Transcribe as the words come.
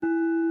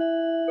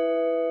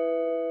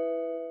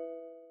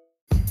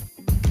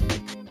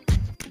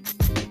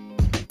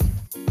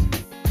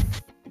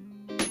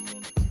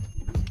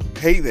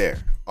Hey there,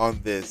 on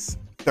this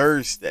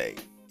Thursday,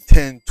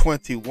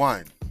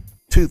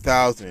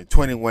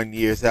 10/21/2021,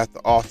 years after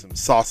awesome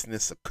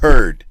sauciness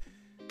occurred.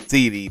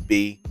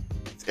 CDB,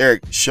 it's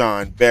Eric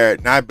Deshaun Barrett,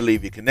 and I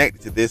believe you're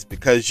connected to this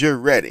because you're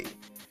ready.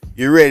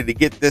 You're ready to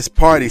get this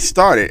party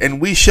started, and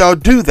we shall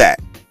do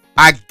that.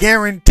 I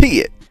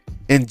guarantee it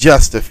in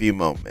just a few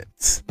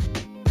moments.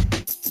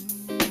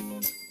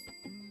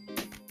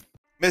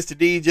 Mr.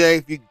 DJ,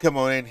 if you can come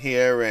on in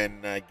here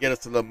and get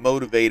us a little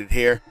motivated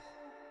here,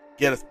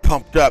 get us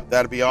pumped up,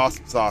 that'll be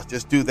awesome sauce.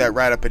 Just do that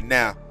right up and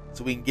now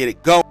so we can get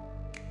it going.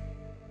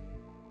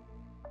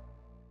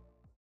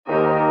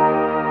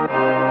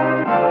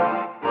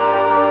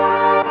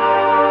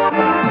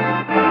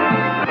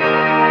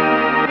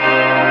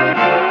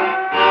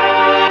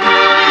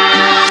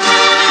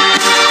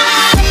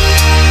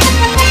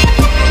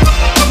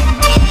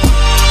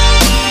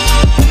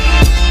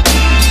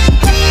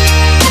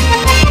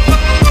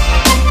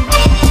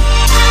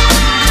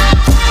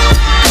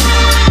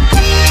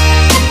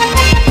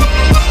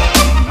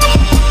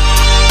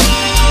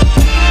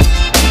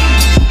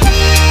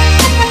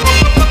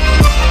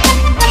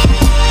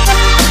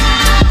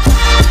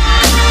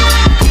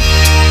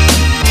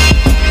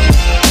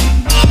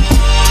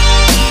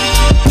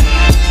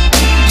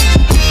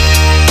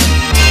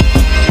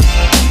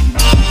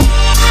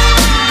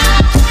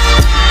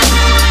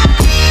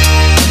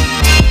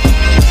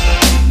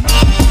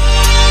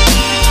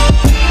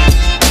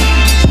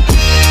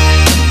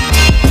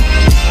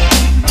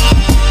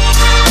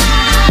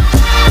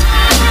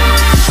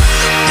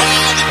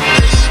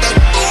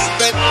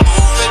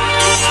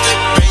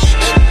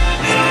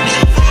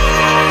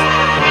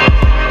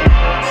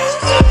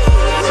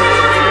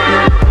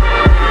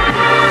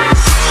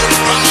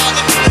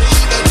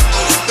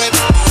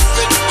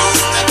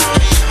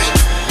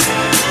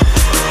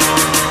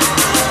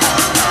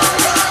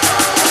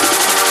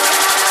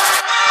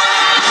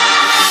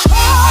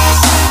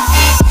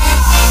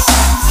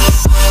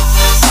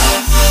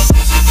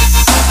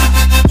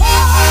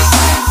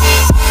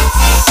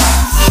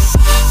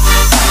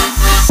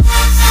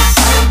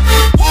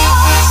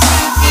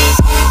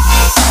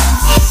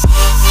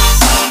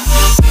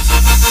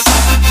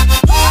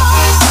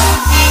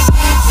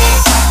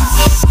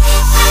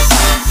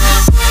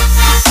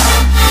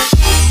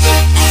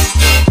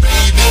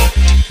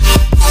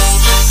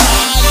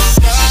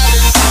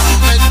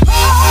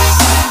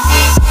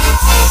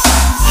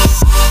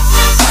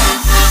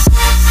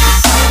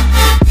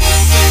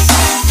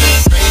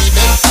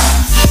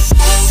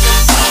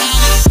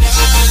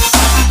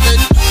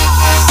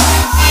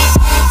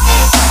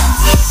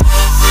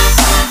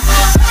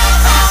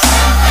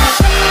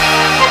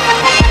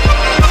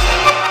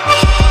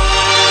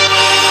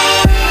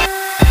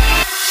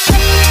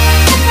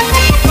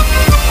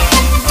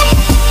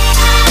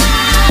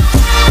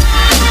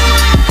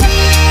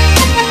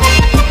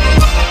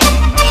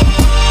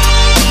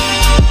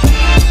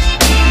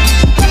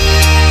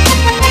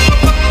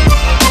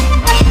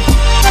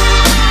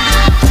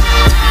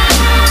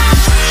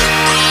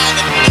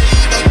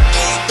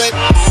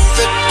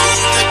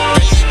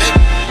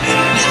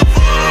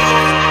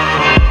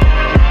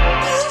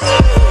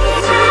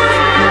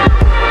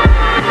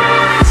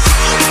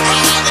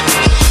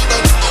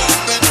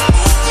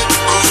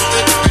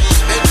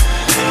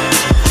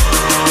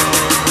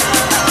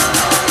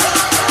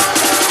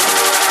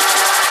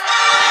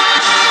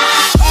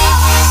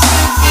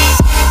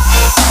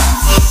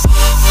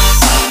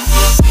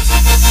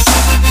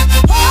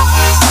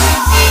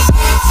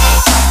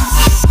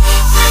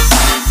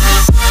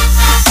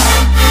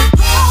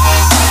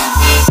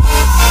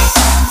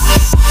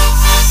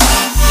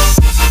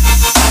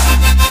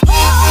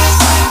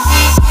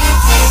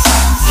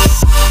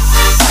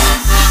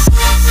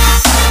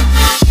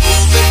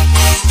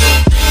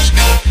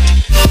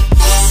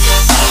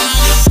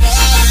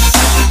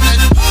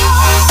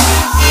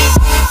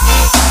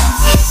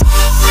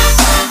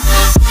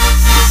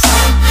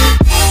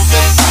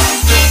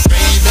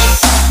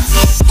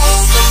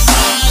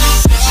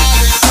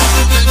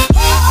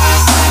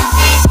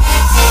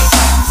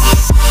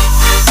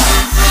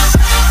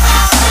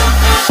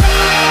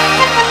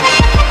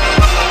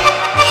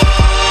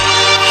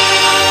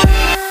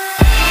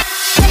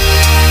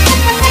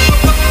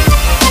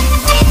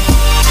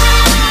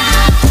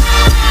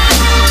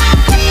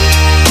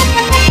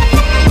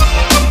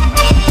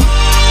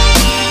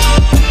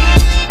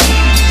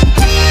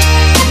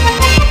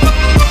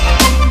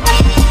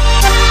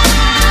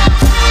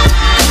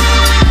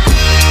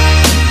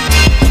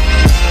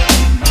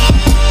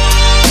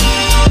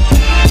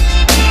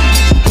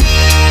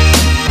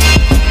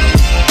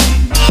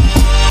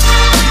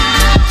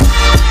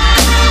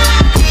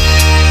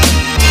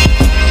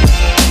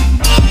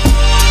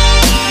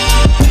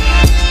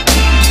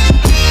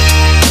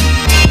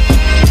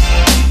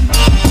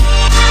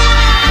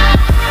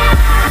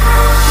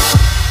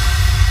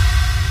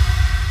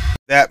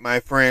 That, my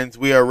friends,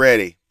 we are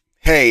ready.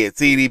 Hey,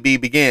 it's EDB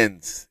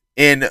begins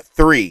in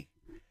 3,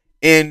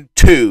 in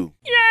 2.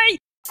 Yay!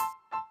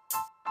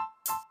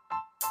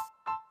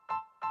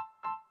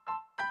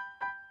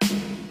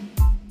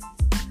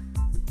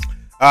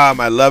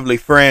 My lovely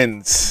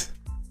friends,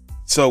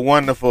 so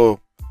wonderful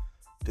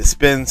to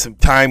spend some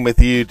time with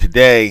you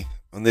today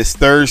on this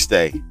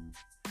Thursday.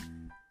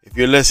 If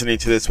you're listening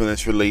to this when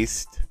it's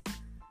released,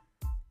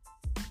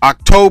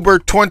 October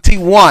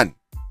 21.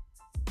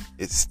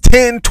 It's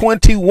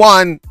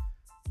 10/21,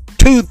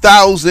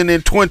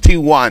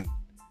 2021.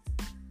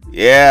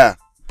 Yeah,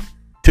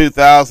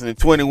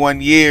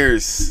 2021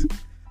 years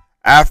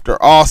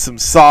after Awesome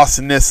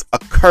Sauciness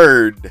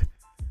occurred.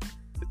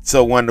 It's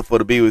so wonderful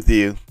to be with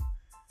you.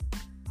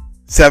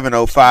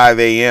 7:05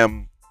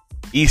 a.m.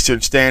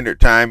 Eastern Standard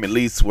Time, at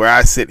least where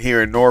I sit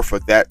here in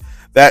Norfolk.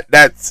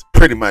 That's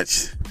pretty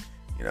much,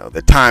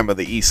 the time of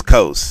the East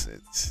Coast.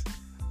 It's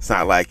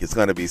not like it's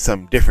going to be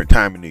some different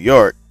time in New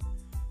York,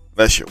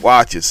 unless your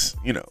watch is,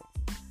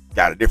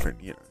 got a different,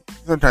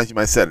 sometimes you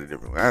might set it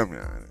differently.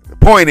 The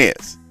point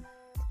is,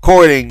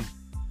 according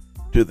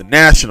to the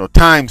National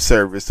Time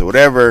Service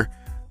or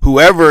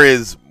whoever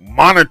is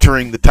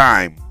monitoring the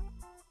time,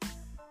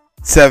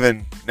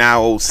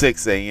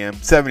 7:06 a.m.,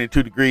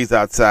 72 degrees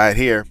outside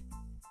here,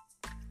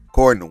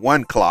 according to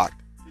one clock.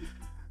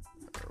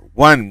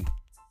 One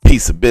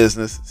piece of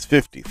business is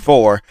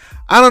 54.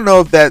 I don't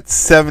know if that's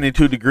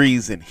 72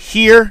 degrees in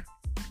here.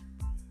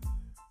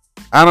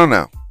 I don't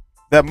know.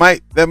 That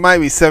might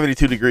be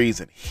 72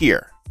 degrees in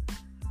here,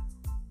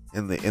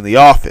 in the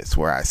office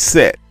where I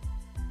sit,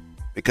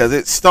 because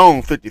it's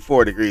stone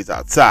 54 degrees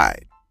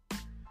outside.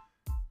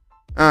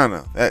 I don't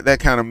know.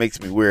 That kind of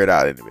makes me weird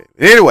out a bit.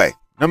 Anyway,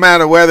 no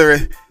matter whether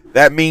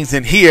that means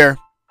in here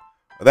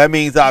or that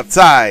means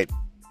outside,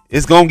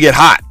 it's gonna get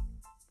hot.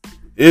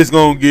 It's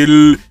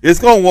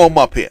gonna warm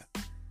up here.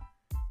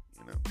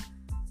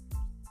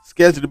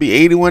 Scheduled to be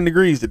 81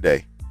 degrees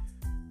today.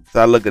 So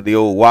I look at the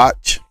old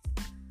watch,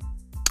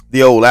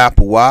 the old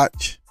Apple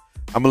Watch.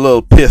 I'm a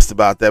little pissed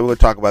about that. We're gonna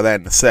talk about that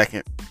in a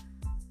second.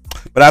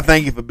 But I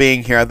thank you for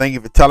being here. I thank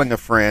you for telling a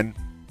friend.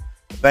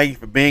 I thank you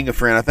for being a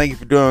friend. I thank you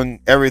for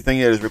doing everything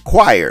that is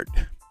required.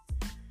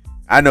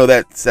 I know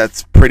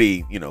that's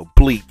pretty,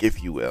 bleak,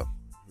 if you will.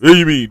 What do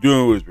you mean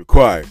doing what is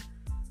required?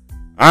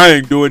 I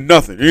ain't doing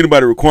nothing. Ain't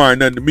nobody requiring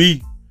nothing to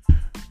me.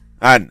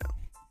 I know.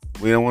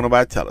 We don't want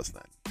nobody to tell us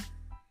nothing.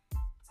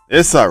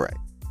 It's all right.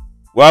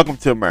 Welcome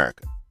to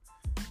America.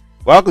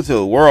 Welcome to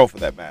the world, for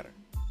that matter.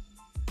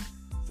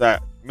 So I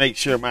make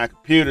sure my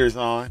computer's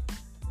on.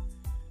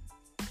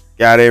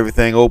 Got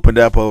everything opened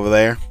up over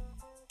there.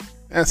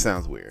 That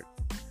sounds weird.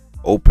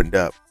 Opened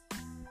up.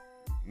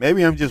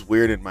 Maybe I'm just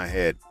weird in my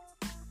head.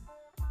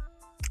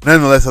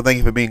 Nonetheless, I thank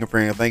you for being a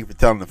friend. I thank you for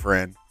telling a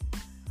friend.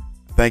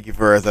 I thank you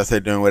for, as I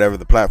said, doing whatever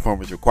the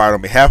platform is required on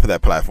behalf of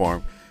that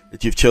platform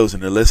that you've chosen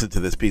to listen to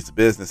this piece of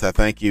business. I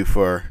thank you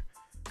for,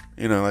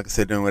 like I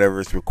said, doing whatever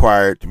is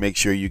required to make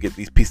sure you get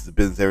these pieces of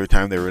business every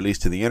time they're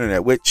released to the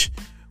internet, which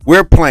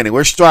we're planning.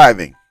 We're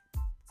striving.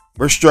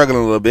 We're struggling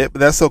a little bit, but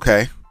that's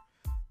okay.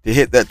 To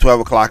hit that 12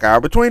 o'clock hour,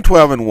 between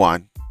 12 and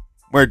 1,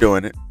 we're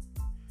doing it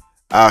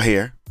out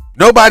here.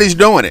 Nobody's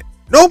doing it.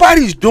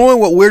 Nobody's doing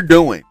what we're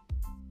doing.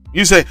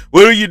 You say,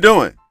 what are you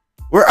doing?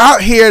 We're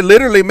out here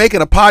literally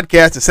making a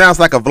podcast that sounds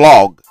like a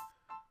vlog.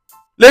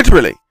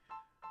 Literally.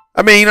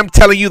 I mean, I'm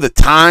telling you the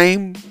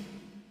time,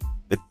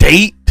 the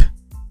date.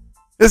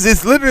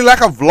 It's literally like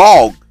a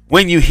vlog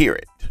when you hear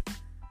it.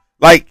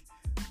 Like,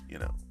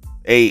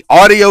 a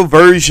audio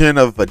version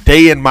of a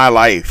day in my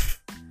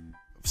life.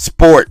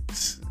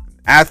 Sports,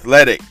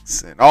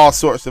 athletics, and all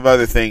sorts of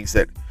other things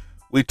that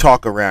we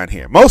talk around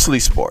here. Mostly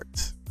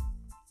sports.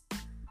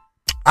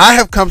 I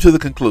have come to the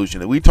conclusion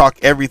that we talk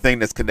everything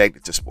that's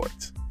connected to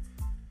sports.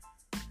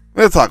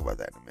 We'll talk about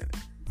that in a minute.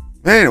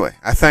 But anyway,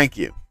 I thank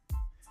you.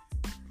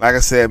 Like I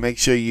said, make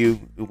sure you,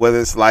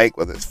 whether it's like,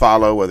 whether it's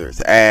follow, whether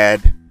it's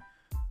add,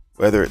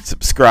 whether it's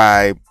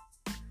subscribe,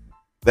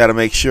 that'll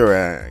make sure.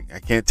 I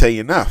can't tell you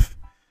enough.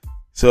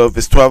 So if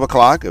it's 12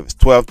 o'clock, if it's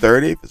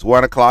 12:30, if it's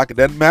 1 o'clock, it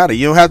doesn't matter.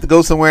 You don't have to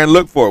go somewhere and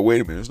look for it. Wait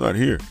a minute, it's not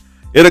here.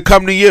 It'll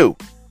come to you.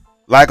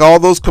 Like all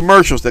those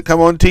commercials that come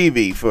on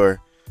TV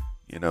for,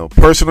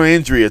 personal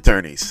injury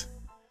attorneys.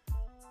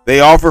 They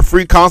offer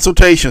free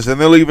consultations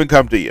and they'll even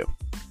come to you.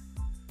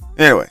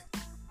 Anyway,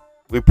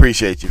 we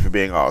appreciate you for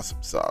being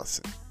awesome sauce.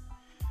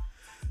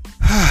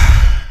 I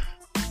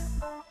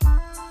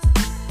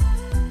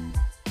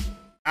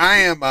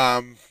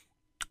am,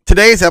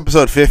 today's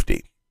episode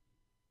 50.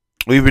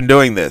 We've been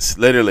doing this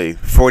literally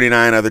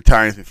 49 other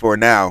times before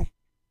now.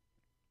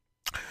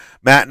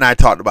 Matt and I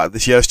talked about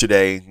this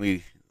yesterday.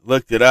 We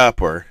looked it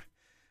up, or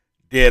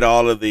did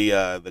all of the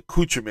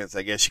accoutrements,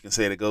 I guess you can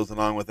say, that goes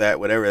along with that,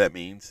 whatever that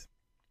means.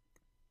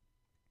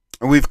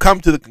 And we've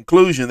come to the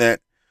conclusion that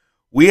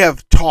we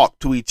have talked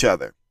to each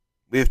other.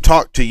 We have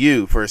talked to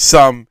you for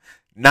some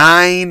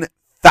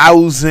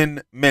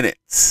 9,000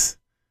 minutes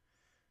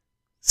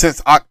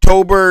since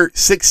October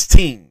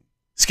 16.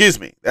 Excuse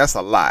me, that's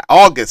a lie.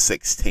 August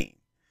 16.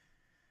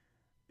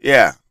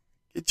 Yeah,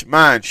 get your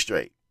mind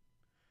straight.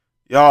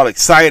 Y'all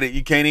excited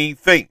you can't even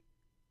think.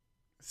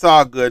 It's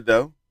all good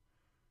though.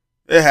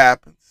 It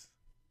happens.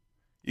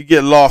 You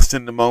get lost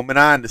in the moment.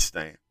 I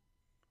understand.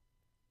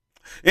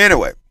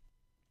 Anyway,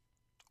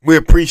 we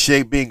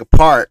appreciate being a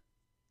part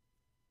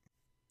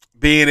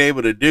being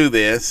able to do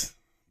this,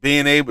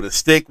 being able to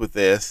stick with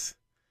this,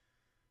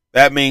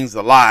 that means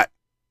a lot.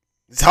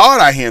 It's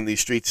hard out here in these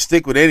streets to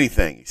stick with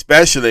anything,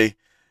 especially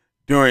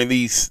during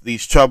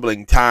these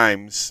troubling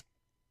times.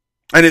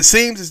 And it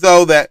seems as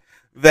though that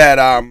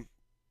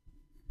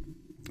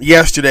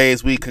yesterday,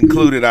 as we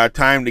concluded our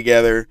time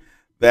together,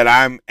 that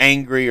I'm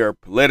angry or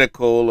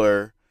political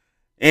or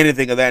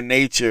anything of that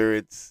nature.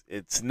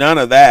 It's none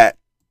of that.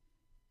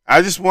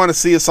 I just want to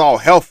see us all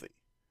healthy.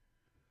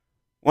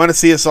 Want to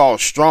see us all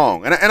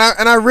strong, and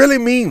I really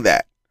mean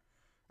that.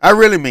 I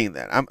really mean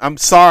that. I'm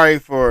sorry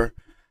for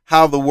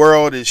how the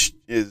world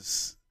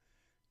is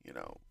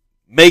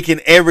making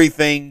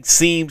everything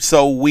seem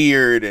so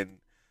weird and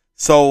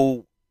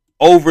so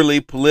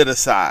overly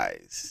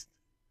politicized.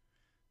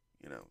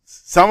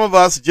 Some of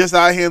us are just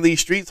out here in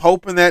these streets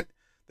hoping that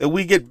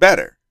we get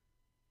better.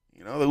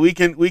 That we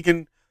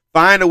can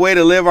find a way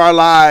to live our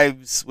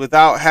lives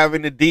without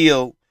having to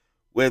deal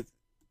with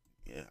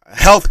a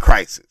health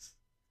crisis,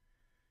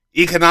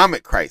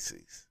 economic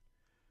crisis.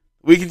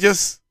 We can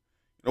just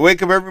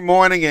wake up every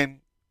morning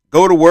and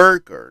go to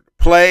work or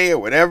play or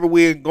whatever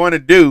we're going to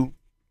do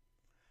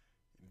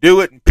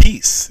it in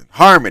peace and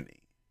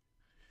harmony.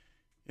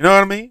 You know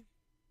what I mean?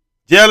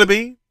 Jelly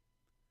bean.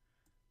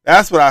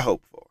 That's what I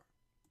hope for.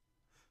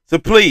 So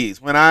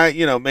please, when I,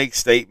 make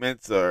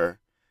statements or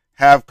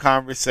have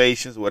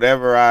conversations,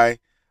 whatever I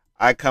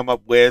come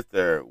up with,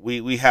 or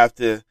we have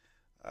to,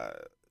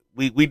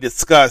 we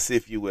discuss,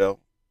 if you will,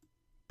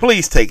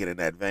 please take it in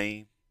that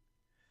vein.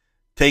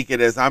 Take it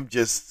as I'm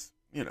just,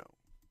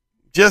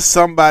 just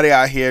somebody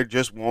out here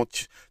just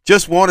want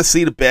to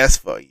see the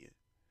best for you.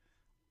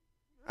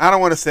 I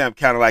don't want to say I'm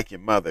kind of like your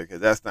mother,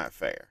 because that's not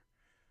fair,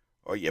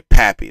 or your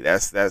pappy.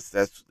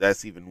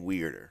 That's even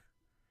weirder.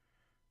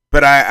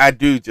 But I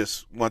do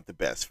just want the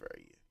best for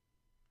you.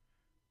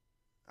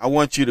 I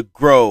want you to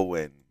grow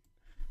and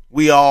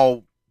we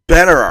all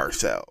better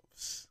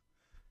ourselves.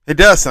 It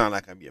does sound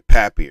like I'm your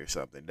pappy or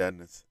something,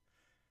 doesn't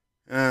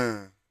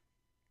it?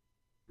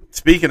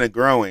 Speaking of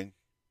growing,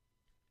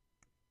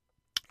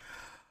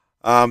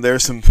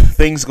 there's some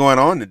things going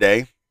on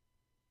today.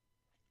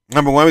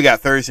 Number one, we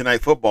got Thursday night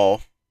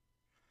football.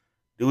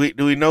 Do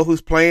we know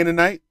who's playing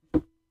tonight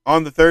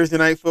on the Thursday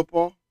night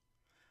football?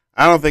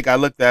 I don't think I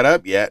looked that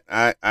up yet.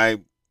 I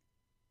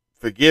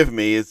forgive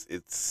me. It's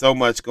so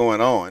much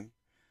going on.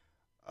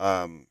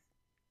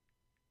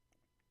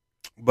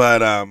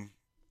 But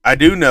I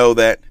do know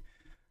that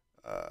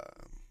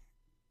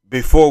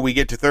before we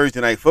get to Thursday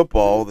night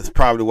football, that's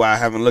probably why I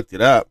haven't looked it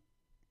up.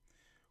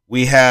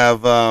 We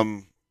have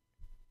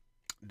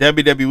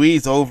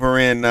WWE's over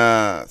in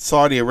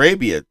Saudi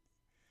Arabia.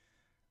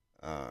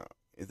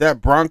 Is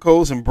that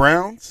Broncos and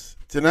Browns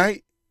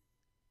tonight?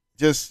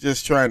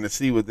 Just trying to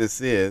see what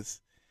this is.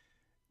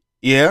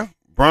 Yeah,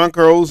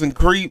 Broncos and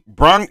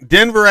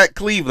Denver at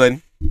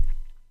Cleveland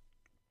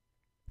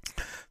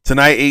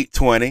tonight,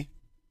 8:20.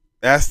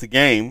 That's the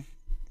game.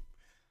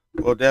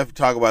 We'll definitely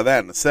talk about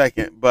that in a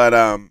second. But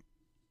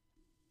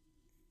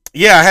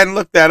yeah, I hadn't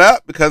looked that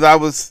up because I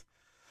was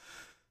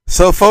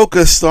so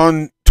focused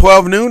on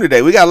 12 noon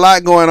today. We got a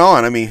lot going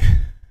on. I mean,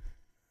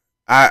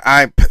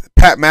 Pat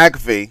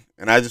McAfee,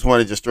 and I just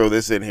want to just throw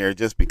this in here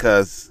just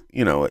because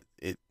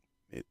it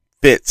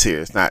fits here.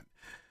 It's not,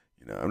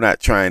 I'm not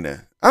trying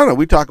to. I don't know.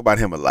 We talk about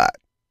him a lot,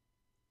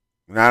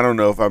 and I don't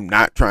know if I'm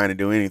not trying to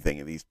do anything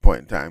at these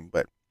point in time.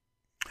 But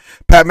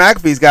Pat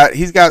McAfee's got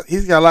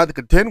a lot to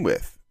contend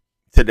with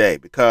today,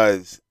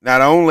 because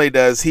not only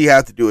does he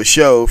have to do a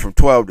show from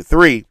 12 to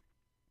 3,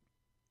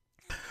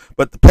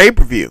 but the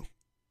pay-per-view,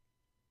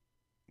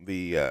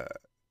 the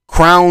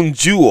crown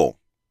jewel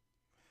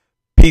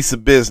piece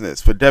of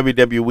business for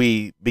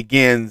WWE,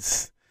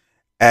 begins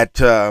at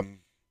 12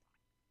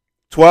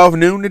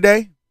 noon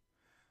today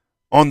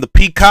on the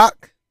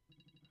Peacock.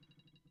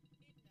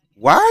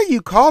 Why are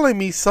you calling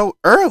me so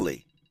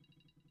early?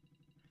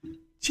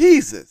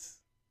 Jesus.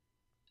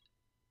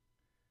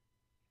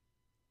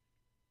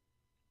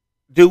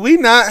 Do we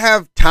not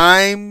have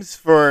times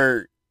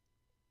for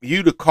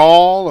you to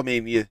call? I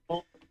mean,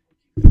 what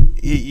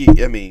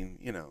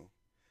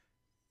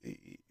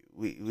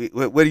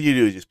do you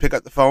do? Just pick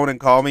up the phone and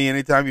call me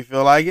anytime you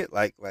feel like it?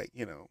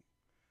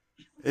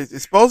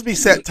 It's supposed to be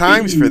set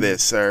times for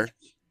this, sir.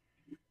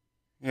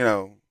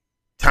 Time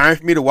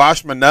for me to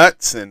wash my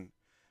nuts and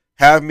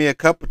have me a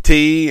cup of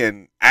tea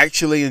and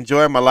actually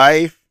enjoy my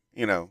life,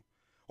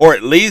 or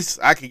at least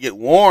I could get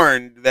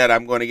warned that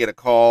I'm going to get a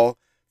call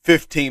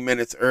 15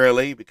 minutes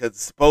early because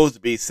it's supposed to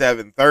be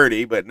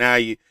 7:30, but now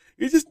you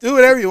just do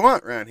whatever you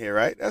want around here,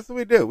 right? That's what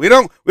we do. We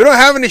don't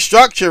have any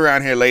structure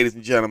around here, ladies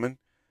and gentlemen.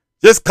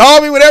 Just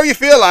call me whenever you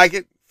feel like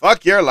it.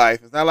 Fuck your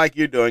life. It's not like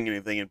you're doing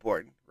anything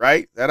important,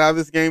 right? Is that how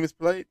this game is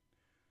played?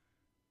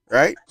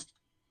 Right?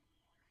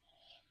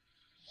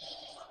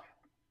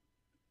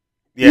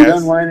 Yes. You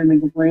done whining and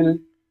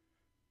complaining?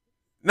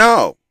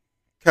 No,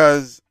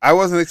 because I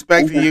wasn't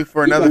expecting you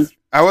for another.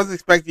 I wasn't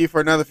expecting you for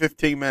another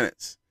 15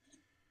 minutes.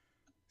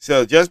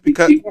 So just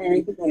because, Go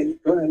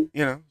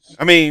ahead.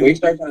 I mean,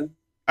 Waste our time.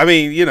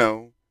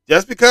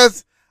 just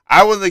because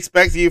I wasn't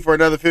expecting you for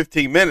another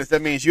 15 minutes.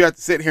 That means you have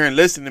to sit here and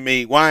listen to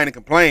me whine and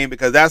complain,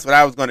 because that's what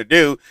I was going to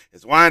do,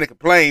 is whine and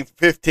complain for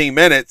 15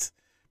 minutes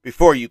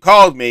before you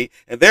called me.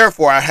 And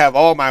therefore, I have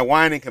all my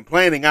whining and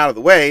complaining out of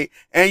the way,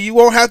 and you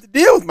won't have to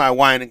deal with my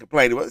whining and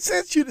complaining. But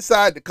since you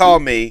decided to call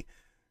me,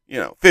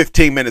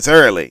 15 minutes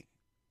early,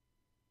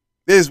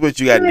 this is what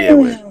you got to deal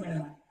with.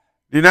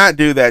 Do not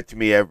do that to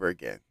me ever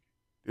again.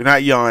 Do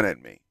not yawn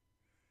at me.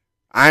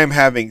 I am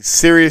having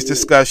serious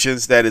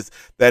discussions that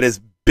is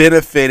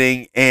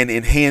benefiting and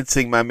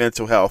enhancing my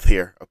mental health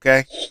here,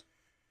 okay?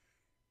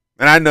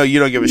 And I know you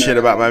don't give a shit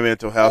about my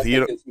mental health.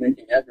 It's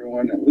making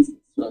everyone that listens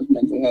to us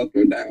mental health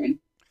go down.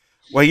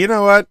 Well, you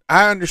know what?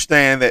 I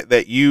understand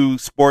that you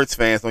sports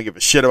fans don't give a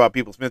shit about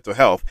people's mental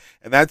health,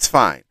 and that's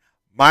fine.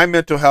 My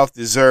mental health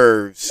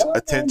deserves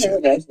attention.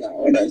 No, that's not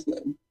what I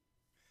said.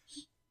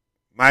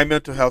 My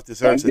mental health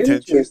deserves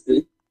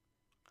attention.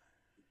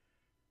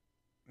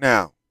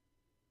 Now,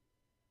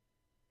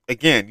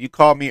 again, you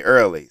called me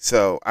early,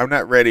 so I'm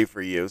not ready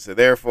for you. So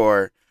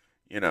therefore,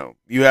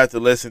 you have to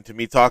listen to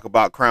me talk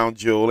about Crown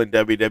Jewel and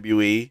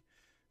WWE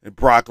and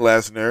Brock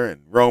Lesnar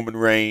and Roman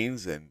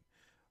Reigns and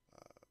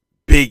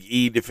Big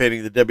E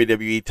defending the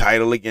WWE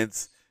title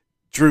against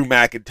Drew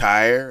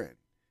McIntyre. And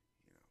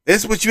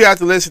this is what you have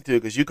to listen to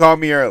because you called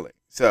me early.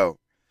 So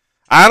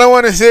I don't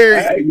want to hear.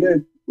 All right,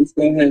 good. Let's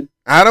go ahead.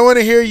 I don't want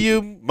to hear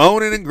you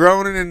moaning and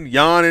groaning and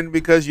yawning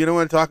because you don't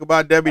want to talk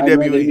about WWE. I'd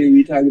rather hear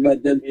you talk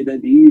about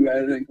WWE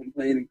rather than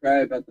complain and cry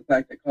about the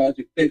fact I called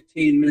you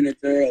 15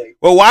 minutes early.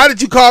 Well, why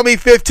did you call me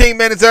 15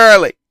 minutes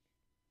early?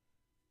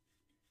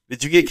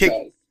 Did you get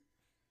kicked?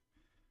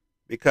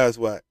 Because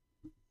what?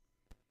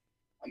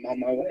 I'm on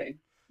my way.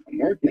 I'm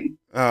working.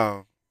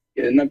 Oh.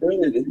 Getting up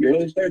early. This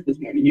early start this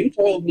morning. You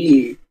told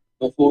me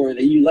before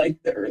that you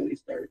like the early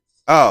starts.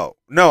 Oh,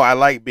 no, I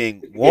like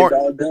being warned.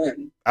 It's all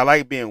done. I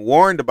like being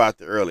warned about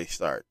the early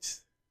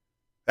starts.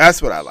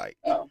 That's what I like.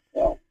 Oh,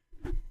 well,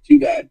 too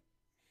bad.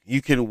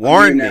 You can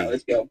warn me. Now.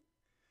 Let's go.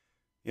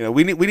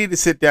 We need to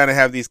sit down and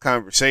have these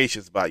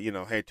conversations about,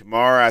 hey,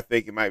 tomorrow I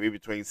think it might be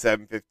between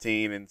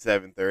 7:15 and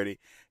 7:30.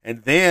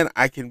 And then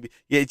I can be,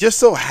 it just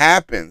so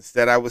happens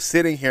that I was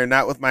sitting here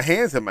not with my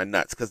hands in my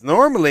nuts, because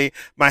normally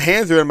my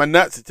hands are in my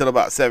nuts until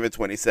about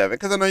 7:27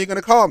 because I know you're going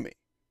to call me.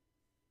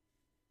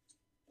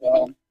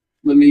 Well,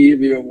 let me give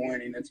you a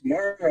warning. That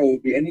tomorrow will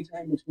be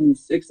anytime between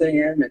 6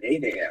 a.m. and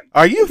 8 a.m.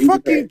 Are you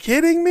fucking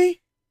kidding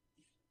me?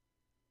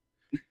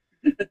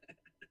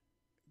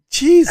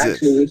 Jesus.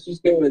 Actually, let's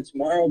just go with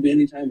tomorrow will be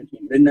anytime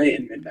between midnight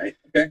and midnight,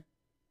 okay?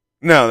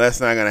 No, that's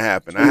not going to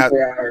happen.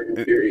 24-hour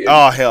period.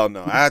 Oh, hell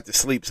no. I have to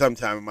sleep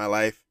sometime in my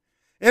life.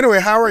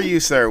 Anyway, how are you,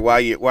 sir?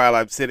 While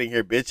I'm sitting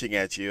here bitching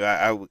at you,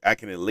 I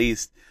can at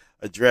least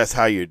address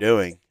how you're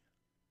doing.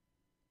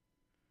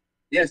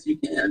 Yes, you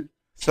can.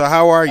 So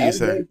how are you,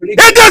 sir?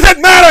 It doesn't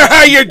matter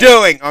how you're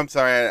doing. I'm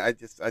sorry. I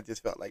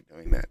just felt like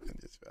doing that. I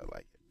just felt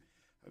like it.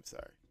 I'm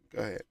sorry.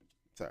 Go ahead.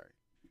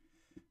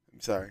 I'm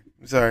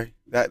sorry.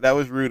 That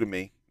was rude of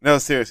me. No,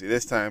 seriously,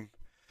 this time.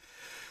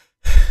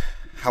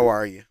 How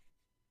are you?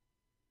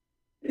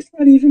 It's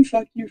not even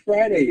Fuck You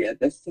Friday yet.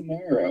 That's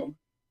tomorrow.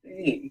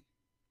 Dang.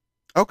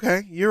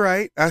 Okay, you're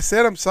right. I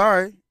said I'm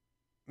sorry.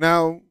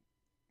 Now,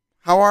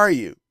 how are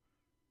you?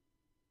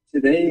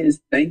 Today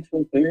is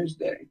Thankful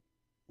Thursday.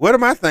 What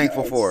am I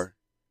thankful for?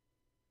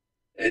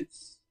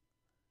 It's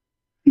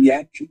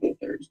Theatrical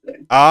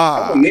Thursday.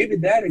 Ah. Oh, maybe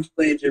that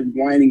explains your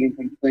whining and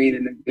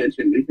complaining and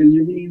bitching, because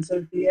you're being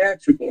so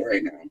theatrical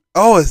right now.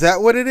 Oh, is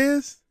that what it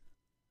is?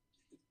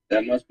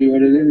 That must be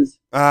what it is.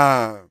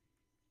 Ah.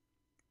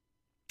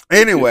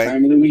 Anyway.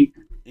 Time of the week.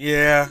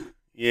 Yeah.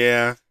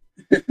 Yeah.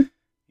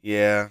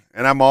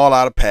 And I'm all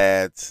out of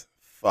pads.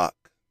 Fuck.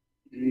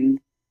 Mm-hmm.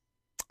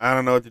 I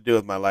don't know what to do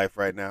with my life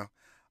right now.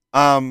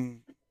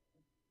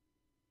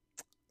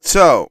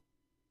 So,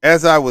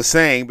 as I was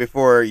saying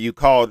before you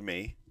called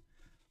me,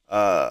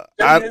 I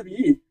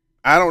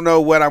don't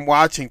know what I'm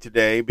watching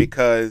today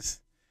because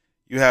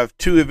you have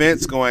two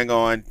events going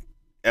on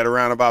at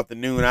around about the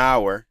noon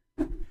hour.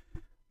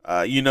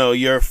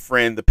 Your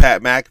friend, the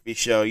Pat McAfee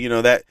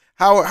show, that.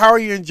 How are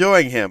you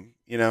enjoying him?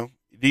 Do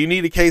you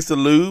need a case of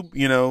lube,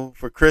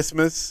 for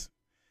Christmas?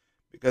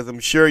 Because I'm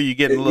sure you're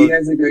getting a little. He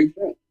has a great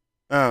show.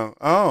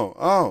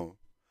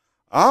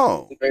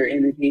 Oh. It's a very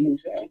entertaining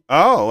show.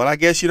 Oh, well, I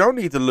guess you don't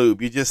need the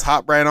lube. You just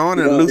hop right on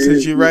and it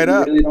loosens you right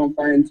up. You really don't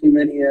find too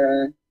many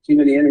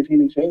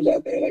entertaining shows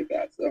out there like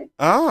that. So.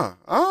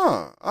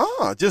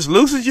 Just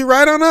loosens you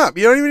right on up.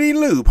 You don't even need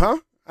lube, huh?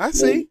 I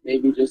see.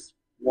 Maybe just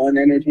one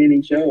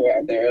entertaining show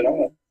out there at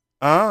all.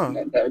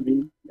 That would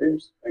be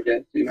first, I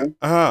guess,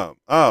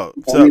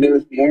 So there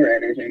was more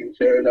entertaining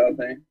shows out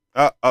there.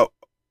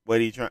 What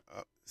are you trying?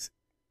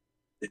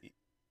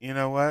 You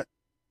know what?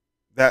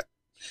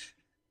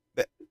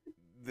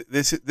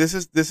 This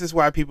is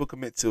why people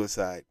commit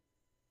suicide,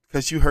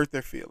 because you hurt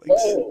their feelings.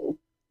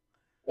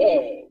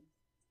 Whoa.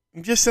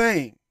 I'm just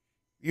saying,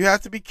 you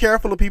have to be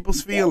careful of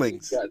people's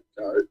feelings.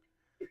 Dark.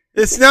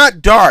 It's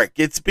not dark.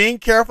 It's being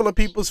careful of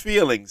people's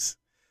feelings.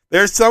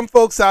 There's some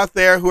folks out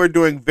there who are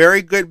doing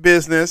very good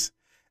business,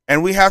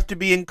 And we have to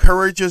be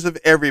encouragers of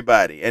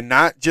everybody and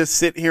not just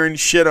sit here and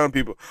shit on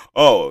people.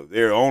 Oh,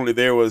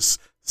 there was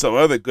some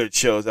other good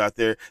shows out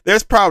there.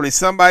 There's probably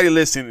somebody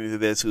listening to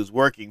this who's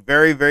working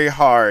very, very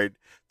hard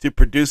to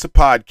produce a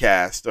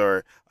podcast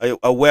or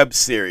a web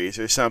series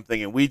or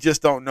something, and we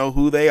just don't know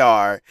who they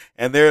are.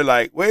 And they're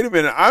like, wait a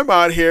minute, I'm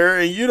out here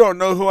and you don't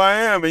know who I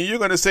am, and you're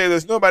going to say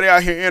there's nobody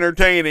out here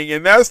entertaining,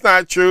 and that's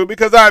not true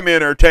because I'm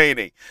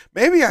entertaining.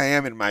 Maybe I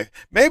am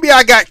maybe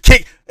I got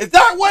kicked. Is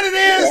that what it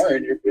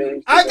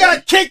is? I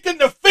got kicked in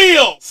the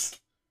feels.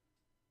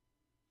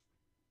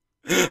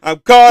 I'm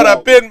caught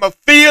up in my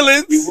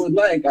feelings. You would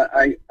like,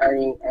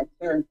 I'll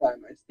clarify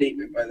my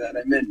statement by that.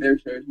 I meant their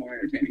show is more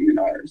entertaining than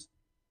ours.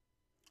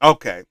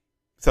 Okay.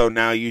 So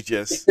now you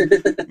just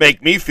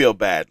make me feel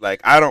bad.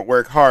 Like I don't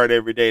work hard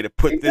every day to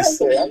put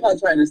this. I'm not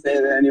trying to say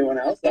that anyone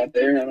else out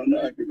there. I don't know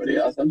everybody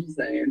else. I'm just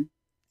saying.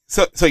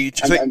 So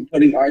I'm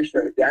putting our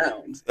show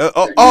down. So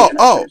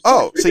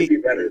be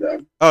better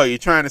though. Oh, you're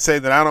trying to say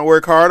that I don't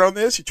work hard on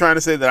this? You're trying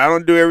to say that I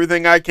don't do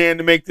everything I can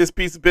to make this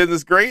piece of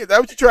business great? Is that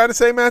what you're trying to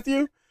say,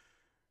 Matthew?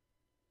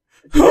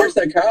 It's your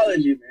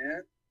psychology,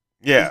 man.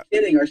 Yeah. I'm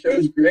kidding. Our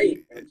show's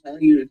great. I'm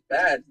telling you it's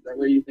bad. So that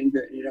way you think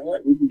that, you know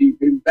what, we can do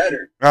even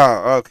better.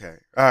 Oh, okay.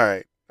 All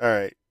right.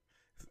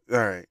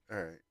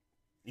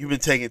 You've been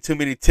taking too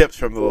many tips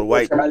from the little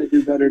white. We'll try to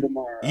do better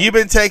tomorrow. You've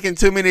been taking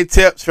too many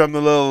tips from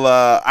the little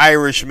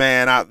Irish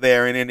man out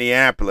there in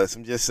Indianapolis.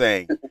 I'm just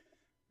saying.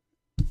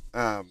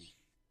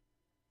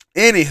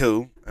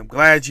 Anywho, I'm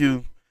glad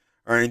you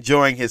are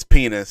enjoying his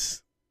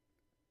penis.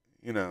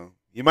 You know.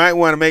 You might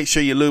want to make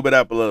sure you lube it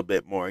up a little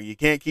bit more. You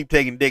can't keep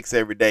taking dicks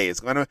every day.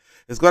 It's gonna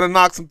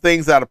knock some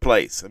things out of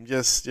place. I'm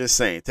just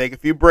saying. Take a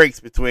few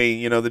breaks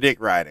between the dick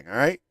riding. All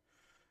right.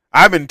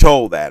 I've been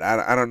told that.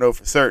 I don't know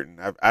for certain.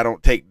 I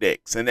don't take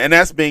dicks, and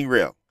that's being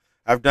real.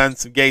 I've done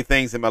some gay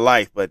things in my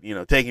life, but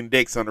taking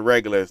dicks on the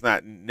regular is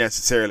not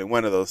necessarily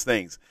one of those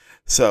things.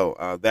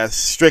 So that's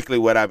strictly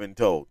what I've been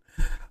told.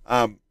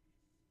 That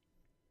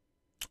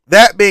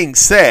being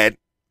said,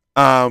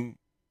 there's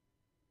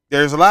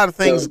a lot of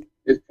things. So,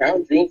 is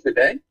Crown Jewel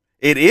today?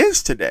 It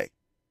is today.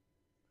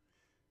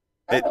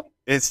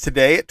 It's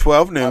today at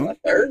 12 noon. On a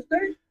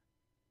Thursday?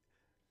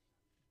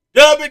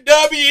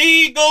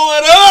 WWE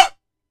going up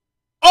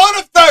on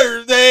a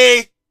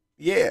Thursday.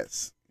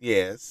 Yes.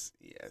 It's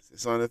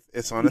on a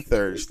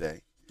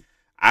Thursday.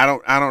 I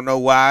don't know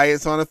why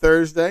it's on a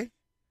Thursday.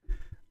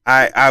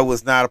 I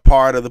was not a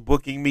part of the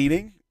booking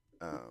meeting.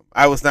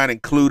 I was not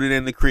included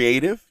in the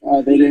creative.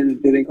 They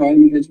didn't call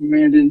you. Vince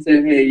McMahon didn't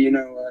say, hey,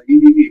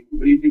 EVP,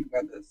 what do you think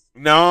about this?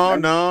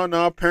 No.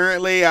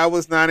 Apparently, I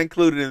was not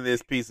included in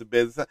this piece of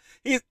business.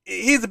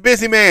 He's a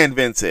busy man,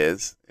 Vince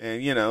is,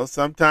 and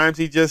sometimes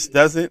he just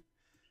doesn't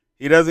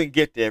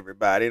get to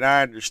everybody, and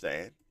I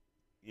understand.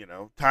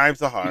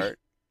 Times are hard.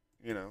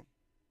 It'd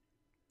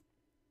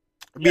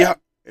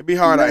be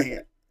hard out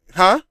here,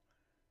 huh?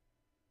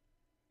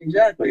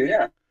 Exactly.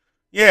 Yeah.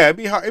 Yeah,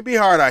 it'd be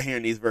hard out here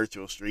in these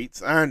virtual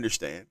streets. I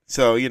understand.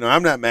 So,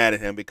 I'm not mad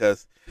at him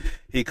because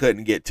he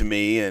couldn't get to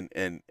me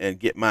and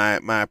get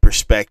my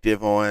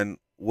perspective on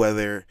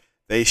whether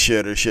they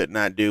should or should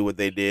not do what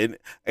they did.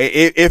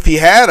 If he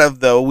had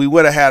of, though, we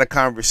would have had a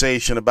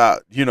conversation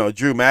about,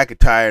 Drew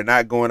McIntyre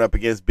not going up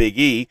against Big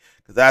E,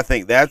 because I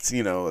think that's,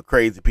 a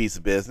crazy piece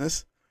of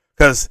business.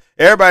 Because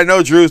everybody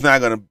knows Drew's not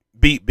going to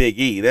beat Big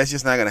E. That's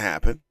just not going to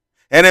happen.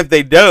 And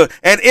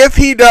if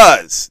he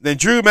does, then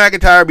Drew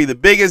McIntyre will be the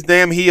biggest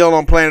damn heel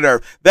on planet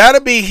Earth.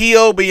 That'll be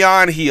heel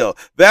beyond heel.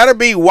 That'll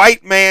be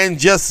white man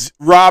just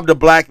robbed a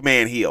black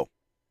man heel.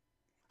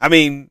 I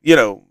mean,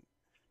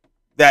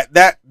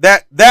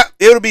 that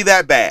it'll be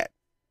that bad.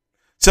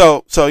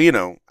 So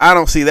I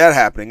don't see that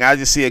happening. I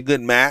just see a good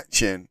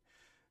match, and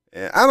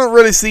I don't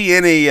really see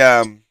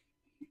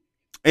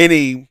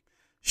any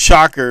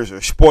shockers or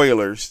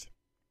spoilers.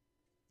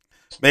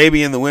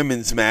 Maybe in the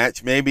women's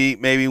match,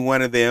 maybe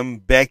one of them,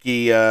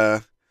 Becky.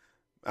 I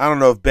don't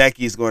know if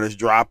Becky's going to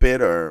drop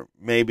it, or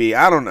maybe,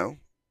 I don't know.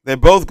 They're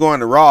both going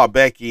to Raw,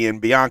 Becky and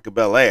Bianca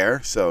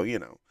Belair. So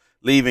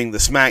leaving the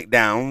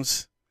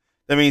SmackDowns.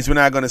 That means we're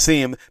not going to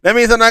see him. That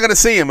means I'm not going to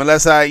see him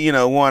unless I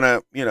want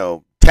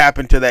to tap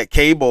into that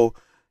cable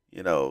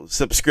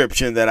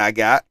subscription that I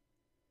got,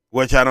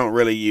 which I don't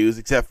really use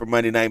except for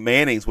Monday Night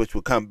Mannings, which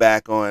will come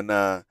back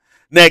on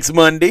next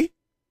Monday.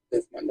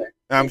 This Monday.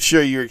 I'm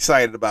sure you're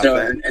excited about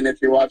that. And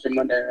if you're watching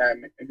Monday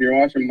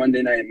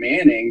Night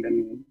Manning,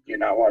 then you're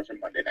not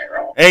watching Monday Night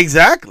Raw.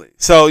 Exactly.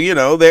 So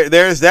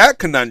there's that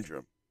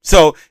conundrum.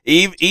 So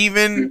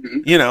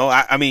even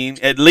I mean,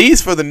 at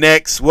least for the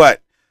next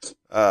what's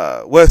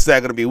that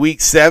going to be,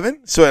 week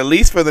 7? So at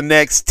least for the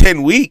next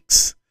 10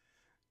 weeks,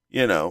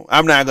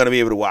 I'm not going to be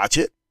able to watch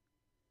it.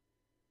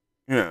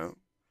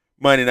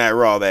 Monday Night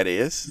Raw, that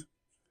is.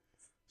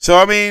 So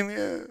I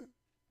mean.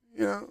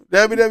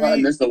 WWE. I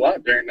missed a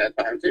lot during that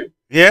time too.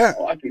 Yeah,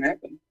 a lot can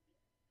happen.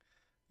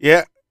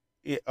 Yeah.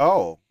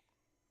 Oh.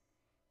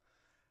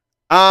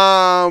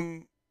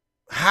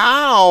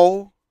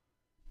 How?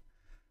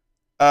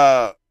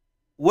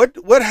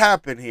 What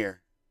happened here?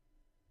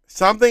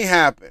 Something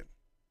happened.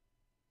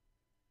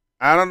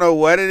 I don't know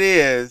what it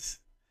is,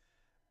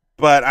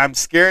 but I'm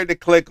scared to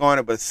click on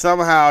it. But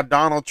somehow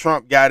Donald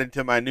Trump got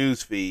into my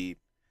news feed,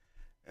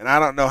 and I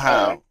don't know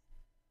how.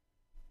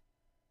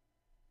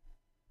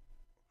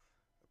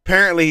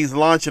 Apparently, he's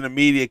launching a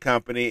media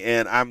company,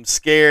 and I'm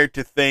scared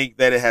to think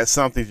that it has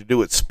something to do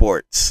with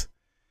sports,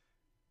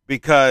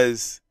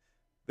 because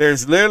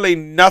there's literally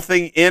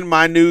nothing in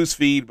my news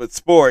feed but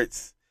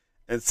sports,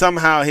 and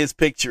somehow his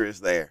picture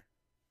is there.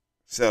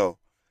 So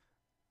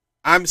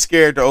I'm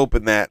scared to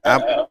open that.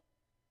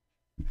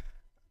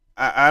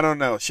 I don't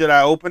know. Should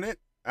I open it?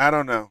 I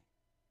don't know.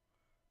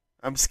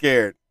 I'm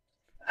scared.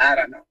 I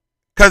don't know.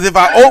 Because if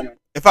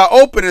I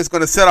open it, it's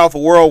going to set off a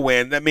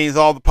whirlwind. That means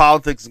all the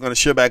politics is going to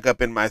show back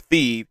up in my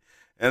feed.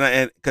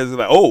 And because it's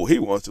like, oh, he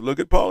wants to look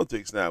at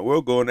politics now.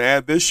 We're going to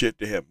add this shit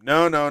to him.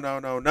 No.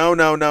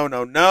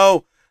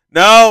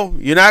 No,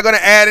 you're not going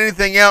to add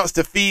anything else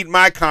to feed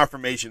my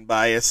confirmation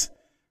bias.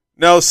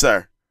 No,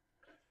 sir.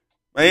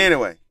 But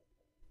anyway,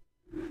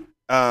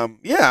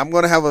 yeah, I'm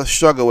going to have a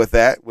struggle with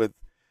that, with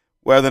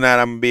whether or not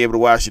I'm going to be able to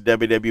watch the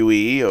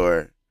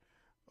WWE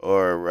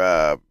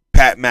or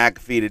Pat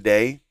McAfee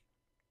today.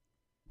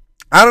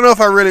 I don't know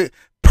if I really,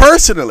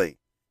 personally,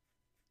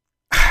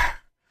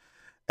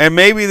 and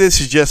maybe this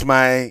is just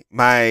my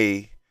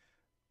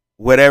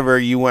whatever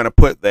you want to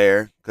put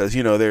there, because,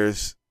 you know,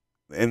 there's,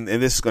 and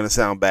this is going to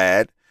sound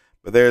bad,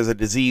 but there's a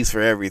disease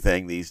for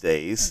everything these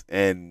days,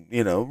 and,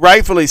 you know,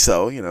 rightfully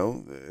so. You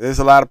know, there's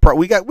a lot of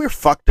we're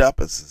fucked up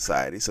as a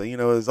society, so, you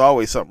know, there's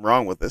always something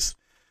wrong with us.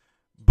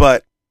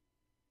 But,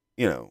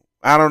 you know,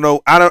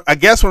 I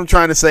guess what I'm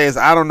trying to say is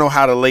I don't know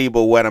how to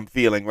label what I'm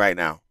feeling right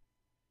now.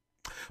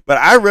 But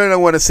I really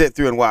don't want to sit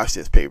through and watch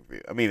this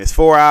pay-per-view. I mean, it's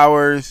 4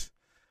 hours.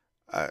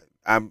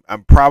 I'm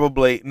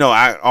probably, no,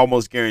 I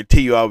almost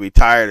guarantee you I'll be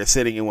tired of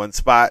sitting in one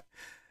spot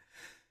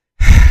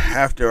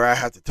after I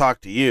have to talk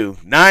to you.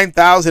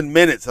 9,000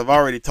 minutes I've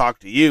already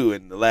talked to you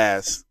in the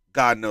last,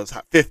 God knows,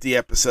 50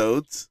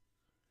 episodes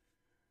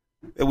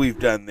that we've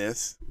done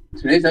this.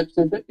 Today's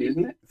episode 50,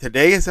 isn't it?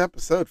 Today is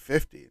episode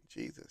 50.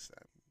 Jesus,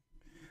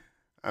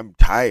 I'm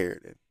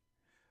tired.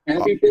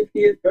 Happy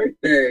 50th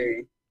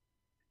birthday.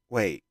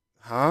 Wait,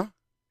 huh?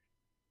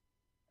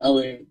 Oh,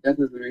 wait, that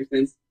doesn't make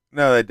sense.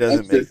 No, that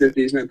doesn't make sense.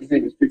 50 is not the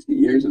same as 50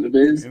 years in the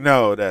biz.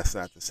 No, that's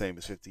not the same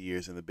as 50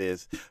 years in the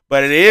biz.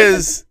 But it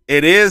is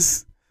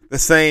the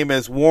same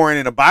as Warren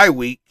in a bye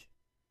week.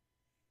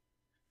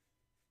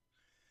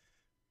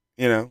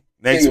 You know,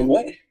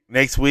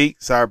 next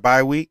week's our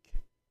bye week.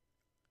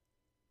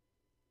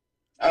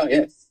 Oh,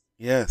 yes.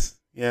 Yes.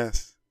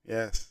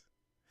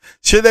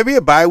 Should there be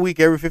a bye week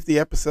every 50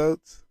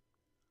 episodes?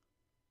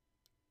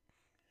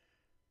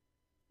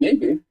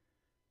 Maybe.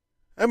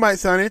 That might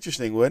sound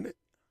interesting, wouldn't it?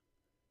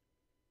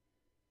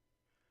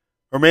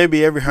 Or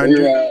maybe every 100.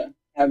 We're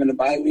having a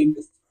bye week.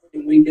 This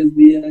week is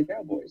the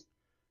Cowboys.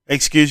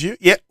 Excuse you?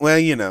 Yeah. Well,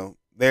 you know,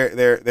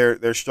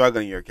 they're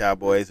struggling, your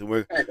Cowboys, and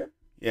we're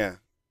yeah.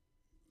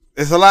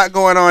 There's a lot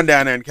going on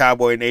down there in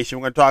Cowboy Nation.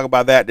 We're going to talk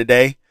about that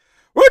today.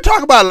 We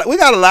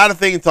got a lot of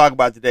things to talk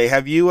about today.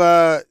 Have you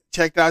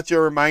checked out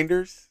your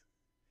reminders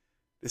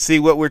to see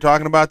what we're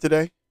talking about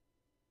today?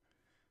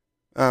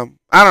 I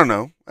don't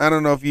know. I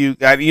don't know if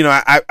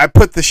I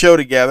put the show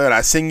together and I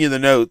send you the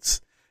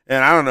notes,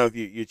 and I don't know if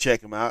you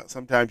check them out.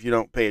 Sometimes you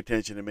don't pay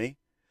attention to me.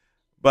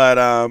 But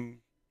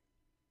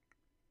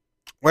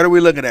what are we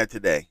looking at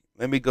today?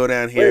 Let me go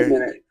down here. Wait a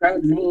minute.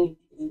 Crown Jewel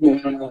is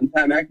going on.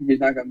 Pat McAfee's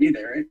not going to be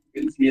there, right?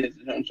 Because he has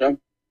his own show.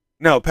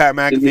 No, Pat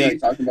McAfee. Did he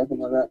talk about something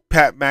like that?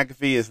 Pat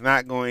McAfee is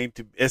not going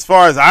to, as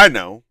far as I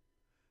know,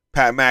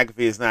 Pat McAfee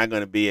is not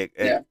going to be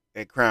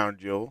at Crown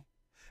Jewel.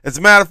 As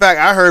a matter of fact,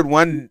 I heard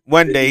one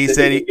day he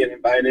said he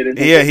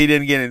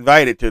didn't get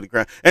invited to the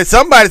Crown. And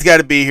somebody's got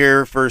to be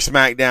here for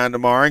SmackDown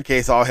tomorrow in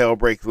case all hell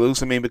breaks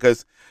loose. I mean,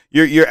 because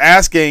you're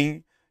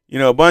asking, you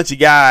know, a bunch of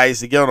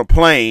guys to get on a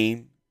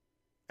plane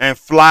and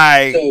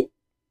fly. So,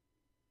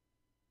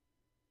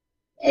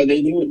 are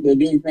they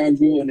doing Crown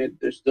Jewel and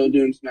they're still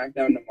doing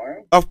SmackDown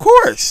tomorrow? Of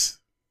course.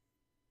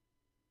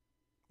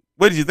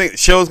 What did you think? The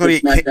show's going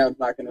to get... SmackDown's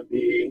not going to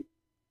be...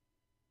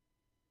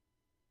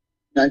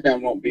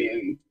 SmackDown won't be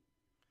in...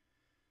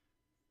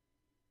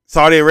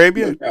 Saudi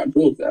Arabia? Crown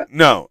Jewel's at.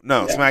 No.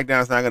 Yeah.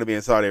 SmackDown's not going to be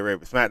in Saudi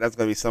Arabia. SmackDown's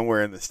going to be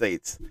somewhere in the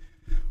States.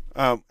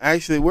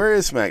 Actually, where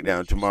is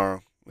SmackDown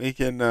tomorrow? We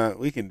can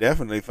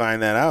definitely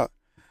find that out.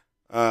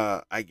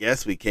 I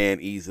guess we can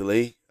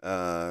easily.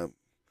 WWE.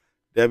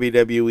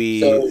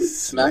 So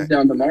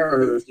SmackDown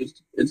tomorrow is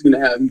just, it's going to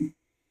have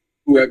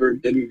whoever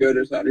didn't go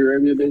to Saudi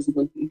Arabia,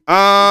 basically.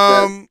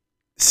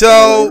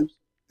 So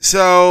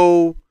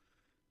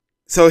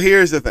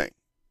here's the thing.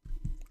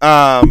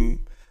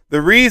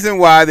 The reason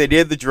why they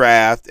did the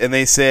draft and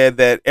they said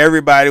that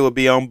everybody would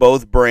be on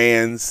both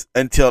brands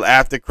until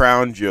after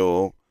Crown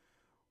Jewel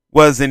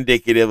was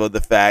indicative of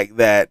the fact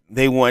that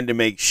they wanted to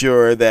make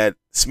sure that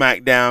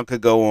SmackDown could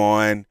go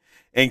on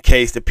in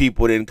case the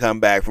people didn't come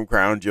back from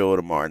Crown Jewel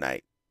tomorrow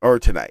night or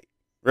tonight,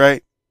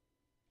 right?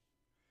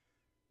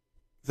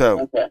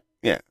 So,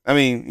 yeah, I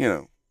mean, you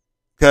know,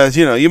 because,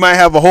 you know, you might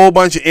have a whole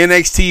bunch of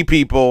NXT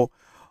people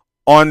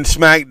on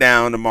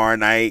SmackDown tomorrow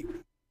night.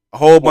 A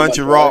whole bunch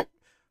of Raw.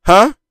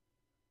 Huh?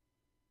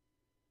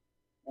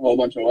 A whole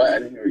bunch of what? I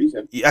didn't hear what you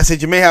said. I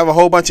said you may have a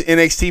whole bunch of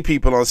NXT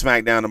people on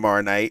SmackDown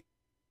tomorrow night.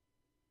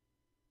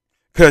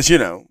 Because, you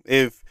know,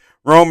 if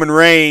Roman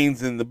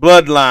Reigns and the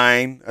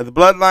Bloodline, are the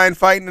Bloodline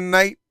fighting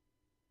tonight?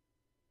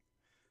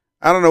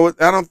 I don't know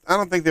what, I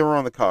don't think they were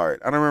on the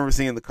card. I don't remember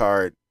seeing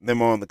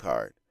them on the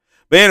card.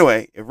 But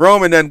anyway, if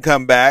Roman doesn't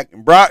come back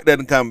and Brock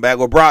doesn't come back,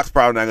 well, Brock's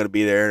probably not going to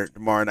be there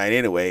tomorrow night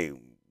anyway.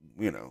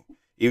 You know,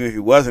 even if he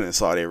wasn't in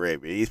Saudi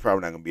Arabia, he's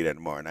probably not going to be there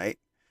tomorrow night.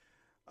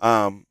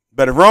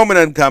 But if Roman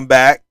doesn't come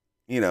back,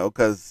 you know,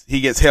 because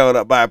he gets held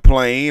up by a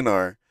plane,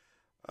 or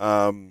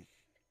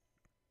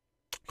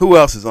who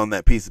else is on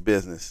that piece of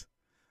business?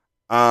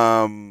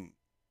 You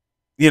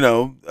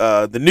know,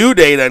 the New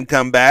Day doesn't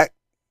come back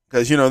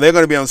because, you know, they're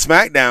going to be on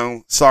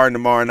SmackDown starting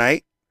tomorrow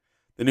night.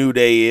 The New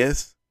Day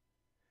is.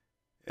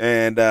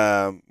 And,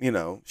 you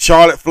know,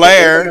 Charlotte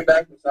Flair. Coming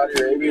back from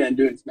Saudi Arabia and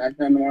doing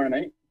SmackDown tomorrow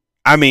night?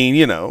 I mean,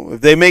 you know,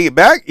 if they make it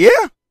back,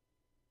 yeah.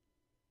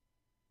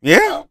 Yeah.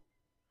 Wow.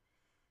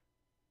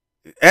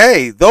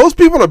 Hey, those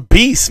people are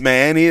beasts,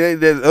 man.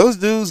 Those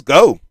dudes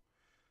go.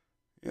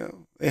 You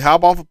know, they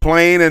hop off a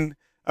plane, and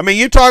I mean,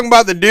 you're talking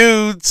about the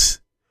dudes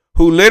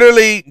who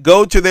literally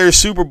go to their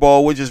Super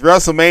Bowl, which is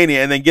WrestleMania,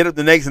 and then get up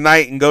the next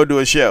night and go do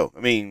a show. I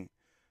mean,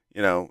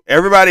 you know,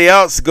 everybody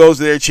else goes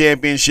to their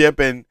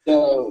championship, and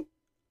so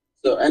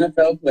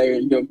NFL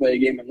players go play a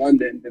game in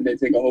London, then they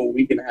take a whole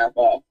week and a half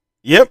off.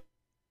 Yep.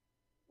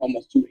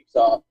 Almost 2 weeks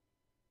off.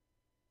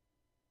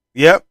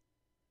 Yep.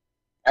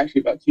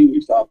 Actually, about 2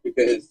 weeks off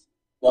because,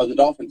 well, the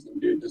Dolphins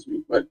didn't do it this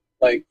week. But,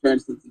 like, for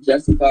instance, the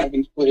Jets and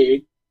Falcons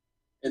played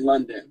in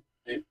London.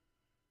 They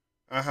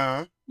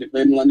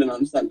played in London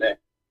on Sunday.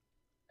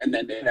 And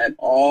then they had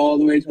all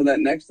the way till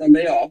that next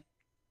Sunday off.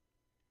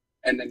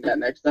 And then that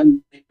next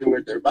Sunday, they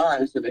were their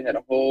bye, so they had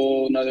a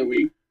whole another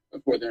week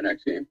before their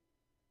next game.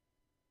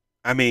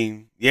 I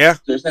mean, yeah.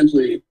 So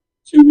essentially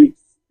 2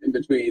 weeks in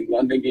between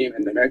London game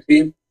and the next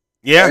game.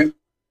 Yeah. Right?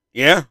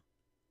 Yeah.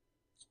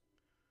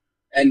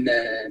 And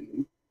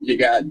then you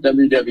got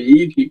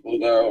WWE people,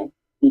 though,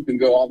 who can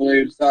go all the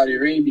way to Saudi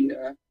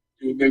Arabia,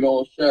 do a big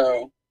old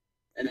show,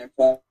 and then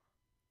fly.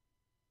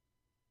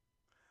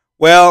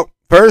 Well,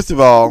 first of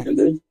all,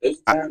 there's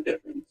time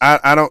difference.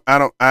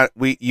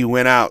 You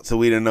went out, so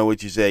we didn't know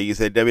what you said. You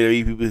said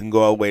WWE people can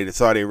go all the way to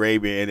Saudi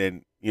Arabia, and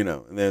then, you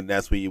know, and then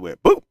that's where you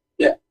went. Boom.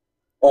 Yeah.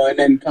 And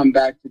then come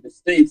back to the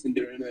States and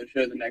do another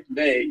show the next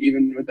day,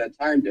 even with that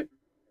time difference.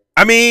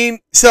 I mean,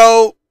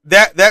 so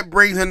that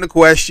brings into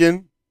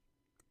question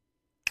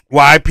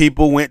why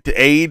people went to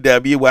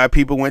AEW, why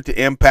people went to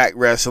Impact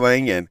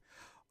Wrestling, and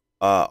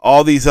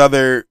all these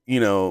other, you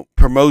know,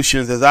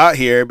 promotions that's out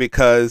here,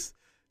 because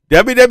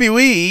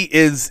WWE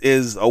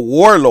is a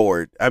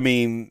warlord. I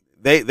mean,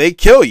 they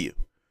kill you,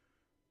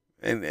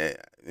 and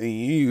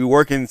you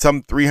working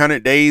some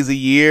 300 days a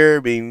year.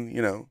 I mean,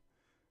 you know,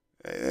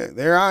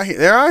 they're out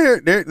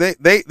here.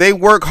 They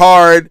work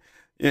hard.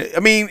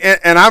 I mean,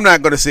 and I'm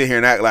not going to sit here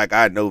and act like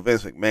I know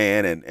Vince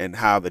McMahon and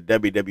how the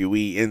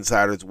WWE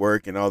insiders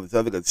work and all this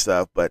other good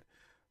stuff. But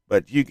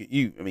I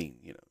mean,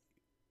 you know,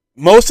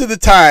 most of the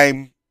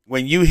time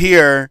when you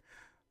hear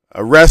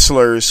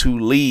wrestlers who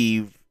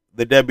leave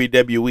the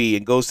WWE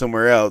and go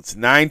somewhere else,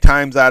 9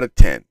 times out of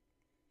 10,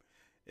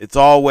 it's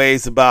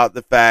always about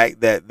the fact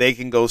that they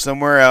can go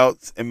somewhere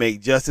else and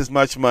make just as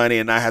much money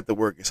and not have to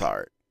work as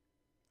hard.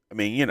 I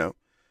mean, you know.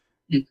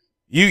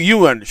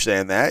 You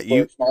understand that.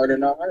 You smarter,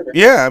 not harder.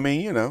 Yeah, I mean,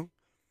 you know.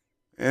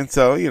 And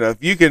so, you know,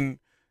 if you can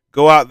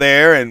go out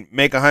there and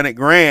make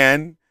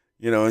 $100,000,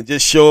 you know, and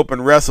just show up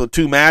and wrestle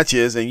 2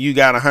 matches and you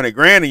got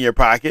 $100,000 in your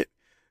pocket,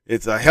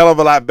 it's a hell of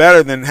a lot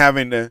better than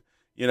having to,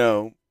 you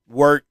know,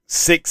 work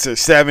 6 or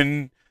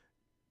 7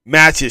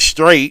 matches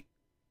straight.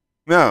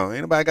 No,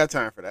 ain't nobody got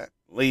time for that.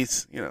 At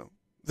least, you know.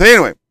 So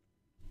anyway,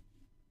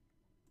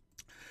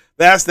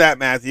 that's that,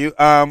 Matthew.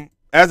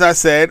 As I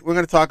said, we're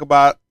going to talk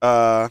about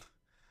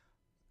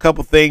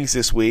couple things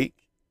this week.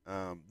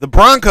 The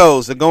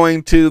Broncos are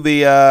going to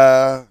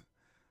the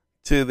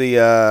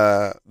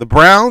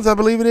Browns, I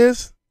believe it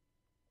is,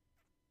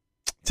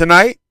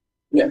 tonight.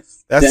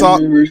 Yes, that's Denver all.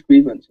 Versus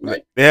Cleveland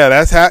tonight. Yeah,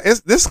 that's how.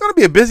 This is going to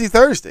be a busy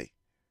Thursday.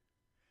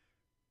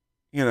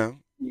 You know.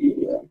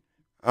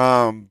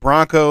 Yeah.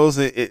 Broncos.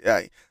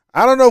 I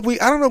don't know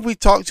if we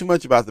talked too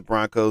much about the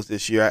Broncos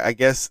this year. I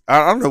guess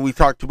I don't know if we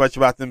talked too much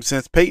about them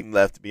since Peyton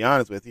left. To be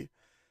honest with you,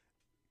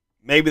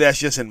 maybe that's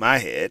just in my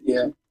head.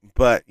 Yeah.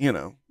 But, you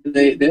know.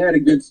 They had a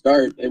good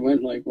start. They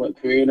went,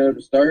 3-0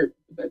 to start.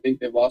 But I think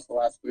they've lost the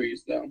last 3,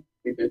 so I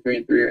think they're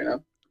 3-3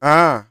 right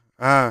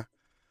now.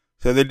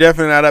 So they're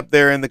definitely not up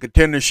there in the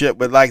contendership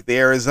with, like, the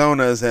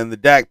Arizonas and the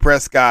Dak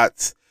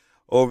Prescotts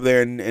over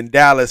there in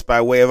Dallas by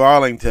way of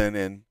Arlington,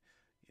 and,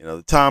 you know,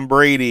 the Tom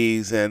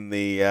Brady's and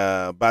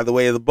the by the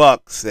way of the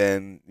Bucks,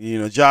 and, you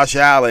know, Josh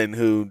Allen,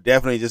 who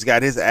definitely just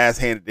got his ass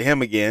handed to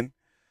him again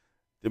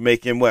to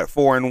make him,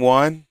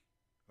 4-1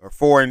 or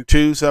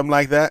 4-2, something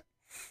like that.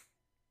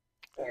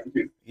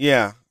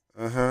 Yeah.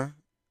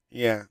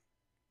 Yeah.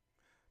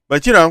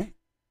 But, you know,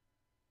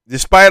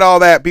 despite all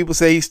that, people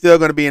say he's still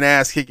going to be an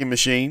ass-kicking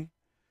machine,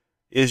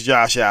 is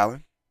Josh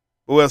Allen.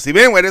 But we'll see.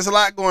 But anyway, there's a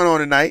lot going on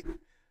tonight.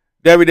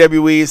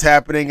 WWE is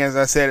happening, as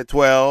I said, at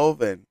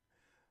 12, and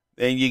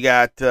then you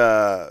got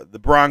the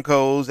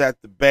Broncos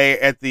at the Browns.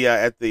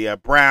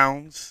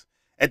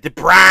 At the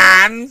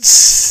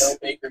Browns.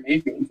 Baker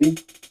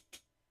Mayfield.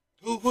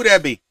 Who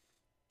that be?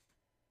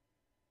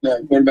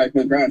 The quarterback for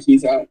the Browns.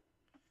 He's out.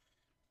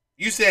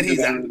 You said he's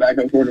out. The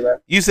backup quarterback.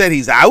 You said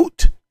he's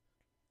out?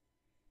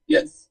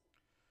 Yes.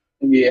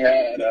 He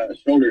had a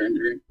shoulder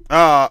injury.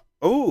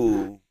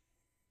 Oh.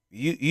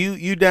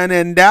 You down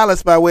there in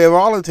Dallas by way of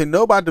Arlington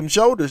know about them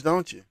shoulders,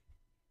 don't you?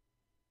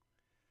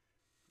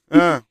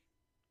 Yeah,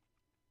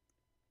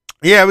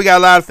 we got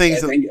a lot of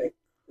things. I think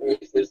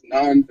it's this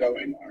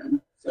non-throwing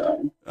arm.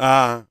 So.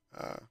 But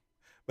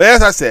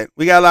as I said,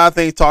 we got a lot of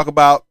things to talk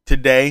about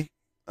today.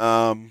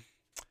 We're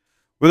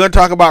going to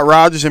talk about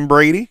Rodgers and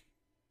Brady.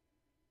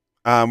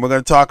 We're going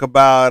to talk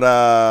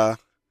about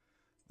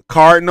the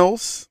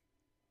Cardinals,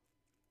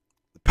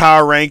 the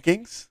power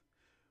rankings.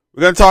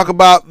 We're going to talk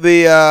about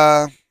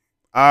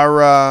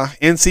our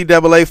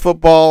NCAA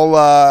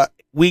football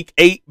Week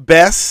 8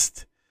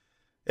 best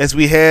as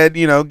we head,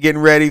 getting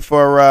ready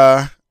for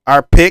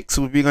our picks,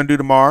 which we're going to do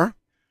tomorrow.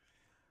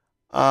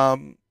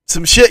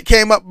 Some shit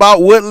came up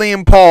about Woodley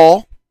and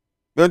Paul.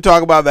 We're going to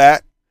talk about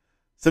that.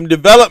 Some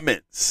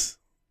developments.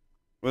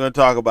 We're going to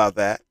talk about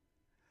that.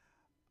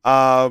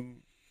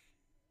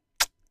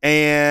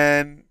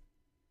 And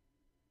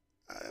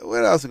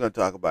what else are we going to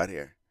talk about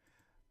here?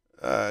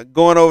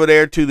 Going over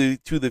there to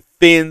the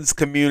Finns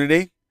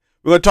community.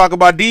 We're going to talk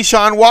about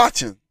Deshaun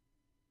Watson.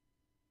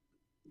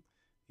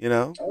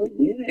 Oh,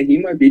 yeah. He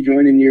might be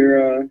joining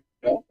your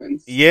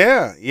Dolphins.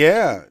 Yeah.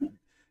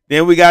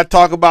 Then we got to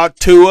talk about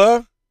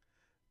Tua.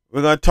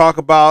 We're going to talk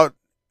about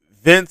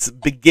Vince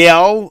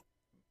Bigel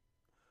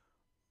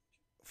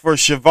for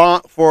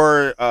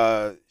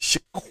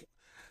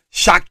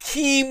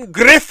Shaquem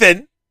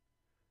Griffin.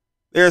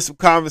 There's some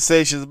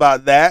conversations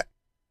about that.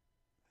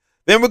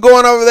 Then we're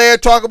going over there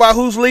to talk about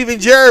who's leaving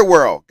Jerry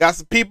World. Got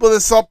some people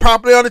that's so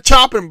properly on the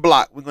chopping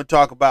block we're going to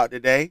talk about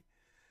today.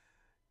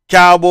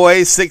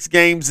 Cowboys, 6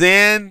 games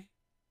in.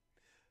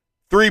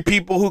 3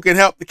 people who can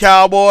help the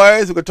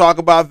Cowboys. We're going to talk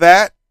about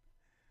that.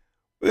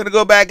 We're going to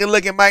go back and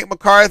look at Mike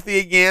McCarthy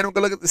again. We're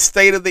going to look at the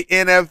state of the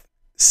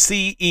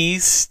NFC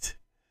East.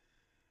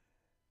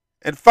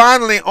 And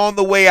finally, on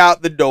the way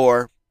out the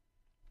door,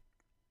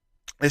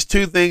 there's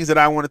 2 things that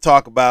I want to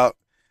talk about.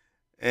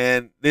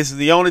 And this is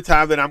the only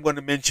time that I'm going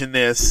to mention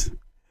this.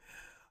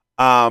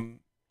 I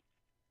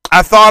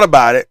thought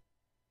about it,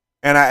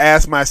 and I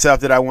asked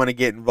myself, did I want to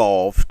get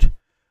involved?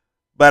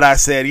 But I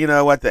said,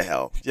 what the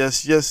hell?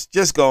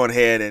 Just go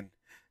ahead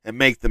and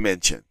make the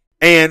mention.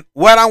 And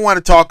what I want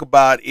to talk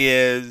about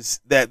is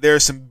that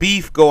there's some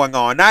beef going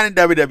on, not in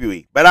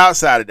WWE, but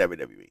outside of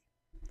WWE.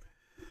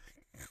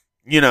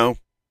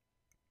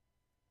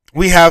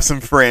 We have some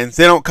friends.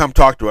 They don't come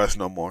talk to us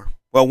no more.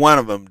 Well, one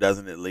of them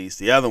doesn't, at least.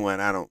 The other one,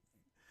 I don't.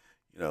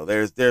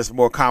 There's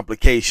more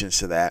complications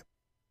to that.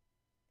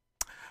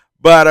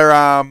 But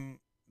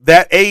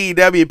that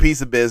AEW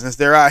piece of business,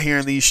 they're out here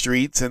in these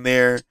streets and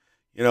they're,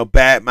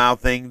 bad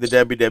mouthing the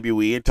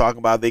WWE and talking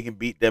about they can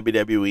beat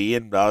WWE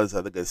and all this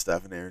other good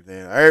stuff and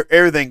everything.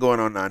 Everything going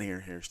on down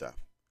here stuff.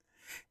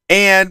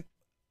 And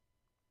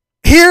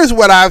here's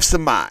what I've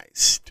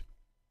surmised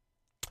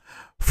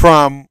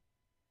from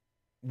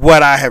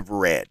what I have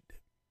read.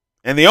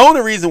 And the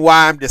only reason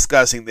why I'm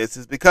discussing this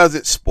is because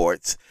it's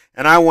sports.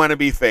 And I want to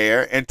be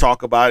fair and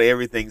talk about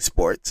everything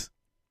sports.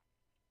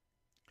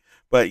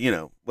 But,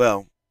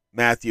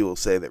 Matthew will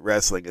say that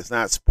wrestling is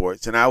not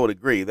sports. And I would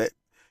agree that,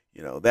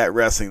 that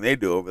wrestling they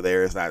do over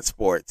there is not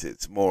sports.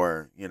 It's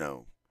more,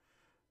 a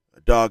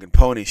dog and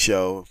pony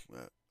show,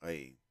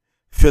 a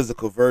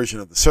physical version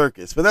of the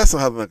circus. But that's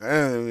not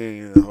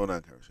hold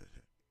on.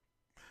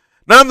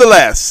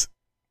 Nonetheless,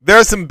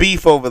 there's some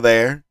beef over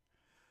there,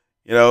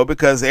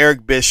 because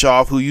Eric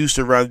Bischoff, who used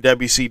to run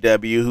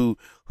WCW,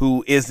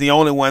 who is the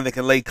only one that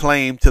can lay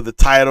claim to the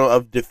title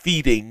of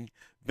defeating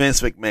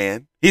Vince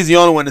McMahon. He's the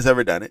only one that's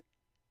ever done it.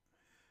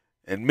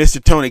 And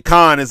Mr. Tony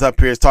Khan is up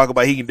here talking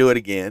about he can do it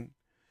again.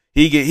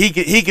 He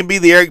can be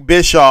the Eric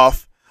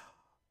Bischoff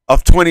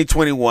of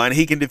 2021.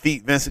 He can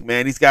defeat Vince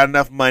McMahon. He's got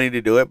enough money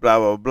to do it, blah,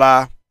 blah,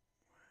 blah.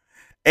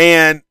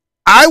 And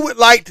I would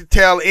like to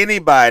tell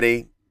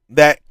anybody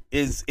that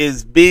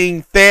is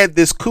being fed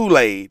this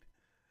Kool-Aid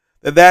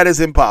that is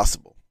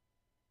impossible.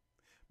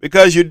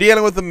 Because you're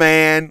dealing with a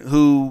man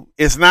who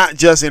is not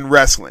just in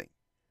wrestling.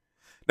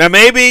 Now,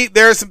 maybe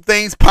there are some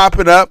things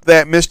popping up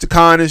that Mr.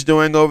 Khan is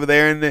doing over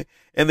there in the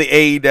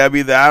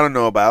AEW that I don't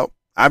know about.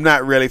 I'm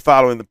not really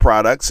following the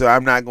product, so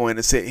I'm not going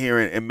to sit here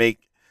and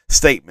make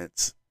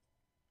statements.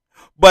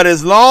 But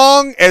as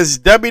long as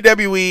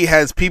WWE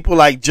has people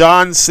like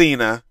John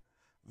Cena,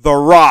 The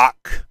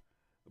Rock,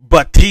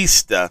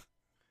 Batista,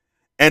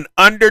 and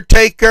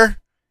Undertaker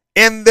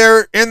in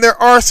their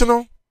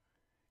arsenal,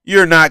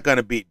 you're not going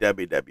to beat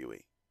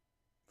WWE.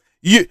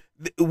 We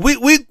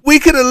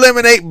could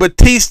eliminate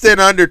Batista and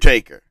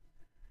Undertaker,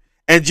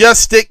 and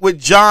just stick with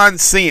John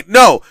Cena.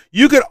 No,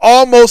 you could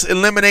almost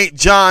eliminate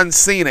John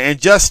Cena and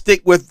just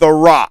stick with The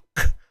Rock.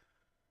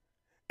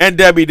 And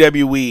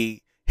WWE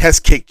has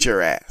kicked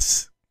your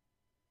ass.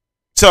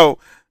 So,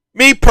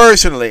 me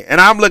personally, and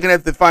I'm looking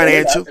at the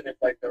financial. If,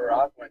 like, The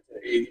Rock went to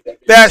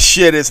AEW? That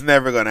shit is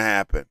never going to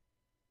happen.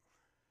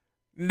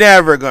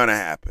 Never going to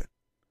happen.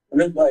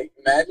 Like,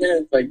 imagine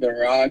if, like, The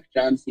Rock,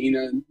 John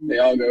Cena, they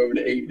all go over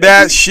to AEW.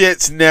 That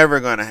shit's never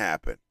going to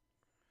happen.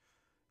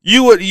 I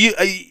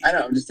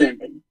know, I'm just saying,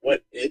 but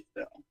what if,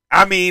 though?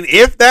 I mean,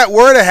 if that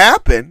were to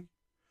happen,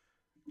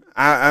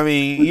 I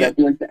mean... Would that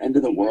be like the end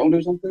of the world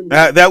or something?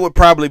 That would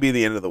probably be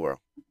the end of the world.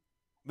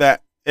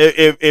 That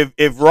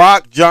if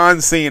Rock,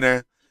 John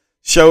Cena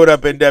showed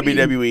up in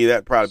WWE,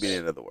 that'd probably be the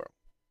end of the world.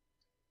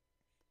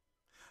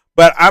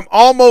 But I'm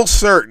almost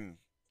certain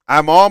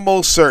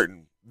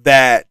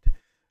that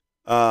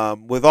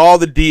with all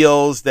the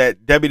deals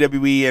that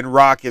WWE and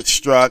Rock have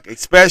struck,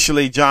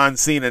 especially John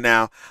Cena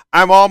now,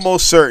 I'm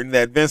almost certain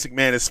that Vince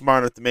McMahon is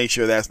smart enough to make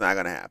sure that's not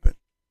going to happen.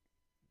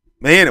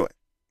 But anyway,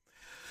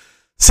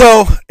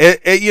 so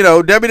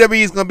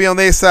WWE is going to be on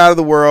their side of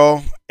the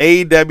world.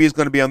 AEW is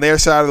going to be on their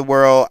side of the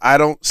world. I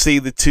don't see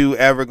the two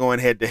ever going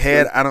head to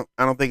head. I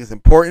don't think it's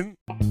important.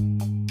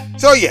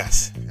 So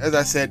yes, as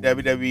I said,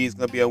 WWE is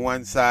going to be on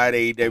one side,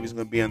 AEW is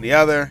going to be on the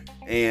other,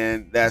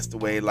 and that's the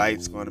way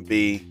life's going to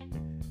be.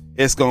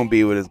 It's going to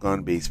be what it's going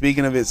to be.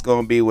 Speaking of it's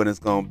going to be what it's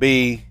going to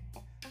be,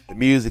 the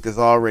music is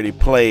already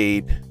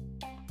played.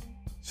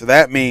 So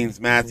that means,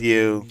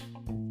 Matthew,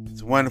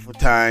 it's a wonderful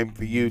time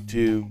for you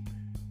to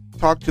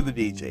talk to the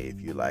DJ if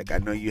you like. I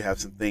know you have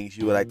some things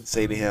you would like to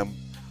say to him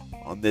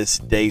on this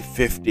day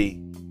 50.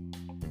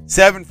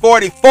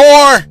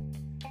 7:44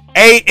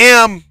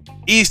 a.m.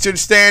 Eastern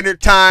Standard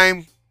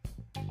Time.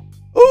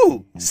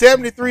 Ooh,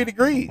 73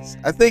 degrees.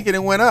 I think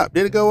it went up.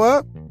 Did it go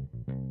up?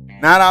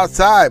 Not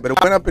outside, but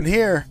it went up in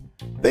here.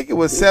 I think it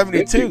was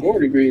 72. 54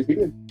 degrees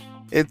here.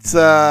 It's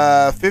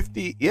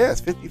 50. Yeah,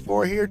 it's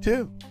 54 here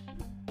too.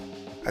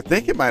 I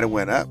think it might have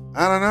went up.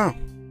 I don't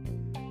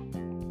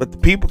know. But the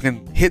people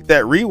can hit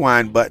that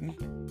rewind button.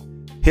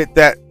 Hit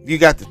that. You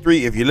got the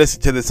three. If you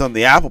listen to this on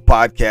the Apple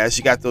Podcast,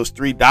 you got those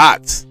three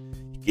dots.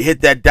 You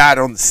hit that dot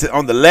on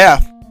the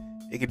left.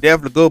 It can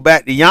definitely go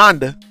back to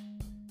yonder.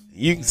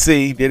 You can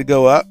see. Did it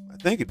go up? I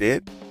think it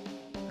did.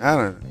 I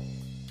don't know.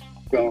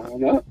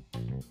 Going up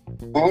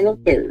on a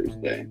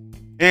Thursday.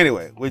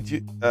 Anyway, would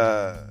you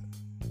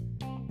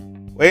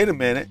wait a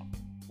minute.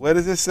 What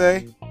does it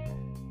say?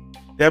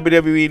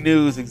 WWE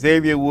News,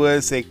 Xavier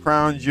Woods say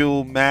Crown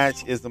Jewel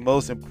match is the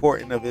most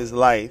important of his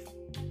life.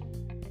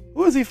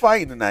 Who is he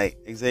fighting tonight?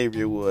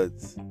 Xavier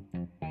Woods.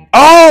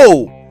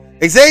 Oh!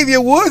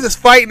 Xavier Woods is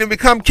fighting to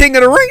become King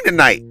of the Ring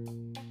tonight.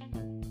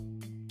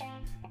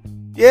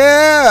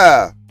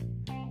 Yeah.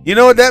 You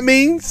know what that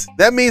means?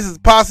 That means it's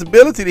a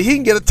possibility that he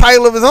can get a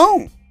title of his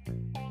own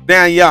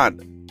down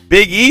yonder.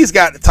 Big E's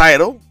got the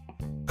title.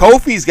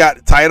 Kofi's got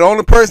the title.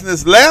 Only person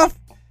that's left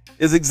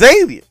is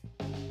Xavier.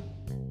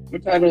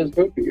 What title has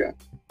Kofi got?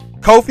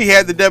 Kofi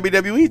had the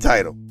WWE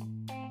title.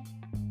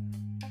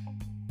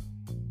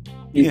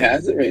 He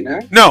has it right now?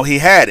 No, he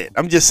had it.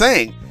 I'm just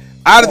saying.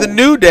 Out of the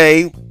New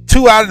Day,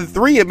 2 out of the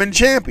 3 have been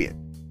champion.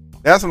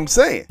 That's what I'm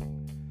saying.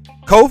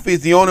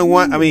 Kofi's the only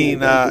one. I mean,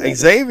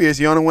 Xavier is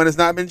the only one that's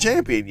not been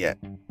champion yet.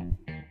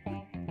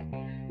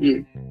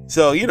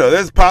 So,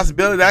 there's a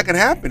possibility that can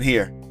happen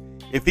here.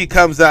 If he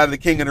comes out of the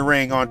King of the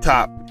Ring on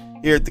top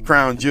here at the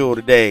Crown Jewel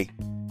today.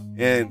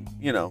 And,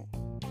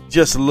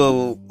 just a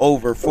little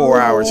over 4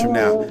 hours from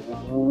now.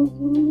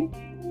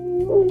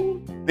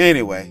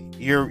 Anyway,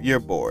 you're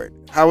bored.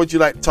 How would you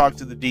like to talk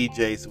to the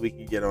DJ so we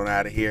can get on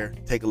out of here?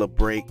 Take a little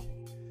break.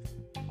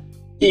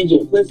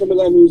 DJ, play some of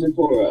that music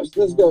for us.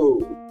 Let's go.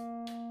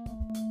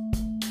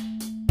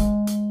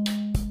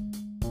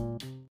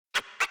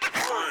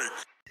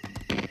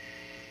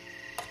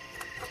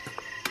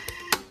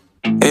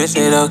 Is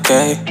it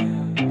okay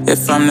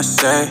if I'm to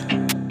say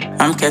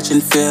I'm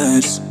catching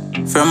feelings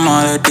from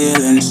all the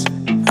dealings?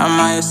 Am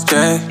I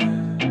astray?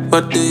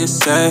 What do you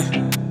say?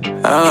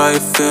 How are you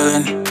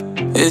feeling?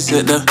 Is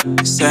it the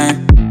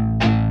same?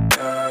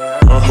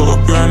 I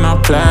hope you're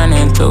not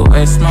planning to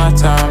waste my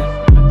time.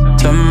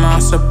 To my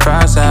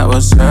surprise, that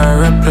was her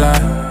reply.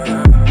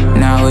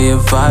 Now we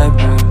vibe.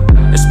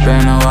 It's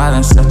been a while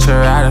and such a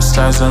ride, the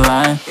stars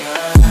align.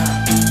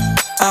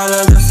 I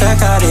love the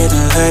fact I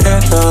didn't let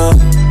her go.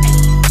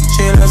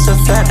 She loves the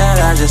fact that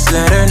I just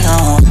let her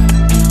know.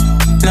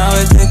 Now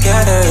we're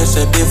together, it's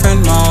a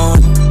different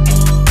mode.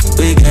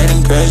 We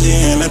getting crazy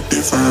in a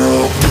different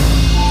role.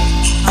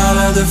 I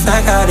love the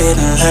fact I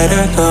didn't let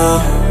her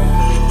go.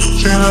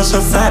 She loves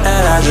the fact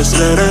that I just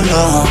let her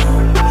know.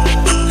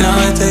 Now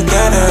we're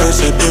together,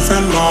 it's a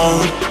different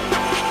mode.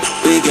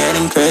 We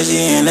getting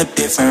crazy in a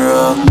different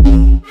role.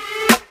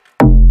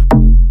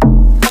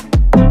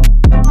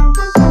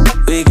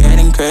 We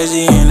getting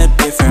crazy in a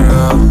different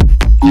role.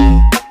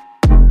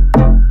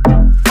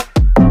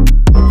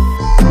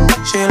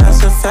 She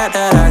loves the fact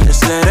that I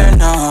just let her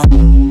know.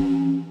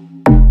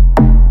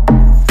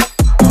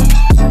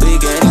 We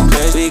getting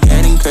crazy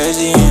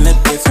crazy in a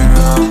different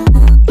role.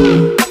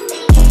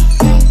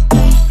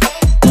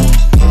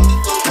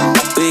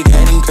 We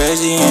getting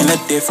crazy in a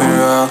different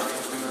role.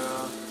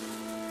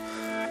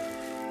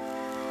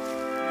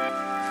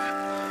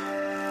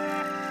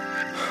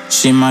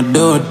 She my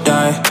do or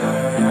die,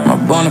 my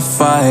bona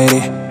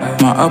fide.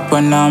 My up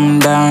when I'm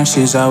down,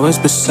 she's always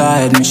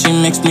beside me. She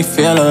makes me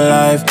feel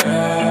alive,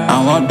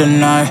 I won't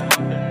deny.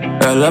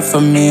 Her love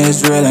for me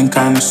is real and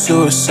kinda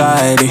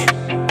suicide-y.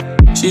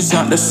 She's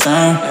not the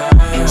same,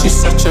 she's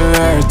such a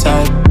rare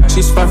type.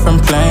 She's far from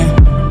plain,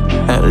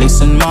 at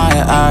least in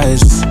my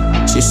eyes.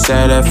 She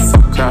said if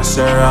I cross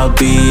her, I'll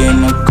be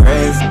in the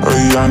grave or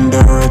under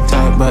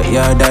attack, but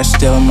yeah, that's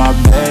still my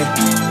babe.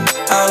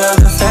 I love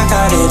the fact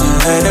I didn't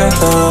let her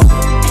go.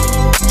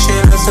 She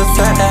loves the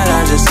fact that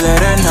I just let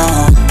her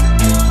know.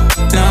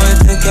 Now we're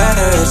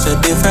together, it's a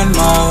different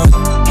mode.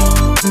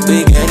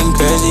 We getting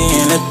crazy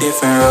in a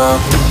different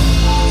role.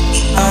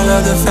 I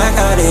love the fact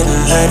I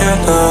didn't let her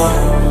go.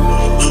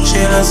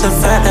 She loves the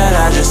fact that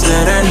I just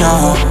let her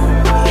know.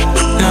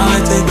 Now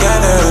we're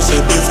together, it's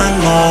a different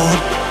mode.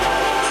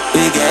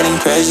 We getting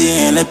crazy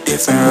in a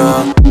different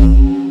role.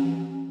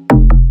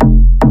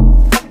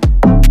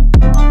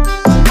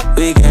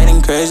 We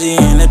getting crazy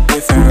in a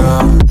different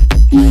role.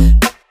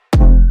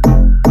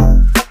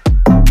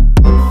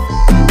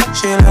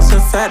 She loves the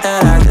fact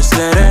that I just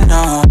let her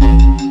know.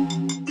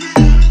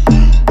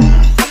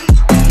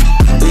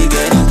 We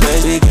getting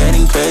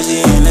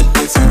crazy in a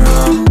different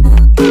role.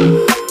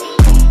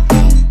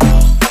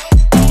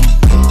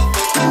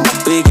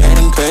 We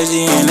getting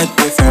crazy in a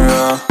different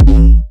role.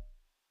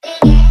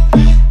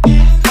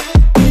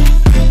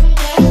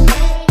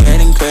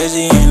 Getting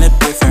crazy in a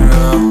different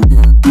role.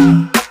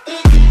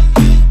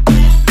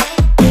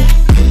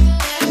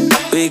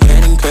 We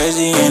getting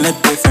crazy in a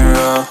different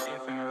role.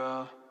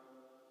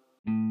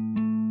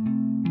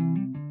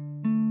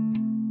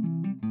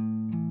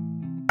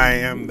 I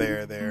am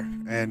there,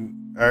 and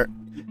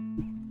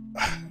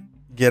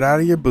get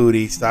out of your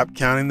booty. Stop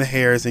counting the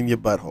hairs in your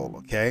butthole,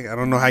 okay? I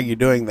don't know how you're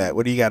doing that.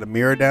 What do you got, a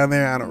mirror down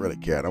there? I don't really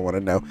care. I don't want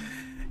to know.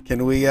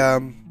 Can we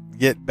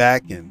get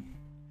back and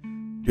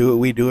do what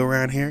we do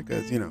around here?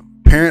 Because, you know,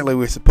 apparently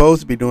we're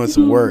supposed to be doing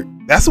some work.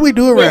 That's what we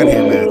do around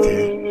here,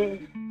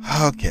 Matthew.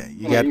 Okay,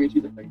 you got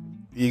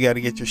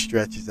to get your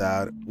stretches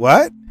out.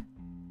 What?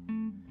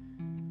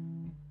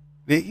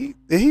 Did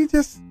he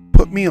just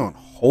put me on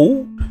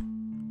hold?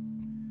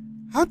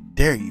 How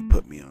dare you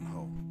put me on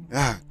hold?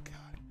 Ah,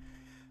 God.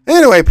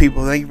 Anyway,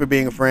 people, thank you for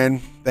being a friend.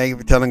 Thank you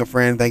for telling a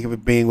friend. Thank you for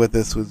being with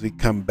us as we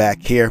come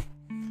back here.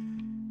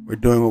 We're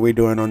doing what we're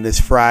doing on this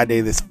Friday,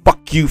 this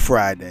Fuck You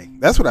Friday.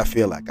 That's what I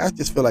feel like. I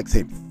just feel like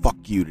saying fuck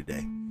you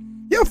today.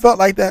 You ever felt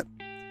like that?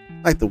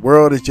 Like the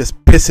world is just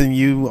pissing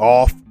you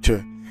off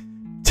to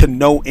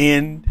no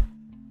end?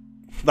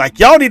 Like,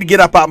 y'all need to get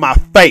up out my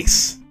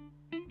face.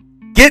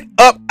 Get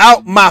up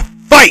out my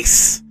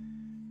face.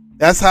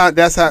 That's how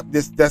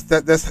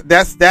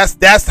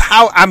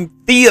I'm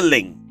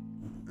feeling.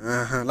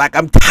 Like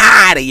I'm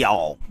tired of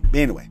y'all.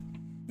 Anyway,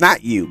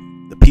 not you,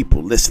 the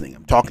people listening.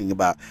 I'm talking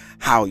about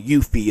how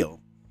you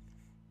feel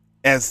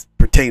as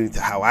pertaining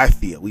to how I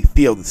feel. We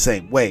feel the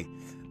same way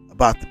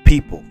about the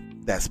people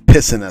that's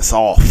pissing us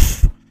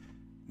off.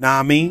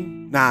 Nah,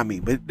 me.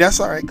 But that's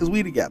all right, because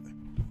we together.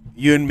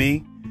 You and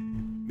me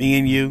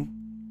and you.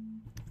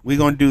 We're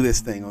going to do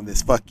this thing on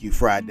this Fuck You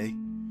Friday.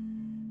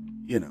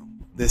 You know,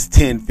 this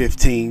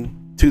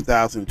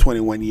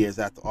 2021 years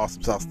after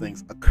Awesome Sauce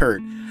things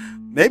occurred.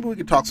 Maybe we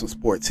can talk some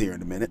sports here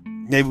in a minute.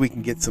 Maybe we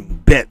can get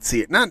some bets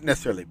here. Not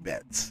necessarily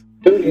bets.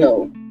 Booty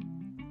hole.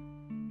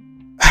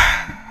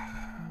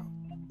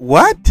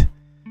 What?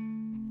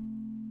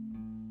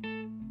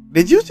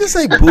 Did you just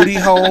say booty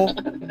hole?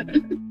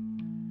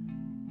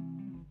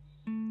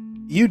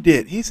 You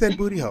did. He said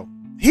booty hole.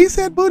 He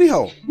said booty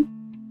hole.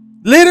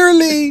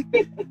 Literally.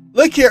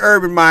 Look here,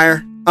 Urban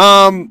Meyer.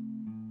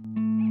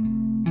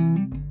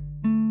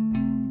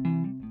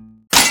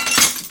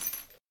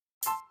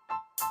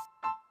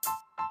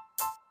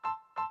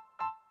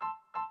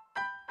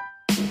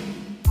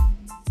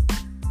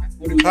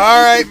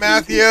 All right,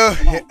 Matthew. All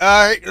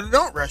right,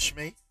 don't rush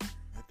me.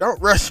 Don't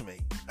rush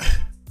me.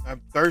 I'm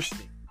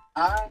thirsty.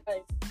 I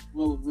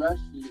will rush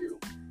you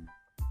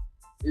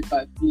if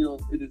I feel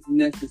it is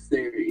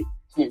necessary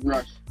to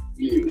rush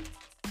you.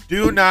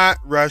 Do not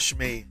rush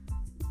me.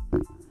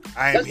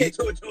 I am Let's get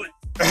to it.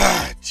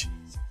 Ah,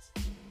 Jesus.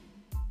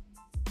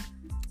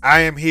 I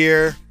am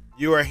here.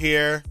 You are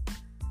here.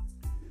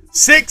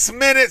 6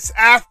 minutes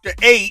after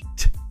 8.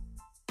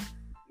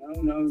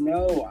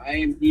 No. I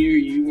am here.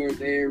 You are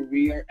there.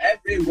 We are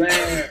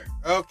everywhere.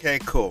 Okay,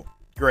 cool.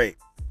 Great.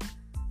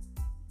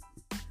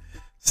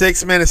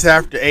 6 minutes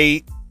after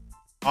 8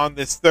 on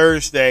this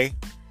Thursday,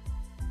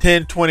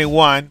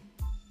 10/21,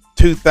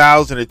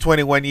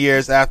 2021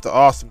 years after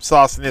Awesome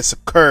Sauciness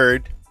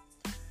occurred.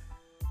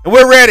 And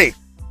we're ready.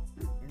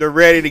 They're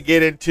ready to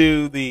get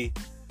into the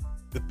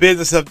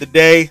business of the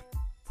day,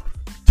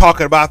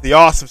 talking about the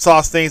awesome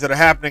sauce things that are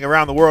happening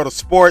around the world of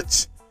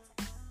sports.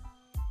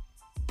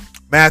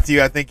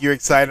 Matthew, I think you're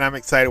excited. I'm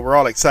excited. We're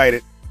all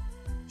excited.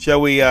 Shall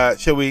we,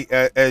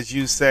 as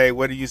you say,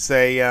 what do you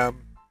say?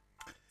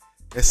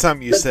 It's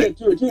something you say.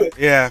 To it.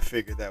 Yeah, I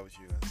figured that was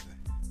you.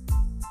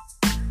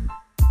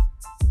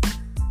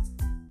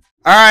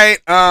 All right.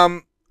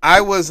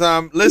 I was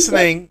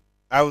listening.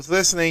 I was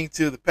listening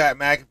to the Pat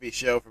McAfee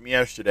show from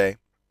yesterday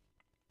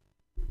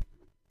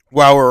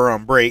while we were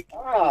on break.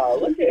 Oh,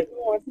 look at who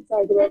wants to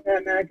talk about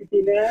Pat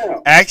McAfee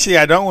now. Actually,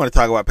 I don't want to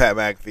talk about Pat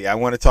McAfee. I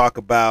want to talk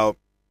about.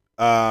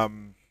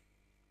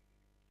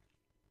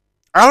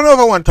 I don't know if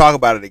I want to talk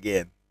about it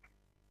again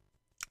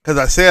because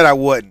I said I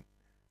wouldn't,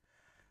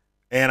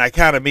 and I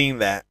kind of mean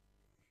that.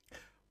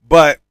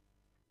 But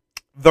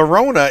the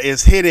Rona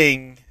is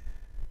hitting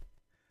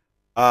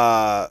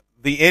the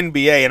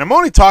NBA, and I'm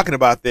only talking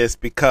about this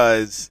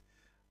because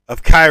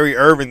of Kyrie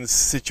Irving's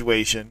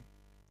situation,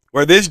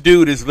 where this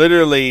dude is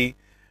literally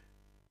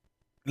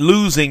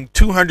losing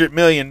 $200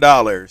 million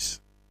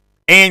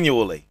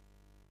annually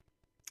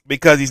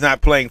because he's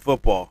not playing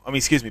football.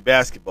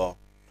 Basketball.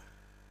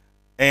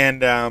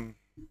 And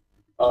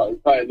he's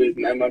probably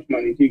losing that much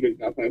money too because he's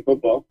not playing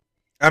football.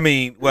 I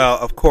mean, well,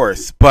 of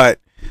course,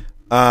 but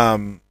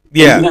yeah,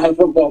 he's not a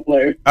football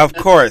player. Of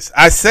course,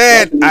 I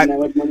said not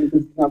much money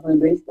because he's not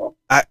playing baseball.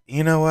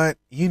 You know what?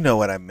 You know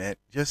what I meant.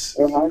 Just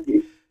or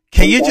hockey.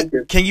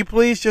 Can you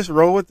please just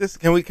roll with this?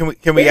 Can we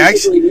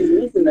actually? He's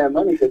losing that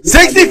money.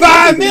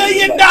 $65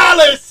 million.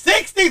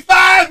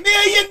 $65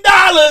 million.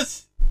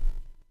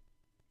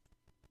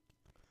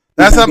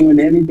 That's not doing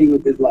anything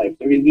with his life,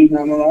 so he's losing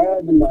a lot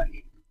of money.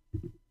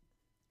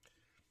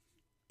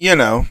 You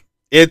know,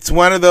 it's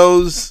one of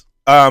those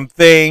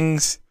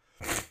things.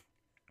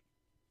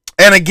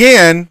 And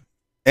again,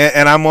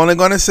 and I'm only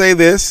going to say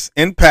this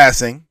in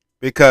passing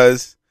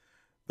because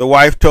the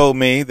wife told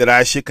me that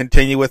I should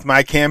continue with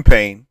my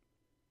campaign.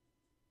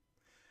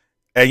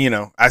 And, you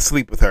know, I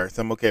sleep with her,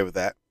 so I'm okay with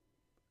that.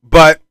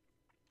 But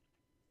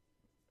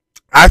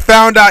I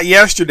found out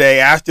yesterday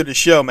after the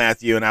show,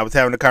 Matthew, and I was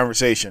having a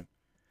conversation.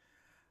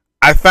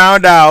 I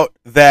found out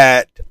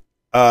that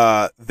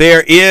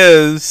there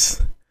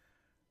is,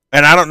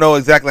 and I don't know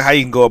exactly how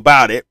you can go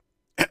about it,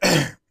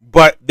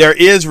 but there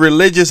is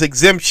religious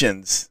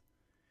exemptions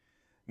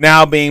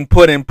now being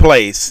put in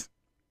place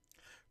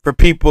for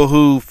people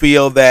who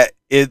feel that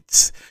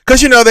it's,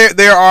 because, you know,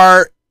 there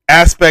are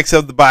aspects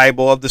of the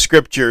Bible, of the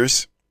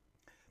scriptures,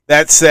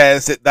 that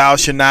says that thou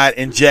should not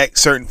inject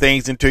certain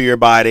things into your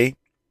body,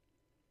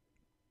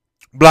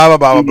 blah, blah,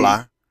 blah, blah,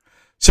 blah.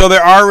 So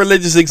there are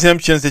religious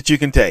exemptions that you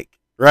can take,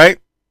 right?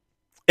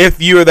 If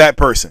you are that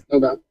person.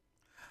 Okay.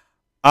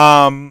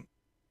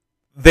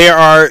 There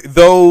are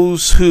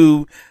those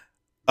who,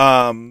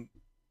 and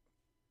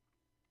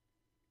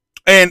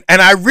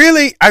I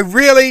really,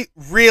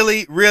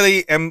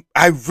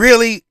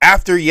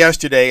 after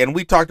yesterday, and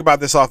we talked about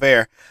this off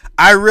air,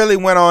 I really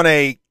went on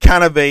a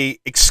kind of a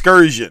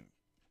excursion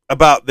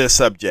about this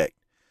subject,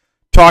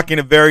 talking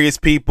to various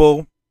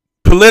people,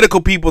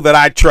 political people that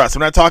I trust. I'm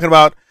not talking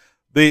about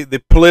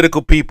the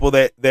political people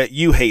that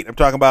you hate. I'm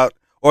talking about,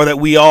 or that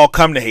we all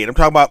come to hate. I'm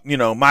talking about, you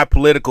know, my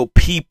political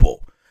people.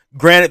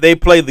 Granted, they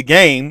play the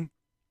game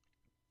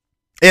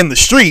in the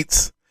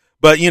streets,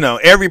 but, you know,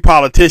 every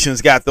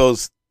politician's got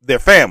their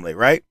family,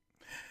 right?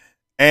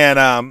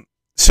 And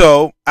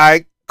so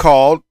I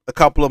called a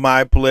couple of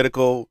my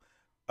political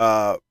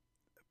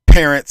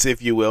parents,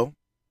 if you will,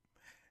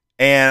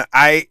 and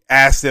I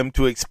asked them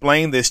to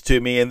explain this to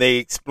me, and they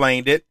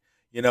explained it.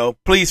 You know,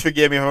 please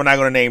forgive me if I'm not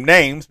going to name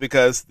names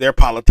because they're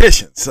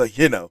politicians, so,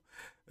 you know,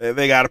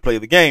 they got to play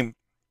the game.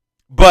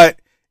 But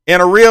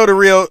in a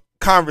real-to-real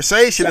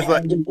conversation, it's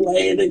like to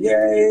play the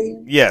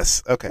game.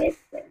 Yes, okay.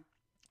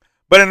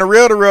 But in a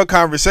real-to-real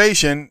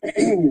conversation,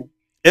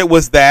 it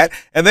was that.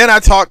 And then I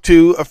talked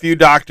to a few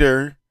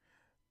doctor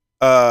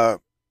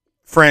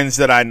friends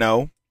that I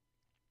know.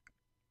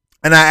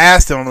 And I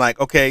asked them, I'm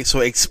like, okay, so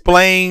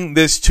explain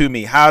this to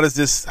me. How does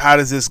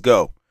this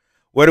go?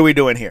 What are we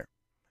doing here?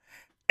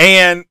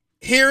 And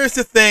here is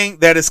the thing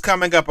that is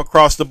coming up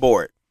across the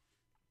board.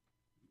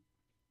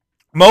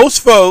 Most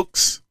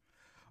folks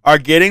are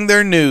getting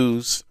their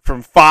news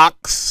from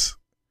Fox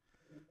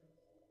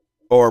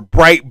or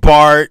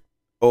Breitbart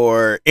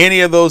or any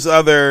of those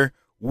other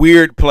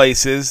weird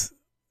places,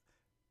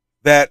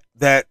 that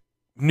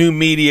new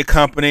media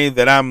company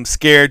that I'm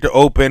scared to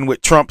open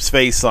with Trump's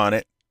face on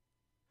it.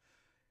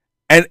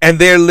 And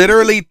they're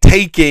literally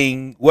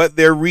taking what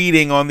they're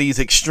reading on these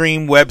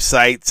extreme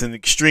websites and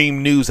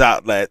extreme news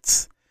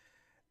outlets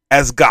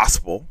as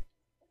gospel,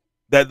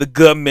 that the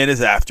government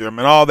is after them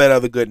and all that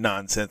other good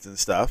nonsense and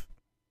stuff.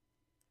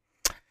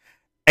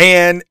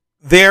 And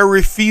they're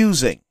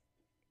refusing.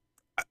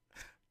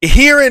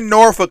 Here in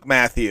Norfolk,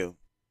 Matthew,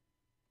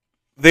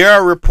 there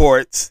are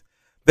reports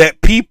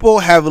that people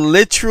have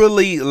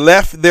literally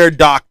left their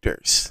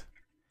doctors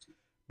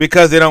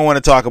because they don't want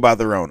to talk about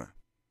the Rona.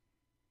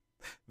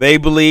 They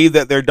believe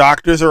that their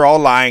doctors are all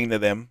lying to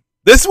them.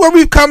 This is where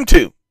we've come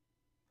to,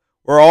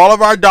 where all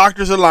of our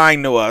doctors are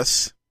lying to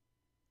us.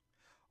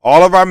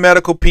 All of our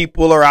medical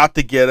people are out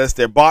to get us.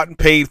 They're bought and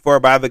paid for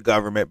by the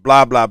government,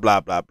 blah, blah,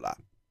 blah, blah, blah.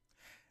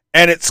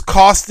 And it's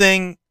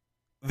costing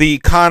the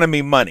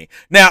economy money.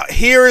 Now,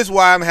 here is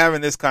why I'm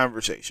having this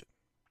conversation.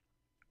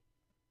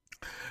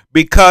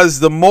 Because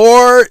the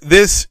more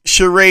this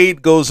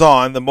charade goes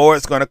on, the more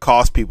it's going to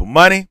cost people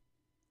money.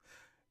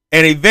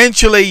 And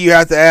eventually you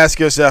have to ask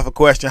yourself a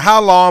question. How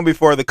long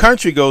before the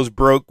country goes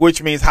broke?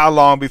 Which means how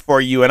long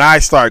before you and I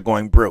start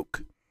going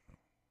broke?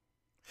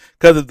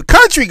 Because if the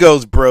country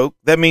goes broke,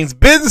 that means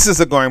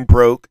businesses are going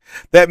broke.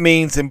 That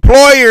means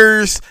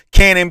employers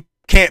can't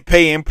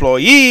pay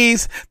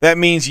employees. That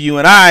means you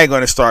and I are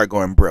going to start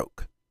going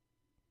broke.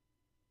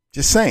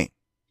 Just saying.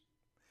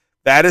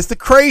 That is the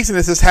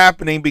craziness that's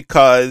happening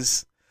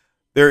because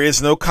there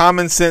is no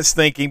common sense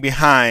thinking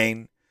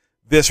behind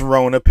this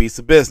Rona piece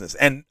of business.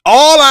 And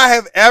all I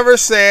have ever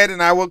said,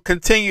 and I will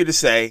continue to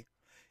say,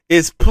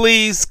 is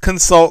please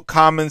consult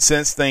common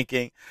sense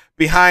thinking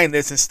behind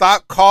this and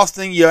stop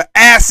costing your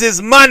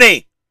asses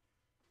money.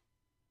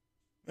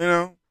 You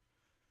know,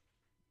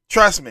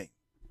 trust me.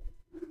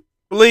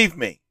 Believe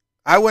me.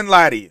 I wouldn't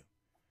lie to you.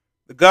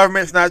 The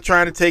government's not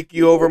trying to take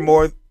you over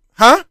more.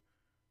 Huh?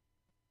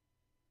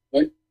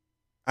 What?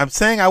 I'm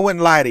saying I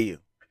wouldn't lie to you.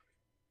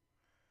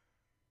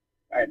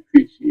 I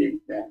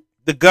appreciate that.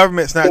 The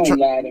government's not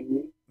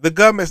the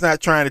government's not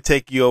trying to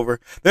take you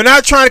over. They're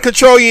not trying to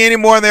control you any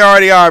more than they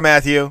already are,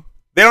 Matthew.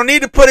 They don't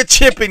need to put a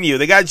chip in you.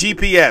 They got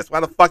GPS. Why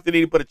the fuck do they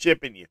need to put a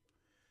chip in you?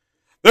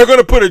 They're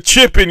gonna put a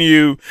chip in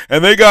you,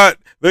 and they got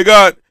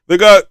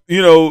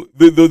you know,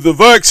 the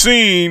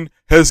vaccine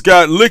has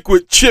got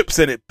liquid chips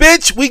in it.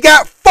 Bitch, we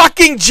got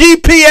fucking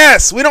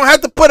GPS. We don't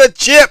have to put a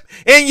chip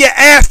in your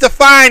ass to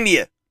find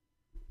you.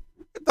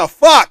 What the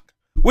fuck?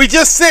 We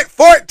just sent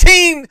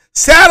 14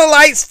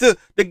 satellites to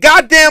the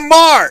goddamn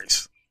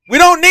Mars. We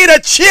don't need a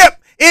chip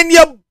in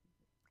your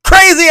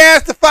crazy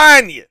ass to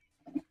find you.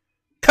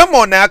 Come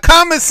on now,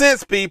 common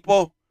sense,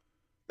 people.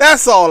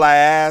 That's all I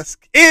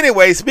ask.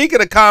 Anyway,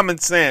 speaking of common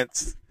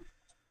sense,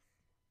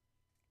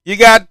 you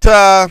got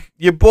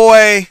your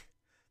boy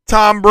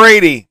Tom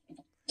Brady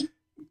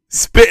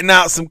spitting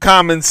out some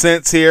common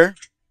sense here.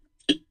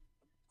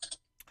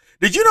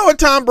 Did you know what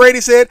Tom Brady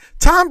said?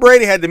 Tom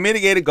Brady had the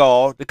mitigated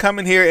gall to come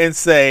in here and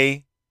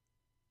say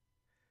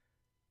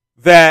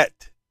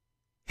that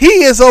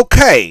he is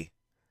okay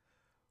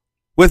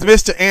with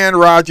Mr. Aaron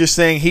Rodgers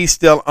saying he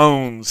still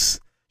owns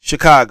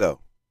Chicago.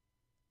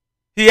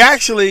 He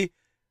actually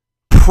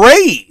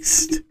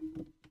praised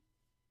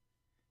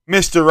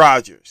Mr.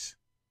 Rodgers,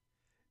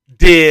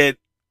 did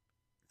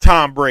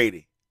Tom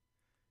Brady.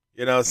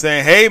 You know,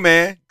 saying, hey,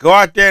 man, go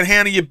out there and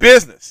handle your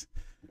business.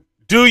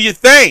 Do your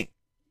thing.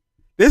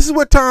 This is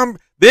what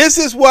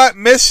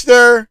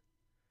Mr.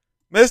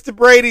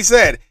 Brady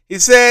said. He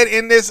said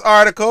in this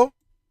article,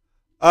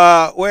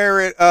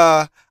 where is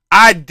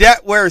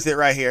it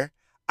right here?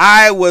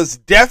 I was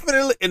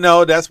definitely,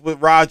 no, that's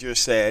what Rodgers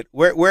said.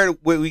 Where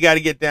we got to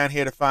get down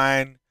here to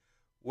find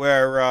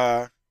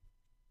where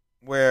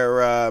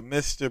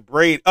Mr.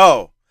 Brady,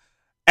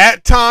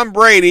 at Tom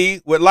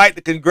Brady would like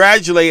to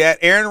congratulate at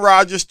Aaron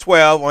Rodgers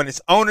 12 on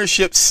his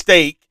ownership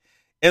stake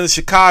in the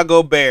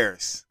Chicago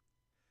Bears.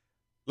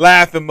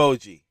 Laugh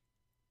emoji.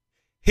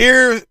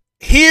 Hear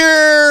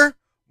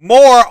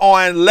more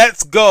on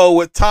Let's Go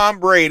with Tom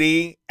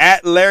Brady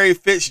at Larry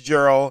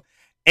Fitzgerald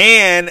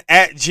and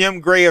at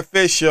Jim Gray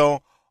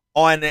Official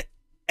on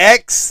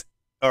X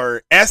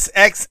or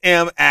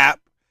SXM app.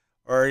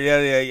 Or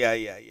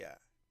yeah.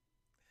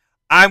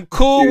 I'm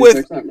cool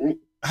with XM, right?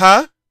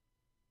 Huh?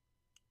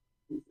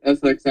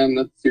 SXM,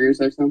 that's Sirius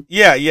XM.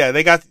 Yeah.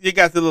 They got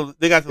the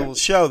little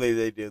show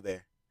they do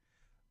there.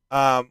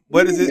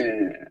 What is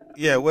it?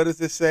 Yeah, what does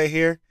this say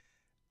here?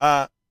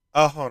 Hold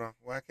on.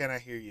 Why can't I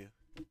hear you?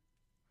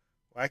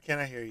 I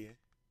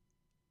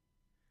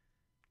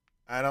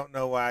don't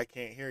know why I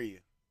can't hear you.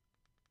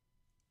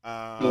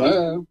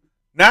 Hello?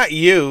 Not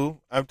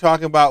you. I'm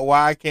talking about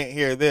why I can't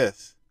hear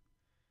this.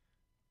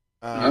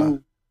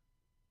 No,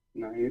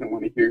 you don't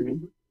want to hear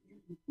me.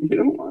 You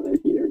don't want to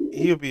hear me.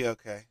 You'll be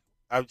okay.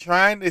 I'm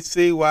trying to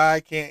see why I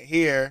can't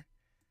hear.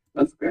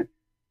 That's okay.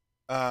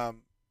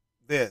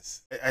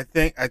 This. I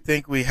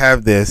think we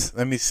have this.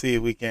 Let me see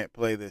if we can't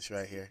play this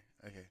right here.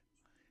 Okay.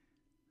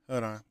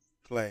 Hold on.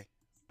 Play.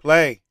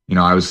 You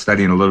know, I was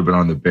studying a little bit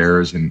on the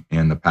Bears and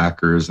the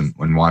Packers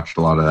and watched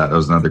a lot of that. That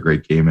was another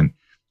great game. And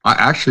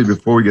actually,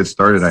 before we get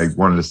started, I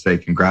wanted to say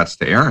congrats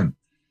to Aaron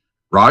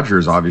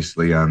Rodgers.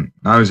 Obviously, not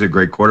only is he a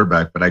great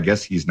quarterback, but I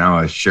guess he's now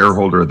a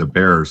shareholder of the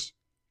Bears.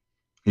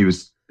 He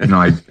was, you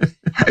know,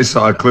 I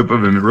saw a clip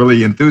of him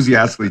really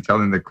enthusiastically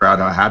telling the crowd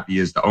how happy he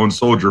is to own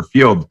Soldier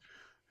Field.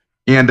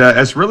 And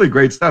it's really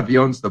great stuff. He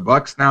owns the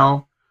Bucs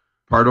now,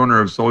 part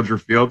owner of Soldier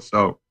Field.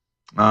 So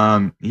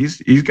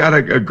he's got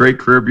a great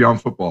career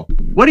beyond football.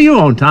 What do you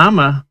own, Tom?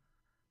 How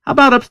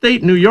about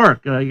upstate New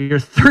York? You're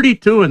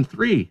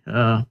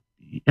 32-3.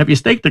 Have you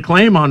staked a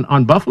claim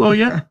on Buffalo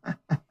yet?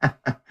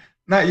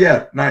 Not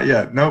yet.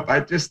 Nope.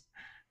 I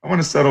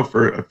want to settle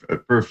for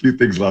a few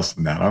things less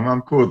than that.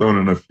 I'm cool with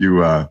owning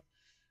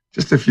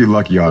just a few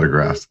lucky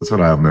autographs. That's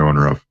what I'm the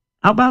owner of.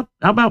 How about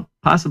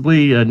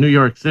possibly New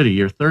York City?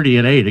 You're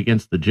 30-8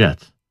 against the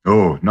Jets.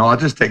 Oh, no, I'll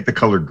just take the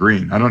color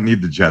green. I don't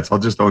need the Jets. I'll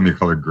just own the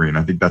color green.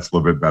 I think that's a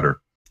little bit better.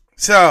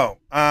 So,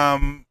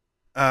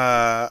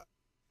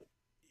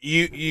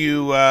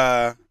 you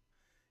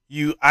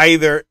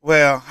either,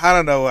 well, I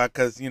don't know,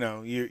 because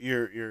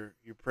you're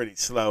pretty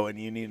slow and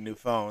you need a new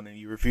phone and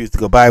you refuse to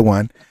go buy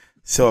one.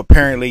 So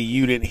apparently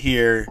you didn't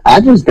hear.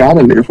 I just got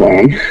a new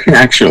phone,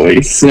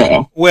 actually.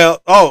 So well,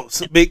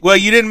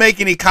 you didn't make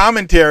any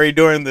commentary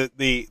during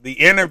the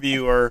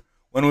interview or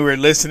when we were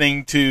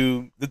listening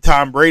to the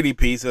Tom Brady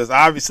piece. Because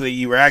obviously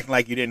you were acting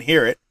like you didn't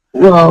hear it.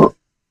 Well,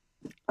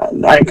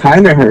 I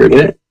kind of heard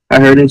it. I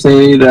heard him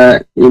say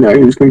that he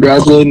was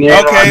congratulating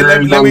Aaron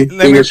Rodgers on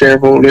being a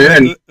shareholder,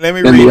 and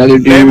then the other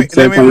dude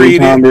said something to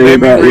Tom Brady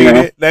about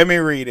Let me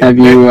read it. Have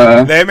you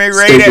let me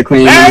read it.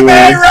 Let me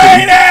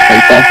read it.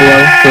 Like Buffalo,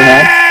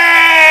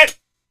 perhaps?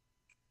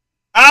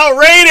 I'll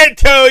read it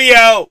to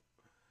you,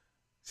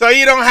 so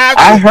you don't have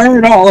to. I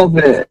heard all of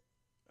it.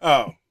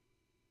 Oh.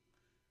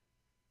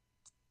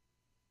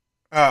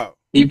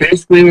 He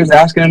basically was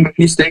asking him if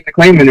he staked a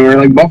claim anywhere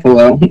like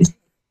Buffalo.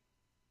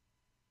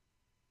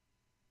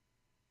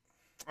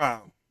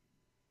 Oh.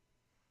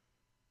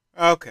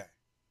 Okay.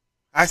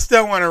 I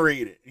still want to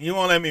read it. You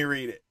won't let me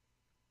read it.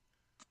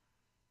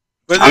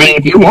 But I mean,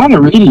 if you want to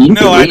read it, you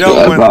can read it.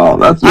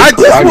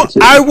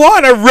 I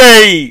want to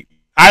read.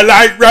 I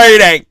like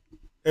reading.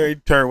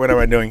 Turn. What am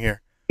I doing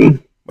here?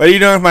 What are you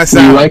doing with my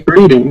sound? You like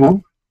reading, huh?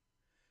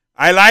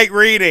 I like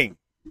reading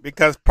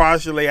because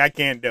partially I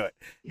can't do it.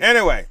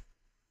 Anyway.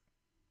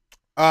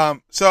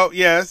 So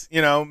yes,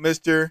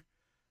 Mr.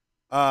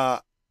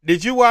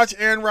 Did you watch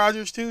Aaron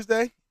Rodgers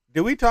Tuesday?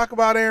 Did we talk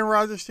about Aaron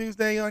Rodgers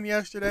Tuesday on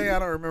yesterday? I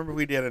don't remember if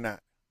we did or not.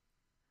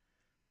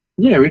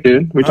 Yeah, we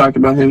did. We talked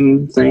about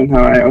him saying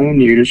how I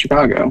own you to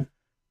Chicago.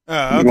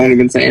 Oh, okay. You've only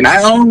been saying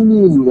I own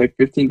you like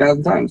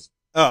 15,000 times.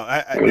 Oh,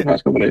 I over the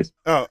past couple days.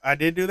 Oh, I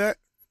did do that?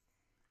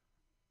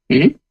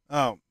 Mm-hmm.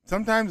 Oh,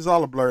 sometimes it's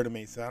all a blur to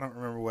me, so I don't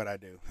remember what I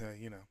do.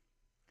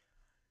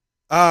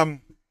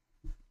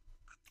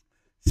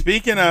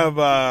 Speaking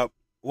of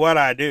what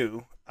I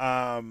do,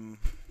 how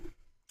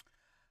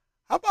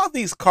about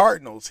these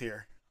Cardinals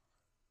here?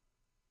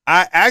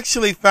 I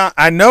actually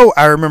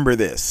I remember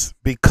this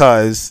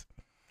because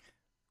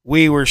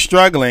we were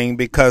struggling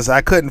because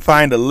I couldn't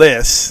find a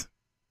list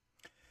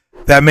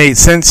that made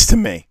sense to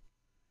me.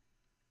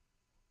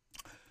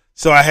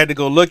 So I had to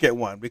go look at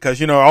one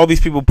because, all these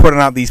people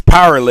putting out these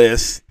power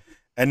lists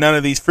and none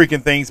of these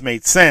freaking things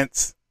made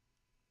sense.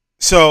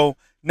 So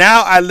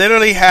now I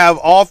literally have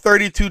all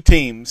 32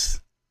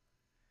 teams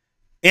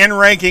in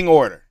ranking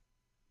order.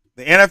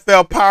 The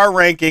NFL Power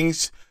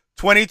Rankings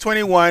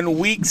 2021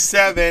 Week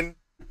 7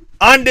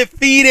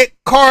 undefeated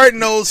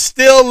Cardinals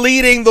still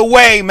leading the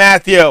way,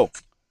 Matthew.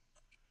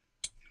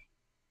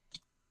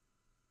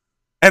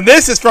 And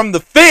this is from the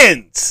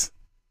Fins.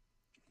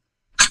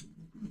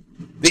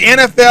 The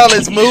NFL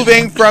is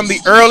moving from the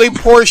early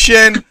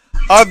portion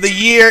of the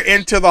year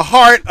into the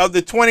heart of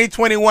the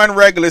 2021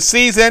 regular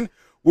season.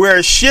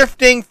 We're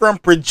shifting from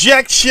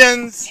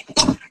projections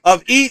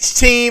of each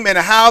team and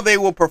how they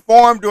will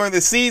perform during the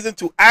season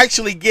to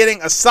actually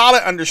getting a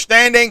solid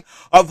understanding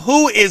of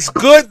who is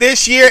good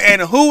this year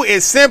and who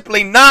is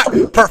simply not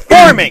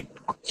performing.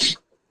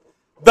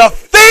 The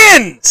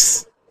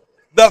Fins,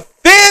 the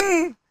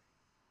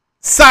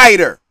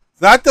Finsider,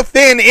 not the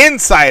Fin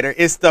Insider,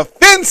 it's the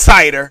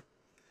Finsider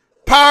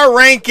Power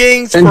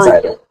Rankings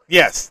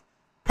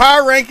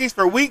Power Rankings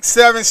for Week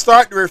 7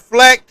 start to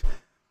reflect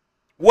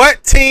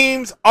what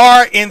teams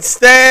are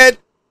instead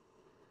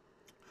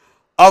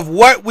of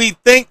what we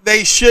think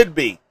they should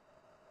be.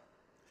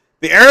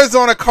 The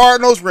Arizona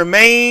Cardinals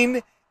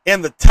remain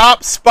in the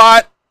top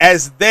spot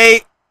as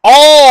they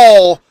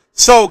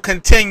also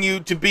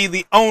continue to be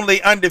the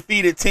only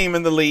undefeated team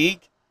in the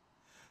league.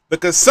 The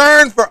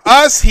concern for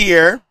us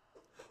here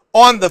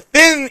on the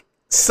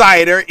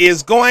Finsider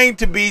is going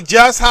to be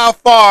just how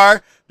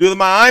far do the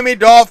Miami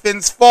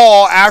Dolphins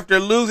fall after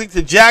losing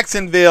to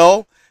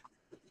Jacksonville.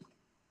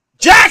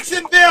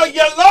 Jacksonville,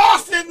 you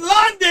lost in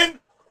London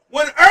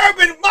when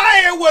Urban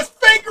Meyer was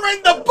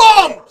fingering the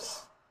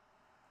bums.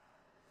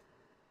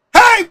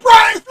 Hey,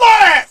 Brian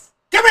Flores,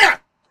 come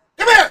here.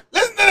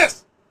 Listen to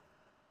this.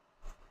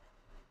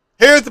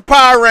 Here's the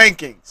power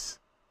rankings.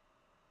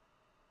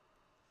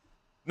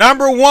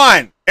 Number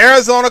 1,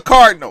 Arizona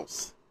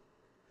Cardinals.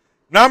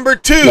 Number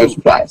 2. No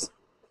surprise.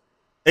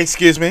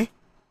 Excuse me?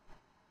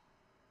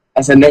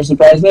 I said no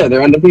surprise there.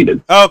 They're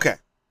undefeated. Okay.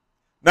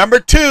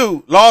 Number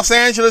 2, Los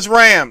Angeles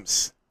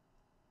Rams.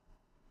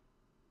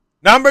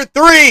 Number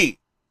 3,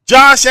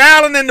 Josh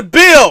Allen and the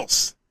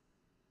Bills.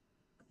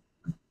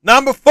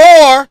 Number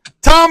 4,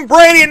 Tom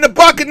Brady and the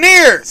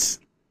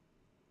Buccaneers.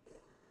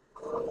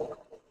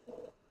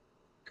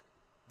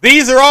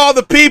 These are all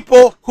the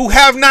people who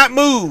have not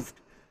moved.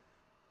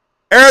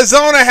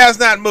 Arizona has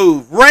not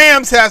moved.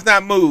 Rams has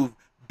not moved.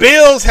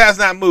 Bills has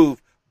not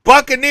moved.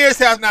 Buccaneers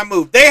have not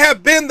moved. They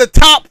have been the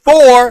top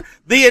 4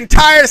 the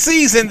entire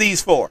season,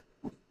 these 4.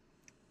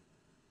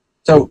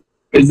 So,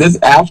 is this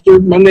after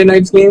Monday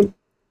night's game?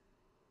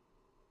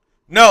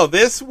 No,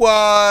 this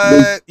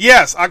was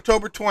yes,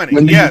 October 20.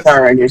 When did yes. the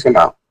power rankings come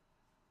out?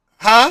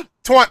 Huh?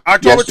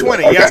 October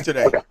 20, okay.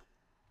 yesterday. Okay.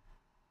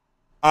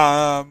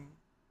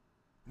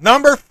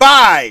 Number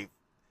 5,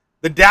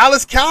 the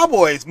Dallas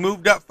Cowboys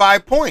moved up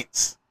 5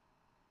 points.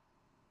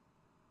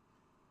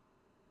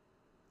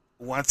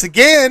 Once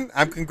again,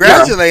 I'm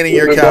congratulating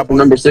your Cowboys. From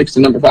number 6 to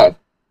number 5.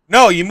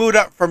 No, you moved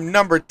up from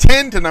number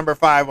 10 to number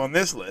 5 on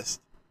this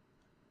list.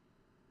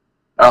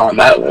 Oh, on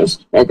that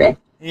list. Okay.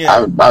 Yeah.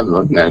 I was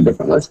looking at a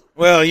different list.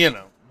 Well,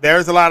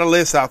 there's a lot of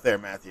lists out there,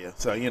 Matthew.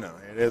 So, it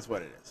is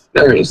what it is.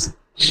 There is.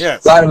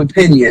 Yes. A lot of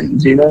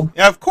opinions,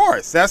 Yeah, of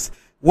course.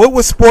 What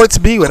would sports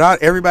be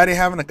without everybody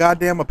having a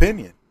goddamn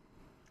opinion?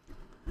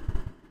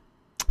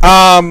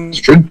 It's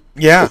true.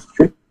 Yeah. It's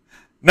true.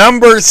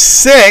 Number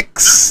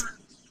 6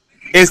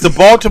 is the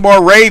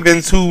Baltimore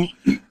Ravens, who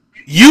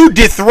you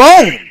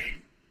dethroned,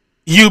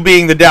 you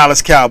being the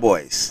Dallas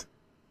Cowboys.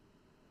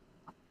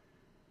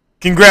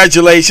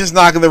 Congratulations,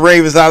 knocking the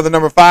Ravens out of the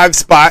number 5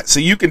 spot, so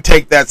you can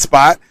take that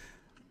spot.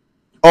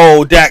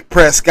 Oh, Dak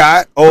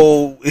Prescott,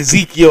 oh,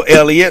 Ezekiel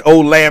Elliott, oh,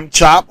 Lamb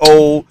Chop,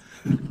 oh,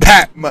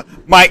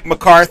 Mike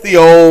McCarthy,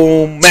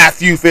 oh,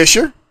 Matthew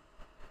Fisher.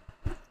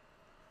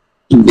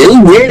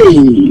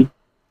 Yay.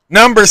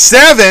 Number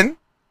 7.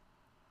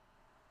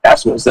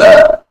 That's what's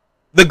up.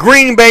 The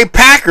Green Bay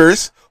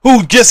Packers,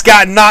 who just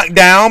got knocked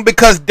down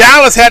because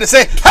Dallas had to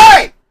say,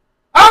 hey,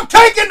 I'm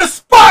taking the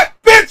spot,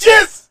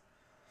 bitches.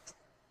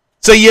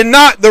 So you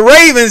knocked the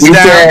Ravens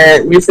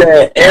down. We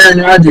said,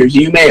 Aaron Rodgers,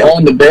 you may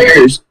own the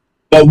Bears,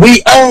 but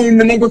we own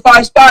the number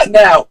 5 spot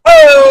now.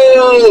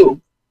 Oh!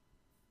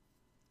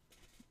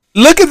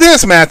 Look at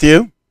this,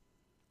 Matthew.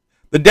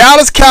 The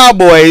Dallas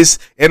Cowboys,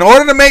 in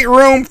order to make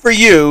room for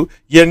you,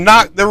 you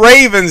knocked the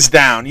Ravens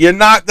down. You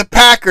knocked the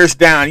Packers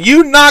down.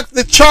 You knocked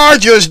the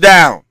Chargers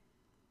down.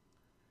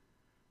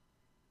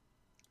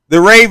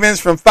 The Ravens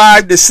from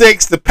 5 to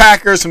 6, the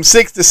Packers from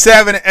 6 to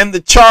 7, and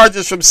the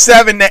Chargers from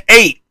 7 to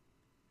 8.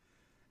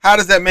 How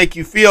does that make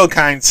you feel,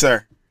 kind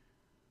sir?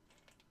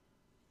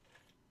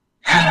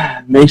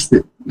 Makes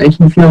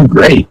me feel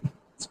great.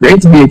 It's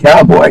great to be a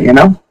Cowboy,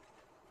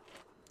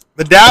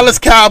 The Dallas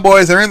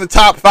Cowboys are in the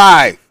top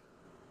 5.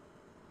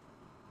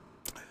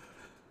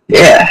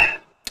 Yeah.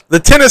 The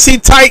Tennessee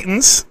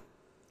Titans,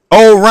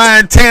 old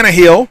Ryan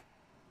Tannehill,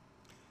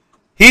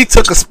 he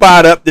took a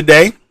spot up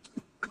today.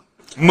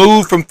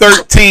 Moved from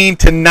 13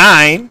 to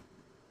 9.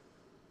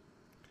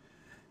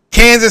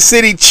 Kansas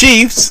City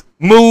Chiefs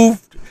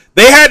moved.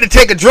 They had to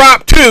take a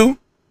drop too.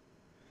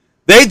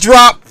 They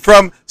dropped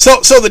from so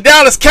the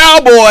Dallas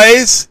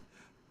Cowboys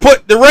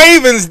put the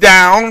Ravens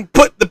down,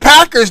 put the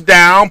Packers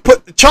down,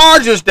 put the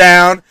Chargers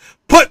down,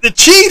 put the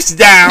Chiefs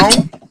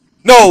down.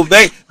 No,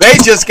 they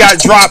just got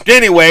dropped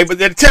anyway, but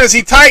the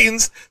Tennessee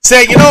Titans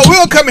said,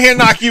 we'll come here and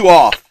knock you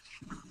off.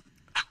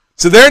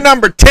 So they're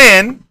number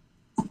 10.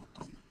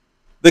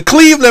 The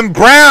Cleveland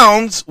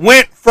Browns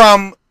went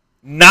from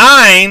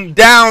 9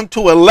 down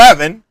to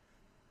 11.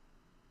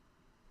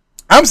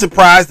 I'm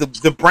surprised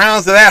the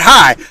Browns are that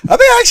high. Are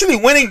they actually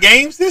winning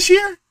games this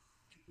year?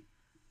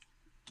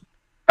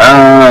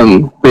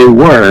 They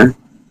were.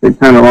 They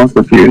kind of lost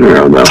a few in a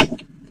row, though.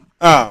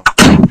 Oh.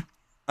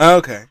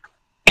 Okay.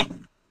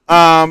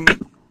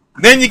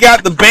 Then you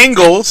got the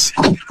Bengals,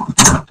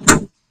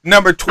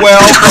 number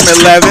 12 from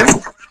 11.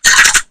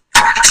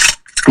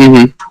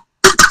 Mm-hmm.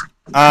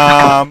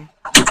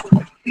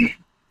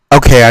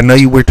 Okay, I know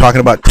you were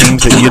talking about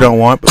teams that you don't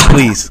want, but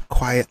please,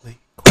 quietly.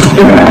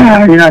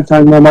 You're not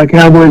talking about my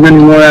Cowboys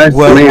anymore. That's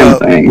the damn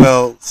thing.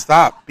 Well,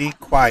 stop. Be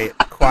quiet.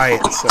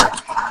 Quiet, sir.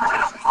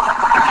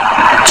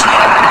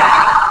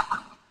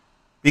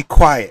 Be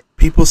quiet.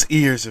 People's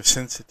ears are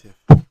sensitive.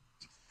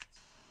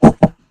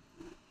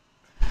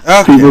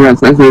 Okay. People got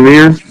sensitive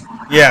ears?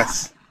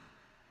 Yes.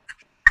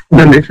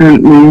 Then they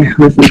shouldn't be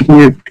listening to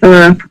your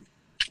color.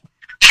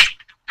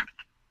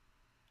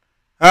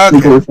 Okay.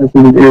 People with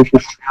sensitive ears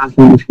should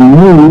listen to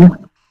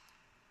you.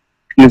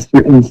 Yes,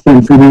 you're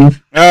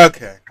insensitive.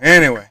 Okay.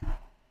 Anyway.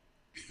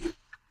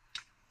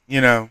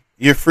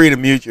 You're free to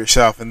mute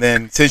yourself, and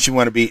then since you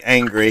want to be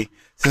angry,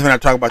 since we're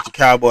not talking about your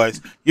Cowboys,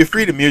 you're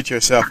free to mute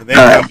yourself and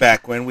then come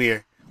back when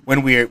we're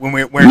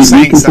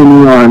saying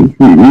something.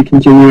 You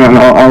continue on.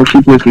 I'll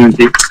keep listening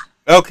to you.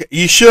 Okay.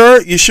 You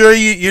sure?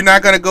 You're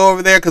not going to go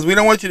over there? Because we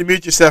don't want you to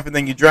mute yourself and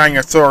then you're drying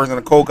your sores on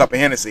a cold cup of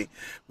Hennessy.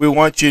 We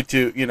want you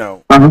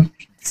to,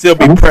 still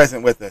be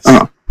present with us.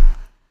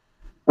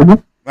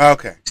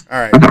 Okay. All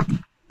right.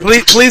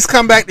 Please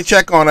come back to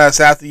check on us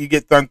after you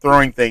get done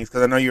throwing things,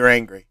 because I know you're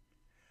angry.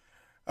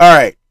 All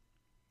right.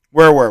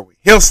 Where were we?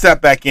 He'll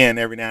step back in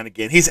every now and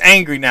again. He's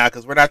angry now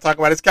because we're not talking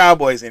about his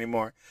Cowboys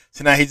anymore.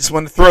 So now he just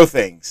wanted to throw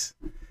things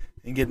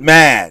and get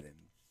mad and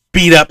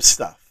beat up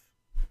stuff.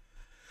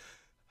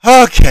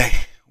 Okay.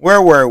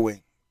 Where were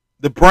we?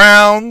 The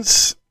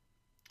Browns,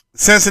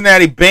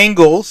 Cincinnati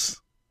Bengals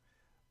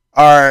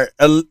are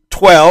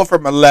 12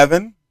 from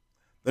 11.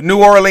 The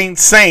New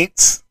Orleans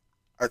Saints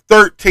are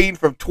 13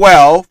 from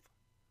 12.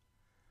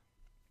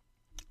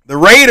 The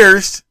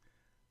Raiders,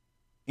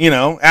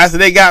 after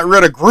they got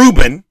rid of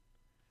Gruden,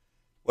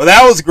 Well,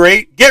 that was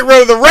great. Get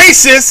rid of the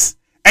racists,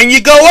 and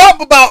you go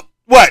up about,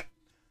 what,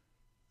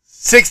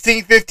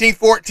 16, 15,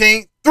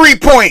 14, 3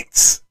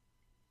 points.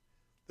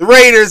 The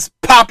Raiders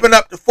popping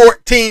up to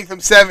 14 from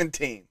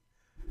 17.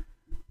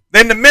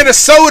 Then the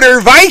Minnesota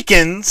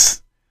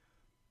Vikings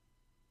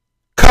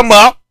come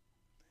up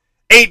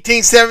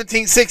 18,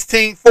 17,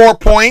 16, 4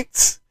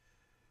 points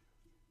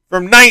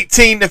from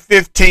 19 to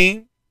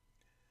 15.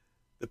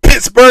 The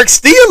Pittsburgh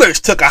Steelers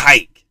took a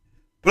hike.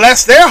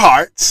 Bless their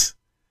hearts.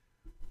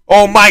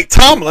 Oh, Mike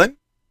Tomlin.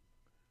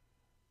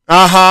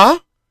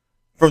 From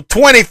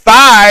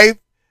 25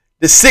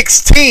 to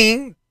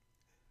 16.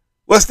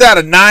 What's that,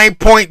 a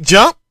 9-point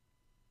jump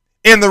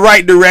in the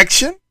right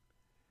direction?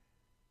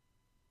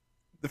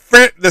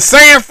 The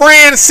San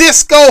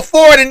Francisco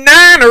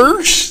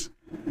 49ers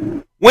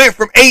went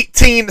from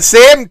 18 to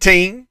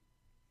 17.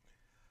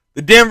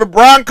 The Denver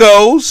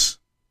Broncos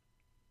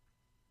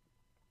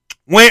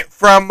went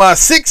from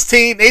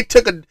 16. They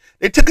took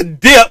a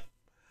dip.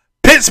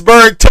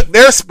 Pittsburgh took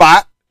their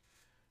spot.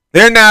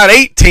 They're now at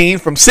 18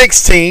 from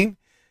 16.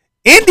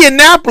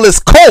 Indianapolis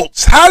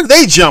Colts, how did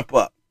they jump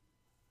up?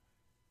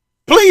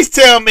 Please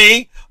tell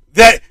me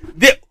that.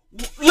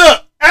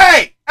 Look,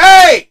 hey,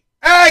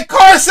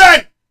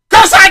 Carson!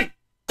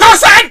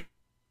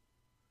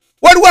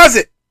 What was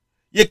it?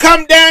 You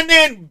come down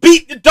there and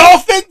beat the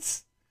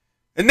Dolphins,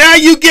 and now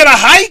you get a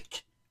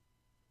hike?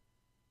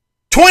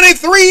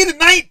 23 to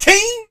 19?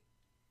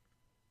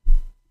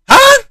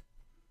 Huh?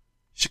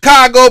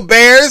 Chicago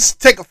Bears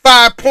take a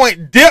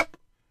 5-point dip.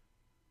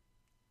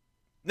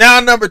 Now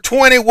number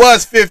 20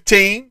 was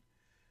 15.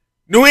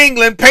 New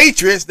England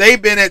Patriots,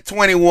 they've been at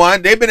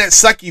 21. They've been at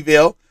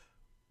Suckyville.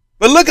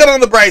 But look at it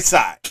on the bright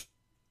side.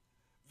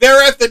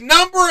 They're at the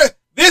number,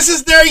 this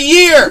is their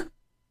year.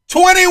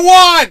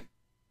 21.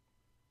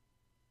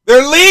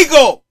 They're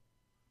legal.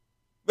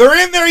 They're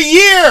in their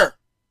year.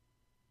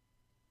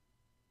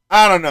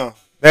 I don't know.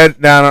 I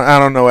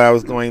don't know where I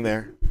was going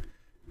there.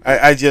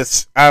 I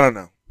don't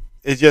know.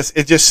 It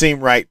just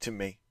seemed right to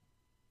me.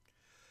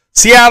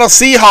 Seattle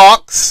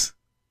Seahawks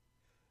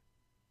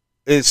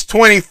is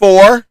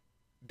 24,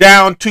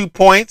 down 2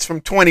 points from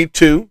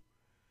 22.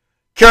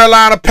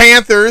 Carolina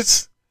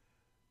Panthers,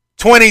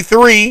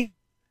 23,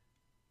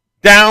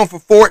 down for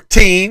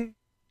 14.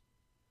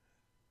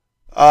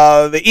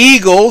 The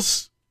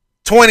Eagles,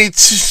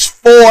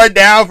 24,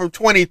 down from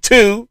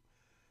 22.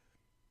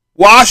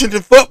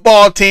 Washington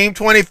Football Team,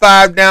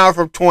 25, down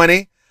from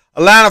 20.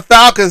 Atlanta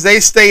Falcons,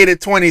 they stayed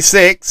at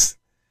 26.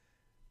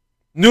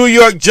 New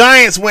York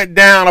Giants went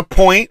down a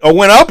point, or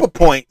went up a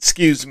point,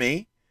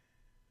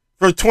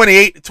 from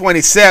 28 to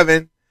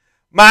 27.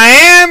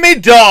 Miami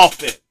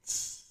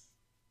Dolphins.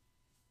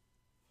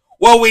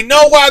 Well, we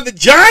know why the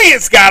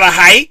Giants got a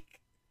hike.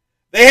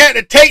 They had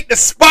to take the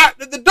spot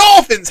that the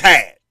Dolphins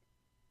had.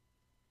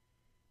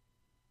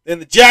 Then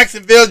the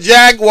Jacksonville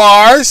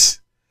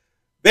Jaguars,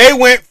 they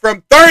went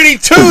from 32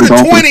 to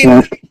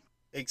 20.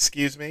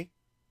 Excuse me?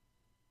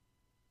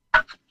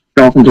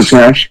 Dolphins are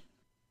trash.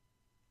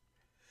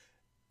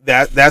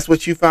 That's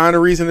what you found a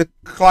reason to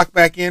clock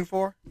back in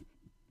for?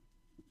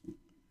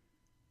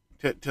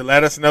 To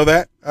let us know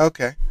that?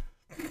 Okay.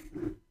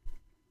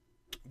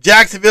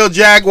 Jacksonville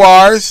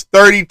Jaguars,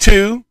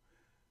 32.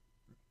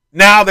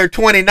 Now they're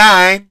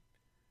 29.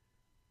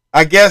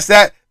 I guess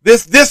that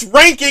this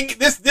ranking,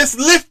 this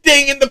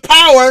lifting in the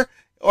power,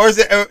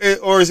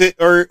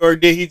 or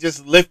did he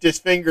just lift his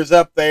fingers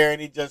up there and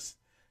he just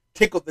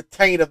tickled the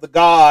taint of the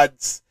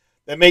gods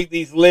that make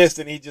these lists,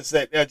 and he just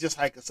said, yeah, just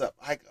hike us up.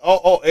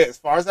 As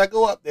far as I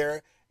go up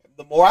there,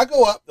 the more I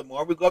go up, the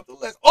more we go up the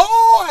list.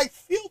 Oh, I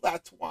feel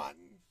that's one.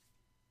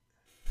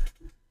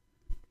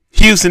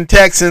 Houston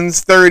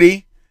Texans,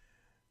 30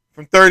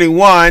 from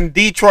 31.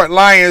 Detroit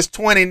Lions,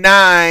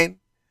 29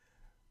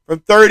 from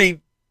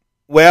 30.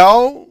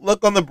 Well,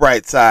 look on the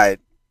bright side.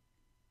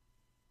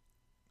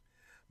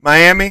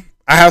 Miami,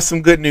 I have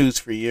some good news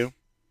for you.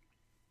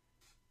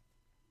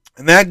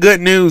 And that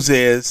good news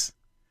is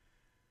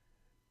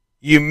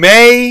you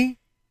may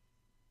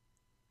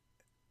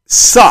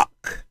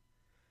suck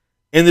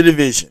in the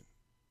division.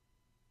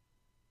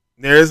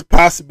 There is a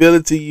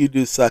possibility you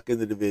do suck in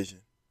the division.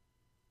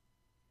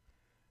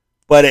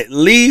 But at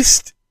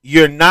least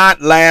you're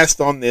not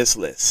last on this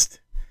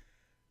list.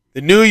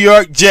 The New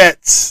York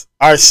Jets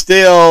are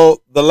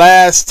still the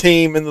last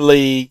team in the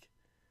league.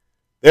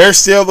 They're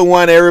still the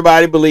one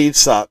everybody believes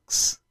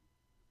sucks.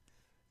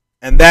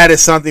 And that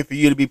is something for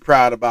you to be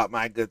proud about,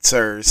 my good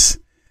sirs,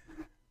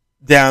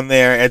 down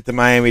there at the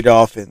Miami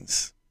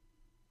Dolphins.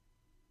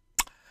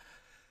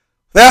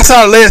 That's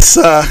our list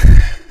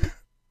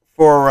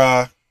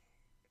for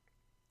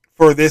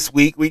this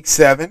week, week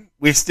 7.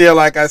 We're still,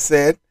 like I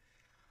said,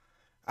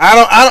 I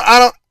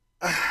don't,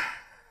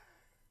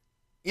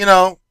 you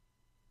know,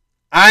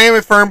 I am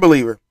a firm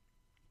believer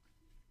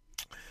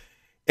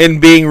in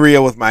being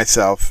real with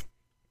myself.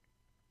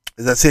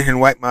 As I sit here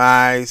and wipe my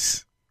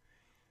eyes,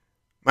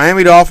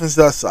 Miami Dolphins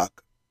does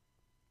suck.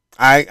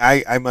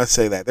 I must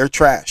say that. They're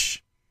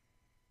trash.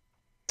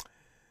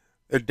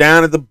 They're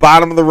down at the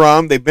bottom of the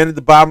rung. They've been at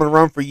the bottom of the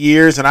rung for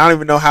years, and I don't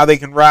even know how they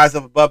can rise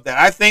up above that.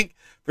 I think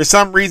for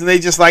some reason they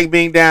just like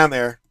being down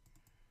there.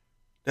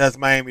 That's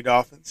Miami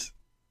Dolphins.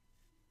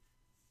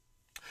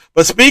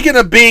 But speaking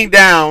of being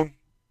down,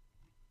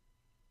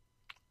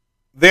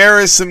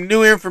 there is some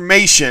new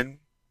information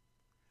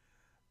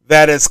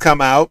that has come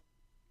out.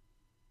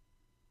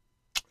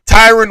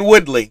 Tyron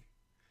Woodley,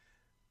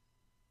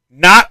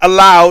 not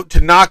allowed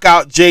to knock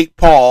out Jake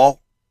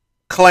Paul,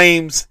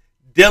 claims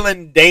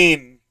Dylan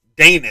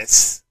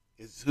Danis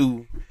is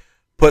who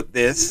put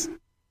this.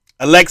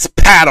 Alex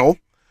Paddle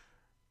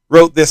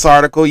wrote this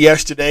article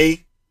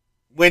yesterday,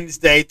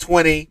 Wednesday,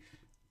 20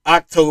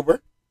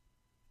 October,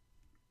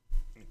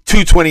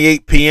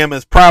 2:28 p.m.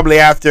 is probably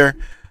after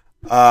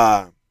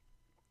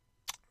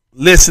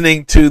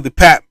listening to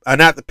the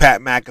not the Pat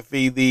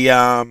McAfee,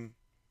 the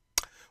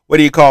what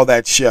do you call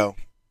that show?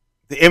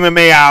 The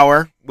MMA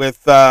Hour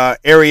with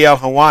Ariel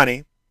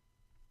Helwani.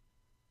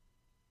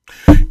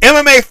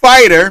 MMA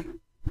fighter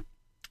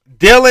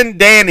Dylan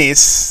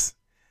Danis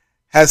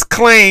has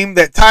claimed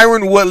that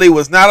Tyron Woodley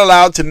was not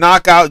allowed to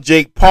knock out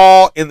Jake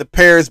Paul in the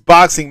pair's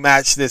boxing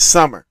match this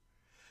summer.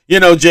 You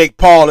know, Jake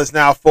Paul is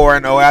now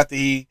 4-0 after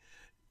he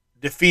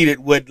defeated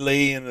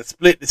Woodley in a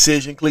split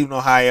decision, Cleveland,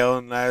 Ohio,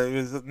 and it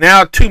was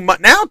now 2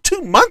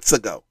 months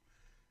ago.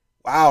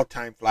 Wow,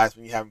 time flies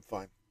when you're having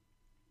fun.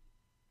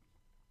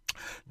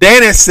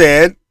 Danis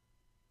said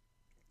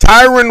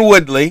Tyron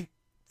Woodley,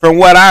 from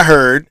what I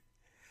heard,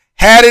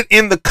 had it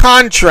in the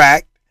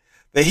contract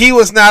that he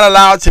was not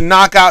allowed to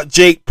knock out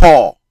Jake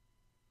Paul.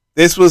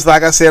 This was,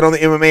 like I said, on the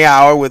MMA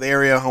Hour with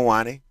Ariel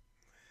Helwani.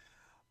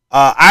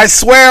 I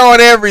swear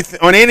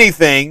on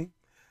anything.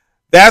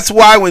 That's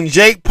why when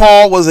Jake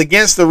Paul was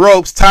against the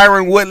ropes,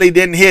 Tyron Woodley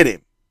didn't hit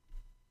him.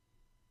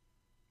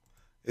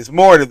 There's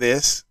more to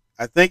this.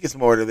 I think it's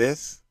more to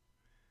this.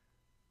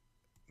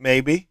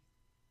 Maybe.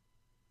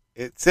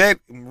 It said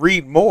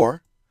read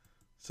more.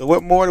 So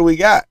what more do we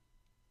got?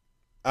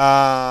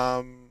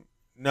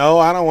 No,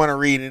 I don't want to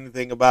read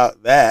anything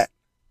about that.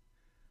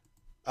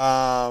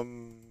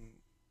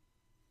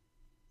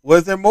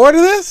 Was there more to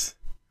this?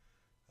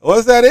 Or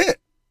was that it?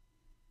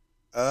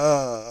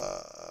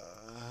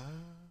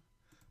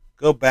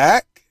 Go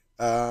back.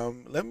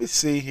 Let me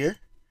see here.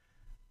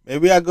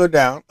 Maybe I'll go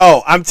down.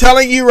 Oh, I'm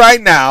telling you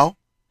right now,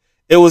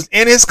 it was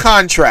in his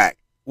contract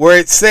where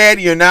it said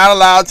you're not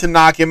allowed to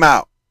knock him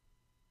out.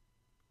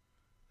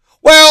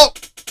 Well,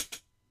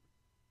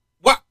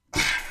 what?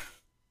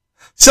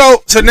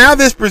 So now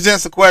this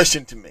presents a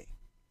question to me.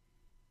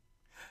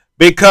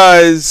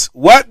 Because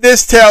what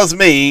this tells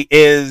me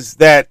is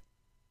that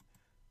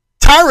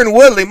Tyron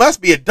Woodley must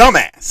be a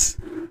dumbass.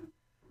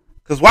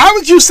 Because why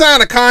would you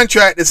sign a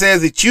contract that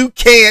says that you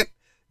can't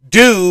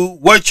do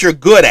what you're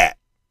good at?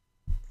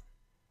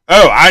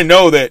 Oh, I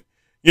know that,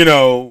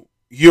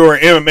 you're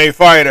an MMA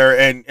fighter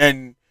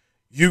and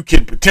you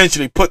can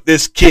potentially put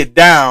this kid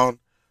down,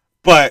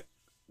 but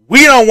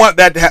we don't want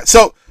that to happen.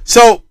 So,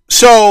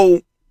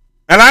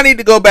 and I need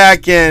to go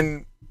back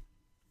and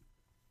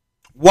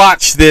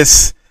watch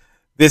this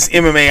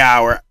MMA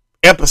Hour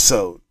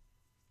episode.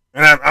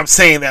 And I'm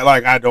saying that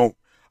like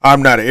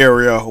I'm not an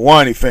Ariel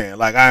Helwani fan.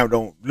 Like I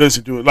don't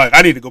listen to it. Like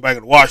I need to go back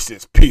and watch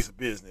this piece of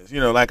business.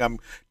 Like I'm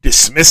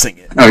dismissing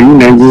it. Oh, you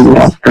never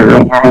watched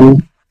Ariel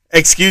Helwani?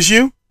 Excuse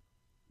you?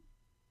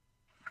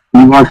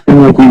 You watched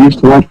him like you used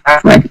to watch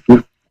Pat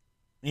McAfee.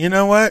 You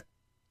know what?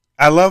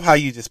 I love how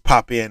you just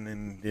pop in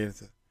and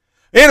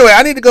anyway,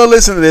 I need to go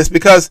listen to this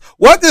because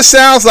what this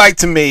sounds like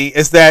to me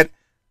is that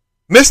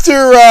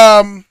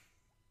Mr.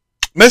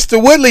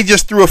 Woodley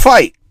just threw a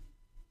fight.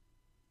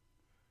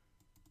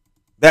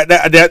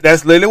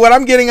 That's literally what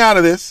I'm getting out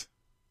of this.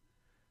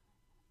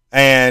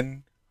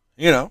 And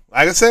like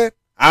I said,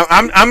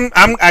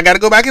 I got to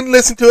go back and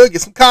listen to it,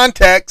 get some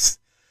context.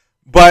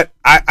 But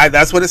I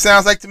that's what it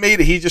sounds like to me,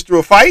 that he just threw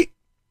a fight.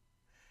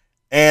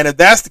 And if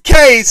that's the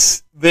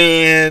case,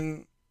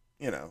 then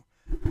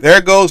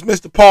there goes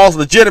Mr. Paul's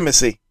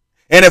legitimacy.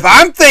 And if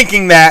I'm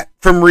thinking that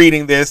from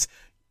reading this,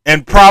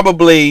 and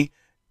probably,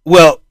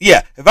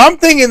 if I'm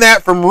thinking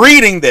that from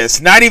reading this,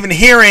 not even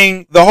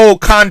hearing the whole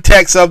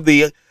context of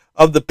the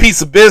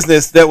piece of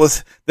business that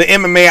was the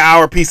MMA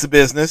Hour piece of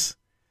business,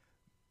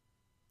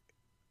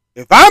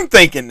 if I'm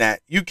thinking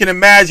that, you can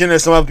imagine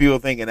there's some other people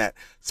thinking that.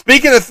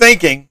 Speaking of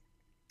thinking,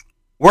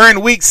 we're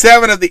in week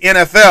 7 of the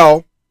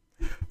NFL,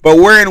 but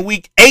we're in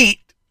week 8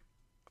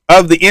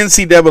 of the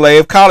NCAA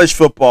of college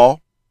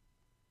football.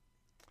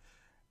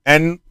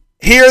 And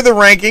here are the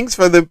rankings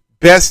for the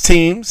best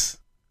teams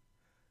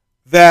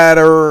that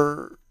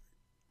are,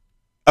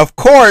 of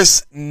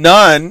course,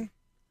 none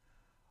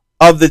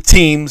of the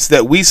teams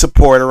that we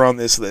support are on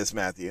this list,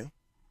 Matthew.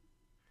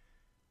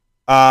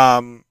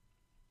 We're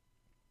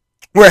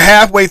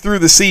halfway through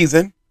the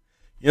season.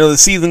 The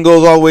season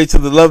goes all the way to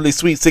the lovely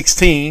Sweet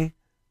 16.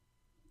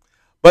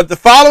 But the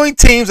following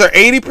teams are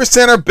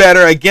 80% or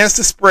better against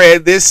the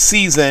spread this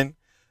season.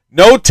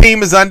 No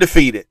team is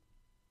undefeated.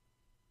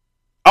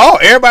 Oh,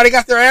 everybody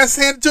got their ass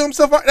handed to them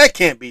so far? That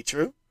can't be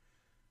true.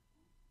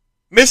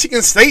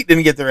 Michigan State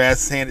didn't get their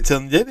asses handed to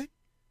them, did they?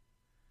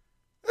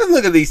 Let's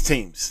look at these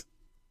teams.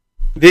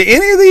 Did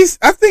any of these?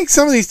 I think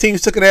some of these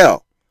teams took an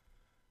L.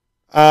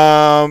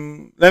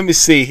 Let me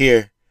see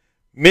here.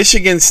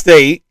 Michigan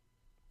State.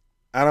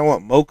 I don't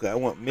want Mocha. I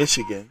want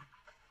Michigan.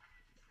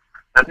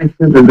 I think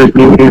they're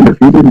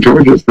undefeated.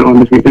 Georgia's still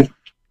undefeated.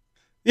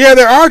 Yeah,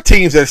 there are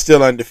teams that are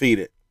still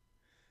undefeated.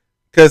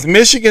 Because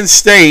Michigan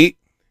State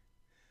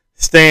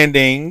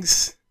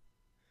standings.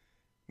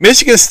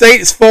 Michigan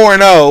State is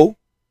 4-0.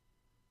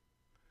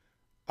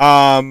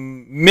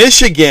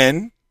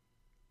 Michigan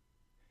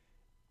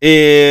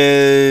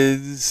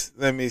is,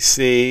 let me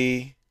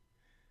see.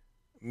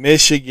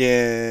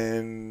 Michigan,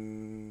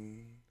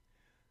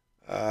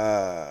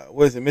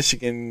 what is it?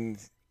 Michigan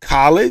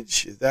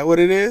College? Is that what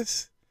it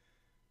is?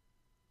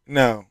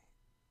 No.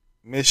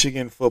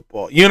 Michigan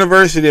football.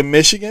 University of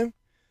Michigan?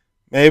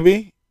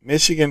 Maybe?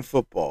 Michigan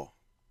football.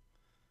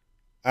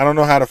 I don't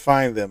know how to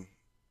find them.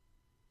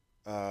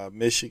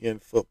 Michigan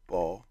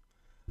football.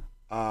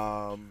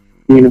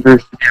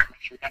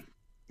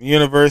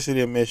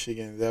 University of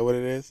Michigan. Is that what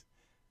it is?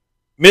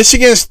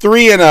 Michigan's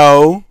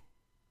 3-0.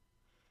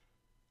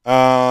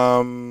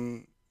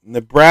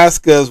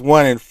 Nebraska's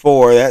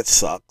 1-4. That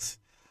sucks.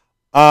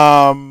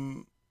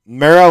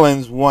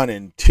 Maryland's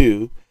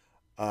 1-2.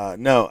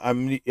 No,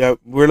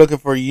 we're looking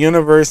for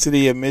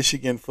University of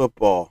Michigan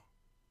football.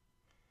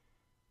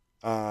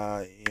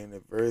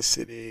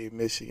 University of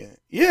Michigan.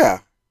 Yeah,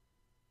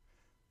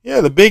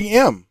 the big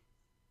M.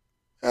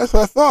 That's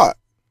what I thought.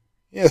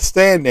 Yeah,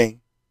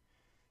 standing.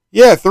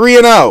 Yeah,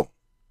 3-0.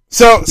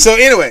 So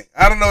anyway,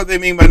 I don't know what they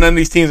mean by none of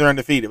these teams are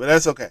undefeated, but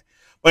that's okay.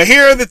 But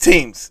here are the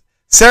teams: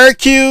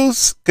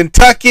 Syracuse,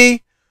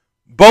 Kentucky,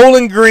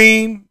 Bowling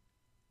Green,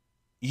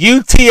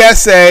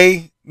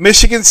 UTSA,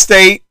 Michigan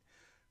State,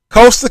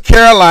 Coastal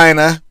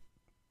Carolina.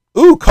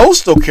 Ooh,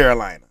 Coastal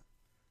Carolina.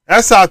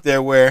 That's out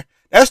there where,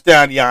 that's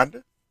down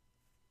yonder.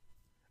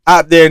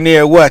 Out there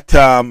near what?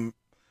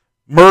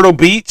 Myrtle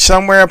Beach,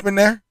 somewhere up in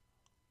there?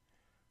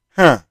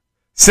 Huh.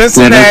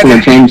 Cincinnati. Yeah,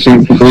 that's when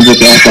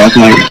last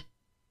night.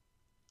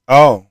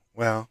 Oh,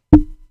 well.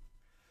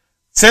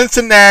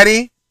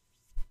 Cincinnati,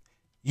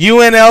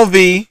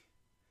 UNLV,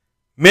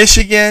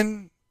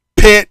 Michigan,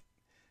 Pitt,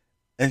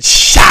 and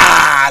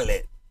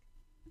Charlotte.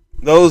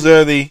 Those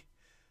are the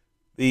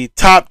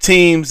top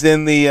teams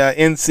in the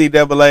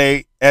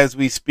NCAA as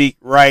we speak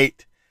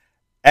right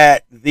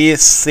at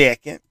this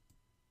second.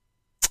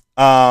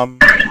 That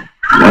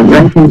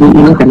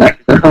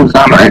don't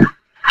sound right.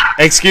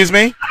 Excuse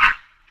me?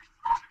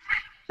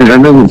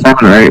 That doesn't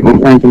sound right. What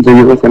rankings are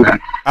you looking at?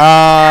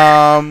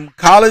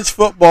 College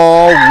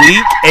football,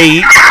 week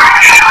 8.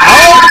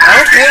 Oh,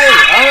 okay.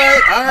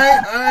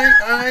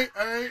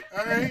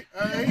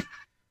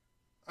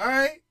 All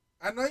right.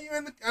 I know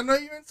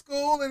you're in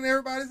school and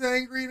everybody's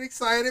angry and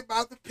excited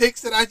about the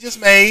picks that I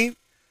just made.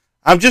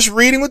 I'm just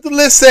reading what the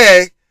list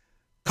said.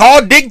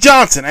 Call Dick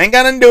Johnson. I ain't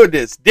got nothing to do with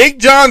this. Dick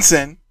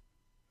Johnson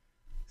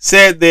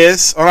said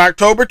this on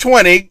October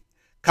 20.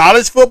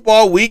 College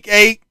football, week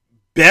 8.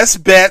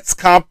 Best bets,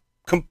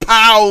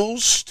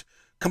 composite.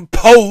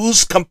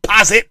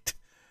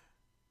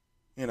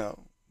 You know,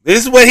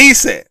 this is what he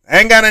said. I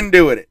ain't got nothing to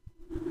do with it.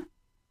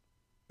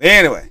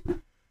 Anyway,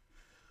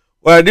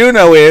 what I do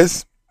know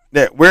is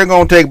that we're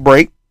going to take a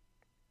break.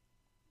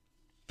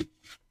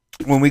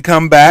 When we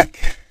come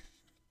back,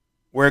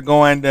 we're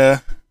going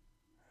to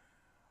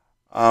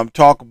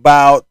talk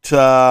about,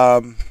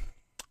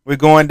 we're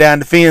going down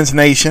to Phoenix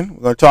Nation.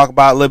 We're going to talk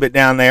about a little bit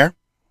down there.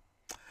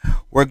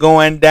 We're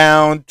going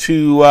down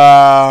to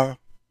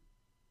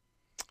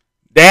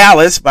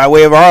Dallas by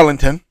way of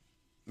Arlington.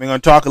 We're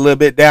going to talk a little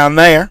bit down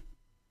there.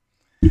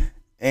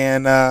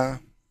 And,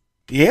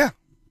 yeah.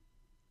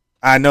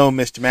 I know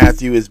Mr.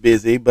 Matthew is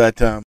busy,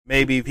 but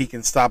maybe if he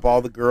can stop all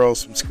the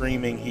girls from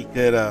screaming, he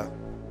could,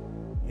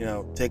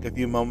 take a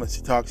few moments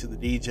to talk to the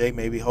DJ.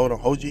 Maybe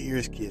hold your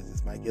ears, kids.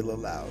 This might get a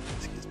little loud.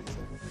 Excuse me.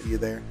 Are you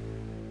there?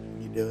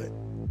 Can you do it?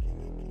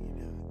 Can you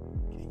do it?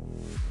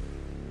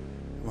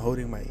 I'm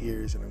holding my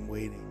ears and I'm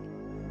waiting.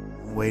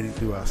 I'm waiting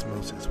through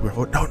osmosis.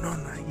 No,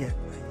 not yet.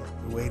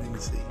 We're waiting to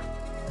see.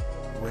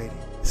 We're waiting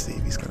to see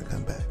if he's gonna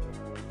come back.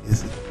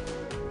 Is he?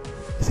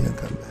 Is he gonna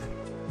come back?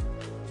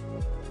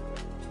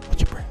 Hold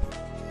your breath.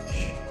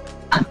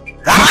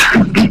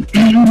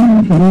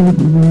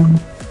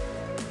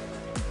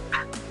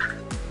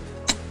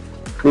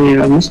 Hey,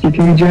 Mr.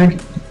 DJ,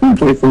 can you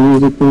play some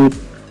music, please?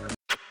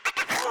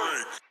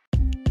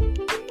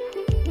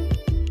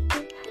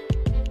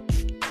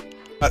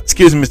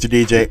 Excuse me, Mr.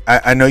 DJ.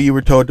 I know you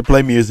were told to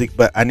play music,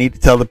 but I need to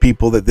tell the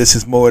people that this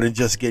is more than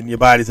just getting your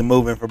bodies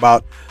moving for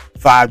about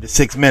 5 to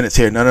 6 minutes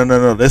here.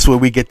 No. This is where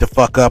we get the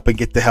fuck up and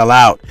get the hell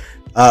out.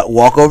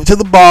 Walk over to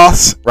the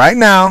boss right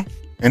now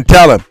and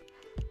tell him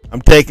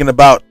I'm taking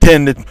about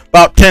 10 to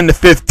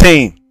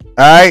 15. All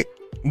right.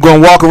 I'm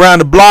gonna walk around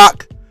the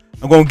block.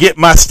 I'm gonna get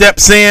my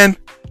steps in.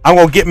 I'm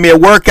gonna get me a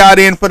workout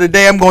in for the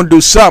day. I'm gonna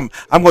do something.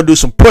 I'm gonna do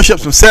some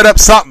push-ups, some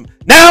set-ups, something.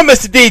 Now,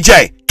 Mr.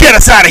 DJ, get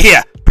us out of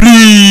here,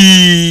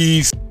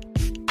 please.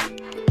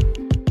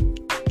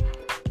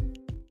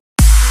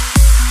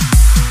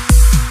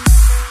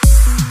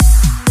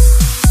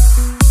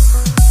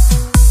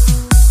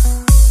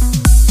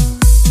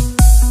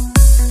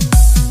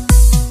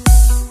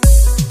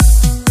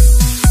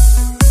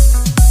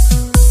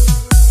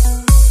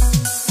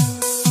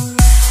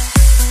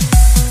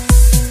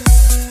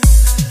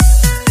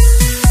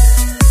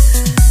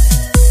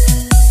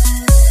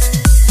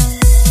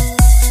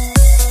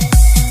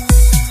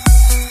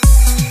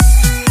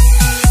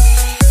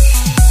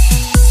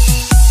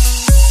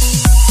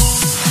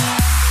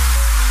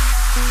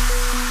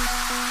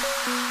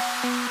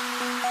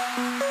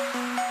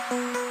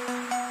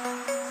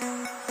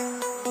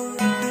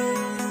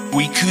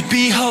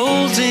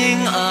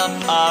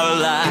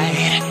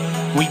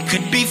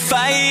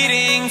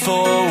 fighting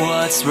for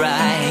what's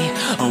right,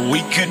 or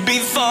we could be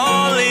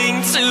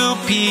falling to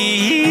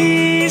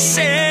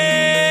pieces.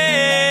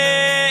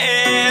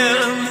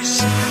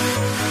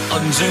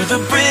 Under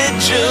the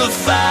bridge of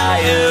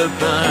fire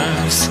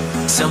burns,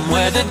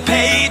 somewhere the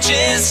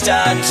pages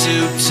start to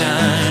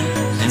turn,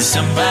 and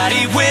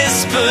somebody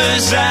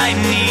whispers, I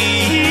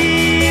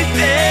need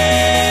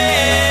this.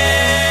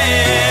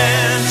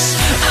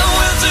 I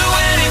will do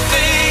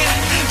anything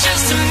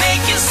just to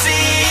make you see.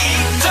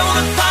 Don't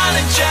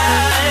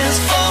apologize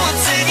for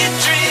what's in your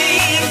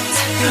dreams.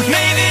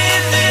 Maybe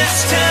this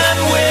time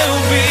will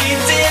be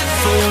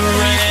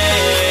different.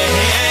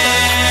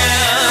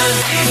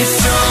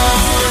 It's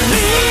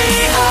only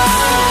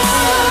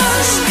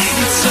us.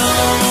 It's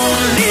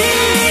only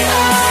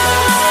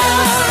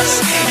us.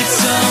 It's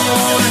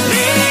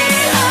only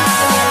us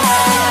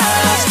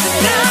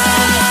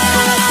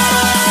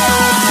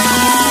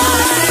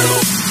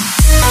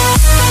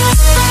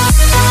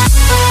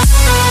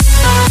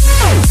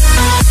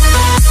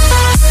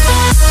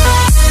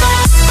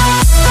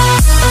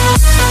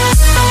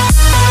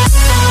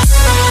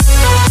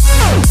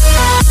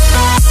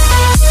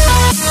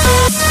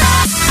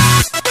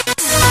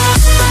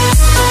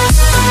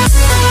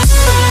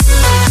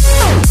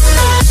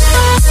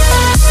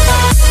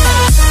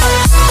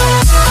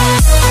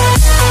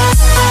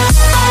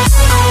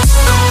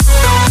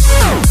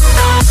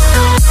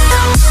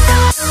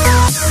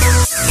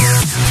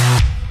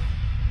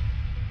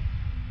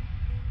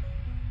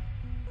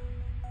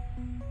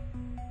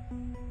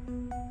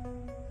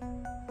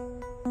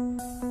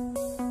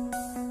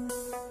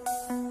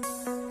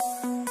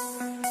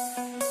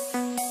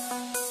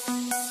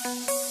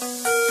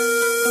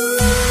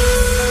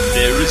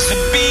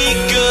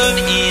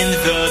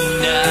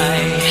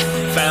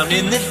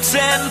in the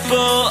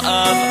temple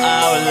of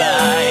our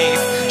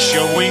life,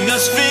 showing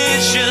us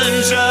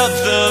visions of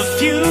the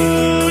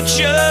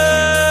future.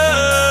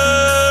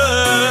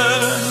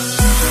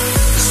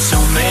 So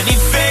many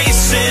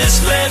faces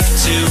left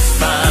to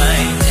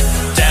find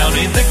down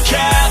in the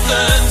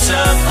caverns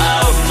of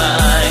our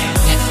mind.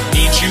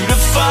 Need you to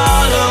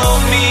follow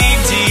me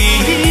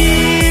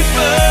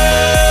deeper.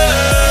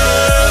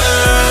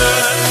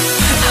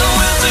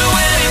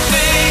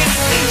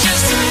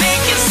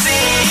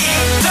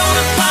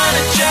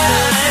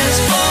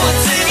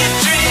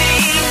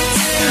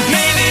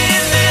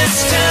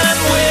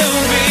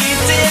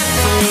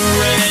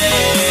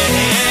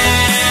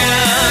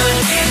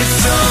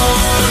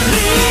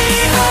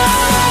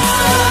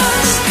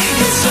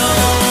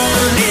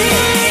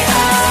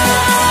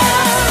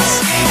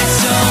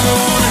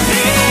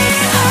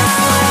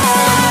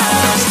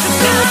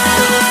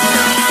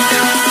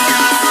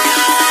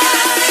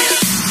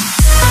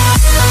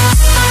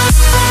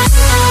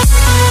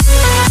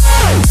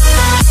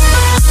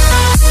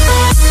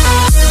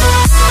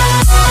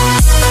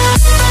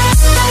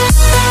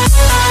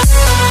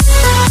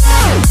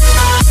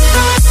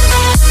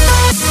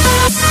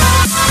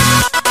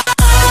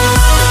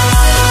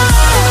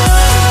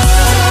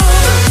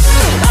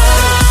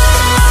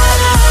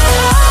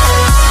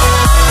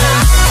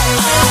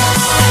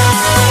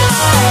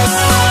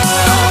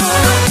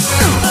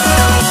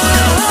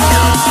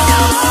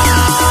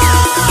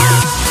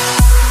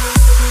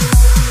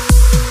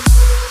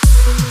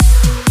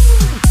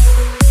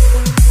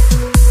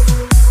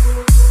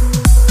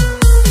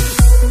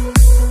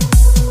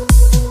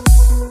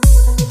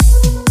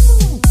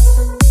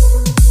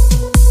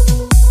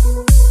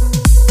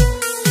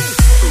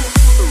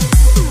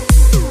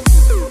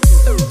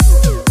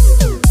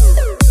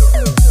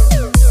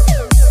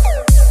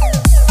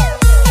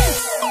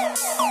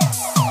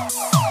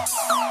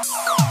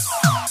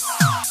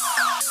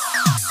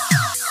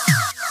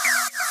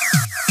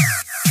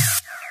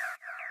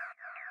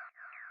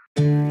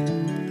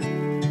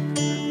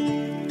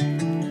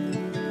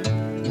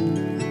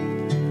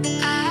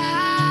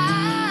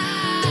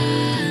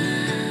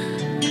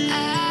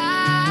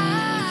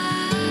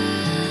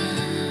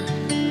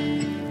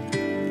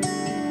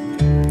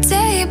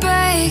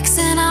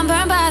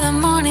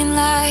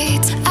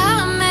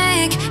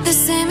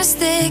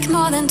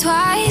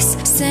 Twice,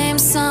 same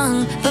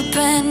song, but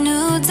brand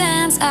new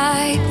dance.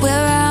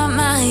 Where am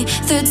I?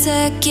 Third,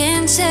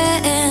 second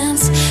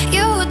chance.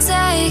 You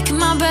take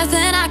my breath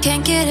and I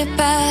can't get it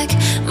back.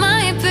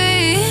 Might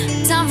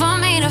be time for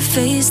me to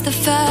face the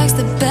facts.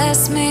 The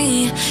best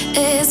me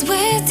is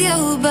with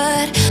you,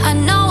 but I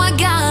know I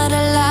got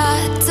a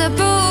lot to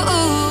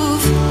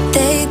prove.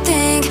 They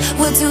think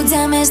we're too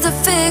damaged to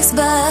fix,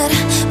 but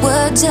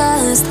we're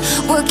just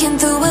working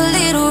through a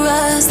little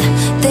rust.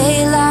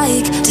 They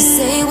like to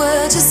say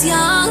we're just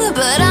young,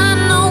 but I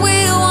know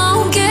we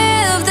won't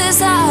give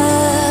this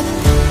up.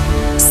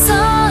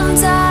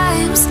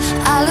 Sometimes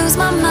I lose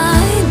my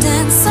mind,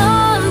 and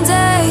some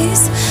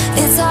days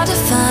it's hard to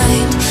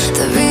find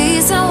the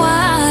reason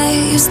why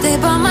you stay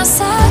by my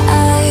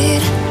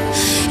side.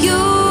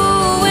 You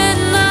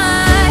and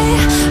I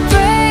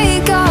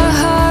break our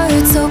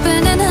hearts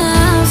open in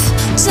half,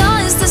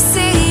 just to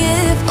see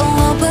if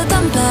we'll put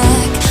them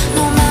back.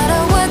 No matter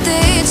what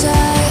they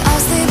try,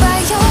 I'll stay by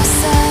your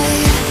side.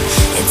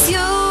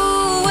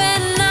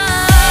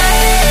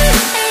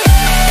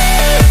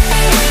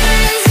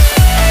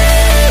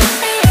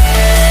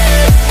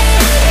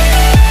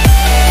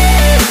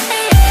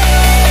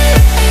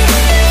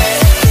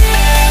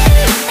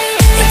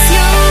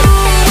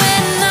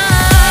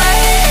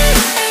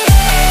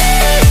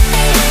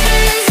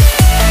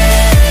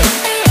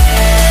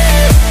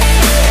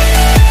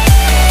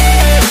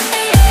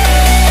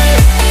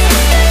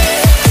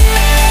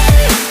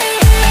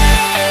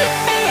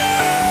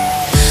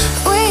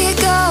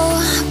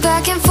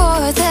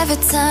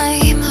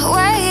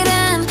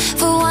 waiting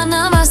for one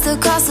of us to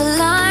cross the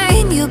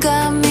line. You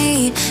got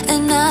me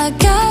and I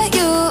got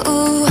you,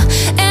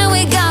 and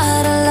we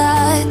got a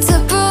lot to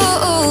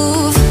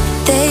prove.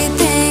 They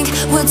think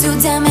we're too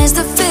damaged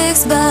to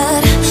fix,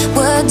 but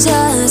we're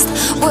just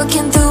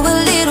working through a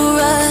little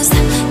rust.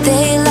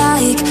 They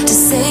like to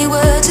say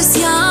we're just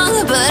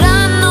young, but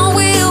I know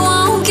we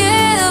won't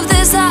give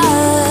this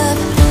up.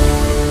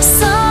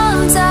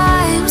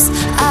 Sometimes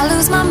I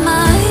lose my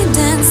mind,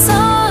 and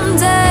some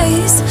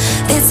days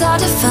it's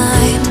hard to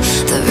find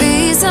the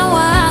reason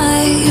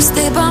why you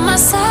stay by my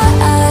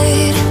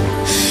side.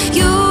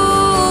 You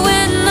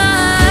and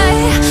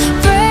I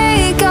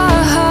break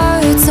our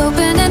hearts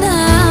open in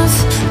half,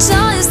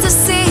 just to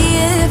see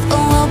if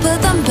we'll put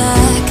them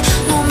back.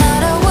 No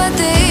matter what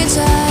they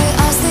try,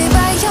 I'll stay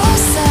by your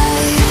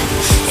side.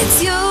 It's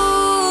you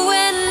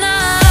and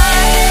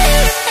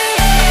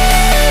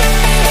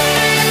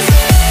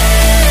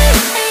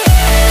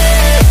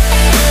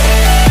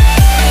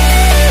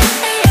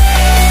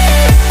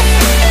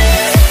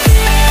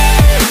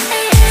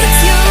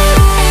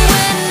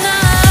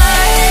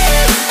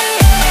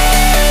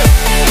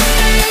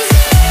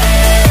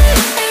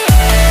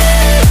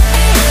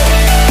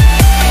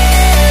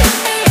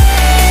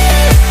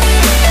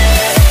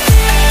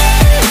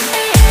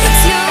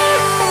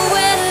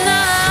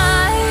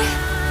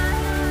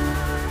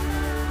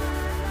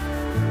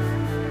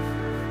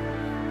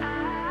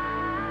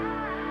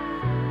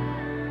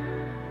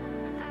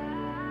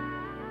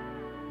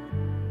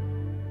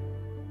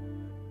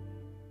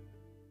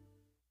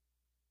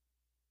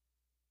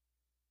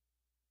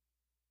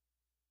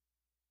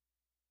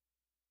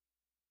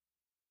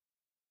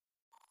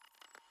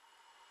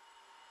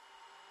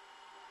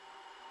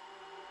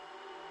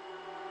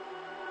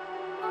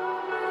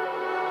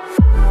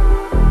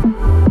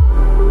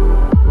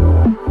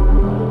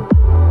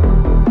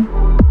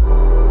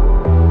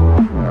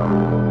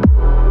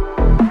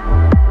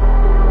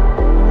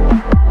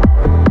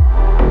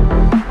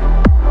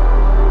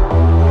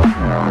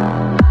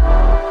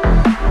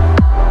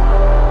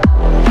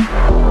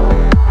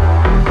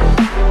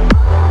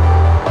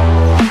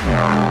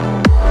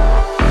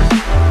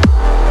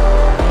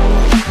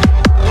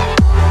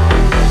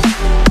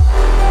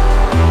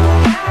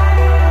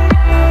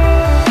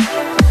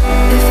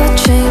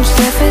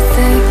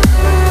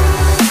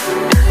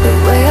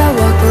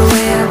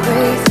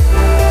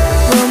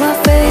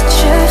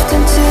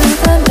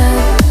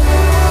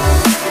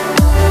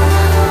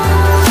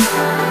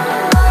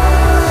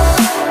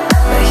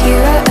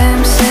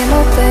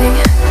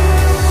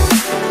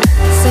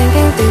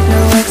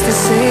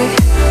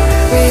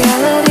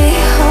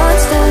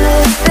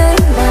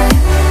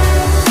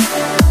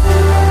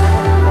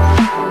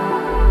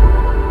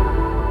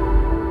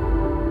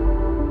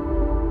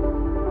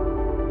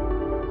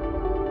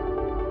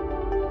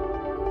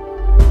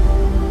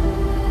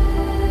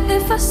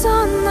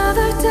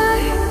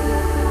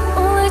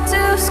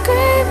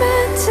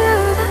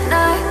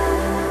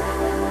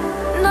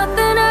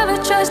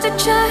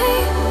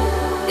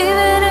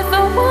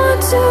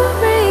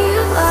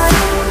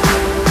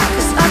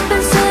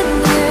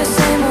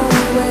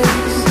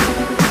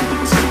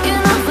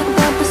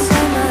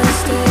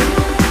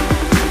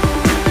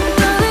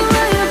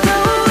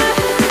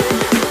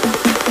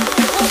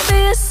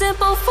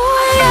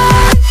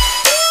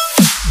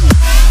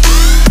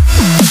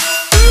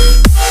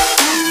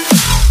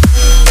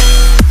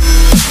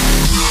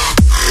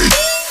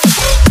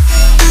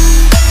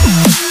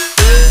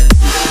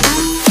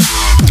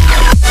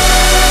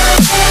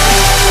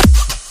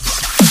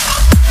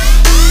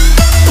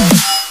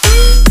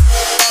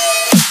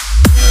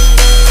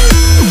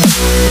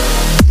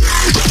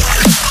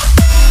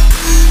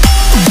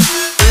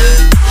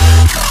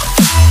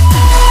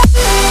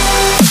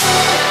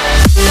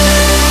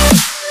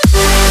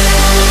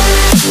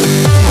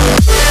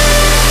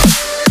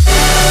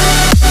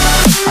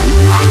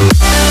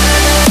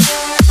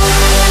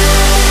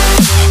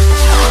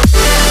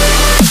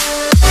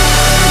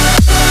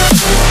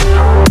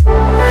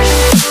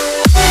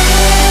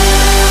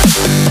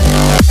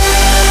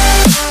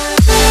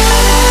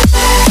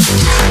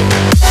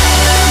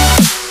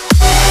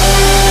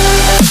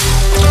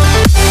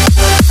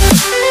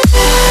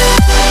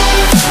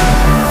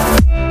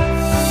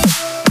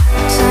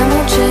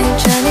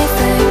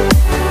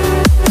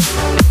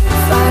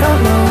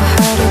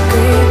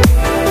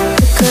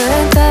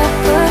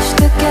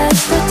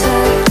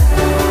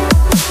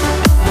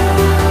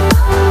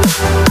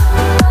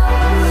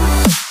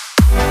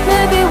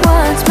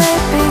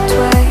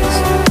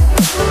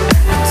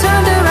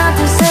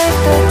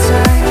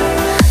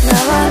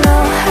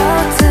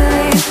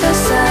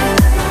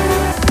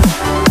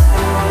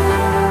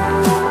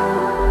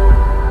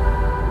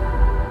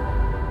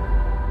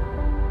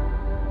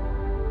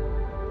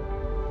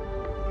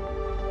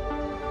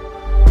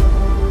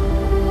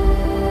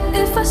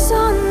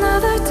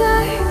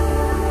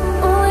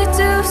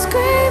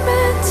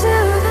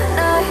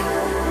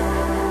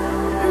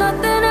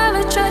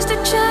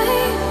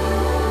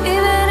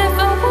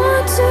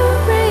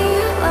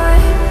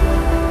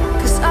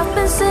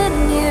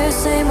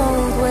same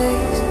old way.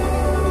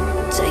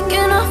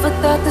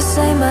 without the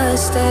same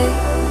mistake.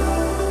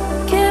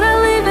 Can I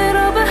leave it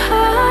all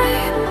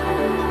behind?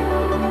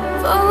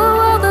 Follow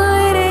all the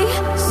leading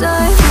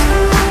signs.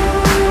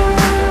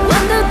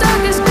 When the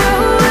dark is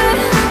growing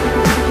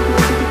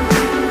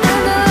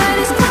and the light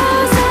is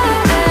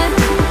closing in,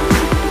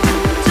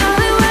 tell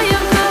me where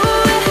you're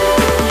going.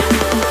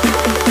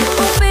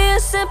 Won't be a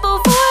simple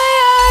voyage.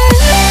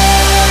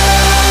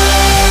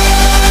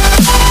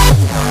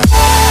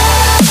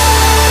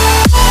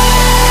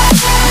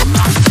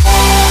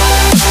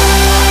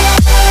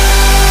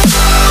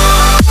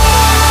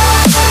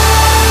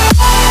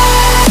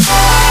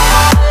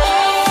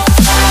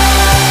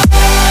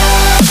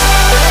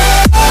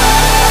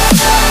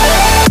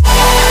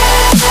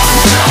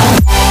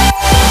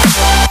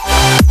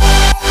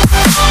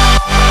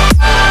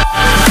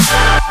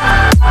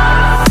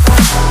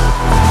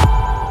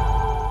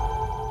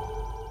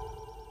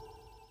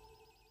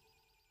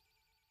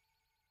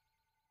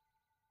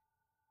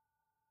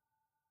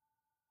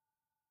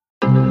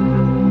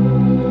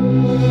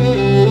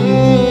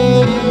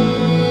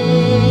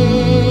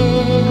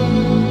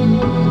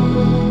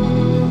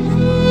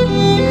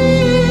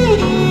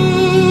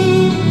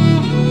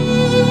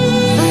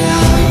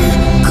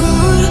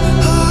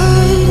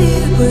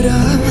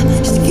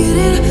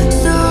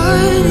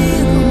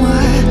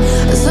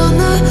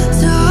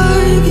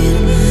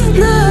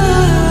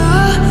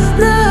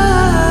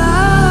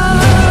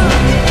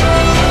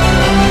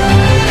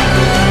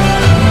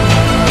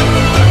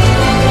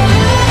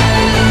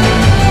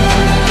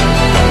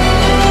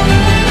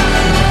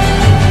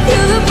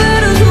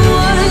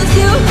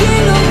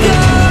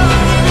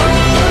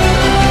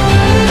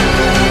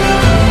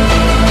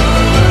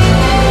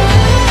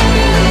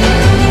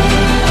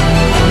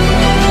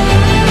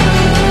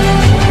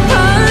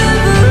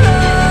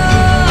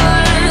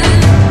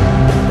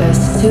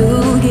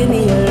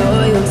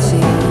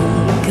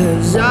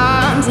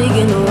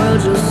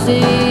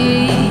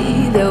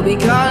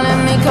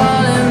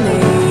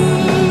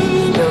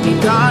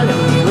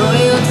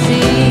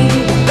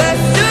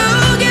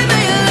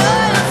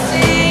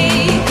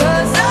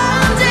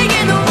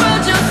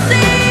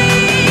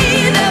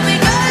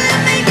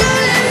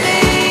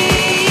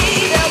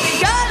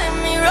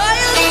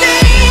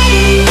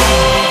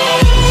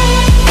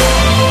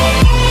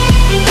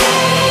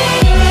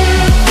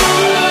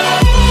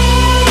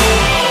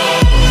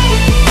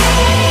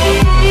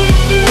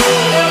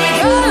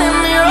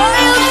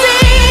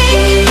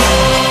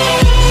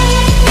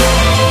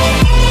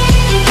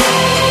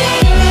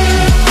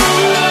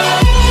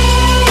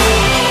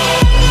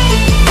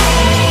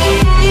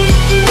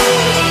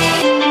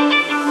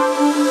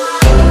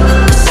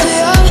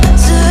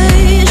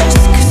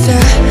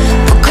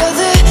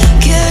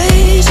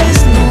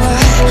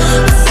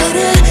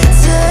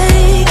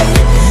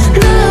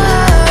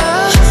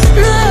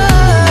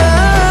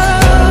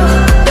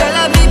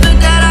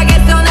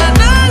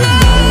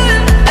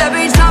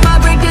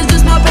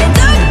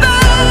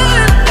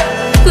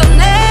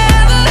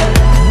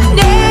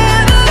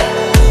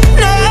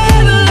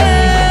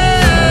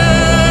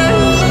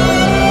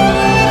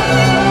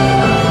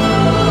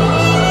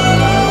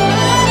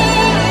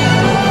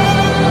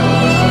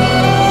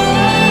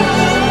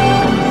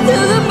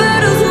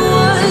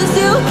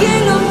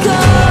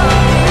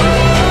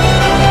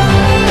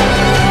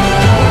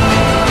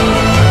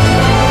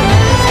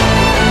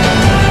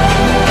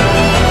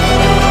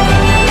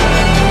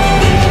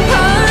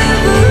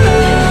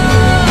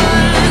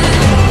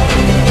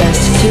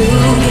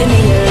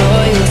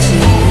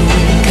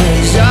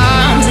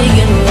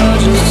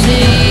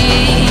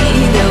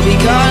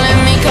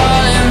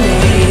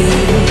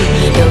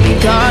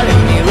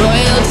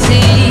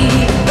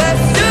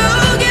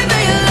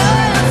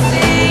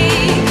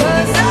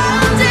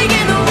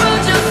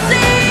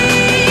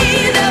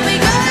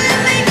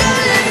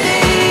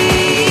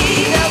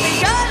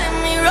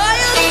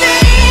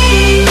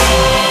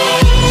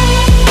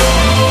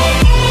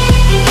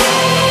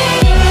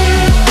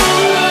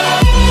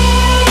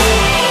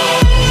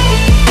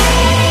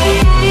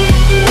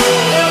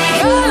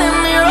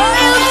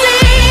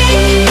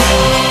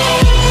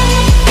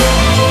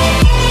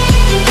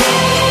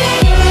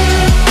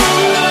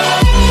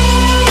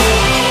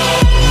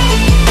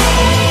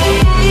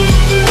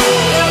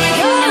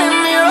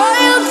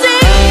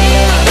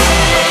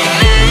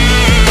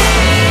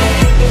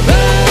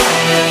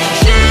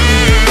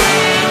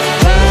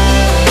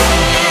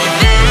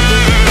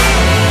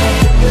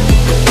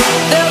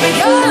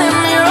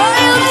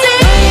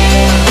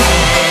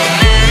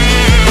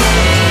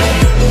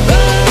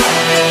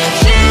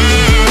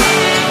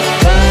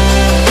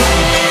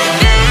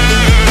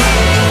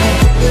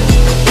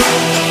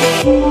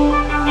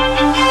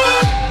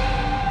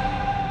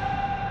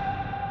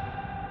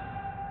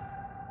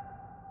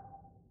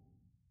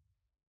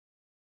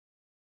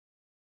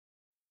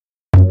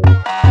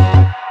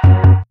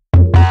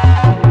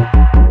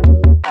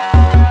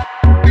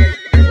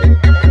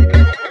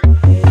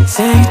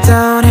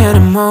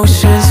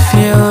 emotions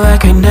feel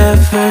like I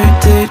never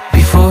did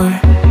before.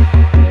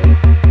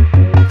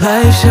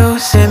 Life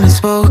shows him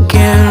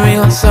unspoken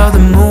reels of the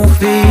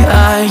movie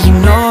I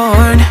ignore.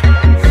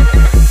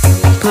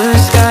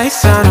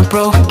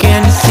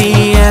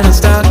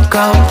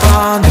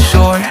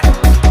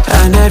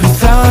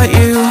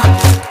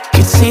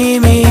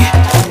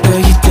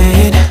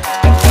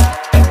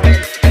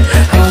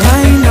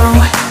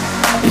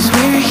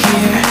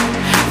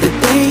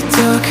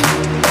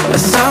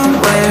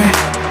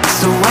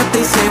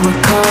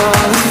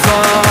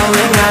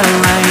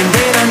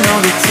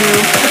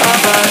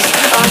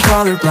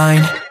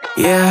 colorblind,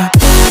 yeah.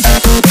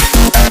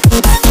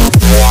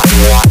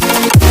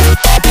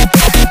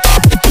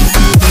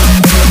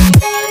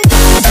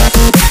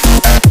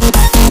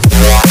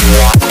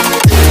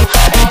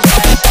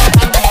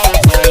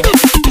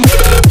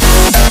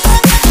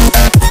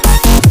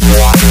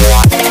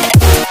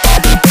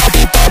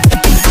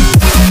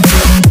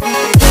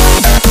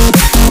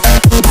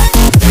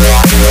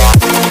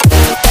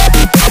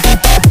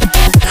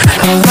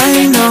 All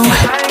I know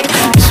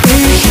is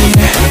we're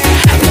here,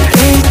 that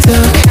they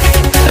took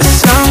us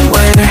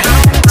somewhere.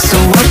 So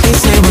what they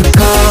say we're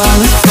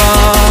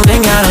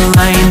falling out of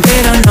line.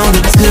 They don't know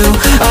the two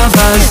of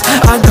us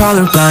are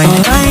colorblind.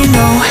 All I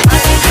know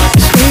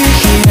is we're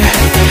here,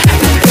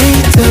 that they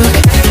took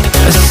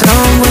us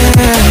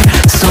somewhere.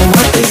 So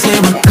what they say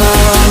we're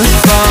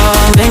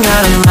falling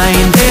out of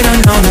line. They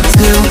don't know the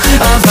two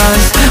of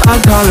us are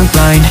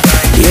colorblind,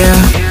 yeah.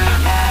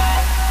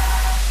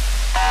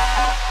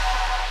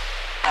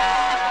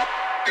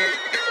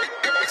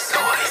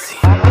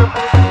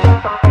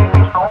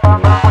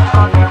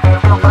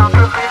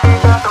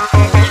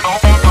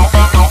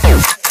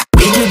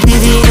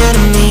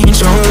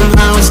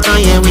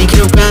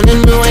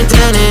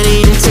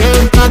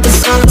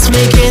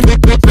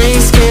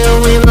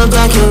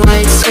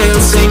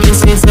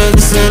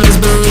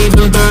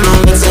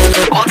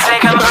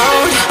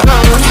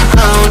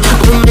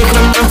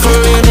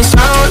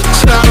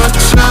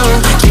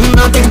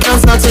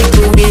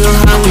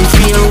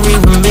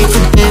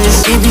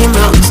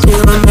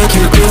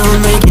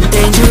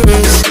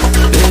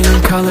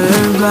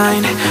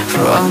 Colorblind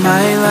for all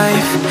my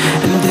life,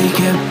 and they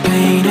kept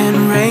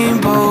painting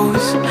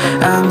rainbows.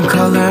 I'm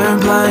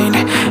colorblind,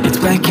 it's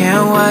black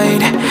and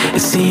white.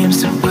 It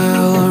seems it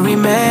will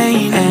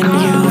remain. And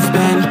you've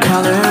been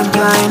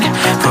colorblind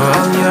for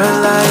all your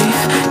life,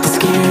 too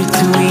scared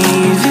to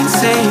even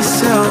say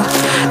so.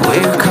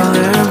 We're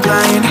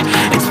colorblind,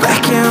 it's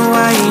black and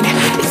white.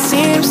 It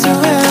seems it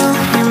will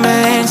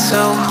remain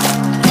so.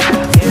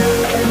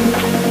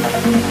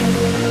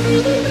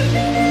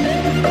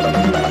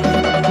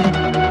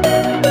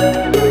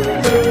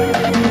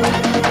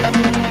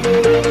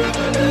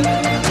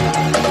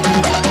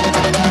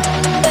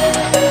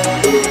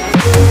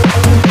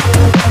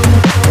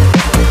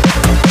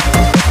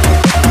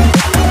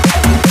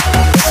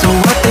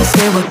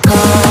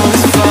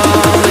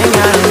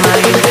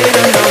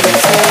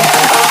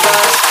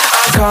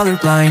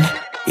 Colorblind,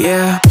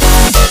 yeah.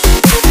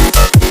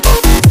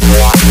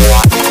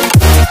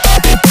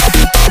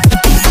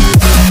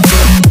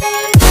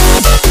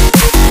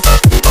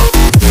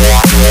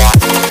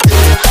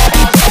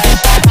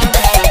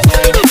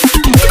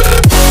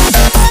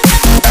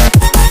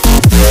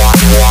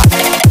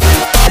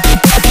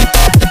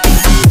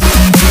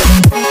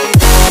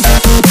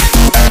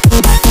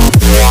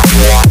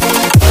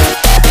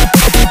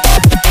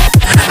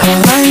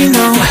 All I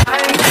know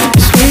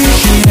is we're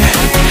here,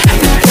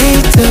 that they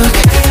took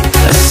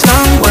us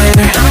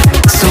somewhere.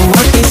 So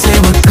what they say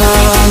we're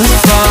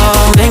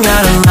falling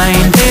out of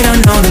line. They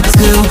don't know the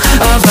two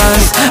of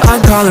us are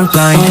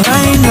colorblind. All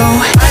I know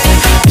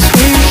is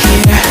we're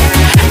here,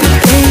 that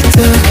they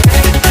took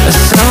us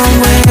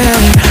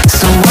somewhere.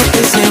 So what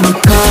they say we're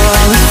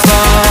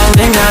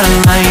falling out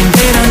of line.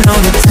 They don't know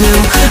the two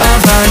of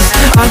us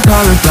are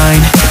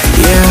colorblind,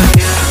 yeah.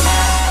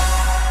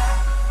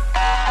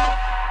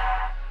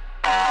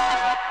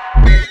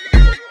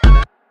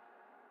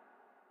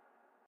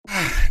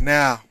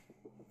 Now,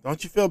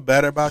 don't you feel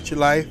better about your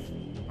life?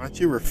 Aren't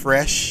you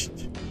refreshed?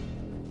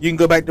 You can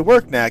go back to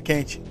work now,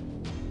 can't you?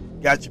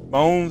 Got your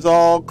bones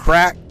all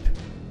cracked.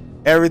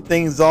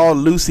 Everything's all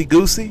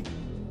loosey-goosey.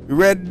 You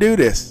ready to do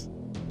this?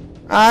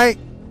 Alright?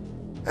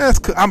 That's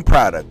cool. I'm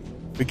proud of you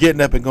for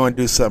getting up and going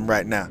to do something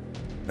right now.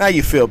 Now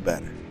you feel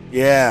better.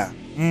 Yeah.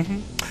 Now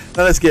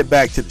let's get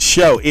back to the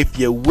show, if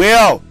you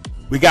will.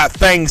 We got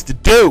things to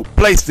do,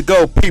 place to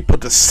go, people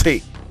to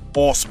see.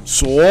 Awesome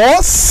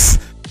sauce.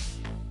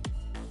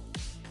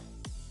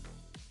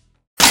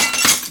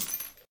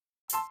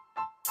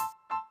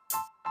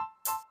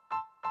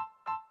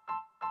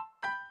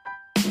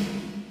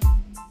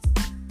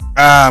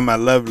 My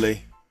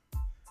lovely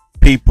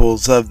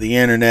peoples of the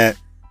internet,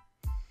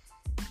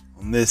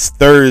 on this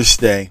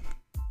Thursday,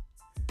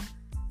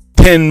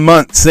 10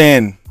 months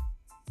in,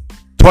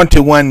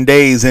 21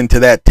 days into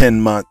that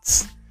 10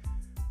 months,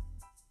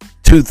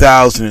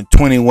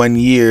 2021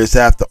 years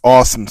after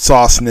awesome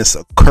sauciness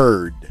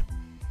occurred.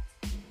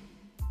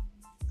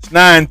 It's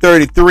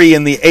 9:33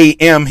 in the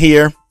AM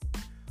here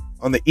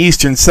on the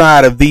eastern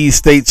side of these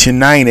states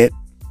united,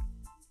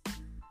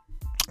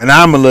 and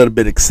I'm a little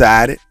bit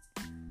excited.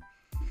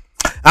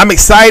 I'm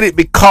excited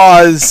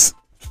because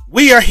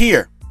we are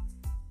here.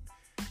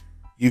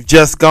 You've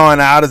just gone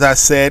out, as I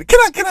said. Can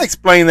I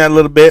explain that a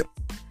little bit?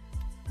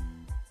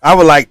 I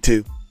would like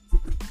to.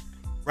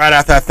 Right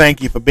after I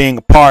thank you for being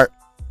a part.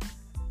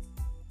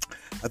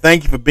 I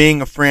thank you for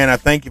being a friend. I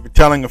thank you for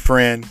telling a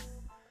friend.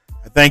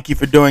 I thank you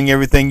for doing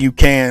everything you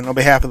can on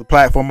behalf of the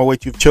platform on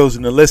which you've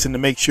chosen to listen, to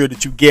make sure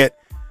that you get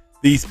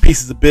these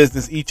pieces of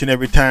business each and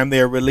every time they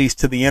are released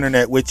to the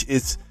internet, which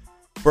is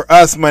For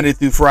us, Monday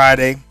through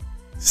Friday,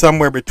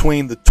 somewhere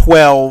between the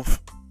 12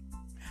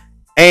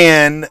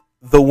 and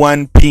the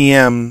 1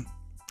 p.m.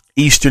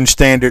 Eastern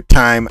Standard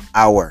Time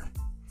hour.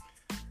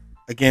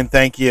 Again,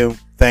 thank you.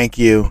 Thank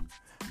you.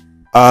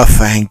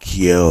 Thank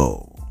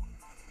you.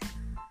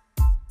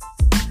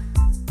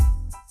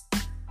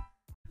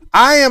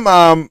 I'm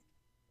a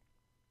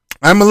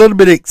little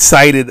bit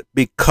excited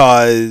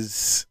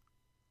because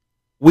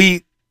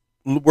I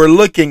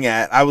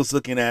was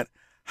looking at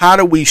how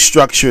do we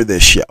structure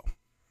this show?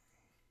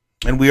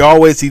 And we're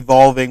always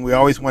evolving. We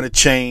always want to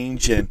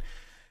change, and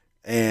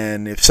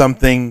if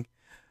something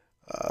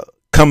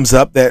comes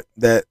up that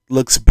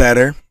looks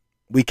better,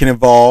 we can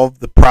evolve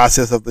the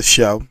process of the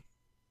show.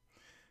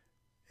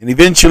 And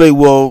eventually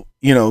we'll,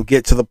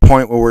 get to the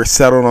point where we're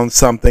settled on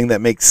something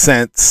that makes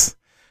sense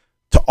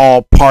to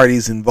all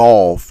parties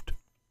involved.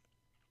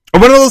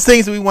 And one of those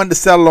things that we wanted to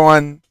settle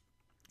on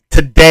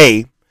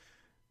today,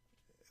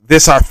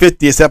 this our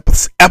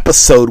 50th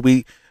episode,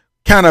 we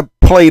kind of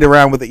played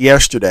around with it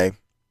yesterday,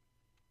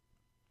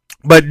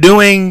 but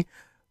doing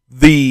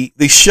the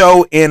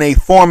show in a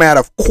format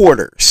of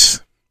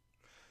quarters,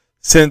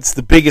 since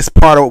the biggest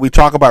part of what we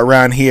talk about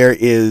around here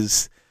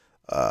is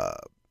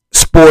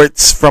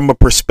sports from a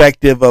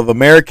perspective of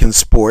American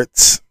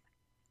sports,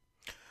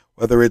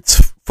 whether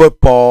it's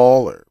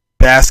football or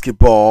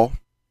basketball.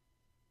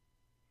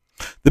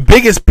 The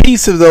biggest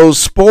piece of those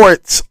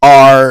sports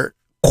are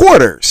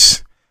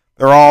quarters.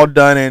 They're all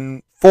done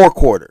in 4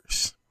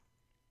 quarters.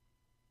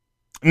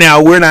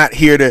 Now, we're not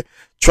here to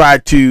try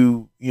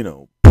to,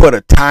 put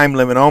a time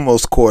limit on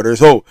those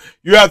quarters. Oh,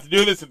 you have to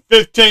do this in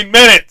 15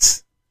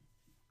 minutes.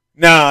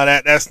 No,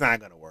 that's not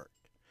going to work,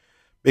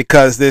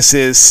 because this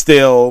is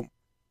still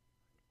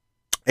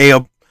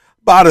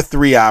about a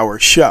 3-hour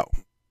show.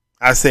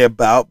 I say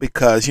about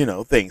because,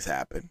 things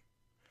happen.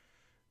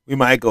 We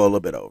might go a little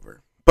bit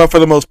over, but for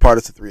the most part,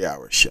 it's a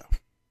 3-hour show.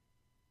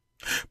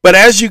 But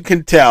as you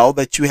can tell,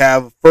 that you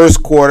have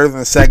first quarter, then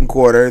the second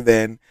quarter,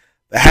 then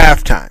the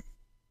halftime.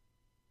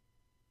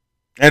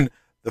 And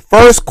the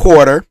first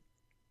quarter,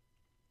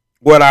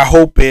 what I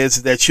hope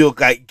is that you'll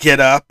get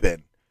up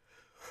and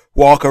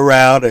walk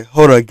around and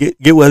hold on, get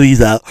one of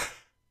these out.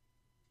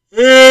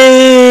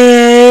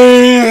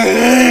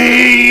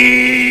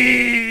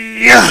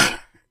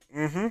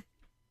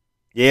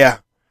 Yeah,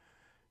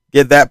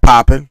 get that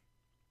popping.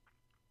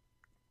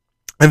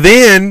 And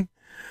then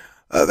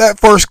that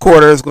first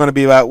quarter is going to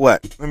be about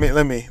what?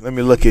 Let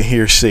me look at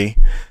here. See,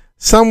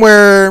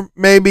 somewhere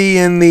maybe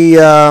in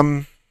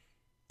the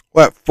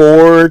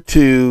 4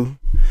 to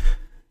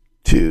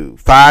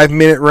 5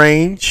 minute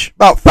range.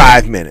 About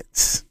 5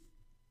 minutes.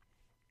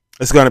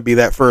 It's going to be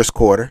that first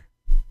quarter,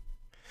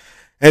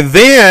 and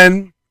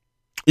then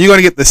you're going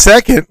to get the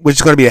second, which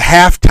is going to be a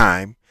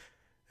halftime,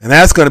 and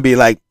that's going to be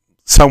like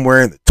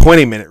somewhere in the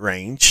 20-minute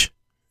range.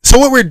 So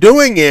what we're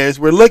doing is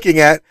we're looking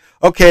at,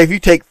 okay, if you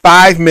take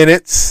 5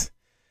 minutes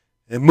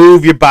and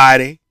move your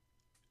body.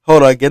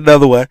 Hold on, get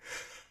another one.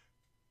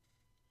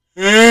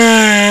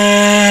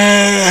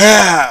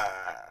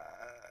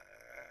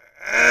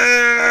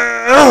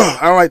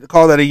 I don't like to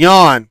call that a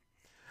yawn.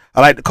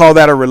 I like to call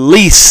that a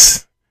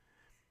release.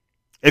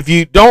 If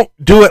you don't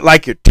do it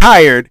like you're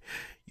tired,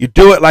 you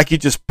do it like you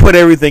just put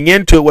everything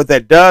into it. What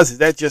that does is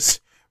that just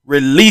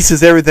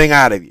releases everything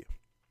out of you.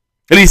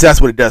 At least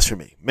that's what it does for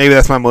me. Maybe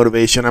that's my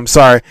motivation. I'm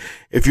sorry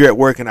if you're at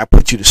work and I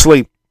put you to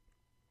sleep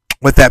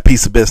with that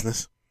piece of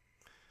business.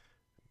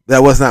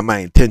 That was not my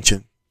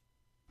intention.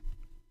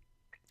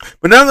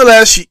 But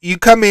nonetheless, you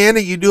come in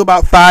and you do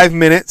about 5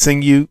 minutes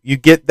and you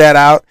get that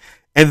out.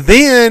 And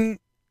then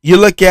you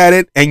look at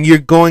it and you're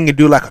going to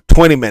do like a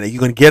 20-minute.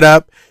 You're going to get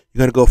up. You're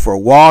going to go for a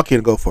walk.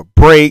 You're going to go for a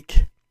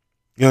break.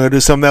 You're going to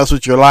do something else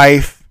with your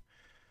life.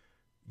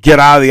 Get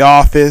out of the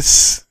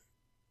office.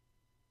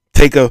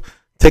 Take a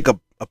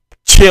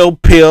chill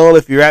pill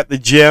if you're at the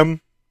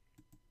gym.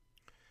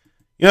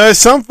 There's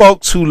some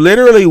folks who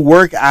literally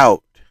work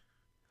out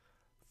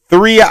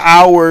 3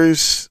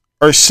 hours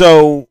or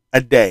so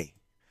a day.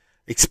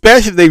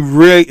 Especially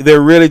if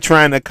they're really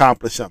trying to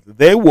accomplish something.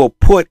 They will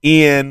put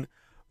in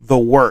the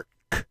work.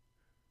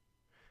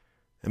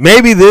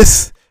 Maybe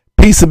this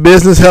piece of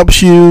business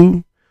helps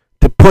you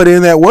to put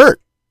in that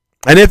work.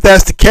 And if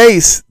that's the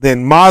case,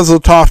 then mazel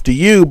tov to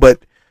you,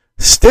 but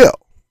still,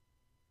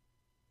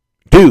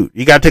 dude,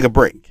 you got to take a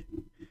break.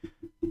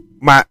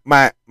 My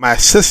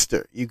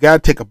sister, you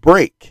got to take a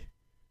break.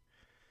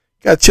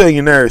 You got to chill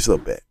your nerves a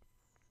little bit.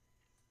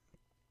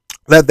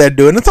 Let that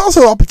do it. And it's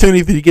also an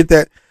opportunity for you to get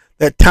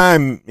that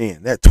time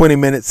in, that 20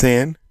 minutes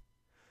in,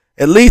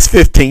 at least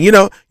 15.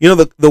 The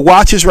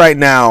watches right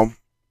now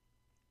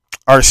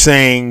are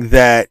saying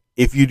that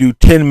if you do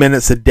 10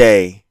 minutes a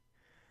day,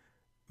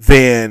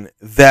 then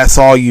that's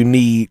all you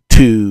need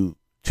to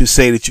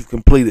say that you've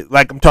completed.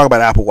 Like I'm talking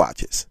about Apple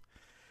Watches.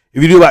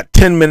 If you do about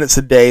 10 minutes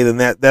a day, then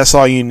that's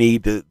all you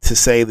need to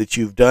say that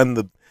you've done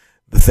the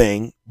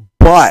thing.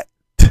 But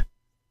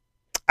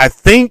I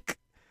think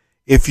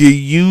if you're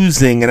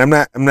using, and I'm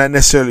not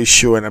necessarily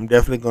sure, and I'm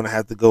definitely going to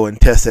have to go and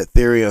test that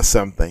theory or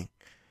something.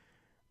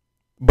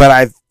 But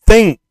I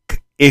think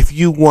if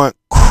you want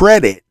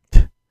credit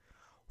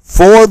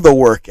for the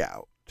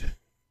workout,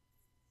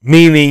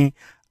 meaning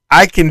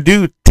I can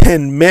do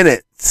 10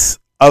 minutes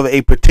of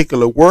a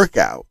particular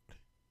workout,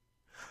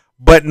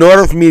 but in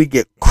order for me to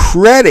get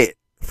credit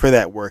for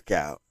that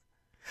workout,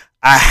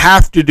 I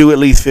have to do at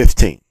least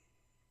 15.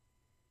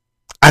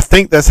 I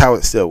think that's how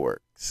it still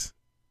works.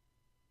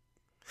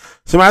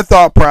 So my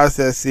thought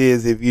process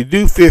is, if you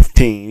do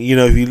 15,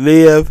 if you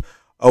live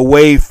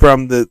away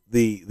from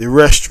the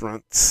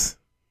restaurants,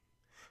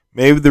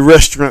 maybe the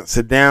restaurants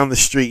are down the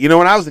street.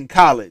 When I was in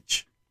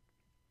college,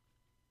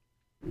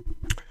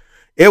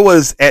 it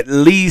was at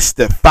least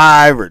a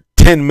 5 or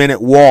 10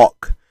 minute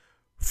walk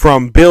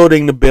from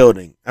building to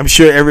building. I'm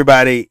sure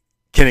everybody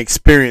can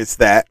experience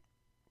that.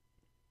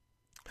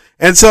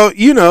 And so,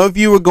 if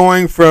you were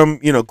going from,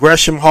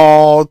 Gresham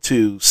Hall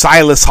to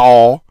Silas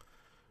Hall,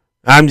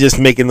 I'm just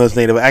making those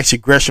names. Actually,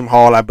 Gresham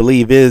Hall, I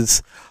believe,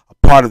 is a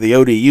part of the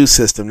ODU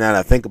system now that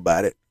I think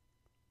about it.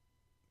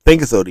 I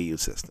think it's ODU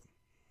system.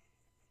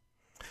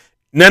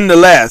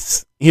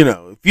 Nonetheless,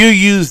 if you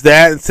use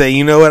that and say,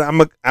 you know what, I'm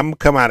gonna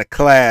come out of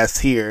class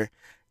here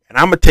and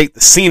I'm gonna take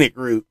the scenic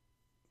route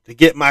to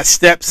get my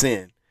steps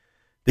in,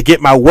 to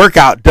get my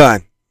workout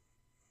done.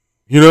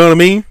 You know what I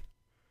mean?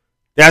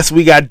 That's what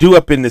we gotta do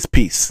up in this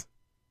piece.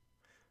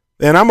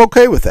 Then I'm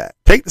okay with that.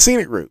 Take the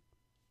scenic route.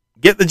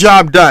 Get the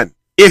job done,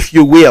 if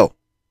you will.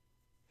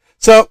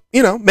 So,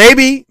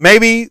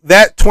 maybe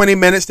that 20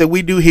 minutes that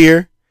we do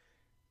here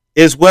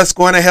is what's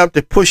going to help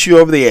to push you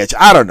over the edge.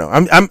 I don't know.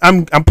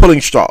 I'm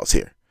pulling straws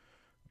here.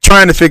 I'm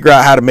trying to figure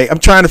out how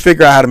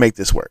to make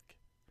this work.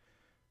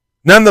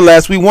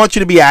 Nonetheless, we want you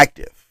to be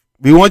active.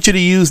 We want you to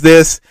use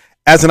this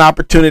as an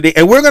opportunity,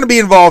 and we're going to be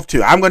involved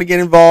too. I'm going to get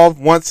involved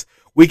once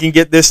we can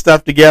get this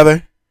stuff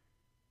together.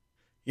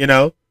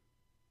 We're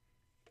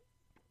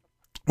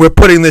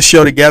putting this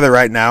show together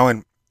right now,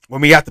 and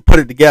when we have to put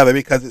it together,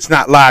 because it's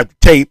not live to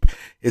tape,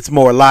 it's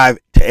more live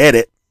to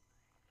edit.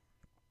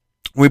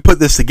 When we put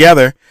this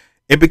together,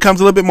 it becomes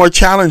a little bit more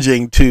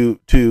challenging to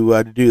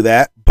do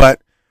that.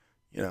 But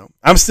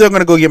I'm still going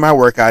to go get my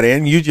workout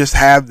in. You just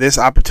have this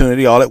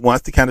opportunity all at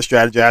once to kind of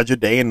strategize your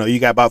day and know you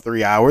got about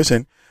 3 hours,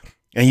 and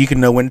you can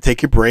know when to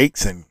take your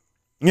breaks. And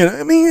we're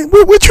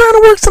trying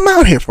to work some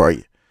out here for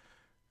you.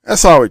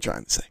 That's all we're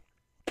trying to say.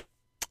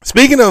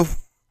 Speaking of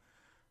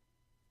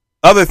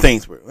other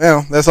things,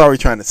 that's all we're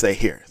trying to say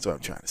here. That's what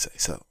I'm trying to say.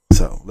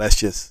 So let's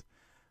just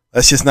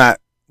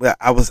not.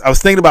 I was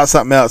thinking about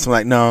something else. I'm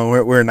like, no,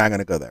 we're not going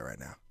to go there right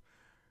now.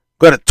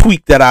 Got to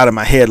tweak that out of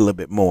my head a little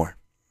bit more.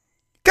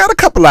 Got a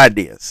couple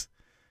ideas,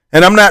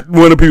 and I'm not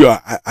one of people.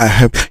 I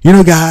have,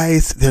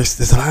 guys.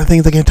 There's a lot of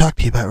things I can talk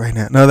to you about right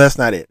now. No, that's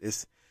not it.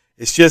 It's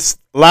just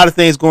a lot of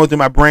things going through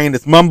my brain.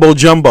 It's mumbo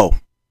jumbo,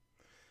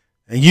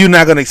 and you're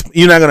not gonna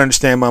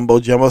understand mumbo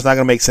jumbo. It's not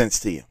gonna make sense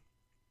to you.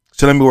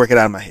 So let me work it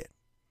out in my head.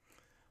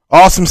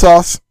 Awesome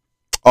sauce.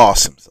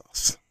 19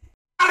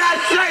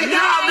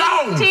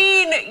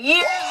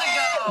 years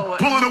ago.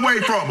 Pull it away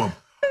from him.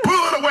 Pull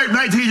it away.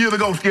 19 years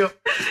ago, Skip.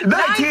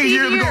 19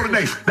 years ago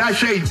today. That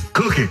Shay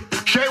cooking.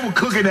 Shay was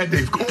cooking that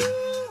day.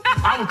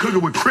 I was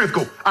cooking with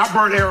Crisco. I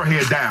burnt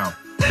Arrowhead down.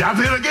 That's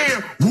it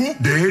again. Whoop,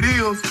 there it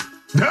is.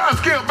 There's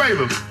Skip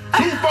Bayless.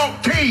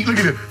 214. Look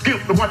at this.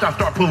 Skip, watch out,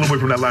 start pulling away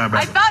from that linebacker.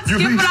 I thought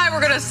Skip and I were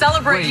going to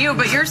celebrate you,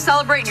 but you're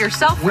celebrating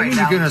yourself right now. When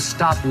are you going to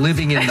stop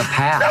living in the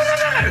past?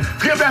 No.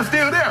 Skip, that's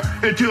still there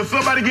until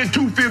somebody get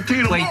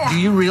 215 or Wait, more. do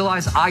you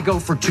realize I go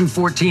for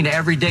 214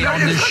 every day on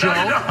this show?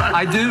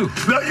 I do.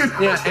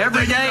 Yeah,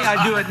 every day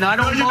I do it, and I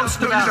don't boast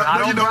about it. I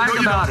don't brag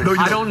about it.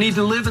 I don't need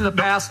to live in the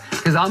past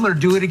because I'm going to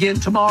do it again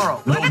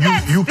tomorrow. Look at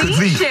that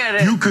speech,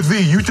 Shannon. You could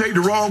see. You take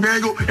the wrong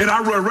angle, and I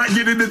run right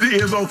get into the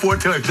end zone for a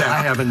touchdown.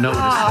 I haven't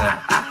noticed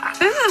that.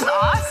 This is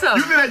awesome.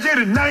 You did that shit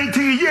in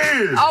 19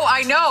 years. Oh,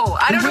 I know.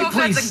 I don't know if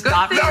that's a good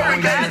thing or a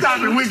we bad can't stop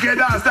it. We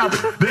cannot stop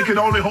it. They could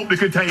only hope to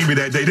contain me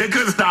that day. They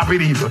couldn't stop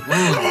it either. Come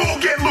on,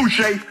 get loose,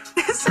 Shay.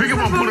 Pick him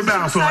up, put him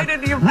down, son.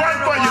 Run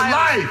for your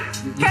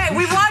life. Okay,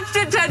 we've watched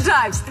it 10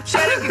 times.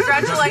 Shannon,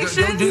 congratulations.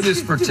 Don't do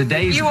this for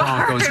today's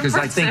Broncos because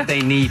I think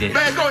they need it.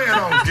 Man, go ahead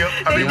on, Skip.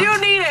 They do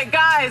need it,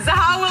 guys.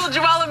 How will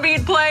Joel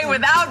Embiid play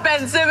without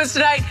Ben Simmons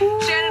tonight?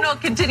 Shannon will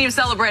continue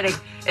celebrating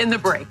in the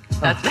break.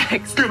 That's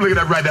next. Skip, look at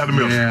that right down the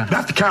middle. Yeah.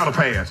 That's the counter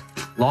pass.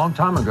 Long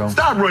time ago.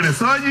 Stop running,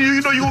 son. You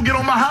know you gonna get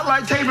on my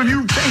highlight tape if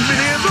you chase me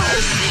in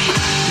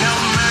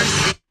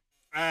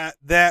the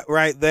That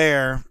right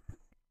there,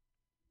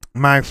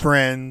 my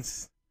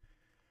friends,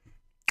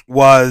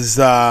 was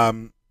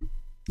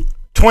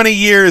 20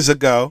 years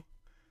ago.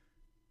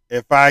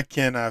 If I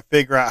can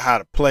figure out how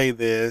to play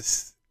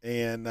this,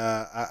 and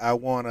I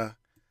wanna,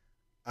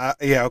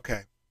 yeah,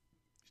 okay.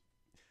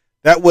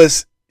 That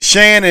was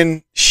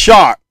Shannon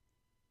Sharpe.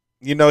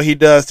 You know, he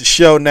does the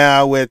show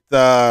now with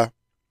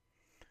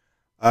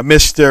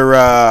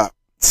Mr.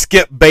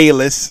 Skip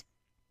Bayless.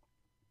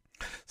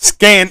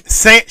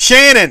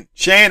 Shannon,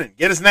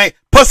 get his name.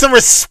 Put some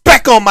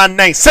respect on my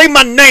name. Say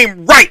my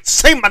name right.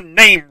 Say my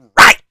name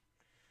right.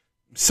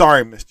 I'm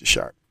sorry, Mr.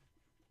 Sharpe.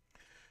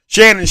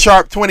 Shannon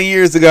Sharpe, 20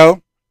 years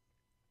ago,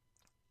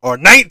 or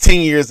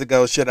 19 years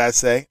ago, should I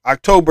say,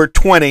 October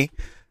 20,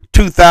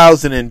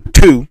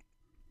 2002.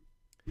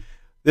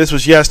 This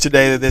was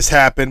yesterday that this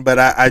happened, but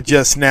I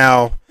just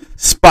now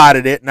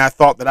spotted it, and I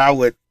thought that I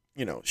would,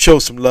 show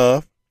some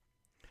love.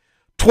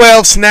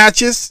 12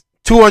 snatches,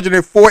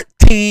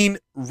 214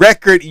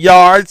 record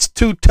yards,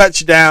 2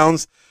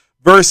 touchdowns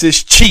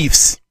versus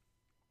Chiefs.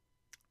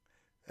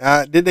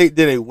 Did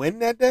they win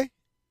that day?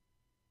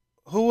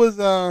 Who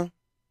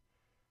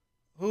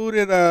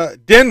did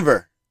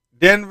Denver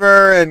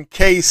and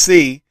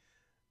KC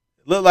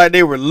looked like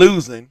they were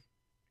losing,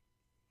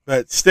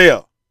 but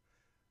still,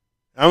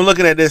 I'm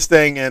looking at this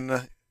thing,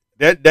 and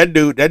that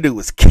dude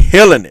was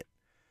killing it.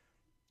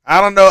 I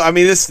don't know. I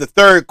mean, this is the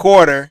third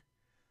quarter,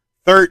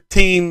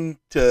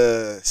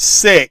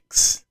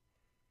 13-6.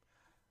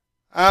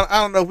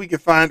 I don't know if we can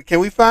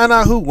we find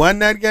out who won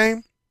that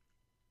game?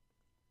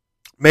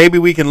 Maybe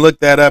we can look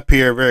that up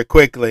here very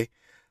quickly.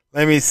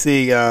 Let me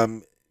see.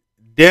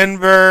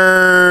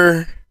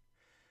 Denver.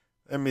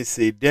 Let me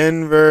see.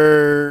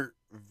 Denver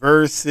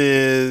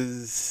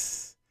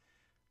versus.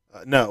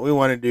 No, we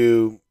want to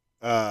do.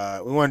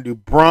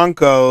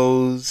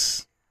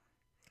 Broncos.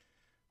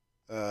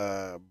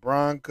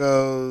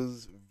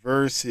 Broncos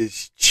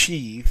versus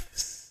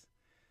Chiefs.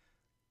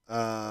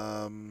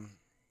 Let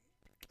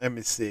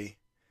me see.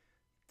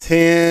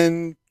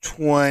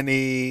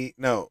 10-20.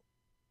 No.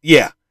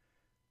 Yeah.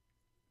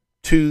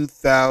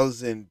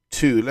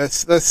 2002.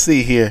 Let's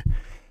see here.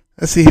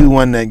 Let's see who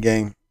won that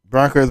game.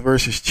 Broncos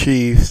versus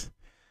Chiefs.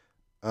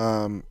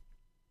 Denver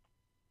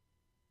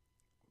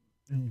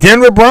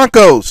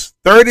Broncos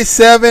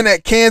 37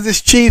 at Kansas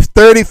Chiefs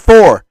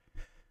 34.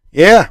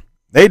 Yeah,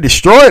 they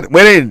destroyed.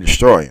 Well, they didn't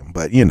destroy him,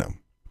 but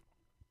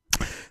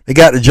they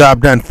got the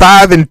job done.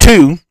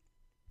 5-2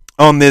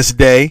 on this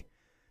day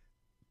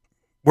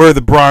were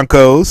the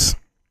Broncos.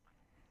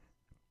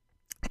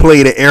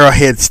 Played at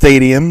Arrowhead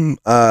Stadium.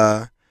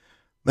 Let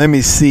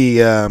me see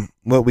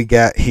what we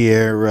got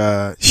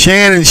here.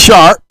 Shannon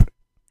Sharp,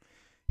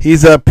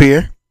 he's up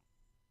here.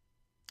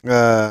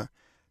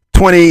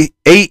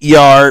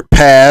 28-yard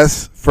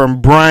pass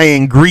from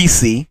Brian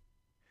Greasy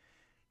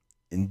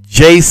and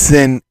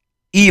Jason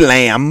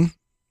Elam.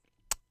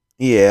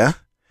 Yeah.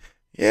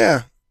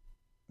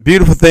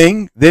 Beautiful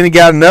thing. Then he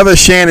got another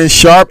Shannon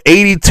Sharp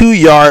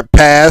 82-yard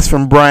pass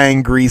from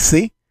Brian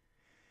Greasy.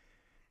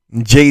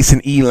 And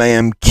Jason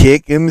Elam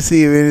kick. Let me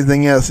see if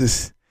anything else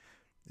is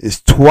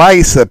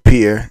twice up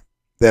here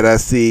that I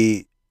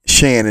see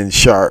Shannon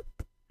Sharp.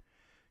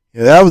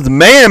 Yeah, that was the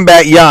man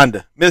back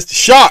yonder. Mr.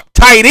 Sharp.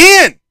 Tight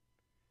end.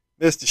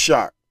 Mr.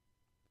 Sharp.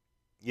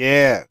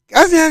 Yeah.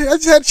 I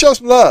just had to show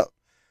some love.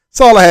 That's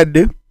all I had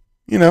to do.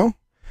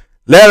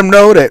 Let them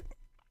know that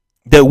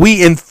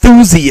we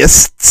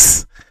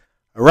enthusiasts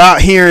are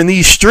out here in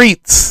these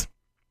streets.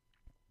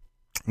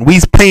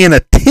 We's paying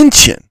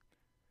attention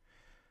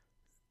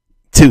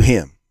to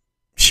him.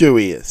 Sure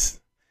he is.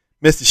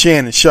 Mr.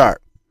 Shannon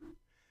Sharp.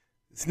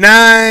 It's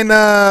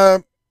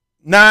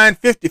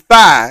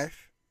 9:55.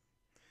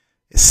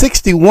 It's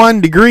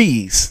 61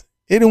 degrees.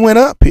 It went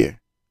up here.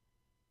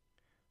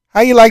 How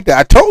you like that?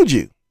 I told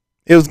you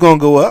it was going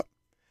to go up.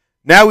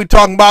 Now we're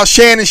talking about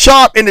Shannon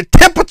Sharp and the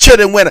temperature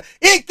that went up.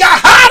 It got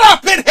hot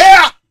up in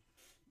here.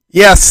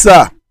 Yes,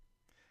 sir.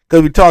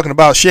 Because we're talking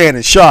about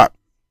Shannon Sharp.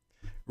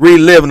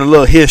 Reliving a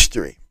little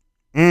history.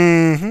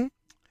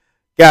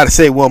 Got to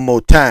say one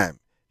more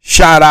time.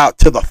 Shout out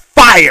to the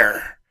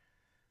fire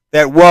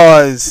that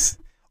was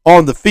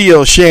on the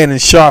field, Shannon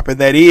Sharp, and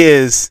that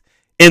is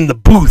in the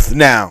booth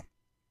now.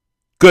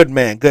 Good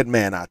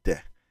man out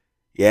there.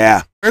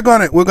 Yeah. We're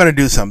gonna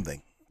do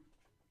something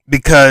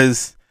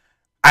because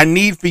I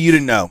need for you to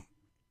know.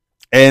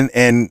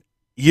 And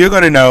you're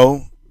gonna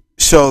know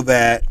so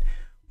that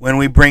when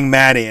we bring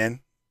Matt in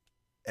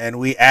and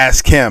we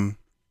ask him,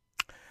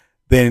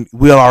 then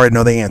we'll already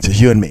know the answers,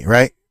 you and me,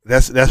 right?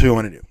 That's what we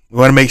want to do. We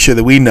want to make sure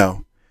that we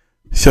know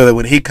so that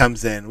when he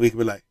comes in, we can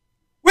be like,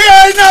 we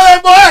already know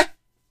that, boy.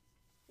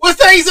 What's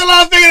taking so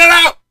long figuring it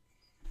out?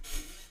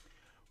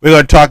 We're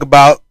going to talk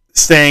about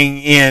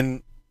staying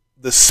in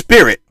the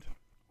spirit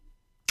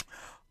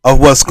of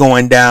what's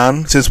going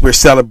down since we're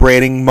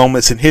celebrating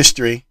moments in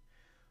history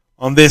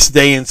on this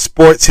day in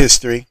sports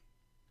history.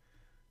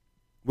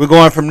 We're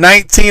going from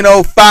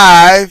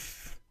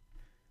 1905,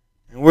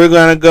 and we're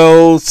going to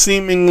go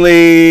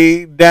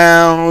seemingly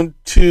down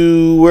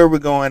to where we're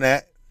going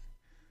at.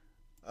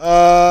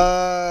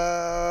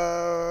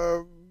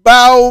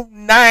 About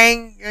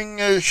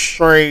 9-ish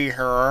right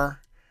here.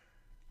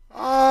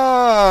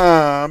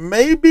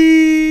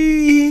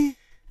 Maybe.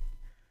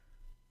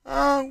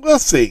 We'll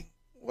see.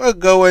 We'll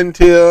go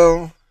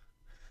until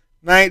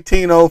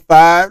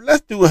 1905.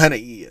 Let's do 100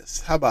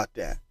 years. How about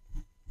that?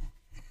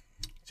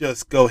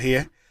 Just go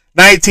here.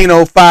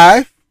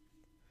 1905.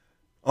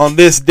 On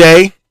this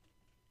day,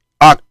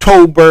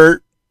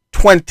 October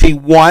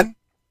 21.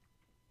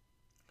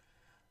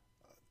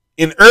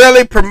 In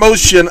early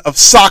promotion of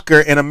soccer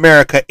in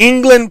America,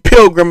 England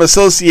Pilgrim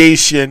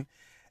Association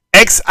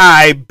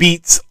XI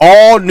beats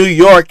all New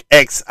York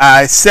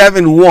XI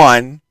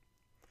 7-1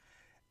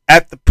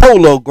 at the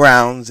Polo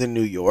Grounds in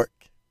New York.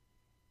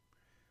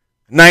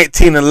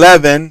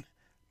 1911,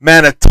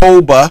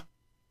 Manitoba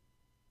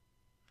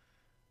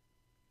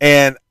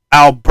and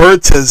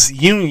Alberta's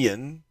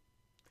Union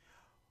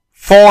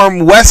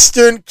form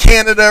Western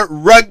Canada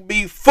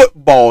Rugby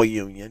Football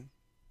Union.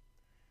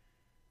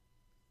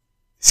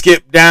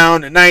 Skip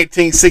down to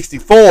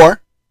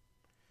 1964.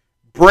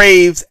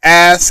 Braves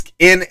ask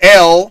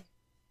NL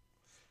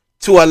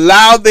to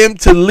allow them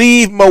to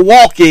leave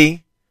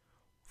Milwaukee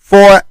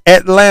for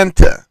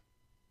Atlanta.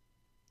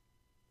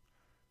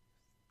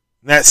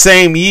 That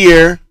same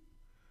year,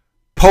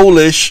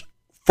 Polish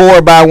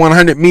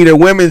 4x100 meter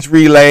women's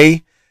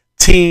relay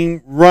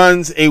team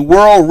runs a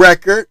world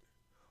record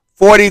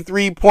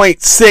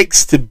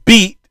 43.6 to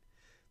beat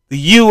the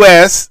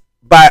U.S.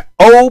 by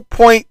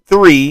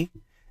 0.3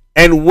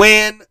 and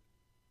win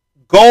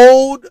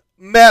gold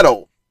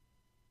medal.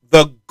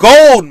 The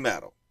gold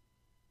medal.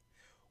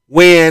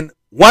 When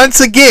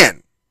once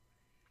again,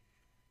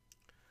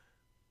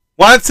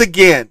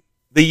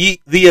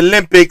 the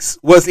Olympics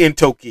was in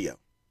Tokyo.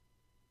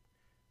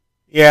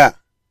 Yeah.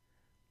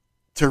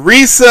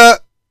 Teresa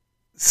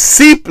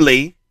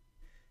Seepley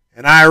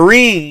and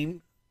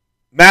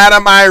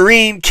Madam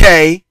Irene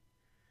K,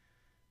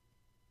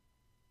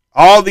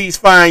 all these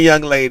fine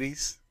young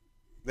ladies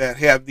that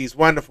have these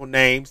wonderful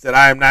names that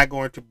I am not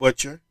going to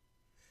butcher.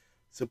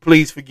 So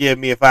please forgive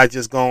me if I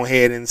just go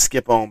ahead and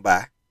skip on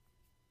by.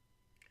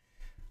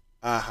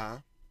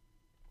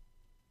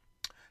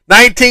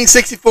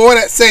 1964,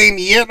 that same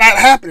year. That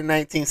happened in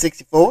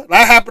 1964.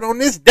 That happened on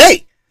this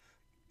day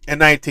in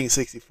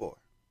 1964.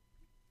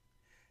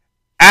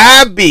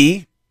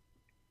 Abiy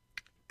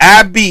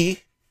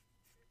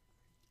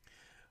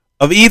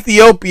of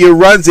Ethiopia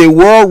runs a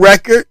world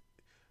record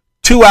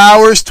 2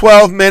 hours,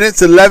 12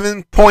 minutes,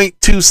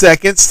 11.2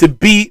 seconds to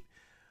beat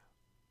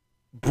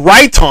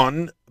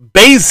Brighton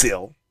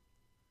Basil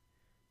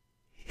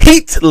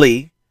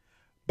Heatley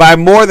by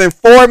more than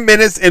 4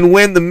 minutes and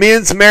win the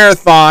men's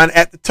marathon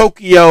at the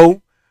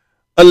Tokyo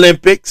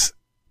Olympics.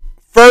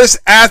 First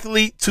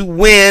athlete to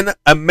win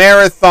a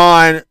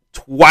marathon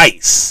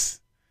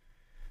twice.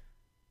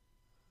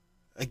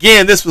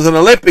 Again, this was an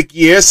Olympic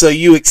year, so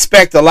you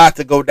expect a lot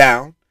to go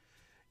down.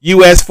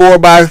 U.S.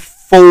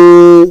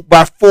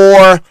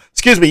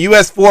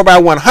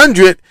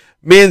 4x100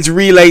 men's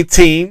relay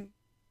team.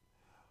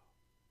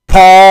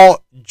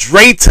 Paul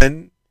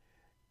Drayton,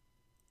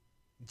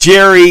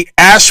 Jerry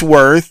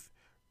Ashworth,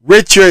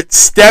 Richard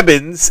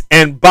Stebbins,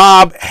 and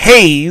Bob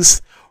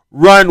Hayes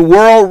run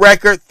world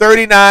record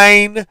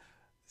 39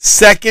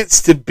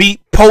 seconds to beat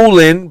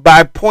Poland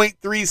by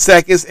 0.3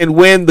 seconds and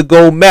win the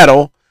gold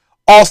medal,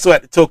 also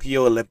at the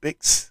Tokyo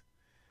Olympics.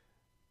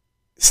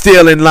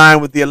 Still in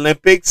line with the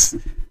Olympics,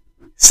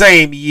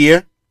 same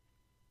year.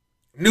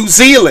 New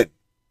Zealand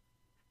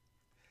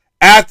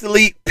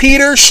athlete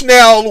Peter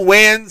Schnell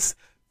wins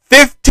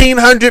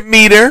 1500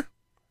 meter,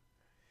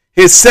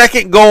 his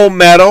second gold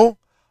medal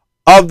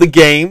of the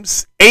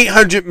games.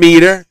 800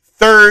 meter,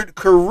 third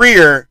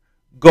career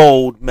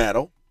gold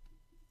medal.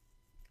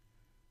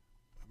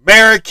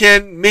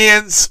 American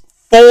men's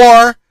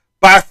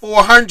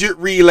 4x400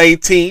 relay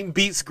team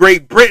beats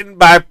Great Britain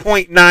by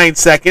 0.9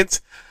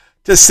 seconds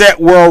to set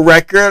world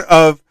record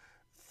of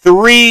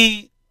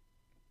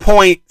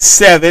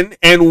 3.7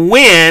 and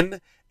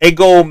win a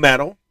gold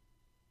medal.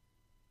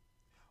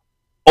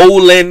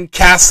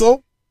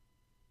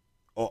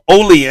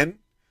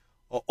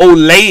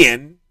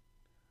 Olayan,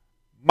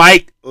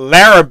 Mike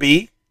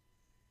Larrabee,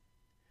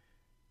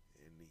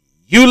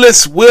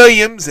 Euless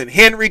Williams, and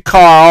Henry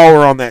Carr all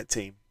were on that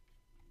team.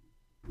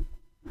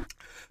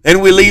 Then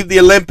we leave the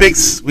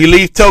Olympics. We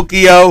leave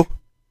Tokyo.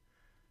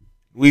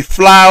 We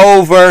fly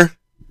over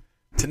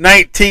to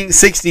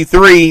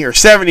 1963 or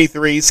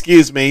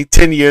 73,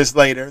 10 years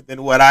later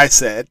than what I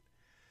said.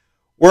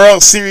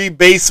 World Series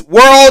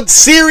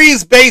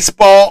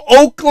Baseball,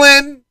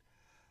 Oakland,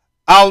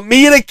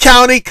 Alameda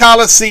County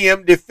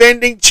Coliseum,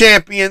 defending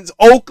champions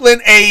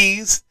Oakland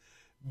A's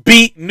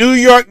beat New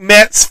York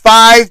Mets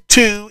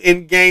 5-2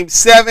 in Game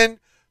 7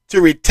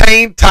 to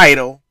retain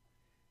title.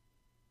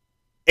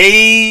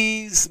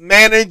 A's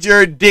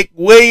manager Dick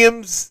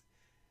Williams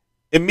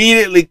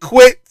immediately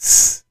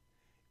quits.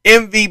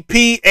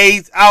 MVP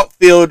A's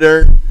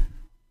outfielder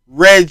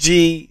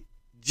Reggie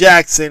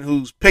Jackson,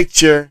 whose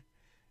picture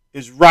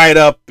is right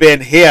up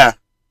in here.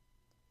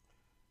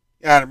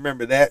 You gotta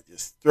remember that.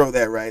 Just throw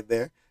that right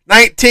there.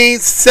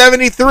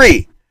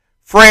 1973,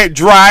 Fred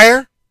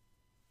Dreyer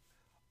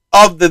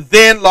of the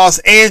then Los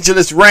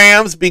Angeles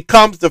Rams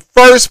becomes the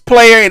first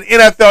player in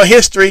NFL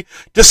history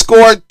to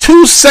score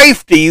 2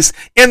 safeties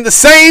in the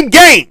same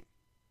game.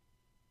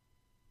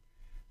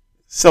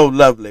 So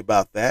lovely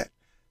about that.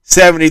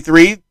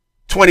 73,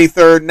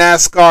 23rd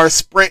NASCAR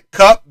Sprint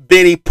Cup,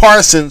 Benny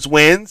Parsons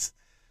wins.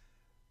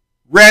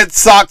 Red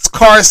Sox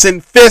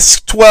Carson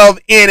Fisk 12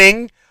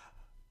 inning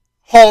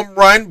home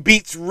run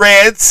beats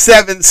Reds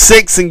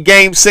 7-6 in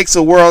Game 6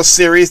 of World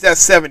Series.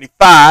 That's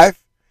 75.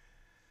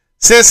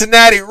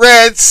 Cincinnati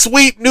Reds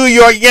sweep New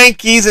York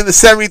Yankees in the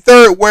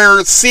 73rd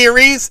World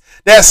Series.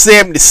 That's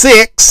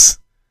 76.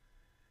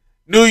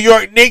 New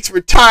York Knicks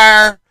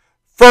retire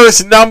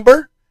first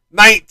number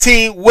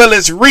 19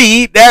 Willis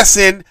Reed. That's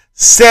in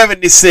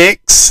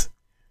 76.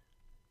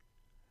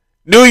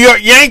 New York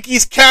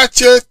Yankees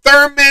catcher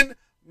Thurman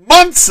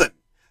Munson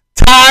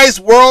ties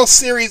World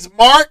Series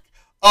mark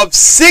of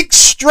 6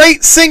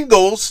 straight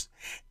singles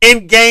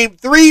in Game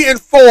 3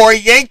 and 4.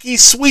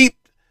 Yankees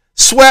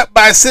swept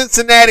by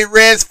Cincinnati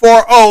Reds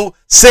 4-0,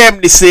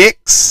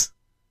 76.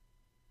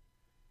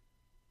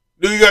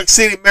 New York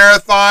City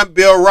Marathon,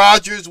 Bill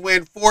Rogers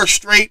win 4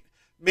 straight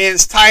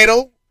men's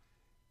title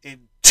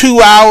in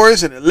 2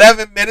 hours and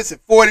 11 minutes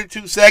and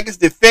 42 seconds.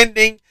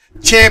 Defending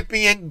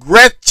champion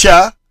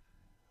Gretchen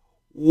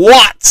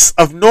Watts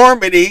of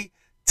Normandy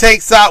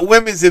takes out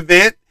women's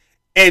event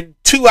in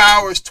 2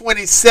 hours,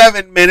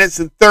 27 minutes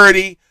and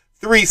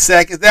 33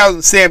 seconds. That was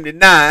in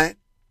 79.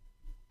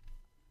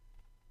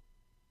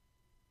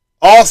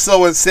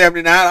 Also in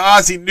 79,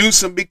 Ozzie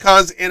Newsome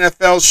becomes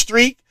NFL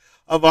streak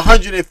of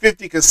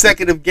 150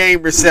 consecutive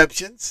game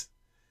receptions.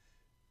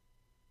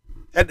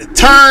 At the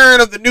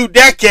turn of the new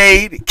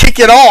decade, kick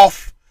it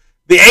off,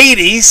 the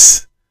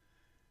 80s,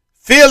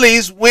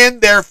 Phillies win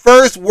their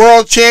first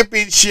world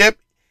championship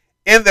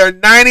in their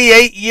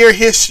 98-year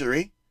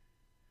history.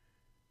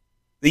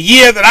 The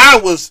year that I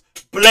was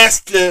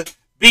blessed to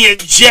be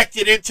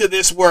injected into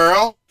this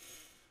world.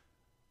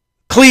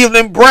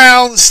 Cleveland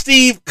Browns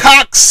Steve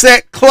Cox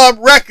set club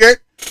record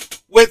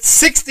with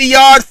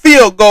 60-yard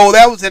field goal.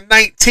 That was in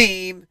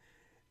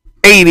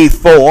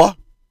 1984.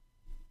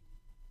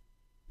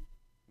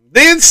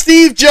 Then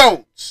Steve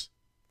Jones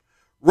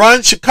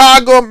runs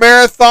Chicago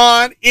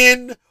Marathon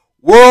in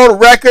world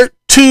record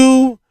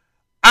 2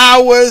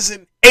 hours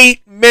and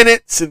 8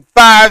 minutes and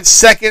 5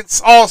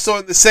 seconds. Also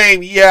in the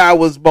same year I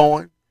was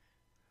born.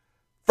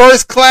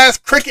 First class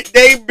cricket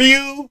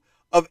debut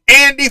of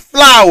Andy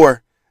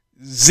Flower.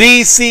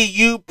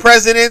 ZCU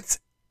presidents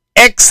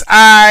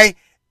XI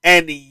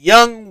and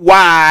Young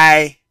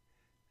Y.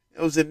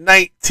 It was in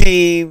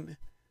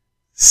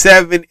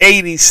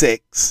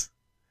 1986.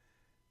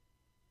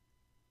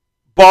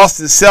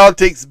 Boston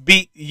Celtics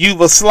beat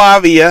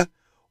Yugoslavia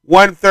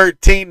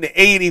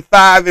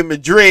 113-85 in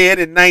Madrid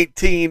in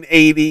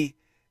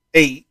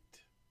 1988.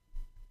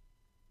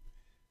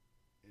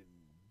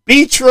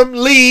 Beacham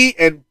Lee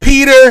and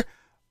Peter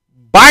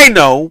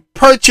Bino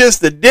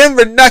purchased the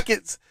Denver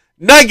Nuggets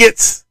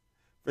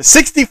for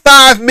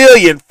 $65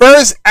 million.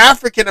 First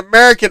African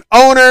American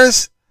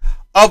owners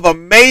of a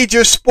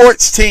major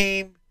sports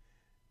team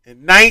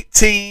in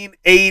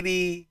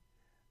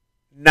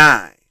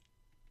 1989.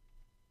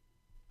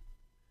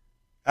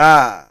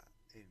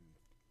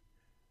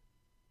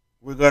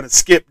 We're going to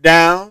skip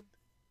down.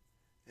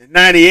 In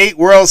 98,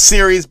 World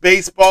Series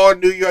Baseball,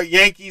 New York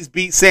Yankees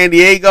beat San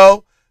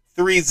Diego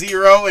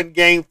 3-0 in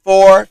Game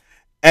 4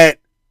 at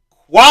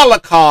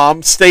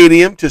Qualcomm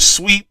Stadium to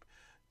sweep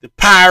the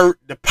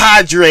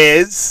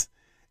Padres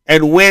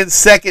and win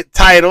second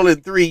title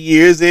in 3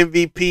 years.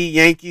 MVP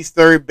Yankees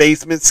third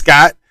baseman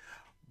Scott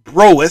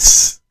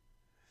Boras.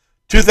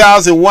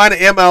 2001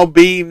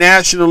 MLB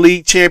National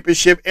League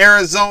Championship,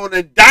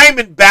 Arizona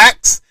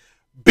Diamondbacks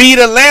beat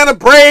Atlanta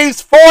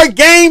Braves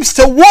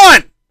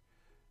 4-1.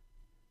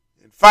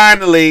 And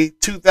finally,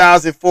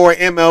 2004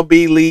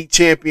 MLB League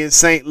champion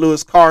St.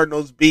 Louis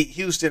Cardinals beat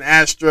Houston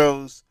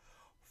Astros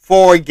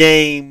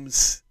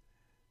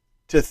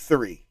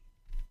 4-3.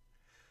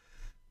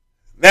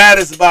 That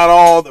is about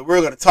all that we're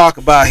going to talk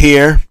about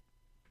here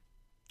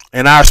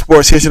in our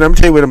sports history. I'm going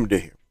to tell you what I'm going to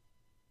do here.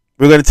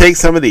 We're going to take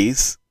some of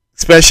these,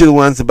 especially the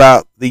ones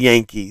about the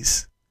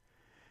Yankees.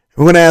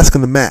 We're going to ask him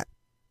the Matt.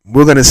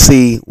 We're going to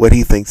see what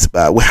he thinks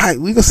about it. We're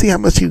going to see how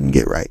much you can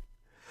get right.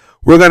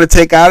 We're going to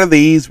take out of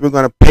these, we're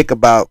going to pick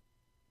about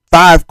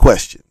 5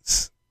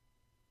 questions.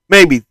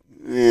 Maybe,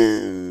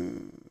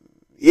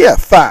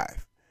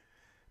 5.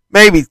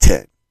 Maybe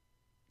 10.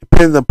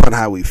 Depends upon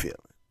how we feel.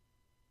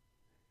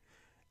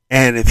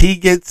 And if he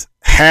gets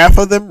half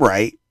of them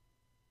right,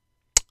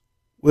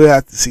 we'll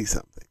have to see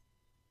something.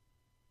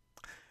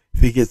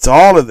 If he gets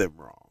all of them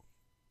wrong,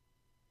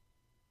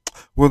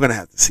 we're going to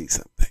have to see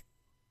something.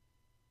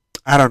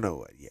 I don't know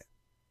what yet.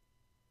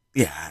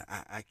 Yeah,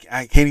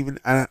 I can't even,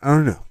 I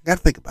don't know. Got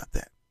to think about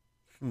that.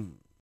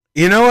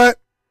 You know what?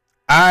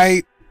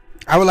 I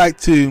would like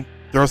to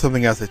throw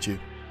something else at you.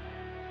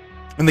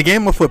 In the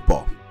game of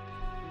football,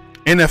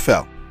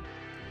 NFL,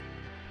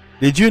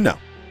 did you know?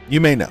 You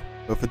may know.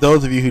 But for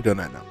those of you who do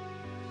not know,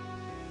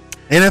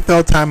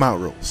 NFL timeout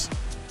rules.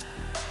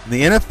 In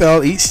the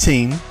NFL, each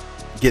team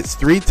gets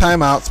 3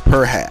 timeouts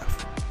per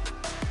half.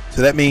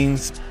 So that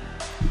means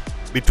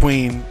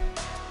between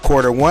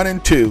quarter 1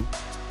 and 2,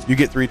 you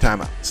get 3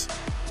 timeouts.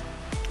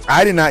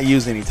 I did not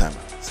use any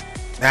timeouts.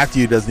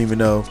 Matthew doesn't even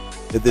know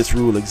that this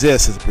rule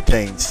exists as it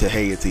pertains to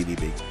Hey It's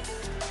EDB.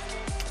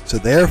 So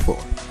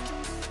therefore,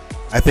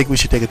 I think we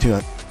should take a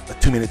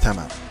 2-minute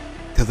timeout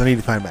because I need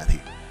to find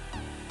Matthew.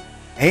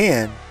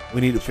 And we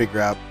need to figure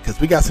out,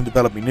 because we got some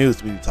developing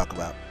news we need to talk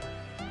about.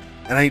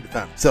 And I need to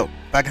find him. So,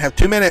 if I can have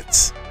 2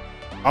 minutes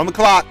on the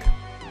clock.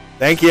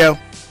 Thank you.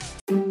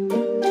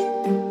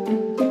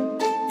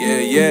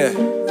 Yeah.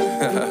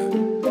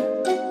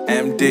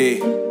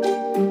 MD.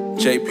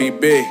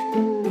 JPB.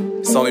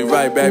 It's only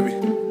right, baby.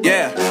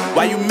 Yeah.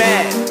 Why you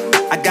mad?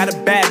 I got a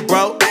bag,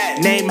 bro.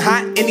 Name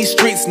hot in these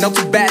streets, no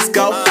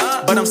Tabasco.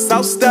 But I'm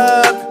so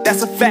stubbed,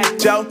 that's a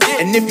fact, Joe.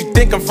 And if you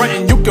think I'm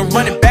frontin', you can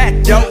run it back,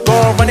 yo. Go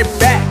and run it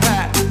back.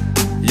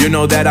 You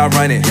know that I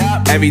run it.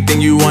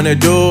 Everything you wanna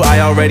do,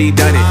 I already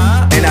done it.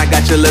 And I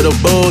got your little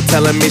boo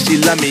telling me she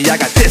love me. I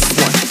got this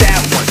one,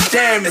 that one.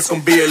 Damn, it's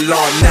gonna be a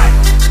long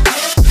night.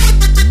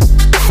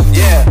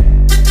 Yeah.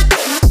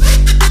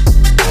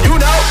 You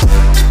know.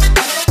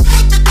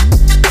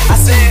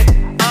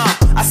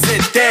 I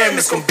said, damn,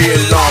 it's gonna be a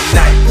long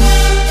night.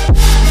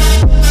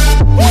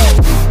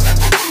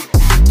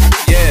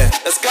 Yeah,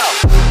 let's go.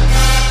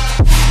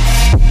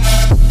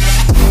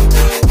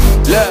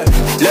 Look.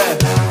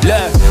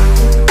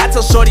 I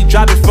told Shorty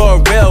drop it for a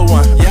real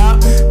one. Yeah.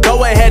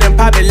 Go ahead and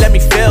pop it, let me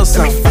feel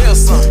some.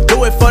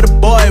 Do it for the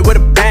boy with a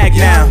bag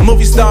now.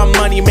 Movie star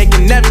money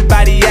making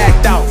everybody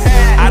act out.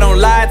 I don't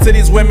lie to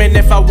these women,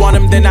 if I want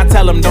them then I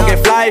tell them. Don't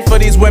get fly for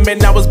these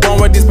women, I was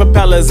born with these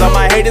propellers. All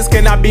my haters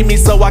cannot beat me,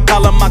 so I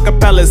call them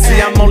acapellas.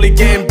 See, I'm only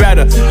getting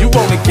better, you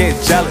only get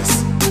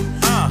jealous.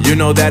 You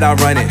know that I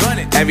run it.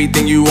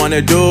 Everything you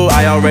wanna do,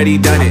 I already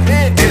done it.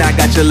 And I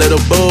got your little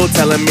boo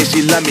telling me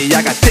she love me.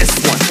 I got this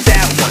one,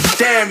 that one.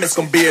 Damn, it's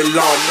gonna be a long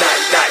night.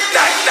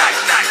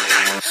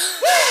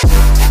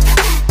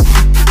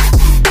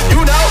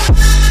 You know,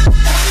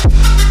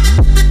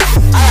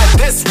 I got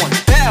this one,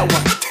 that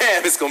one.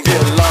 Damn, it's gonna be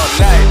a long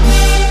night.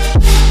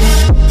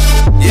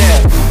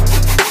 Yeah.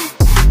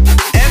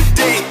 MD.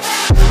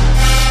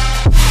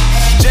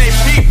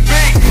 JPB.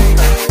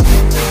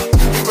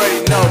 You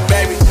already know,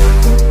 baby.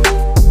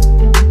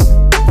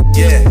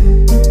 Yeah.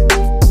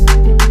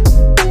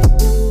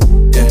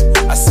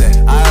 Yeah, I said,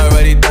 I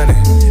already done it.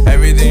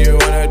 Everything you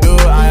wanna do,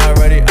 I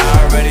already.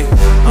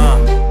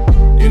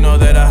 You know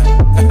that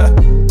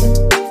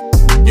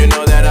you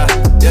know that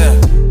yeah.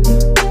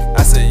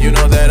 I said, you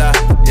know that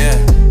yeah.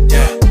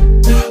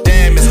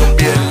 Damn, it's gonna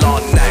be a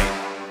long night.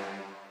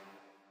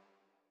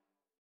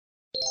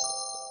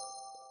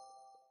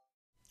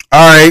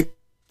 All right,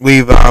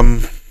 we've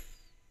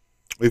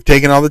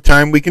taken all the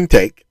time we can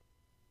take.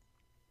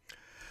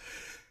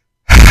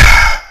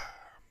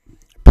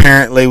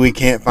 Apparently, we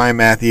can't find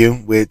Matthew,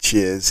 which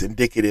is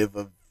indicative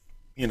of,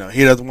 he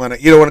don't want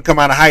to come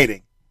out of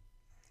hiding.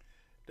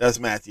 Does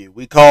Matthew?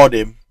 We called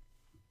him,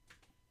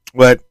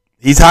 but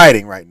he's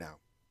hiding right now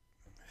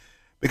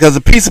because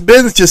a piece of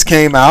business just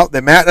came out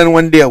that Matt doesn't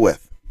want to deal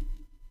with.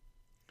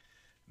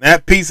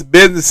 That piece of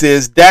business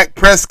is Dak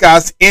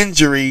Prescott's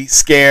injury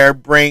scare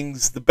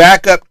brings the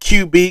backup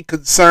QB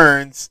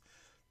concerns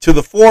to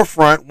the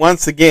forefront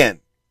once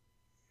again.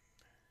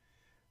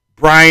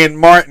 Brian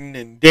Martin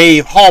and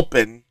Dave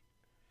Halpin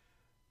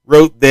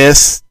wrote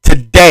this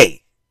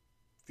today.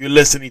 If you're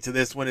listening to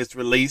this when it's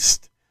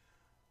released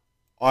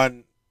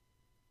on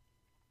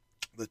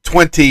the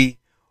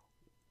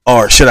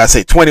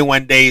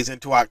 21 days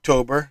into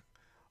October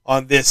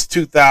on this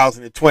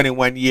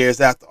 2021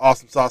 years after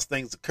Awesome Sauce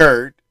things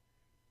occurred.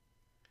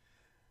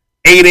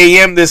 8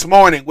 a.m. this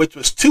morning, which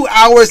was 2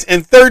 hours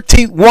and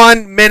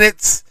 31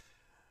 minutes.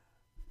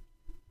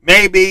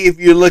 Maybe if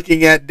you're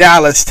looking at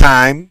Dallas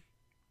time,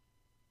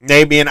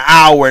 maybe an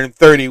hour and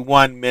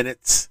 31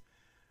 minutes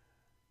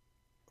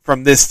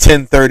from this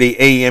 10:30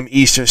 a.m.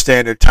 Eastern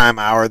Standard Time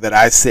hour that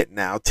I sit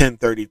now,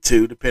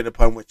 10:32, depending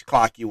upon which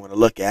clock you want to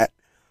look at.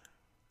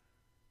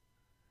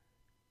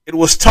 It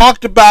was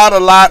talked about a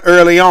lot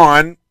early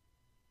on,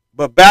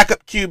 but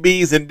backup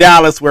QBs in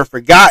Dallas were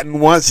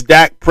forgotten once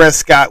Dak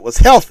Prescott was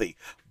healthy.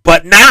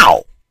 But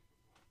now,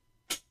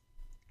 the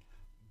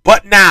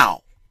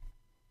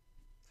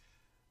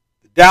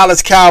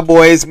Dallas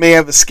Cowboys may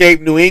have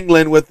escaped New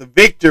England with a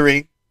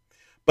victory,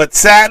 but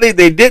sadly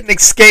they didn't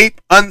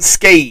escape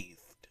unscathed.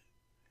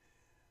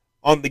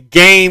 On the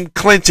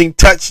game-clinching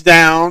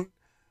touchdown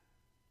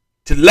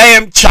to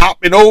Lamb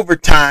Chop in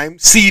overtime,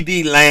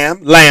 CD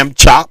Lamb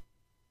Chop,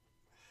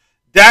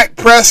 Dak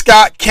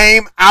Prescott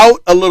came out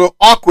a little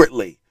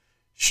awkwardly,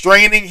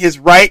 straining his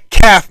right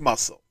calf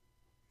muscle.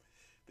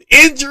 The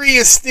injury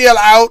is still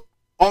out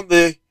on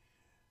the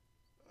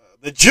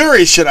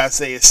jury, should I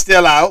say, is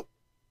still out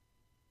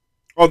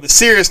on the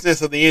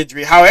seriousness of the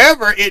injury.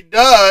 However, it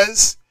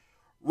does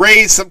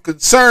raise some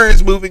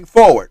concerns moving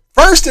forward.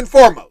 First and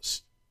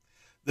foremost,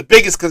 the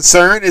biggest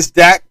concern is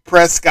Dak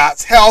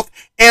Prescott's health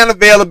and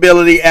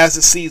availability as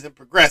the season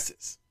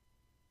progresses.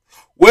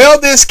 Will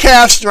this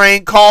calf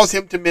strain cause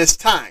him to miss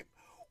time?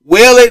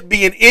 Will it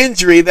be an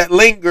injury that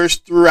lingers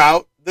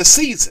throughout the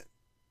season?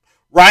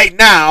 Right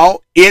now,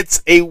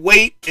 it's a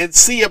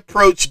wait-and-see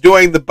approach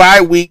during the bye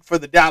week for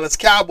the Dallas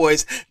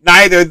Cowboys.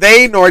 Neither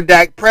they nor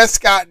Dak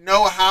Prescott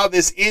know how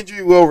this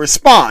injury will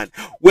respond.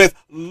 With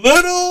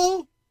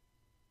little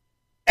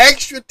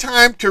extra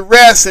time to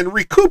rest and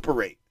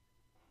recuperate,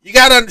 you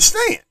got to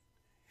understand,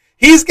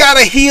 he's got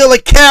to heal a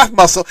calf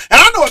muscle. And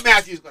I know what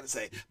Matthew's going to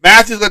say.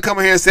 Matthew's going to come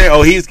in here and say,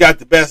 oh, he's got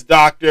the best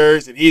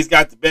doctors, and he's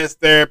got the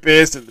best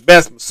therapists, and the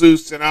best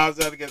masseuse, and all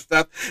this other good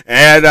stuff.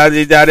 And let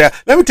me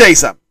tell you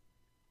something.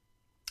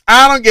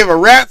 I don't give a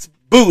rat's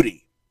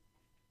booty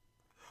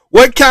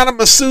what kind of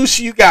masseuse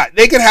you got.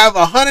 They could have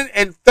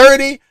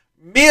 130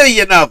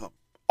 million of them,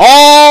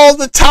 all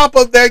the top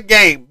of their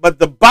game, but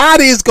the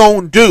body's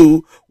going to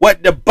do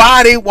what the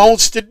body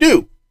wants to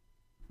do.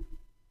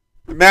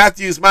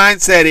 Matthew's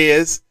mindset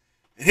is,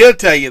 and he'll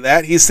tell you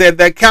that, he said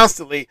that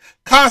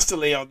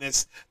constantly on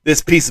this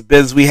piece of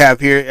business we have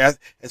here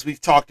as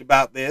we've talked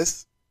about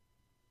this.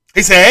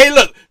 He said, hey,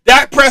 look,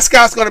 Dak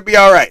Prescott's going to be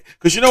all right.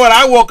 Because you know what?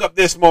 I woke up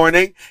this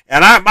morning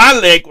and my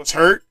leg was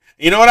hurt.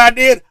 You know what I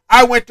did?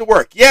 I went to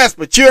work. Yes,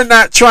 but you're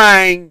not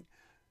trying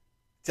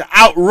to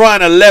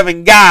outrun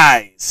 11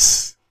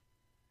 guys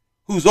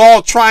who's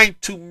all trying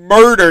to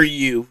murder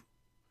you.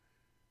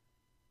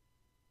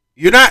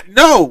 You're not,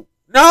 no.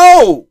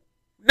 None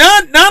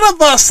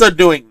of us are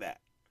doing that.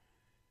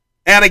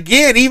 And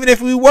again, even if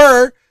we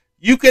were,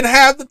 you can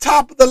have the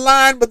top of the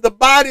line, but the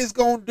body's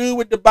going to do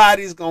what the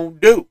body's going to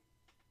do.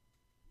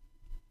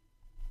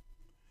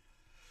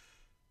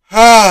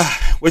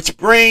 Which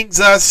brings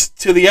us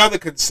to the other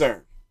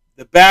concern,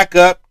 the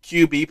backup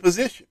QB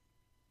position.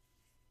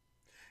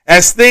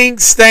 As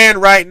things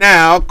stand right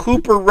now,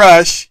 Cooper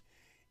Rush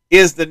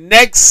is the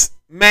next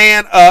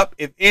man up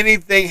if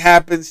anything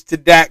happens to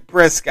Dak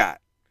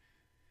Prescott.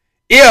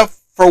 If,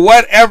 for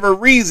whatever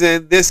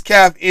reason, this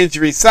calf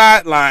injury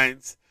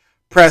sidelines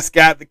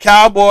Prescott, the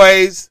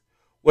Cowboys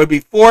would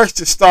be forced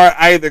to start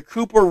either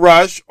Cooper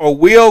Rush or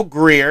Will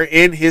Grier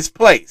in his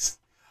place.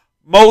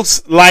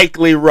 Most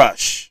likely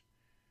Rush.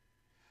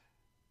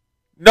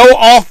 No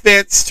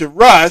offense to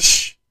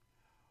Rush,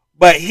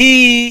 but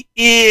he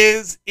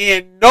is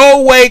in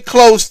no way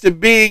close to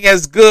being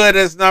as good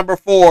as number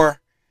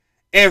 4.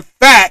 In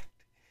fact,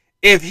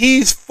 if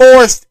he's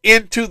forced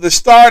into the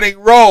starting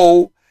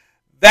role,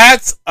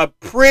 that's a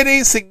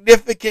pretty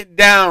significant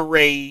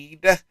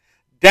downgrade.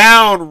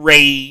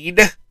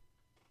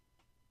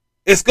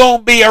 It's going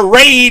to be a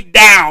raid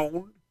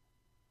down.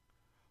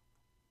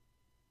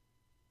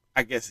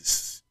 I guess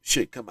it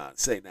should come out and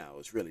say now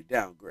it's really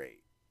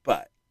downgrade.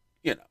 But,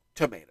 you know,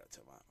 tomato.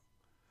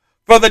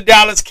 For the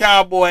Dallas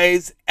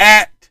Cowboys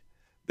at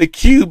the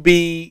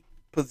QB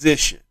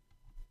position.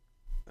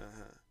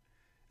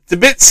 It's a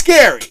bit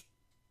scary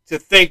to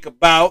think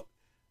about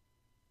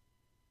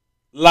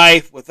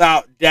life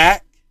without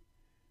Dak,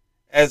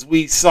 as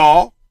we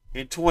saw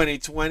in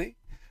 2020.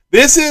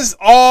 This is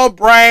all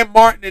Brian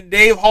Martin and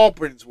Dave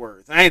Halpern's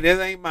words. This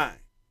ain't mine.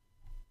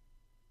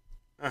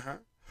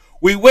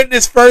 We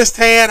witnessed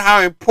firsthand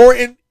how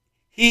important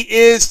he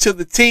is to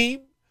the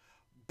team,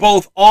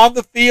 both on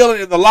the field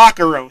and in the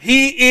locker room.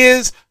 He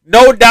is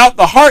no doubt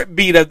the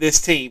heartbeat of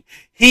this team.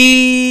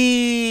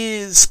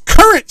 His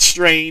current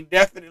strain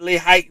definitely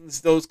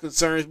heightens those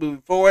concerns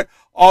moving forward,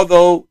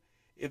 although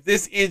if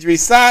this injury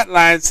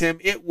sidelines him,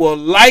 it will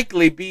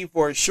likely be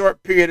for a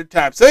short period of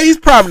time. So he's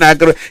probably not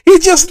going to. He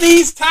just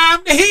needs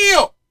time to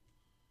heal.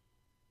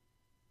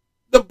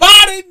 The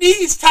body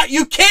needs time.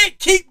 You can't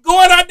keep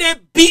going out there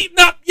beating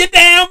up your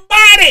damn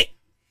body.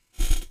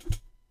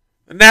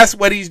 And that's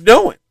what he's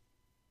doing.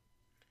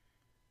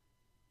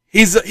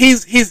 He's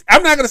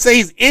I'm not going to say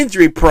he's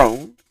injury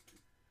prone,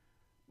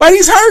 but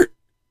he's hurt.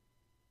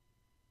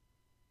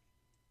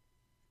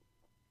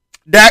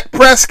 Dak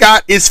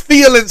Prescott is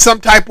feeling some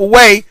type of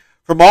way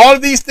from all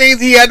of these things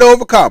he had to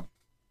overcome.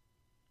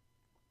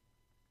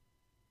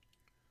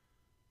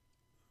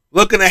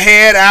 Looking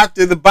ahead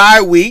after the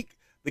bye week,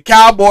 the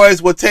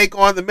Cowboys will take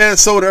on the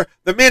Minnesota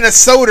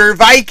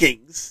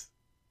Vikings.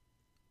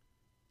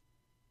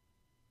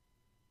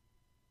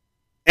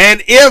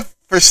 And if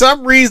for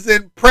some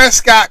reason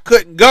Prescott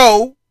couldn't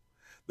go,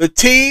 the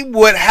team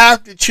would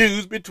have to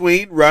choose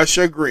between Rush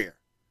or Grier.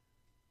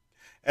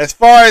 As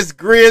far as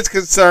Grier is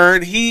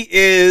concerned, he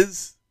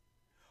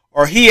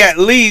at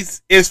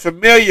least is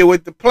familiar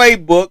with the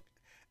playbook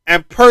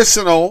and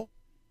personnel.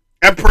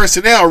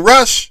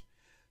 Rush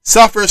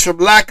suffers from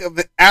lack of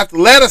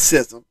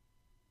athleticism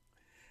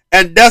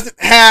and doesn't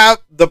have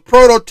the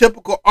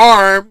prototypical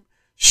arm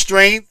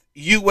strength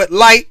you would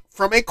like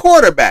from a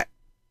quarterback.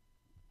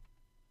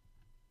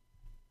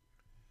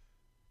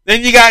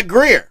 Then you got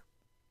Grier.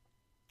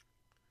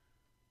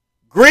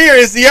 Grier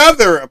is the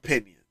other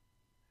opinion.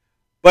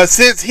 But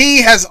since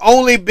he has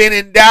only been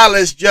in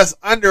Dallas just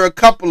under a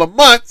couple of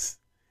months,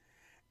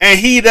 and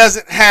he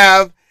doesn't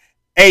have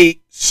a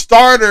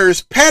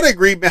starter's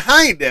pedigree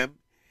behind him,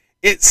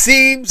 it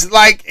seems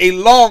like a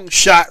long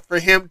shot for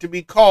him to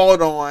be called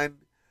on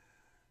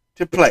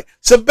to play.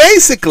 So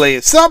basically,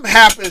 if something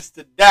happens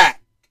to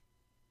Dak,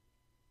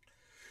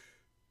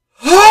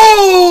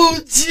 oh,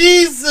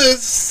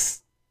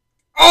 Jesus.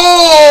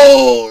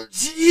 Oh,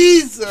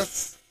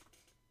 Jesus.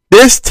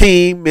 This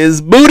team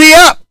is booty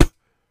up.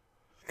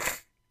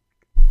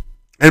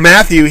 And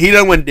Matthew, he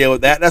doesn't want to deal with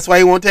that. That's why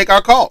he won't take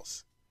our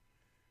calls.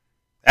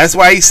 That's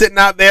why he's sitting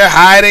out there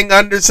hiding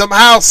under some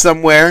house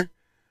somewhere,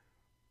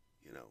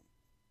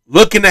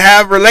 looking to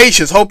have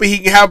relations, hoping he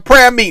can have a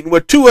prayer meeting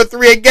where 2 or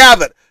 3 are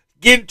gathered,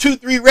 getting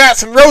 2-3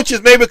 rats and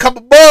roaches, maybe a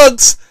couple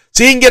bugs,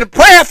 so he can get a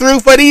prayer through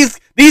for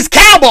these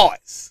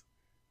Cowboys.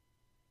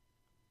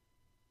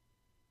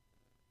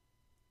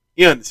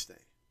 You understand?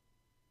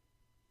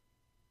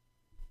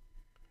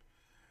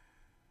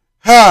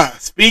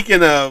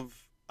 Speaking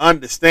of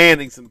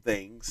understanding some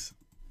things,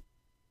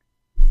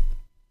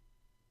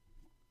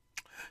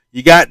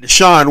 you got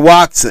Deshaun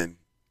Watson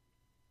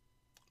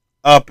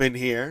up in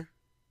here.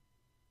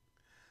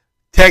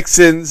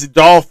 Texans,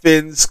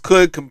 Dolphins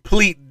could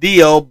complete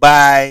deal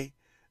by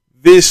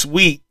this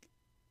week.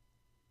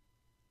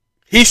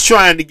 He's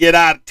trying to get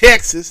out of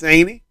Texas,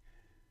 ain't he?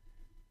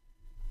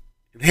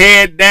 And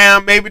head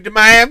down maybe to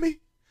Miami.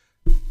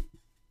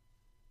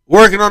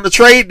 Working on the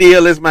trade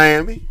deal is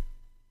Miami.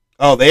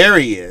 Oh, there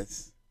he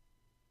is.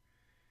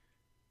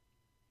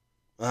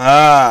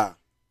 Let's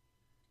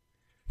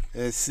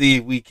see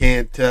if we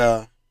can't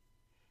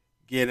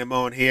get him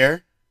on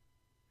here.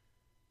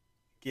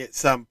 Get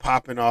something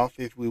popping off,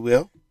 if we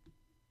will.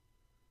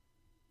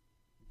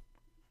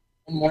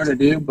 More to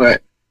do,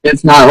 but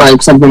it's not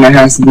like something that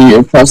has to be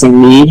a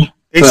pressing need.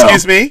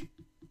 Excuse me?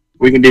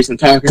 We can do some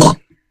talking.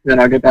 Then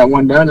I'll get that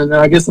one done, and then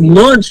I'll get some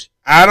lunch.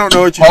 I don't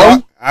know what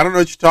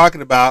you're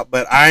talking about,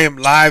 but I am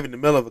live in the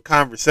middle of a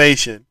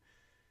conversation,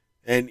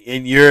 and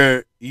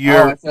you're.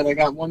 Oh, I said I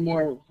got one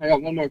more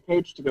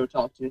coach to go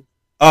talk to.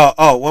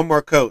 Oh, one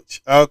more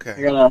coach. Okay.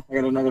 I got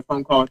another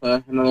phone call with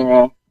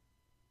another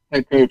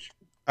head coach.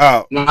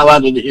 Oh. I'm not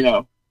allowed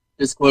to,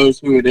 disclose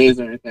who it is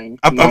or anything.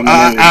 I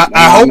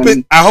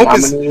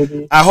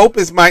hope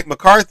it's Mike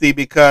McCarthy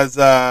because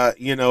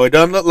it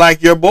doesn't look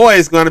like your boy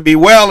is going to be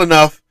well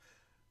enough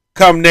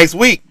come next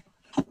week.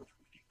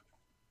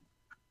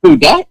 Who,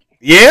 Dak?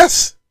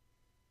 Yes.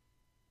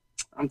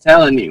 I'm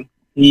telling you,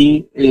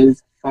 he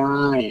is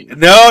fine.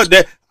 No,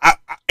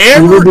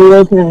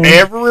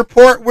 every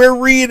report we're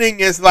reading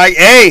is like,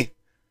 hey,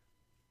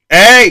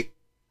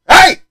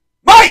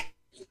 Mike,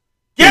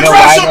 get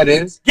Rush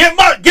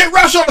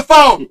on the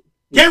phone.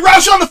 Get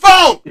Rush on the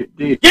phone.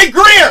 Get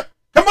Greer.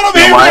 Come on over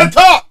here. We're gonna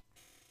talk.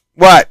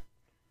 What?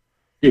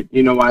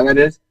 You know why that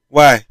is?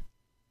 Why?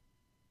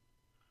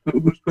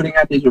 Who's putting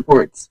out these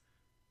reports?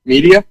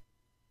 Media?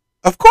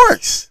 Of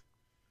course.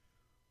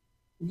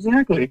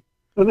 Exactly.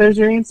 So there's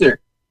your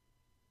answer.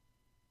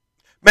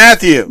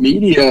 Matthew.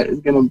 Media is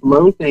going to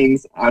blow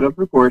things out of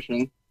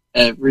proportion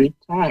every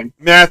time.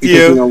 Matthew.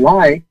 Because you know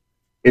why?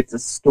 It's a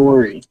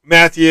story.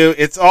 Matthew,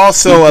 it's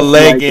also a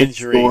leg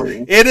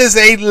injury. It is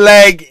a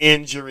leg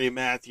injury,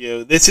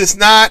 Matthew. This is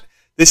not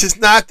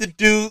the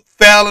dude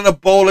fell in a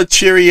bowl of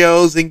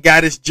Cheerios and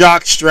got his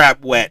jock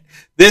strap wet.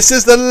 This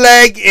is the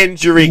leg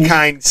injury,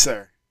 kind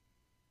sir.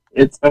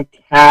 It's a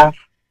calf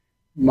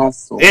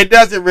muscle. It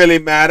doesn't really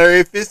matter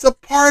if it's a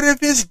part of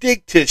his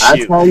dick tissue.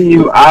 I tell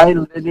you, I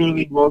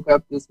literally woke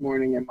up this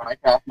morning and my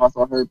calf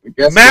muscle hurt. But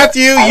guess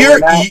Matthew,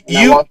 what? I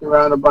walked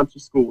around a bunch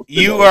of schools.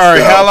 You are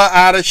hella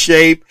out of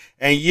shape,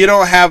 and you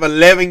don't have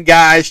 11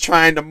 guys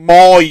trying to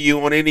maul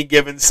you on any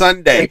given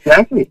Sunday.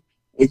 Exactly,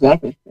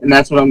 and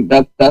that's what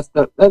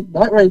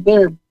that right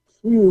there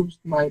proves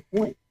my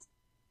point.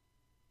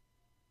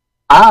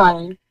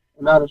 I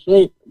am out of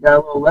shape. Got a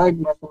little leg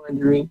muscle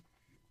injury.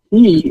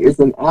 He is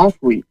an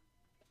athlete.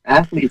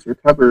 Athletes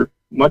recover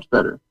much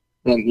better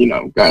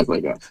than, guys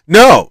like us.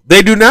 No,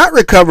 they do not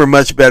recover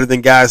much better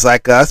than guys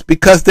like us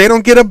because they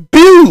don't get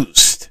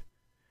abused.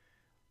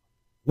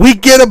 We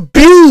get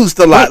abused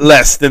a lot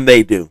less than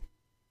they do.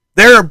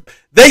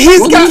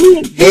 He's got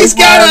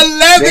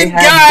 11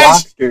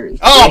 guys. Doctors.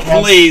 Oh,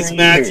 please,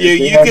 Matthew.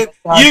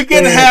 You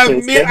can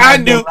have me. I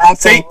knew.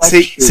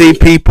 See,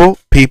 people.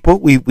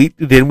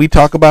 Didn't we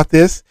talk about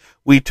this?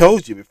 We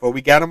told you before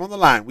we got him on the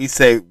line. We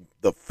say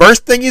the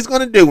first thing he's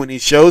going to do when he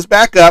shows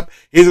back up,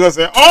 he's going to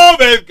say, "Oh,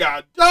 they've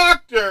got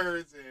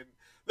doctors and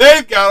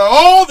they've got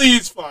all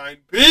these fine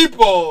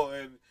people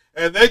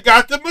and they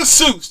got the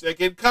masseuse that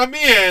can come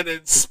in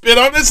and spit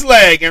on his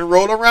leg and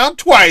roll around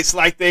twice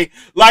like they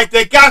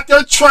got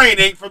their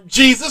training from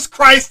Jesus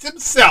Christ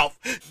himself."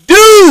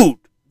 Dude,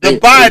 the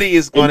body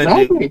is going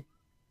to do.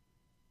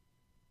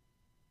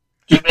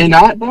 Do they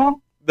not,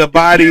 though? The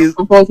body.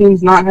 Football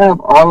teams not have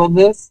all of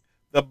this?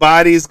 The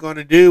body's going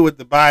to do what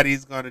the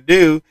body's going to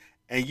do,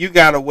 and you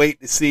got to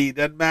wait to see.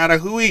 Doesn't matter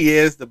who he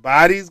is, the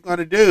body's going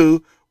to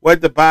do what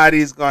the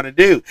body's going to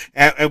do.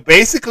 And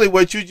basically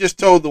what you just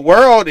told the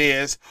world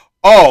is,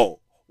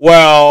 they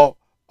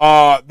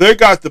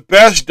got the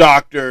best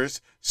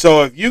doctors,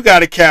 so if you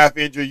got a calf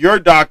injury, your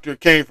doctor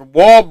came from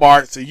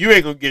Walmart, so you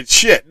ain't going to get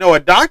shit. No, a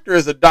doctor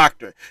is a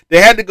doctor.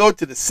 They had to go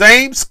to the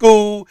same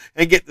school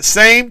and get the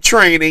same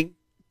training.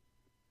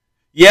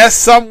 Yes,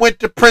 some went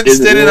to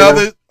Princeton and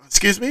others.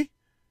 Excuse me?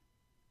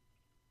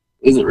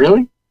 Is it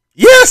really?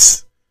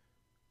 Yes.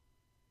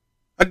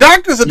 A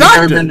doctor's a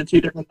doctor. You've ever been to two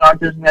different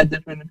doctors and had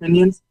different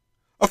opinions?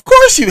 Of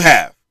course you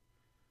have.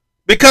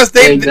 Because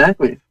they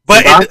exactly.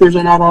 But doctors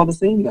are not all the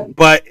same then.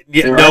 But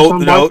no.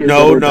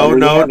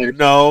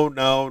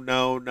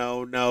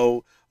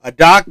 A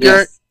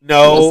doctor,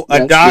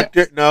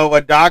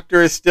 a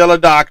doctor is still a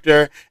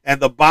doctor,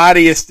 and the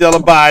body is still a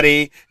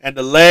body, and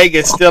the leg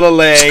is still a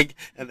leg,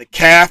 and the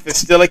calf is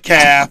still a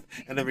calf,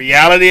 and the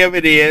reality of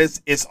it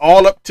is, it's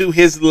all up to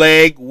his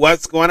leg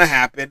what's going to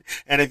happen,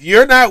 and if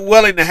you're not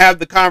willing to have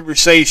the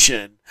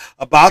conversation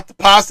about the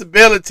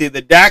possibility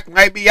that Dak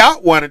might be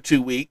out 1 or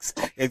 2 weeks,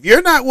 if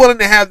you're not willing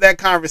to have that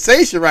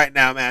conversation right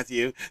now,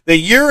 Matthew, then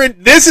you're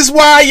in. This is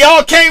why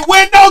y'all can't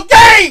win no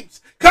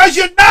games, because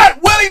you're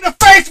not willing to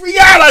face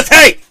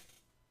reality.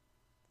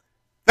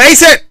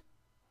 Face it.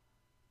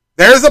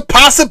 There's a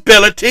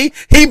possibility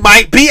he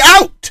might be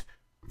out.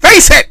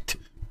 Face it.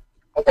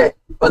 Okay,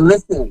 but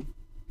listen.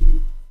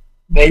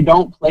 They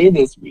don't play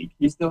this week.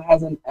 He still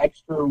has an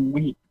extra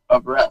week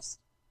of rest.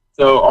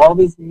 So all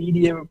this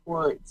media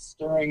reports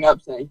stirring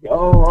up saying,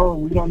 oh,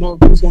 we don't know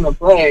if he's going to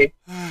play.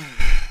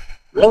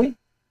 Really?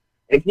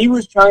 If he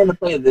was trying to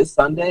play this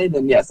Sunday,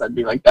 then yes, I'd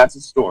be like, that's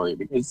a story.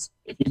 Because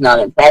if he's not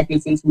in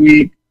practice this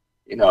week,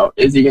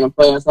 is he going to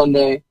play on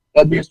Sunday?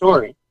 That'd be a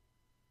story.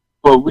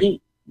 But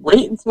wait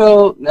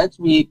until next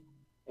week.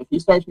 If he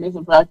starts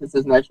missing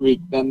practices next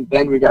week, then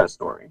we got a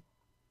story.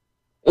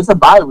 It's a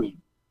bye week.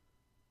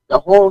 The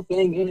whole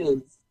thing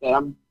is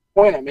that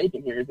point I'm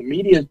making here is the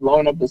media is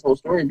blowing up this whole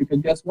story because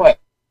guess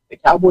what? The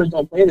Cowboys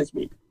don't play this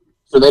week.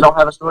 So they don't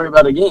have a story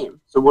about a game.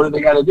 So what do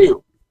they got to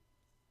do?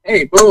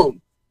 Hey,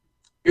 boom.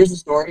 Here's the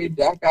story.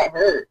 Dak got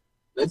hurt.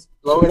 Let's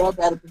blow it up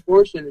out of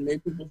proportion and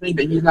make people think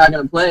that he's not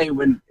going to play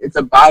when it's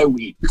a bye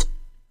week.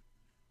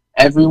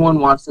 Everyone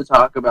wants to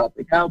talk about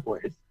the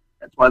Cowboys.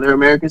 That's why they're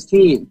America's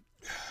team.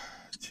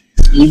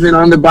 Even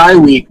on the bye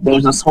week,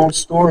 there's this whole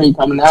story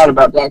coming out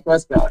about Dak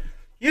Prescott.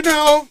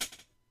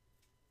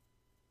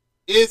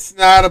 It's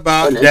not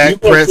about Dak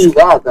Prescott. If you can't see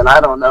that, then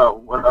I don't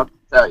know what else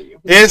to tell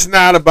you. It's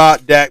not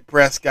about Dak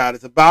Prescott.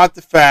 It's about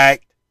the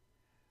fact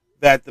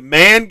that the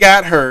man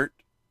got hurt,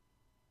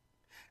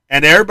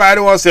 and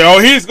everybody wants to say, oh,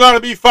 he's going to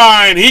be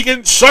fine. He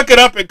can suck it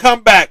up and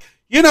come back.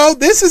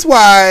 This is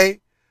why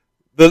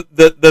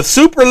the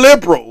super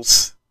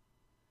liberals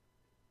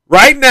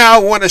right now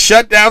want to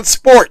shut down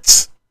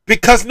sports,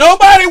 because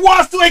nobody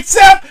wants to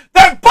accept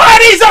that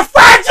bodies are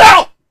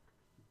fragile.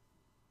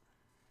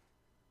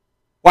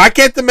 Why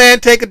can't the man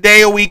take a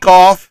day, a week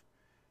off?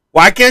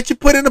 Why can't you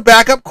put in a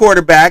backup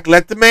quarterback,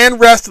 let the man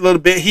rest a little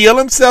bit, heal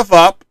himself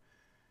up,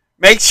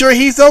 make sure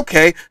he's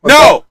okay?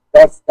 No.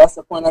 That's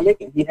the point I'm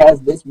making. He has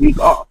this week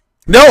off.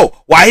 No.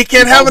 Why he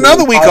can't have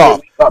another week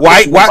off?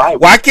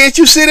 Why can't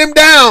you sit him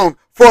down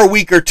for a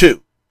week or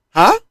two?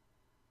 Huh?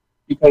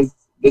 Because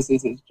this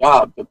is his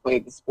job to play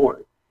the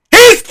sport.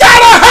 He's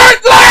got a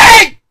hurt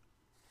leg!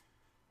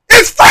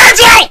 It's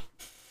fragile!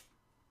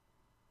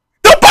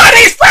 The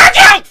body's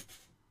fragile!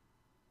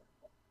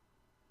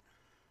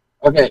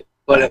 Okay,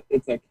 but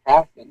it's a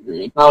calf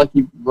injury. It's not like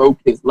he broke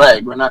his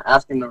leg. We're not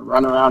asking him to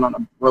run around on a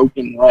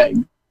broken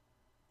leg.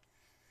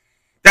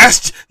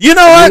 What? You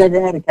never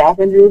had a calf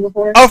injury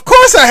before? Of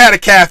course I had a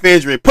calf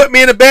injury. Put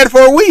me in a bed for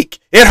a week.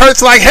 It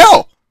hurts like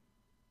hell.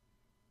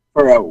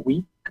 For a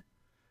week?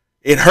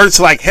 It hurts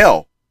like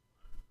hell.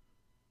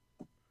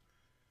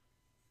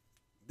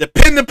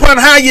 Depending upon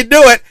how you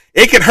do it,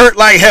 it can hurt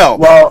like hell.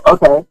 Well,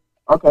 okay.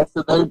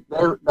 So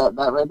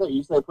that right there,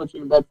 you said put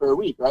you in bed for a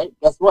week, right?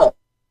 Guess what?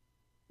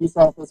 He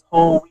had this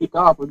whole week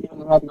off where he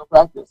didn't have to go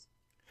practice.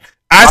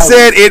 I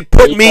said it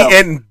put me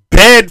in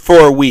bed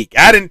for a week.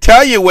 I didn't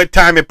tell you what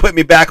time it put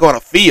me back on a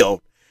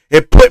field.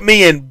 It put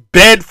me in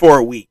bed for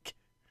a week.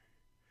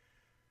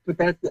 But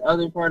that's the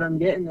other part I'm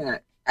getting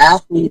at.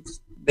 Athletes,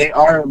 they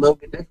are a little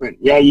bit different.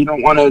 Yeah, you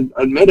don't want to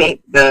admit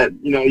it that,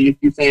 you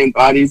keep saying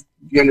bodies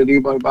going to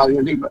do what bodies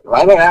going to do. But a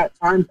lot of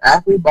times,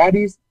 athlete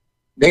bodies,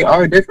 they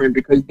are different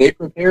because they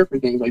prepare for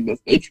things like this.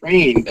 They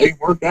train. They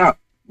work out.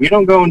 We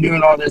don't go and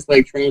doing all this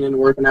like training,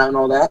 working out, and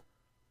all that.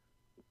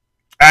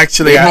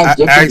 Actually, I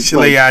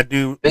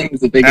do.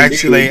 Things that they can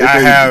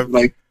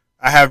do.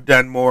 I have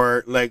done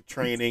more leg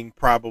training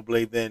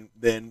probably than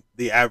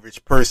the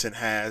average person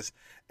has,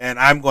 and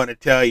I'm going to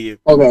tell you.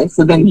 Okay,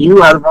 so then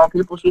you, out of all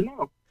people, should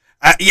know.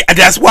 Yeah,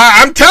 that's why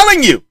I'm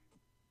telling you.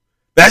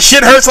 That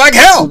shit hurts like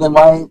hell. So then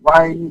why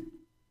are you?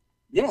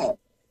 Yeah,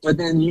 but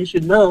then you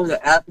should know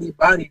that athlete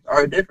bodies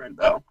are different,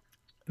 though.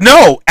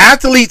 No,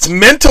 athletes'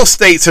 mental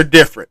states are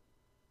different.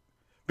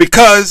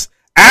 Because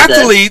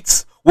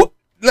athletes,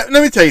 let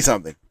me tell you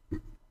something.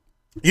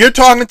 You're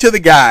talking to the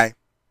guy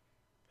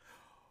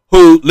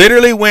who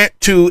literally went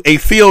to a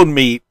field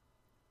meet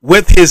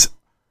with his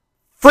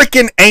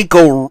freaking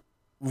ankle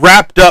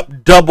wrapped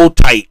up double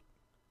tight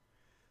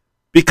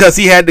because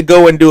he had to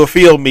go and do a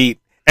field meet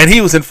and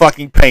he was in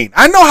fucking pain.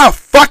 I know how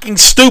fucking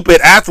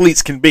stupid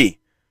athletes can be.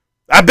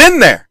 I've been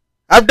there.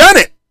 I've done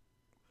it.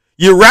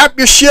 You wrap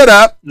your shit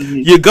up,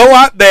 you go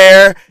out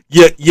there,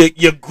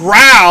 you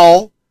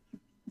growl,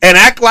 and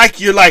act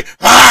like you're like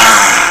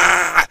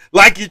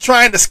you're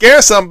trying to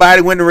scare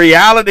somebody when the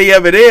reality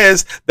of it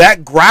is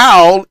that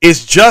growl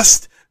is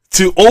just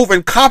to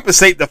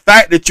overcompensate the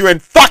fact that you're in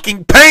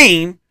fucking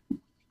pain.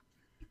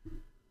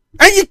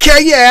 And you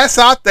carry your ass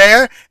out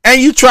there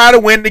and you try to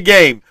win the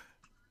game.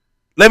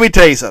 Let me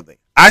tell you something.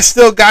 I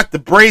still got the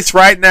brace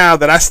right now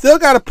that I still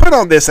got to put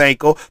on this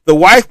ankle. The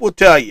wife will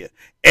tell you.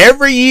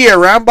 Every year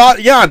around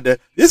about yonder,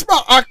 this is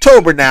about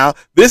October now,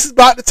 this is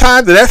about the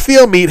time that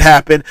field meet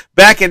happened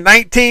back in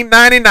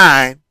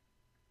 1999.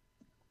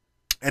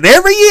 And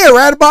every year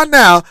right about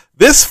now,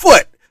 this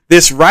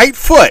right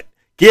foot,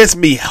 gives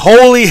me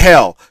holy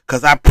hell,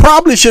 because I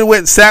probably should have went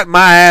and sat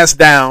my ass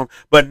down,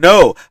 but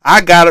no, I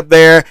got up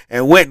there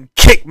and went and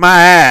kicked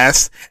my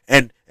ass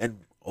and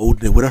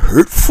with a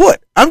hurt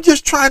foot. I'm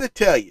just trying to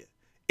tell you,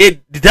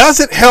 it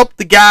doesn't help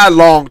the guy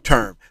long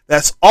term.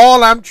 That's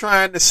all I'm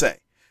trying to say.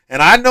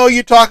 And I know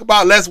you talk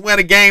about let's win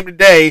a game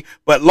today,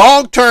 but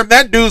long term,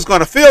 that dude's going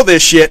to feel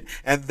this shit,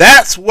 and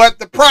that's what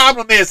the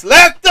problem is.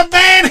 Let the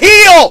man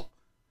heal.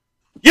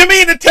 You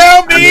mean to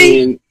tell me? I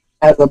mean,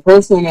 as a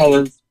person that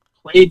has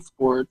played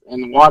sports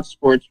and watched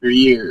sports for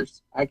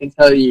years, I can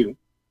tell you,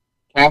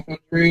 calf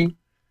injury,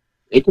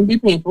 it can be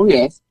painful,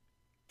 yes,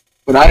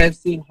 but I have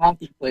seen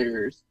hockey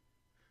players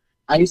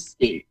ice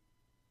skate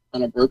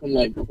on a broken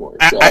leg before.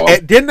 So.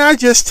 Didn't I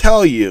just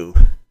tell you?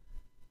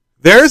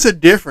 There's a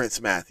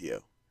difference,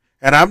 Matthew.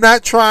 And I'm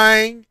not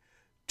trying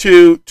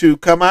to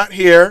come out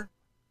here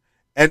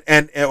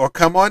or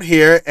come on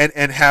here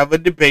and have a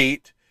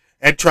debate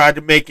and try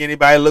to make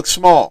anybody look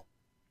small.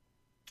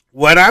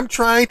 What I'm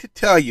trying to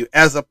tell you,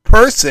 as a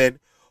person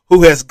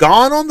who has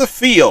gone on the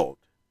field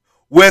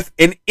with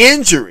an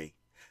injury,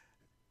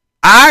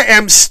 I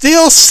am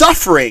still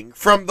suffering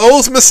from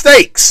those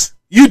mistakes.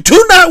 You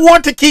do not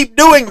want to keep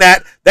doing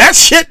that. That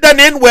shit doesn't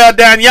end well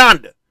down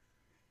yonder.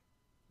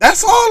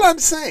 That's all I'm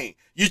saying.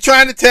 You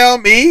trying to tell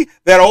me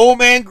that old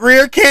man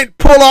Greer can't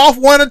pull off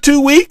 1 or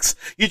 2 weeks?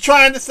 You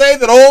trying to say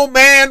that old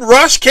man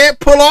Rush can't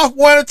pull off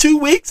 1 or 2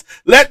 weeks?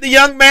 Let the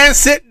young man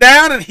sit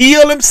down and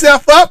heal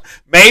himself up?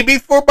 Maybe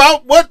for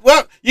about what?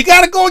 Well, you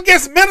got to go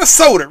against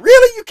Minnesota.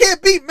 Really? You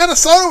can't beat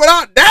Minnesota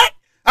without Dak?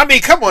 I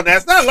mean, come on now.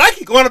 It's not like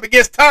you're going up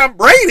against Tom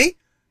Brady.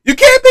 You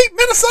can't beat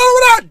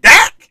Minnesota without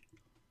Dak?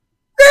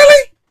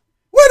 Really?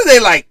 What are they,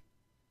 like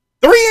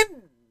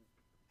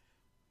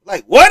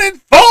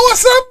 1-4 or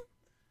something?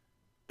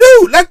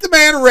 Dude, let the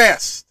man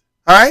rest.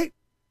 All right?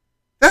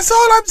 That's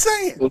all I'm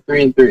saying. Well,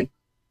 3-3.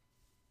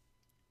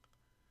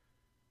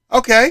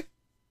 Okay.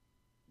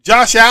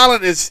 Josh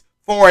Allen is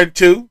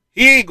 4-2.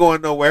 He ain't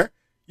going nowhere.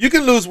 You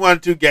can lose 1 or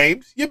 2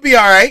 games. You'll be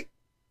all right.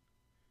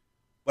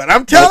 But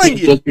I'm telling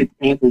you. Just beat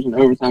the Panthers in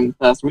overtime this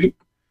past week.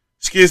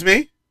 Excuse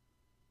me?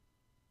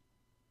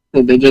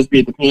 So they just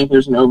beat the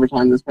Panthers in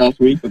overtime this past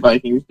week. The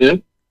Vikings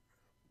did.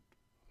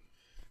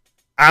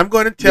 I'm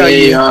going to tell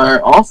you. They are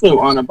also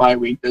on a bye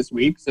week this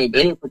week, so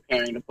they're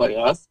preparing to play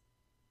us.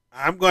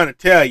 I'm going to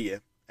tell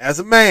you, as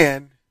a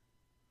man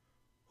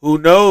who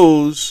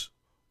knows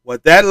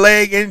what that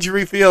leg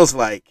injury feels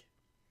like,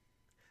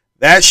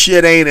 that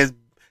shit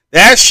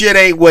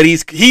ain't what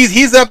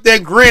he's up there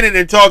grinning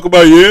and talking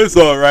about, yeah, it's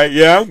all right.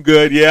 Yeah, I'm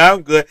good. Yeah,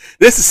 I'm good.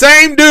 This is the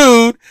same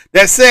dude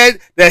that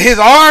said that his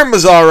arm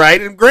was all right,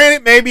 and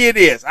granted, maybe it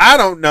is. I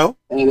don't know.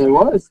 And it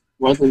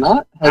was it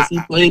not? Has he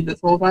played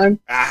this whole time?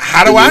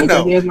 How do I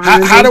know?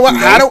 How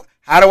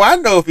do I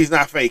know if he's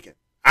not faking?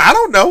 I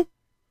don't know.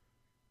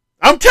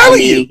 I'm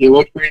telling you, he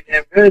looks pretty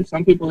damn good.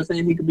 Some people are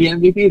saying he could be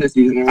MVP this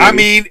season already. I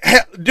mean,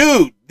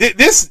 dude,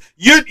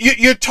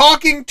 you're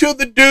talking to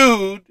the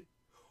dude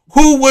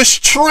who was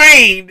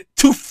trained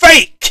to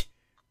fake.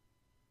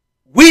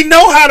 We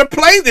know how to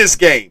play this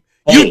game.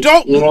 Hey, you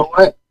know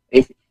what?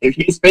 If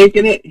he's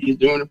faking it, he's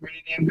doing a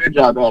pretty damn good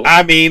job at it.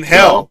 I mean,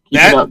 hell,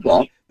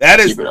 so,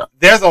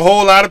 there's a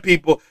whole lot of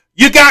people.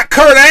 You got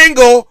Kurt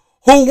Angle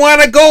who won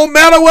a gold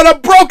medal with a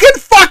broken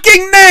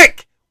fucking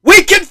neck.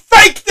 We can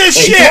fake this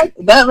shit.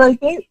 That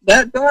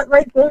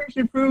right there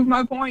should prove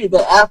my point.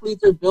 That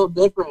athletes are built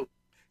different.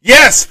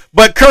 Yes,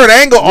 but Kurt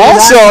Angle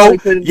also.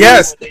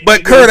 Yes,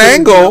 but Kurt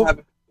Angle. Have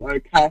a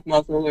calf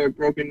muscle or a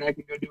broken neck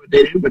and go do what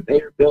they do, but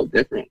they are built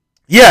different.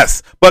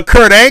 Yes, but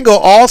Kurt Angle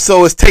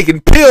also is taking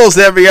pills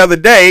every other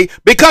day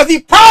because he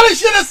probably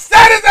should have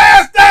sat his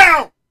ass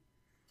down.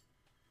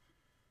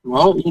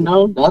 Well, you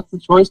know, that's the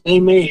choice they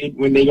made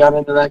when they got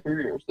into that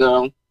career.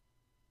 So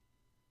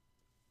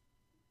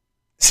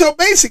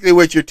basically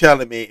what you're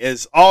telling me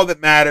is all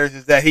that matters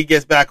is that he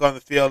gets back on the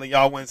field and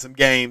y'all win some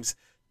games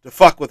to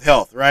fuck with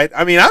health, right?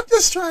 I mean, I'm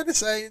just trying to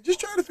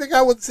figure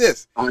out what this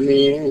is. I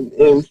mean,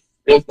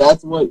 if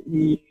that's what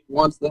he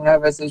wants to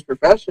have as his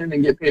profession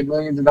and get paid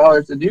millions of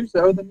dollars to do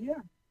so, then yeah.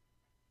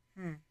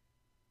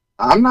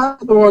 I'm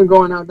not the one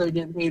going out there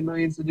getting paid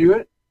millions to do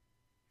it.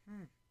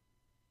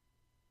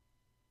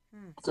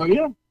 So,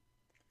 yeah.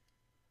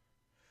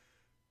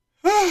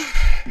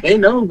 They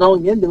know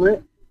going into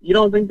it. You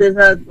don't think they've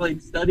had,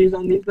 studies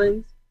on these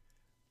things?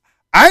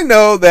 I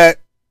know that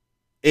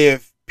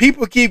if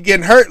people keep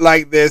getting hurt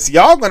like this,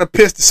 y'all going to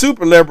piss the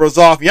super liberals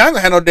off. Y'all going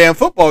to have no damn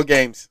football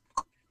games.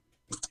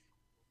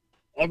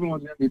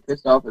 Everyone's going to be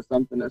pissed off at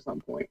something at some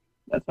point.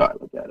 That's how I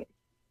look at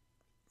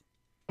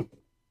it.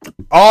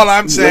 All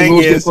I'm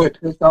saying is...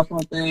 Get pissed off on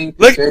things.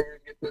 Get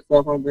pissed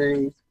off on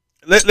things.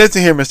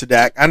 Listen here, Mr.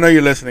 Dak. I know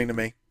you're listening to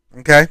me.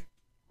 Okay?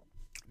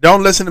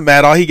 Don't listen to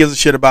Matt. All he gives a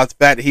shit about the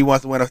fact that he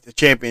wants to win a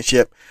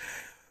championship.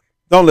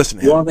 Don't listen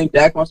to him. You don't think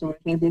Dak wants to win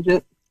a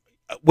championship?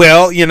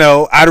 Well, you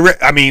know,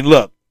 I mean,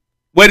 look.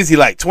 What is he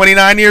like,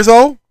 29 years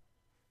old?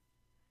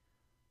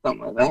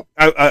 Something like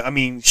that. I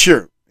mean,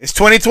 sure. It's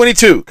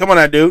 2022. Come on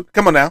now, dude.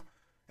 Come on now.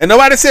 And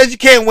nobody says you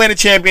can't win a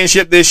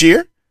championship this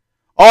year.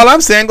 All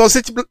I'm saying, go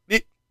sit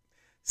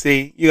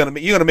See, you're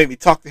gonna make me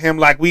talk to him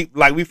like we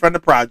from the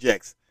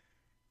projects.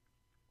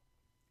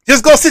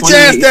 Just go sit your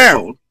ass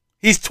down.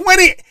 He's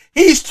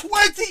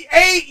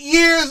 28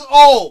 years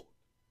old.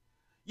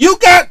 You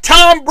got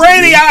Tom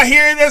Brady out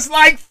here that's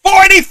like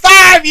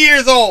 45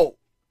 years old.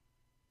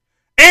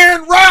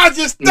 Aaron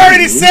Rodgers,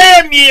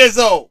 37 years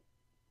old.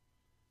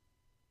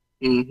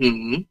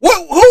 Mm-hmm. Who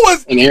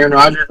was? And Aaron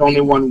Rodgers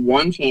only won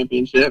 1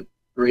 championship.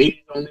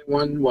 Brady's only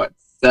won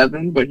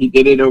 7, but he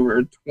did it over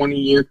a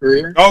 20-year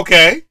career.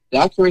 Okay.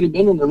 Dak's already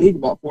been in the league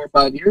about 4 or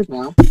 5 years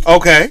now.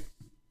 Okay.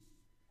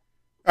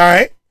 All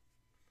right.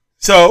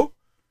 So,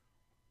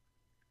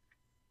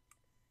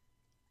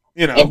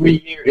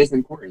 every year is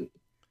important.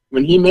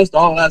 When he missed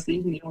all last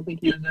season, you don't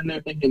think he was in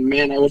there thinking,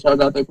 "Man, I wish I was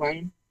out there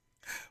playing."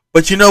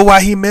 But you know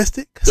why he missed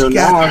it? Because he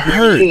got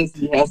hurt.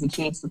 He has a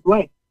chance to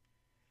play.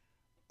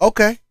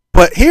 Okay.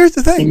 But here's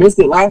the thing. He missed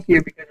it last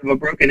year because of a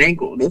broken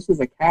ankle. This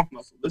is a calf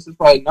muscle. This is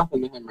probably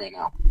nothing to him right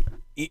now.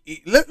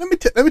 Let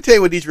me tell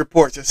you what these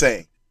reports are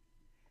saying.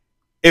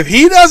 If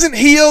he doesn't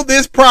heal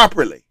this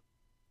properly,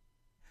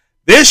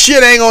 this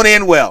shit ain't going to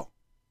end well.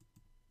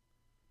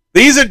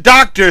 These are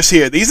doctors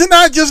here. These are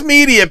not just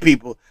media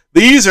people.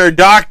 These are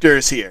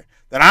doctors here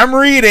that I'm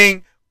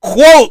reading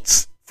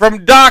quotes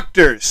from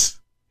doctors.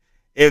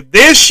 If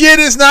this shit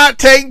is not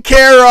taken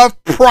care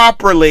of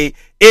properly,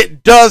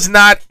 it does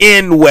not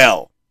end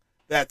well.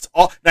 That's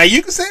all. Now,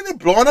 you can say they're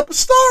blowing up a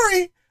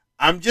story.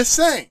 I'm just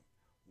saying.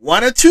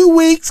 1 or 2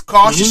 weeks,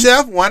 cost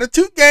yourself 1 or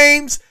 2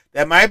 games.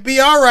 That might be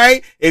all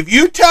right. If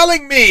you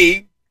telling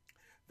me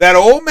that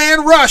old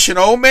man Rush and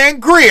old man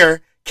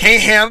Greer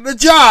can't handle the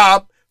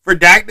job for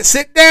Dak to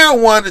sit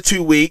down 1 or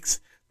 2 weeks,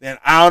 then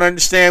I don't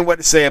understand what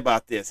to say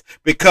about this.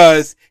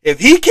 Because if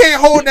he can't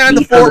hold down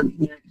the fort...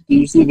 Do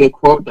you see the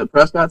quote that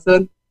Prescott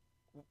said?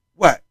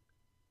 What?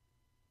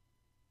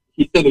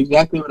 He said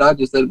exactly what I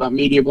just said about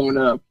media blowing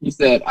up. He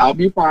said, "I'll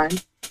be fine.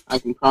 I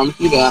can promise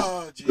you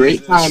that.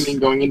 Great timing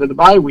going into the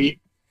bye week.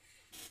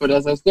 But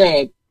as I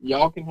said,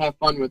 y'all can have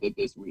fun with it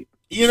this week."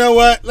 You know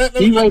what?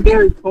 He right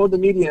there told the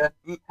media,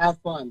 "Have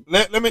fun."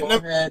 Let me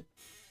told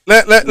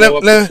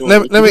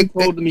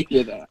the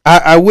media that.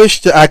 I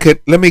wish I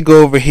could. Let me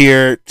go over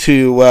here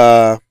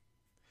to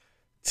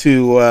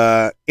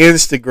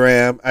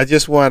Instagram. I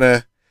just want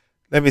to.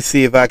 Let me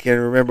see if I can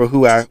remember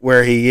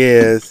where he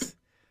is.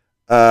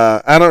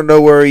 I don't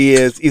know where he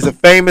is. He's a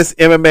famous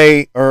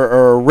MMA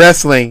or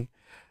wrestling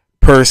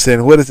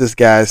person. What is this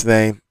guy's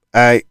name?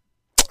 I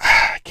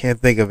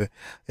can't think of it.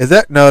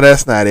 No,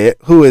 that's not it.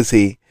 Who is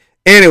he?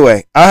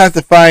 Anyway, I'll have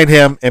to find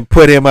him and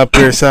put him up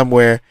here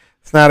somewhere.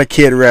 It's not a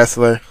kid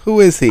wrestler.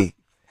 Who is he?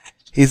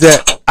 He's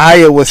at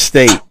Iowa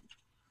State.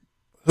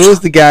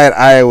 Who's the guy at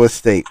Iowa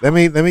State? Let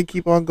me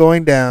keep on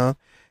going down,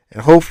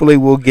 and hopefully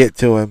we'll get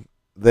to him.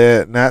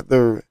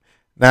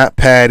 Not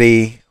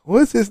Patty.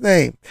 What's his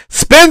name?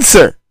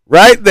 Spencer,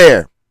 right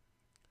there.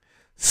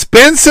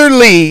 Spencer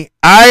Lee,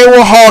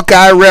 Iowa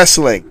Hawkeye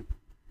Wrestling.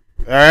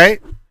 All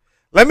right.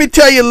 Let me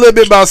tell you a little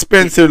bit about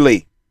Spencer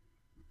Lee.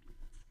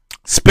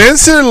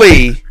 Spencer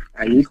Lee.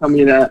 You tell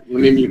me that.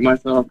 Let me mute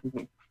myself.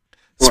 Give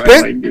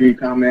you a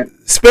comment.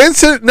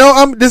 Spencer.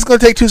 No, this is gonna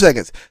take 2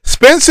 seconds.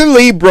 Spencer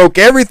Lee broke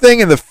everything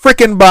in the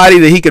freaking body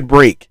that he could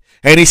break,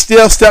 and he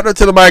still stepped up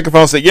to the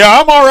microphone and said,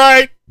 "Yeah, I'm all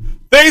right.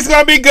 Things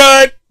gonna be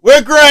good.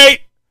 We're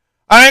great.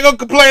 I ain't gonna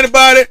complain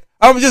about it.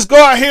 I'm gonna just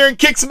go out here and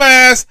kick some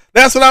ass.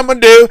 That's what I'm gonna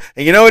do."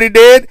 And you know what he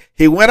did?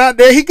 He went out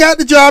there. He got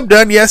the job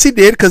done. Yes, he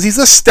did, because he's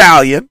a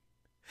stallion.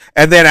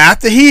 And then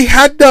after he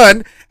got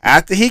done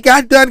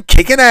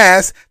kicking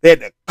ass, they had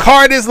to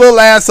cart his little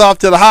ass off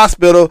to the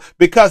hospital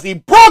because he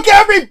broke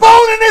every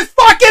bone in his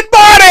fucking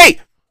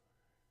body.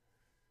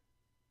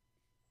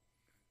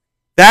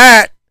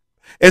 That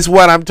is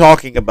what I'm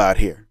talking about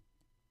here.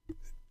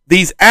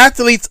 These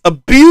athletes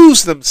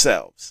abuse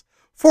themselves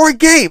for a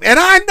game. And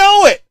I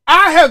know it.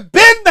 I have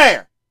been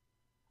there.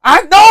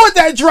 I know what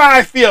that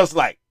drive feels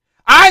like.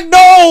 I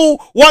know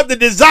what the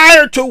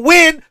desire to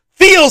win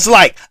feels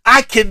like.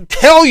 I can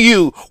tell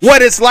you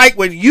what it's like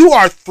when you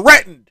are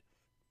threatened,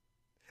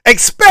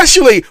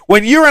 especially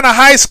when you're in a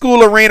high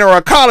school arena or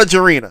a college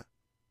arena.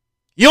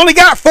 You only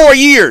got 4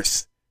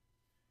 years.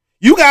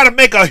 You got to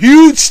make a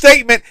huge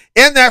statement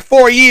in that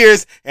 4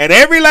 years, and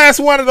every last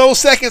one of those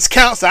seconds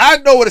counts. I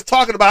know what it's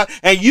talking about,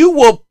 and you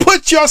will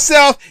put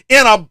yourself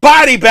in a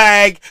body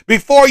bag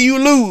before you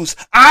lose.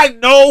 I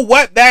know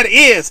what that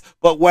is,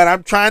 but what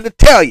I'm trying to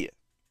tell you,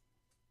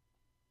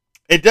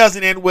 it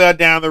doesn't end well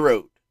down the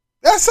road.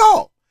 That's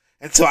all.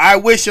 And so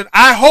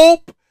I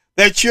hope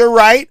that you're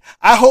right.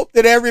 I hope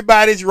that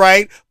everybody's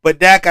right. But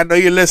Dak, I know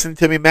you're listening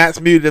to me.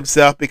 Matt's muted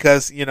himself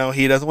because, he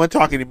doesn't want to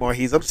talk anymore.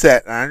 He's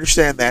upset. I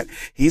understand that.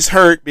 He's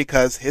hurt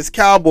because his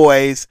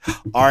Cowboys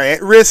are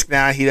at risk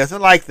now. He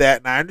doesn't like that.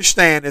 And I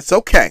understand. It's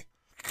okay.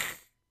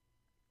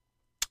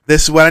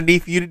 This is what I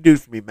need for you to do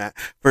for me,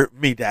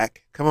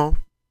 Dak. Come on.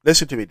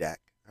 Listen to me,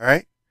 Dak. All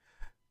right?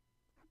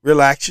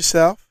 Relax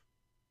yourself.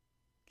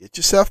 Get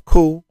yourself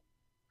cool.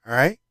 All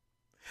right?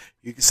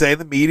 You can say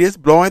the media is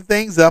blowing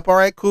things up. All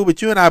right, cool.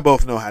 But you and I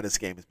both know how this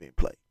game is being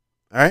played.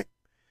 All right?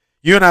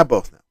 You and I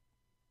both know.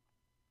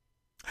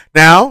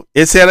 Now,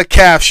 it said a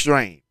calf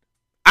strain.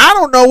 I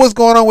don't know what's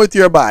going on with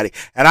your body.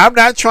 And I'm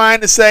not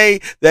trying to say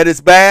that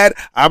it's bad.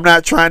 I'm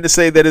not trying to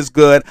say that it's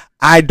good.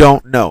 I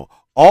don't know.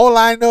 All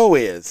I know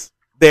is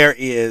there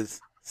is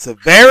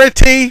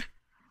severity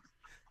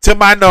to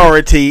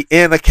minority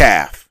in a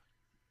calf.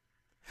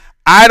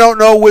 I don't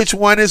know which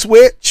one is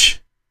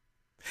which.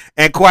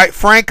 And quite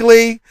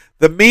frankly,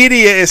 the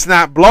media is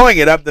not blowing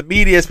it up. The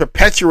media is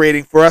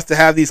perpetuating for us to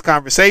have these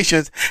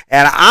conversations.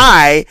 And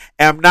I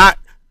am not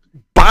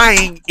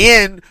buying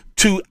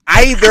into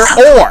either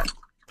or.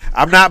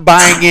 I'm not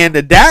buying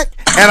into Dak,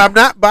 and I'm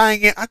not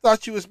buying in. I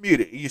thought you was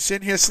muted. You're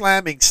sitting here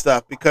slamming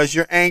stuff because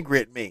you're angry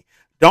at me.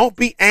 Don't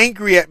be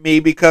angry at me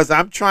because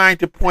I'm trying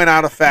to point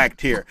out a fact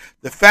here.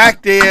 The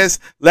fact is,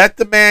 let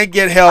the man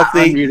get healthy.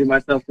 I muted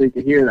myself so you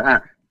could hear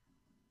that.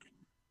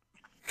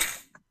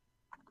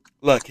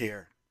 Look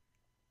here.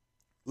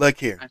 Look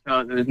here. I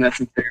felt it was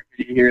necessary for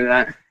you to hear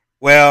that.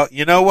 Well,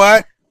 you know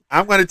what?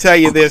 I'm going to tell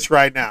you this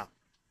right now.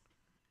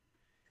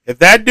 If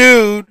that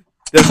dude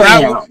does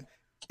not...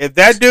 If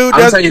that dude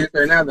doesn't... I'll tell you this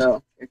right now,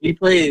 though. If he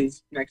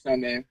plays next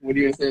Sunday, what are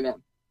you going to say then?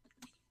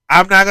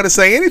 I'm not going to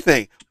say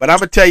anything. But I'm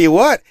going to tell you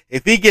what.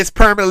 If he gets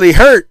permanently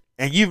hurt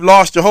and you've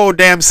lost your whole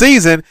damn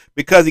season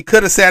because he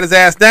could have sat his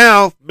ass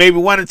down maybe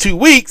 1 or 2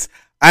 weeks,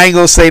 I ain't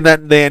going to say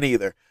nothing then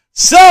either.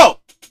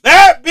 So,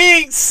 that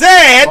being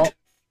said... Well,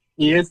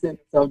 he is sitting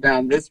himself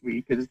down this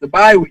week because it's the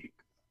bye week.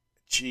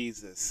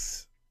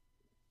 Jesus.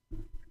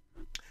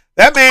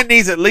 That man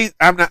needs at least...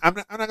 I'm not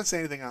going to say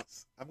anything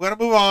else. I'm going to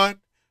move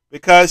on.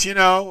 Because, you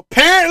know,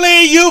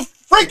 apparently you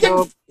freaking...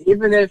 Well,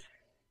 even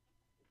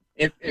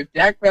if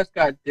Dak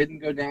Prescott didn't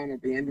go down at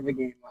the end of the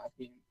game last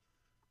game,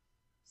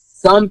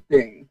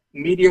 something,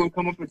 media would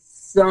come up with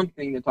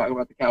something to talk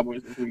about the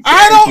Cowboys this week.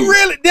 I don't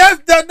really...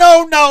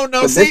 No.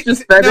 But this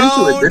just fed into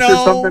it. This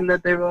is something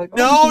that they were like...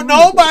 No,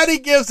 nobody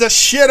gives a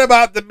shit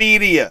about the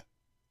media.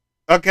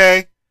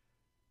 Okay?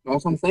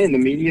 That's what I'm saying. The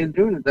media is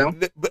doing it, though.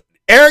 But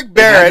Eric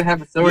Barrett...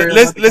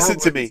 Listen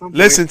to me.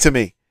 Listen to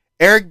me.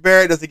 Eric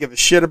Barrett doesn't give a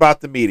shit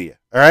about the media,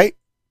 all right?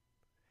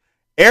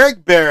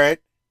 Eric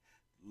Barrett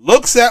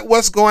looks at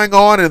what's going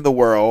on in the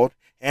world,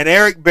 and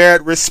Eric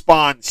Barrett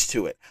responds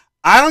to it.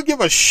 I don't give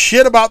a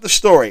shit about the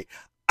story.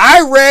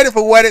 I read it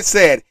for what it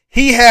said.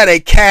 He had a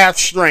calf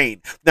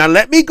strain. Now,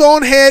 let me go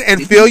ahead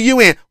and fill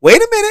you in.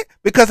 Wait a minute,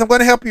 because I'm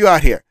going to help you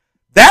out here.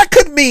 That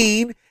could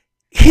mean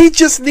he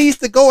just needs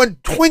to go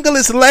and twinkle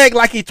his leg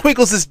like he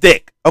twinkles his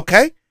dick,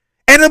 okay?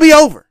 And it'll be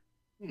over.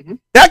 Mm-hmm.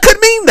 That could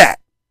mean that.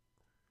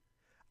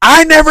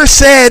 I never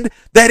said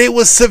that it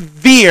was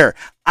severe.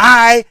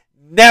 I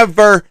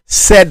never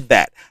said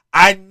that.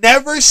 I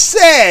never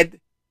said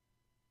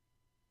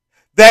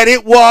that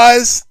it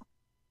was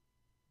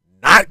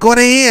not going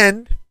to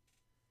end.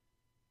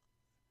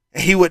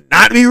 He would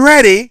not be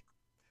ready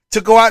to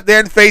go out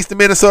there and face the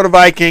Minnesota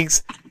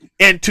Vikings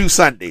in 2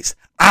 Sundays.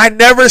 I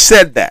never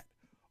said that.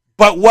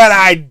 But what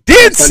I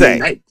did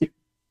say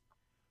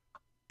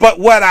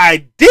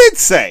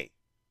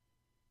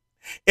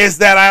is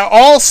that I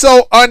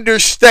also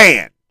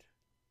understand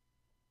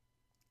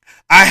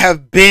I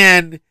have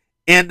been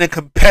in the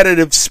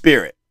competitive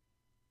spirit.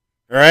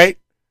 All right?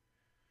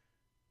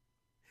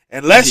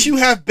 Unless you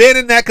have been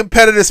in that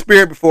competitive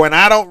spirit before, and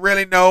I don't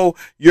really know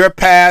your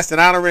past, and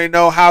I don't really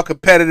know how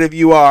competitive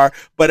you are,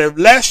 but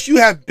unless you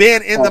have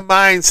been in the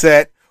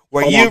mindset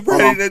where you're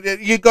ready to,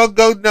 you go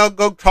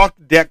talk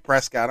to Dak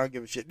Prescott. I don't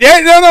give a shit. Yeah,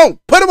 no.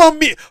 Put him on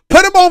mute.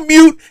 Put him on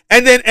mute,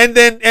 and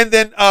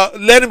then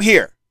let him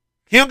hear.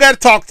 He don't got to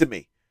talk to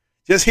me.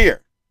 Just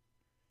hear.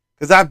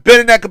 Because I've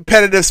been in that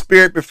competitive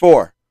spirit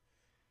before.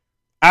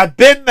 I've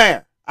been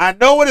there. I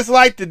know what it's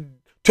like to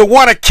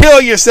want to kill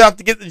yourself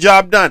to get the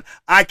job done.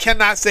 I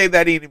cannot say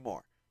that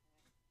anymore.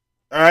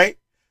 All right?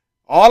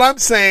 All I'm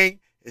saying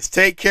is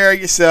take care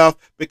of yourself,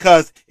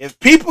 because if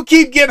people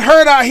keep getting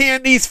hurt out here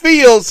in these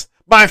fields,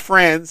 my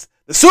friends,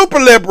 the super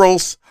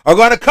liberals are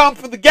going to come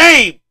for the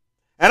game.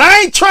 And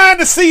I ain't trying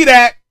to see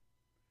that.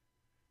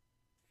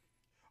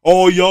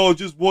 Oh, y'all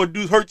just want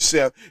to hurt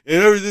yourself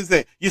and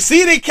everything. You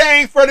see, they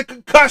came for the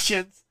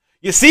concussions.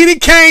 You see, they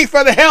came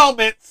for the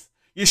helmets.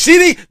 You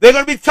see, they're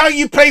going to be telling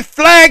you play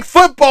flag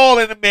football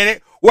in a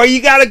minute, where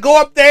you got to go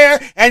up there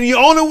and you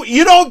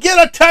don't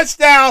get a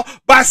touchdown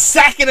by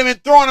sacking him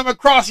and throwing him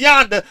across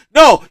yonder.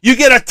 No, you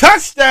get a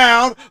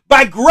touchdown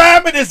by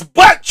grabbing his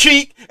butt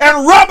cheek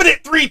and rubbing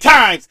it 3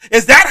 times.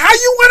 Is that how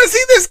you want to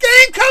see this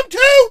game come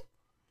to?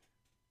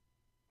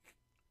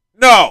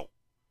 No.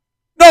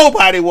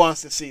 Nobody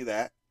wants to see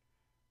that.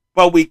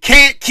 But we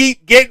can't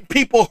keep getting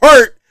people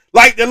hurt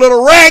like the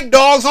little rag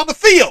dogs on the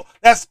field.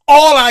 That's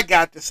all I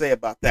got to say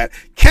about that.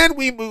 Can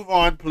we move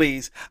on,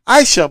 please?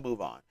 I shall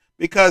move on,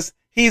 because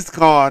he's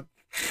gone,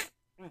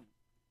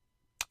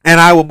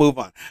 and I will move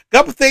on. A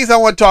couple things I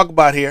want to talk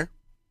about here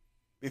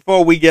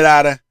before we get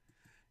out of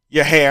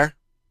your hair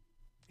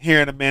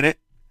here in a minute.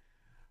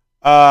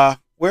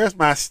 Where's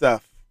my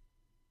stuff?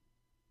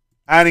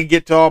 I didn't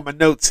get to all my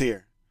notes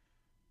here.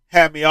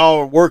 Had me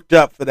all worked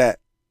up for that.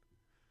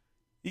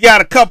 You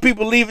got a couple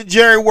people leaving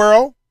Jerry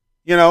World.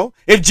 You know,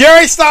 if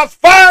Jerry stops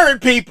firing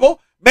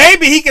people,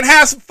 maybe he can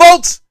have some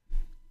folks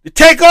to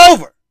take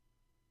over,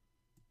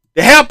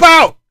 to help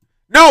out.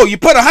 No, you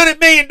put $100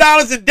 million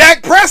in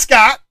Dak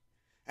Prescott,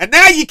 and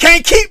now you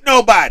can't keep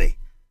nobody.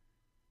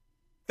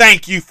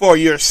 Thank you for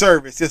your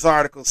service, this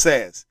article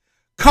says.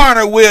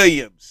 Connor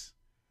Williams,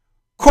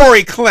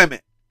 Corey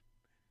Clement,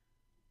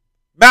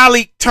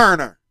 Malik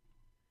Turner,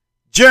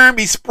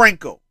 Jeremy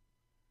Sprinkle,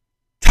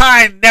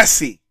 Ty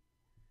Nessie,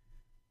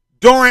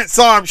 Dorrance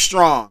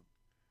Armstrong,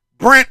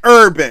 Brent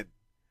Urban,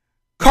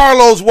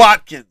 Carlos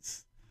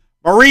Watkins,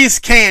 Maurice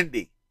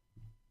Candy.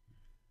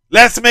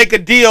 Let's make a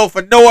deal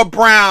for Noah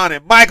Brown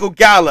and Michael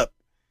Gallup,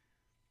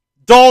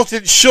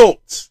 Dalton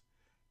Schultz,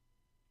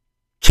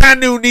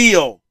 Canu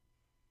Neal.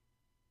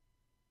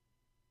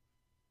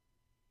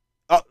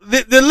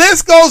 The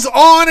list goes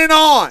on and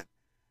on.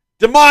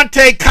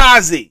 DeMonte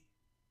Kazi,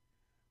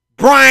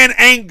 Brian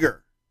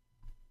Anger.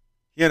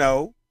 You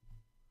know.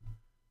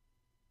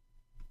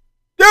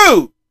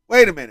 Dude,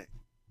 wait a minute.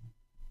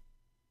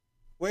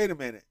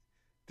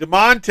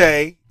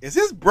 DeMonte, is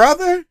his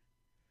brother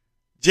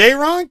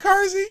J-Ron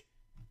Carsey?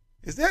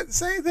 Is that the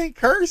same thing?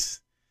 Curse?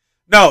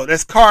 No,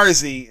 that's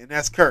Carsey and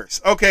that's Curse.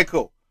 Okay,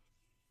 cool.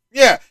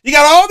 Yeah, you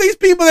got all these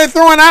people they're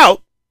throwing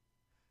out.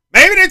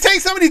 Maybe they take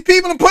some of these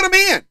people and put them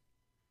in.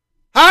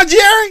 Huh,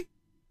 Jerry?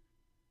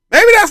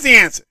 Maybe that's the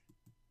answer.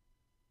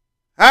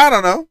 I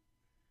don't know.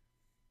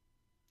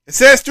 It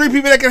says 3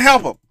 people that can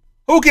help them.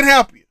 Who can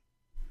help you?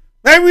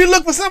 Maybe we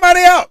look for somebody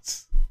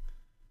else.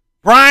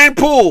 Brian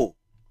Poole.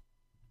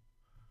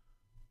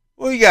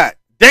 What you got?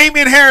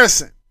 Damian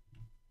Harrison.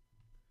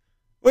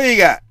 What you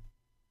got?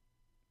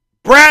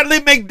 Bradley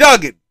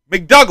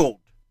McDougald.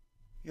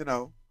 You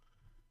know.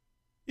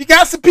 You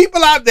got some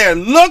people out there.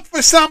 Look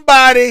for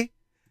somebody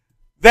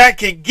that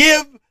can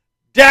give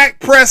Dak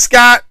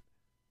Prescott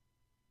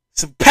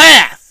some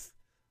path.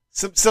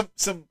 Some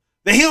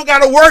that he don't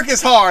got to work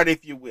as hard,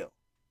 if you will.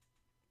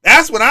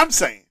 That's what I'm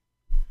saying.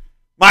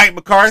 Mike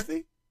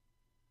McCarthy.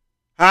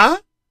 Huh?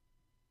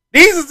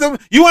 These are some,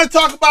 you want to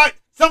talk about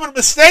some of the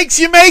mistakes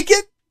you're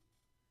making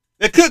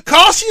that could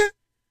cost you?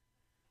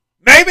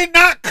 Maybe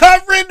not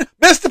covering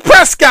Mr.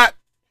 Prescott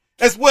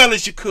as well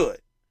as you could.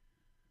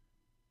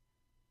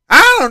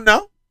 I don't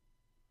know.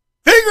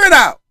 Figure it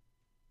out.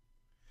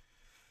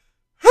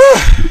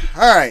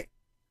 All right.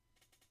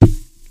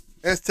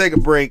 Let's take a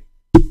break.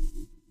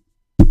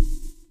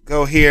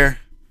 Go here.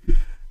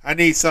 I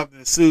need something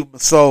to soothe my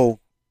soul.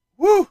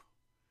 Woo.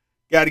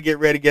 Got to get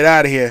ready to get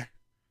out of here.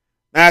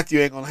 Matthew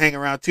ain't going to hang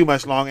around too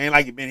much longer. Ain't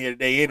like you've been here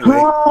today anyway.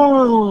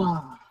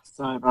 Oh,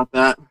 sorry about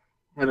that.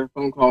 Had a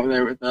phone call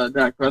there with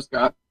Dak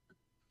Prescott.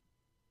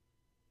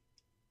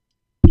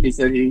 He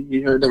said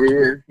he heard that we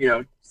were,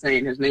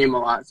 saying his name a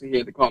lot, so he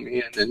had to call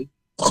me in and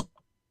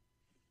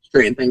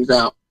straighten things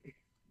out.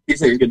 He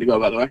said he's good to go,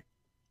 by the way.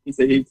 He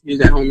said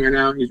he's at home here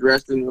now. He's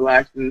resting,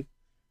 relaxing,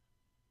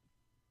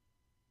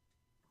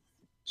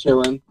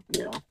 chilling,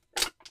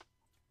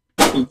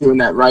 He's doing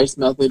that Rice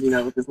method,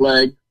 with his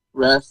leg,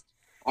 rest,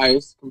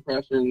 ice,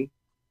 compression,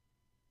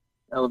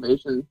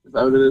 elevation. Is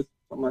that what it is?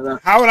 Something like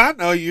that. How would I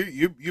know?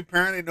 You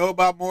apparently know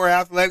about more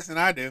athletics than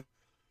I do.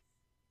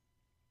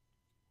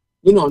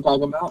 You know what I'm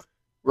talking about.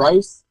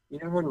 Rice. You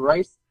never heard of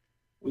Rice?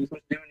 What are you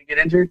supposed to do when you get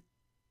injured?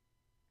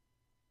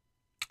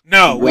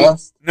 No.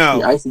 Rest, no.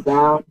 The ice it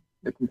down,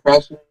 the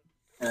compression,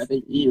 and I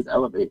think E is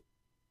elevate.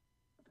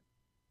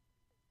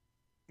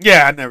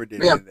 Yeah, I never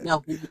did. Yeah,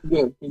 no, he's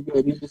good. He's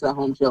good. He's just at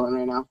home chilling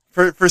right now.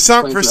 For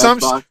some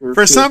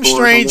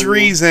strange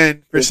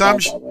reason,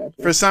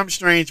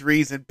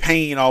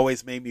 pain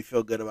always made me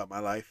feel good about my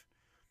life.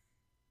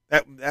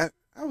 That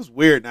was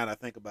weird now that I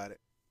think about it.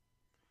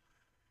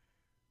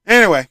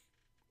 Anyway,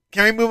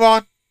 can we move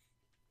on?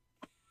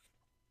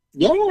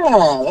 Yeah,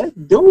 let's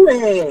do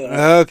it.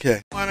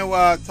 Okay. I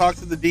want to talk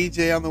to the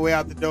DJ on the way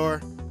out the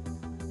door.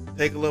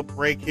 Take a little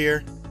break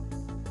here.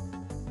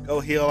 Go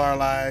heal our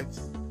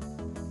lives.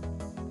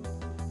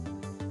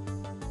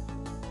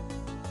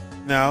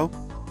 No.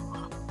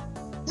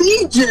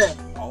 DJ!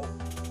 Oh.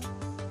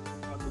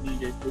 The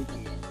DJ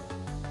sleeping there.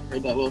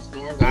 Heard that little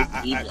snore?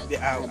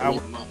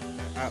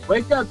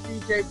 Wake up,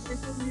 DJ. Play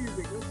some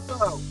music. Let's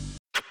go.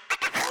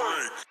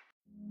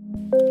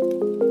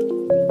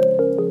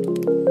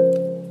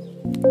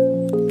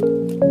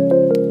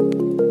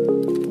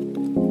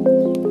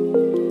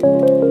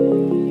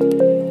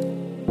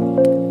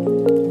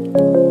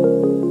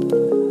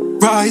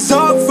 Rise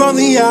up from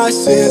the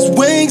ashes,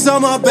 wings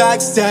on my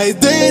back, stay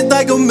lit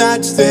like a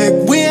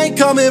matchstick. We ain't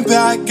coming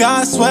back,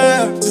 I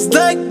swear. Just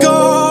let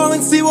go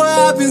and see what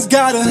happens.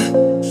 Gotta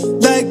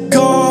let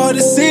go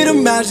to see the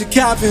magic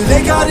happen.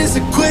 They got us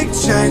a quick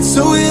change,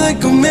 so we like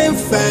them in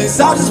phase.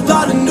 I just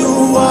bought a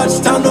new watch,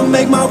 time to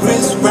make my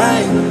wrist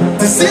ring.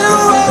 The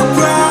zero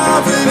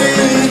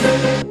gravity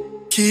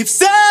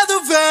keeps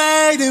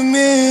elevating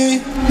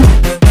me.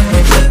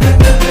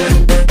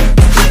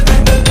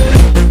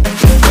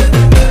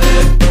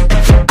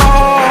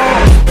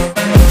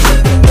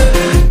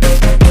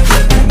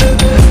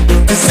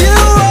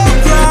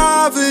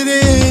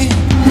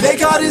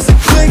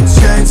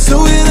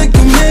 So we like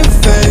them in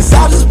phase.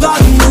 I just bought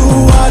a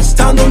new watch.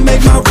 time to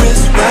make my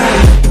wrist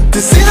ring. The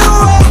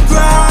zero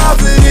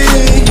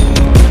gravity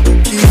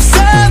keeps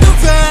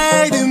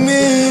elevating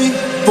me.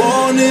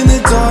 Born in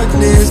the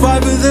darkness,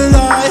 fight for the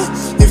light.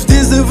 If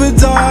this ever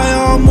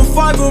die, I'ma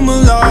fight for my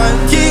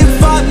life. Keep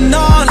fighting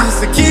on,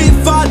 listen, keep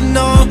fighting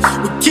on.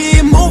 We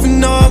keep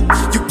moving up,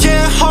 you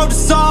can't hold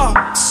us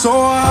up. So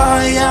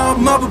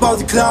I'm up above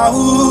the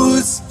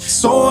clouds.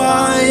 So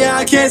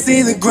I can't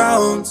see the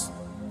ground.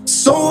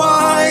 So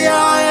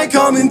I ain't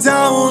coming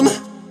down.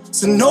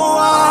 So no,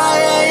 I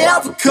ain't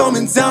ever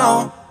coming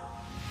down.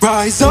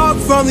 Rise up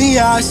from the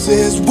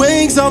ashes,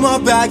 wings on my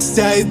back,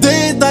 stay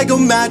lit like a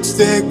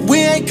matchstick. We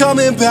ain't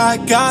coming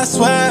back, I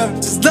swear.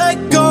 Just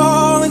let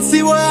go and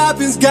see what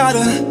happens. Gotta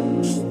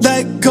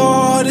let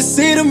go to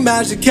see the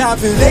magic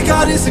happen. They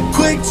got us a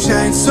quick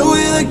change, so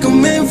we like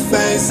them in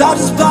phase. I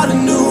just bought a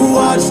new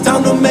watch,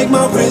 time to make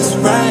my wrist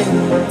ring.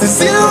 The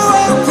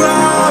zero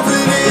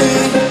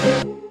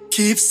gravity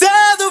keeps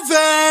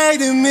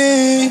elevating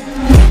me.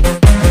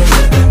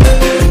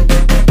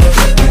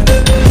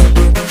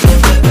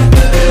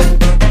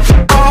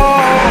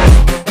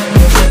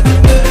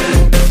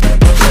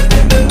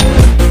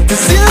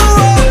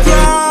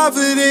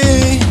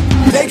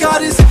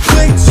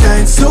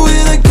 So we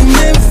like them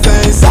in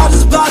phase. I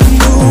just bought a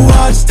new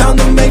watch, time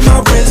to make my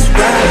wrist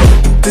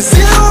ring. The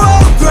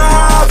zero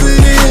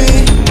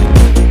gravity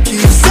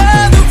keeps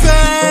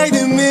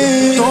elevating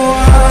me. So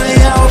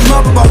I'm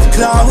up above the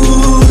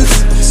clouds.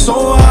 So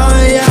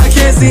I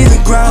can't see the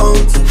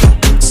ground.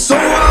 So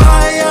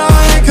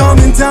I ain't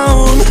coming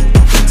down.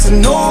 So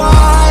no,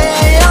 I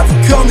ain't ever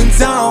coming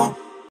down.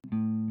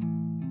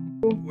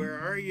 Where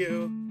are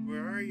you?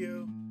 Where are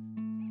you?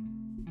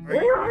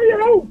 Where are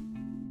you?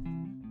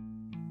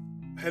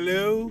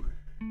 Hello?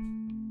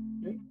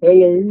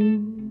 Hello?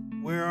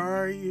 Where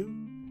are you?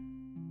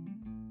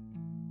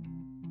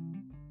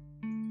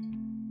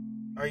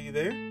 Are you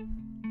there?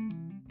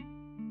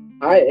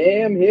 I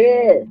am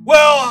here.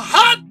 Well,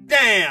 hot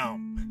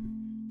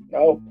damn!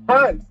 No,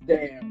 punch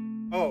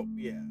damn. Oh,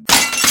 yeah.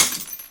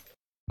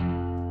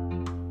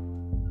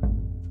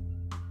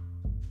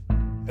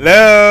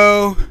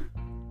 Hello?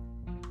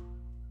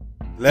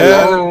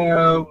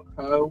 Hello?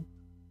 Hello?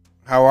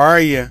 How are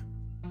you?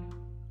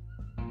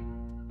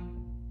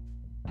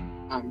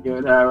 I'm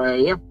good, how are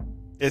you?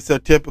 It's so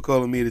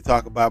typical of me to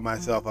talk about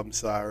myself. I'm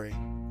sorry.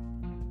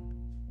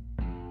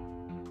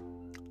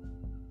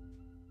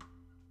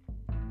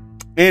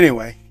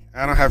 Anyway,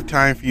 I don't have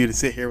time for you to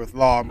sit here with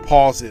Law and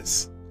pause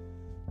this.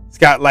 It's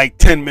got like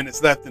 10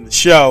 minutes left in the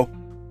show.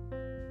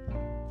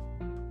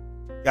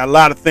 Got a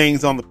lot of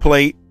things on the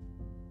plate.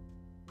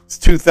 It's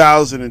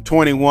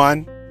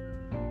 2021.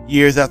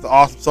 Years after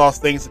Awesome Sauce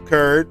things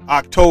occurred.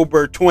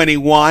 October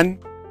 21.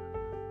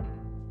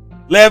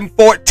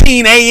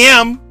 11:14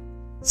 a.m.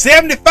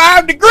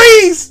 75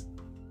 degrees.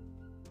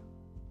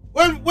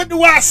 What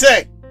do I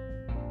say?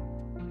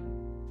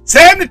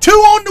 72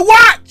 on the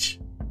watch.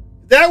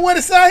 Is that what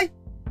it say?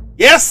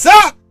 Yes,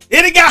 sir.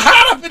 It got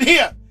hot up in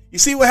here. You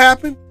see what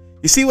happened?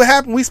 You see what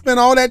happened? We spent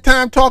all that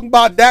time talking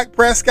about Dak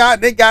Prescott,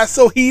 and it got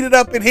so heated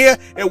up in here,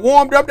 it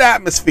warmed up the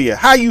atmosphere.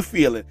 How you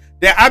feeling?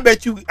 I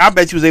bet you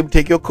was able to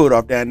take your coat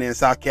off down there in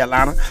South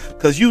Carolina,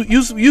 because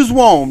you's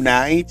warm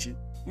now, ain't you?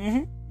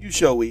 Mm-hmm. You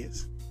sure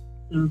is.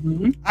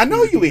 Mm-hmm. I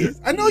know you is.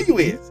 I know you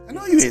is. I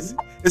know you is.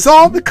 It's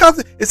all because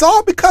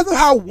of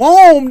how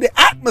warm the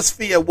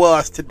atmosphere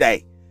was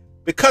today,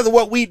 because of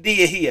what we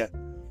did here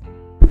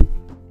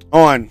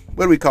on,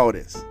 what do we call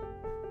this?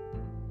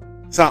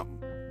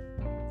 Something.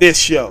 This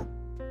show.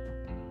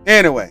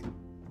 Anyway,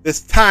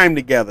 this time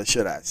together,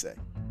 should I say?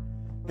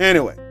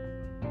 Anyway,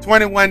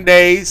 21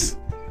 days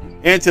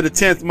into the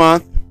 10th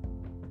month,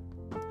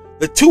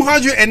 the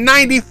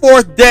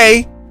 294th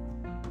day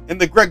in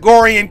the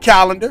Gregorian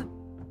calendar.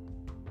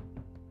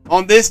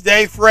 On this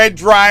day, Fred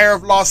Dryer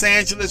of Los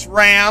Angeles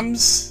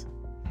Rams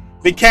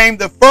became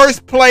the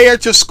first player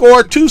to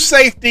score 2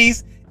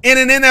 safeties in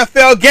an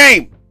NFL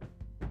game.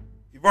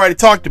 You've already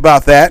talked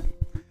about that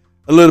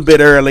a little bit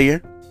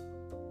earlier.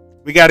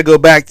 We got to go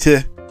back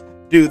to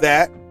do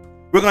that.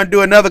 We're going to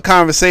do another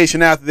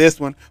conversation after this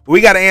one. But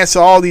we got to answer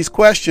all these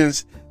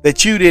questions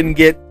that you didn't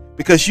get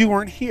because you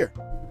weren't here.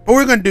 But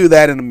we're going to do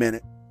that in a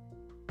minute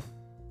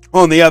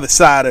on the other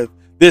side of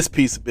this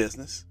piece of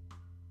business.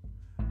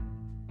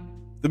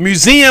 The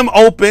museum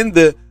opened,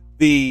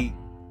 the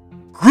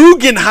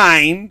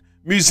Guggenheim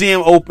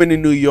Museum opened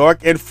in New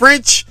York, and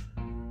French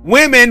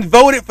women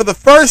voted for the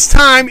first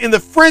time in the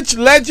French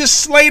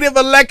legislative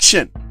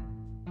election.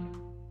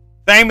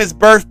 Famous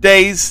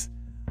birthdays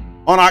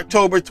on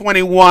October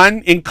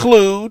 21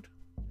 include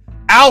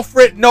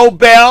Alfred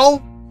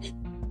Nobel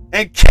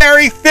and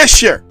Carrie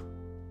Fisher.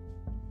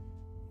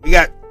 We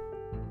got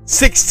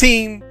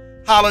 16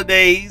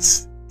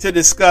 holidays to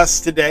discuss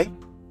today.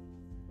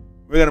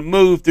 We're going to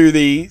move through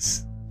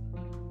these.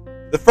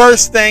 The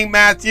first thing,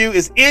 Matthew,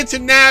 is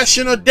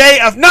International Day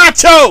of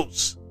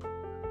Nachos.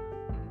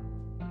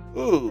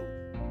 Ooh.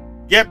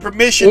 Get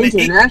permission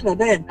International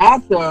Day of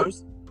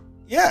Nachos?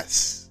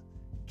 Yes.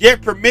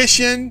 Get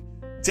permission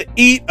to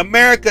eat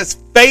America's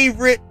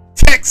favorite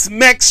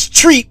Tex-Mex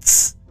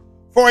treats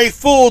for a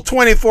full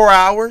 24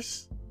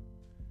 hours.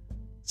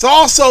 It's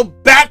also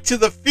Back to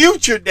the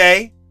Future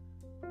Day.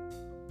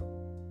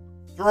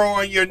 Throw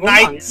on your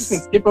nights. You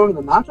can skip over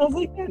the nachos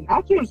like that.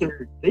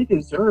 Nachos they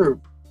deserve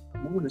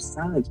more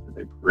sides for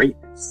their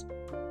greatness.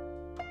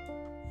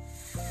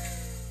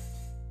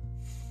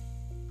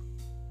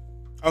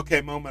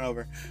 Okay, moment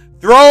over.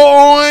 Throw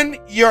on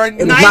your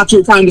It's not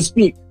your time to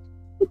speak.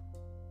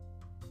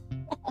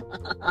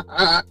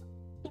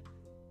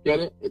 Get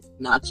it? It's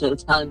not your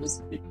time to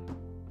speak.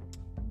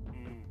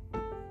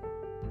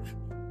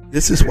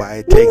 This is why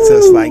it takes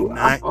us like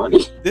 9.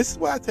 This is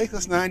why it takes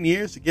us 9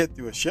 years to get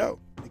through a show,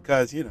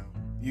 because you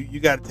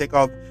got to take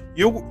all.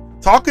 You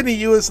talking to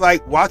you is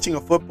like watching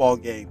a football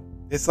game.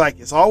 It's like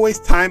it's always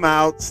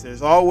timeouts.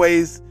 There's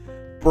always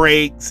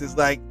breaks. It's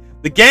like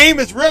the game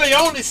is really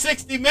only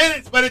 60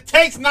 minutes, but it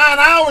takes 9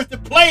 hours to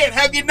play it.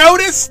 Have you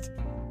noticed?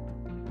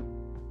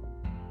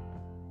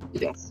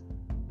 Yes.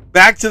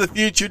 Back to the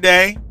Future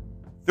Day.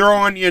 Throw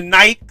on your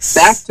Nikes.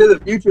 Back to the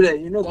Future Day.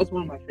 You know that's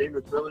one of my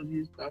favorite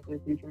trilogies. Back to the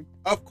Future.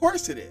 Of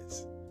course it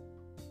is.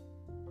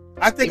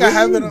 I think I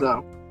have it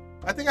on.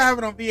 I think I have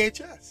it on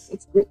VHS.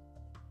 It's great.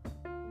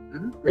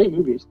 Great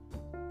movies.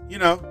 You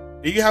know,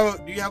 do you have a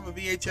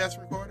VHS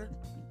recorder?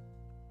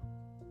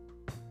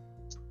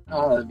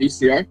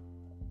 VCR.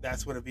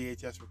 That's what a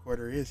VHS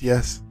recorder is.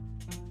 Yes.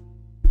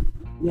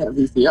 Yeah,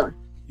 VCR.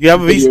 You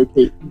have a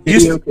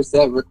video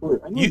cassette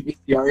recorder. I know what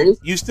VCR is.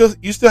 You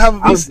still have a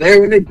VCR? I was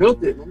there when they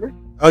built it. Remember?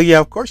 Oh yeah,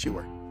 of course you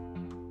were.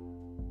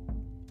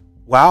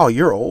 Wow,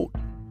 you're old.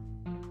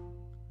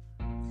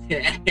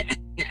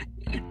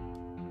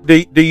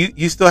 Do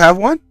you still have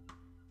one?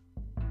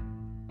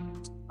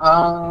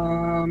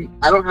 I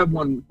don't have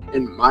one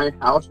in my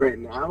house right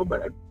now,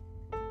 but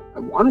I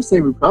want to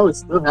say we probably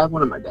still have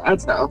one at my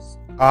dad's house.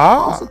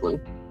 Possibly.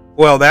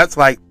 Well, that's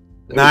like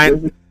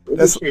 9.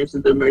 There's a chance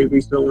that there may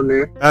be still one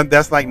there.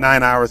 That's like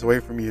 9 hours away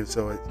from you,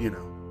 so it's,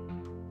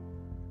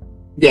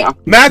 Yeah,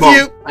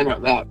 Matthew. Well, I know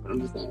that, but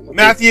I'm just saying.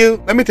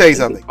 Matthew, let me tell you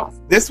something.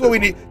 This is what we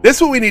need. This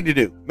is what we need to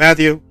do,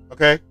 Matthew.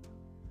 Okay,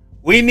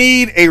 we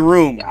need a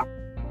room. Yeah.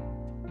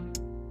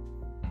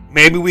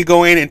 Maybe we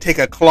go in and take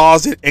a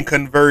closet and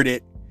convert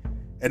it,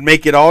 and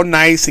make it all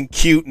nice and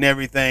cute and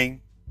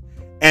everything.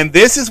 And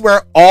this is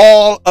where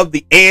all of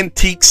the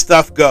antique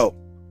stuff go,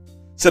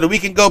 so that we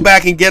can go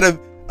back and get a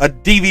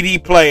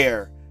DVD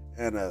player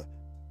and a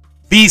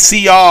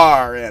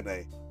VCR and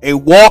a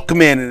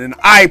Walkman and an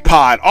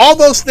iPod. All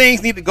those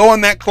things need to go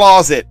in that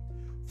closet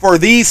for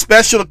these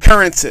special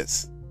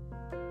occurrences.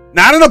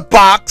 Not in a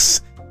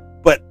box,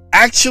 but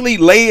actually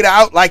laid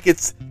out like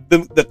it's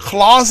the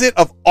closet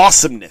of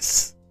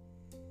awesomeness.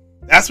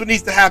 That's what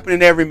needs to happen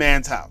in every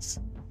man's house.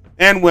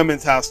 And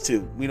women's house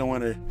too. We don't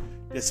want to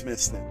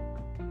dismiss them.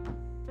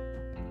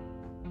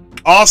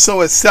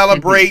 Also, a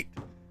celebration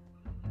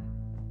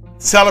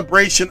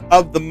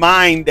of the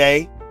Mind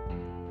Day.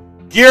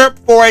 Gear up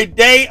for a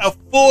day of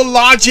full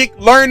logic,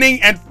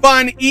 learning, and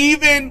fun,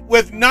 even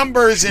with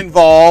numbers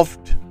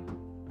involved.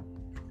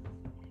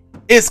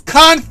 It's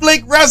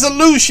Conflict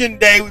Resolution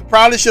Day. We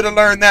probably should have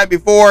learned that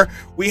before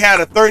we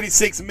had a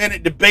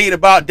 36-minute debate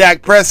about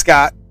Dak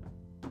Prescott.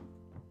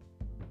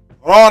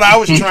 All I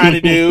was trying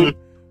to do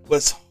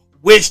was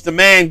wish the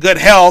man good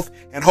health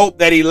and hope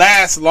that he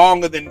lasts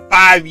longer than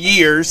 5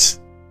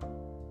 years.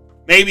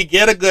 Maybe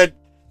get a good,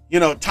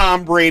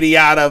 Tom Brady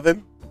out of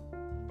him.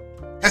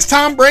 Has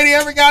Tom Brady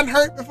ever gotten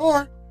hurt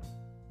before?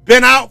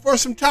 Been out for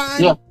some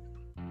time? Yeah.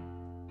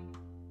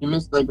 He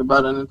missed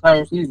about an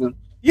entire season.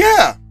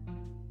 Yeah.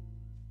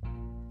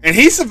 And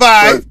he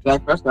survived.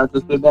 Dak Prescott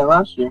just did that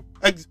last year.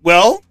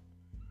 Well.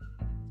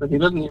 But he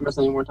doesn't need to miss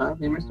any more time.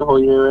 He missed the whole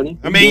year already.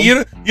 I mean,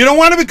 you don't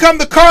want to become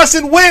the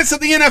Carson Wentz of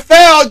the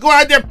NFL. Go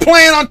out there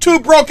playing on 2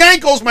 broke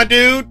ankles, my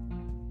dude.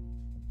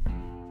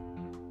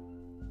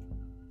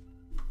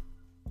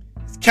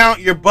 It's Count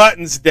Your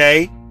Buttons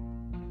Day.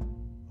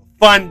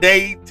 Fun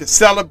day to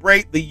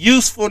celebrate the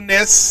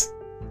usefulness,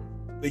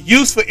 the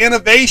useful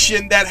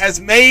innovation that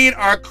has made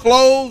our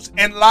clothes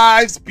and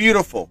lives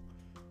beautiful.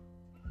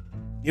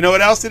 You know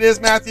what else it is,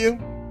 Matthew?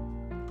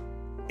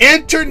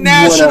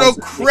 International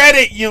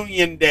Credit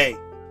Union Day.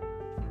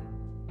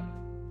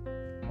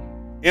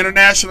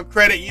 International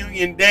Credit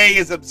Union Day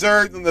is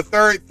observed on the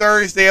 3rd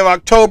Thursday of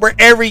October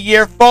every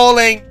year,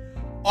 falling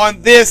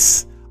on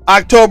this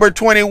October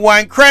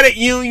 21. Credit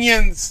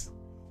unions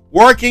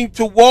working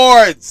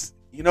towards,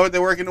 you know what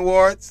they're working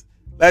towards?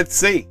 Let's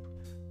see.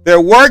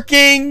 They're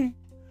working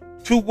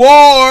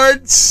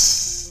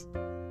towards,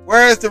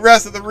 where's the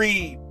rest of the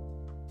read?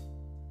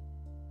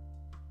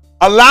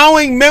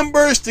 Allowing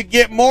members to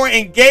get more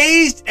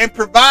engaged and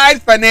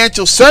provide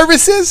financial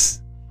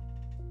services.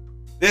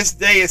 This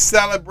day is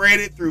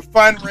celebrated through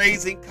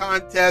fundraising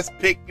contests,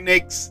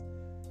 picnics,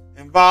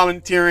 and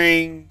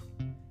volunteering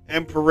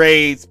and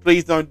parades.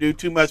 Please don't do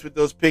too much with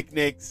those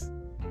picnics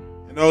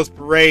and those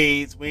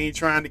parades. We ain't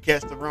trying to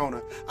catch the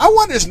Rona. I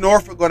wonder is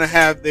Norfolk going to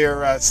have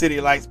their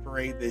City Lights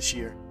parade this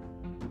year?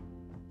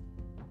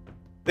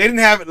 They didn't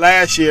have it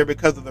last year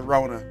because of the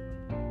Rona.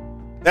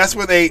 That's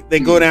where they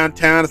go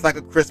downtown. It's like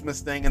a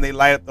Christmas thing, and they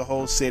light up the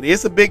whole city.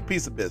 It's a big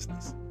piece of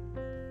business.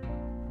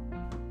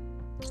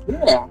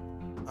 Yeah.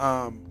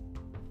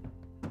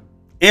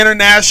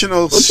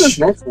 International. What's this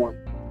next one?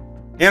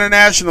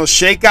 International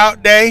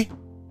Shakeout Day.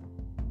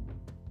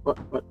 What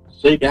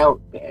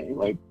Shakeout Day?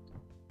 Like,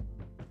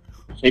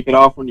 shake it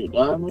off when you're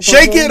done?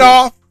 Shake it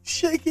off.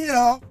 Shake it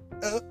off.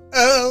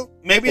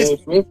 Maybe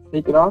it's Swift,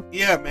 shake it off.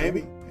 Yeah,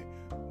 maybe.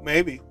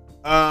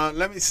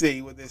 Let me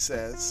see what this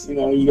says. You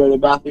know, you go to the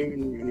bathroom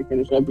and when you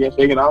finish up, you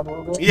gotta shake it off a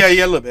little bit. Yeah,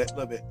 a little bit. That's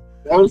what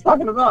I was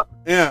talking about.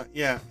 Yeah.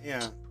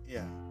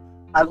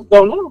 I just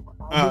don't know.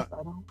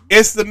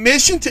 It's the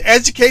mission to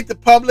educate the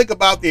public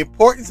about the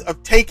importance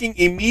of taking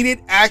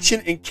immediate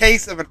action in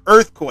case of an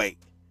earthquake.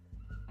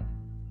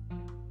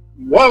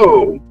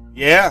 Whoa.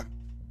 Yeah.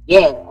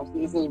 Yeah. I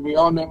see it says we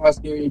all know how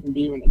scary it can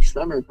be when a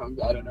tremor comes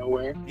out of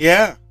nowhere.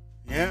 Yeah.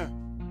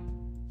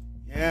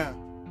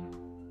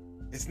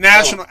 It's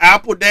National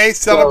Apple Day.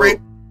 Celebrate.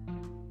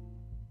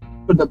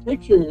 But the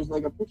picture is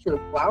like a picture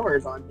of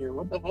flowers on here.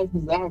 What the heck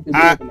is that to do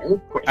with an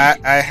earthquake?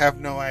 I have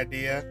no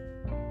idea.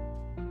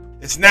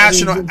 It's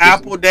National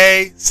Apple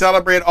Day.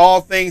 Celebrate all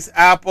things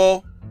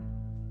Apple.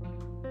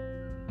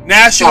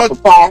 National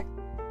Check.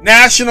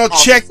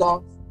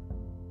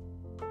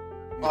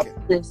 Okay.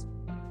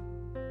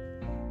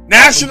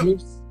 National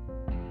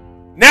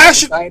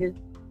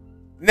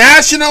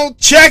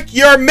Check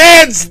Your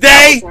Meds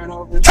Day.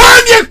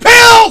 Turn your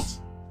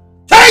pills.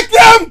 Take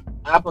them.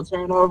 Apple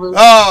turnover.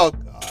 Oh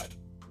God.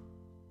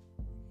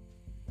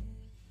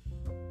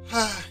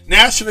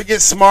 National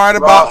Get Smart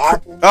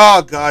About.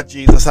 Oh God,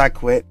 Jesus! I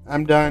quit.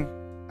 I'm done.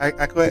 I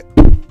quit.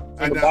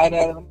 I'm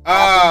done.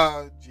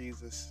 Oh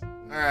Jesus! All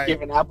right.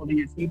 Give an apple to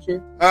your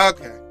teacher.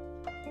 Okay.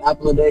 An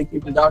apple a day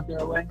keeps the doctor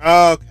away.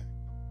 Okay.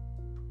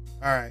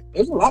 All right.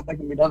 There's a lot that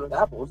can be done with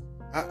apples.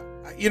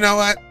 You know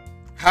what?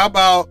 How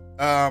about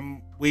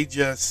we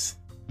just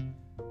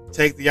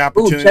take the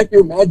opportunity? Ooh, check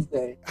your meds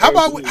day. How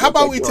about we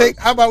take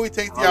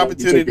the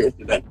opportunity?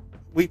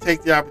 We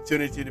take the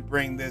opportunity to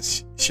bring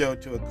this show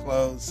to a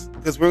close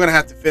because we're gonna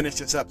have to finish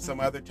this up some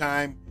other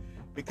time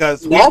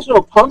because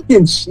National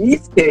Pumpkin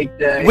Cheesecake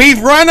Day.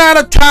 We've run out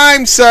of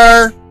time,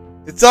 sir.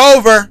 It's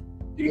over.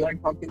 Do you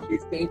like pumpkin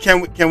cheesecake?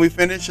 Can we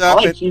finish up?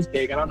 I like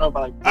cheesecake. I don't know if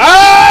I like.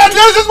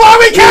 This is why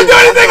we can't do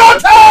anything on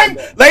time,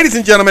 ladies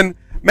and gentlemen.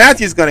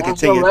 Matthew's going to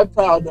continue.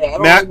 Reptile Day. I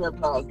don't like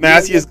reptiles.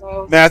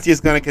 Matthew's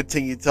going to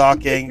continue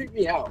talking. Freak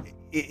me out.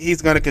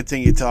 He's going to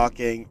continue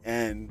talking,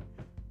 and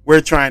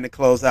we're trying to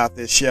close out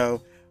this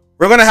show.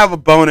 We're going to have a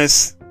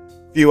bonus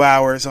few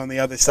hours on the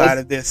other side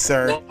of this,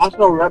 sir.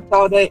 National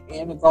Reptile Day,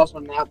 and it's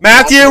also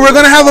Matthew, we're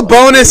going to have a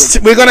bonus.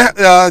 We're going to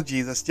oh,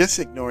 Jesus, just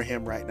ignore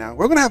him right now.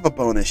 We're going to have a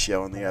bonus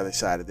show on the other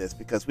side of this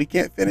because we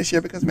can't finish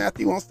here because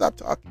Matthew won't stop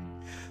talking.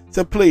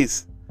 So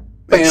please,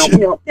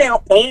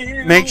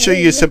 make sure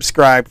you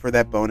subscribe for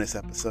that bonus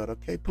episode,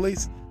 okay,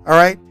 please? All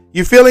right?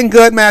 You feeling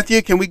good,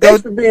 Matthew? Can we go?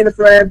 Thanks for being a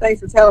friend.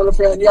 Thanks for telling a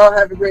friend. Y'all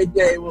have a great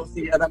day. We'll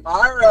see you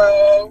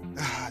tomorrow.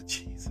 Ah,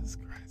 Jesus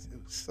Christ.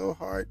 It was so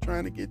hard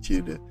trying to get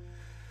you to...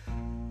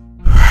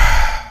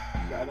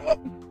 Shut up.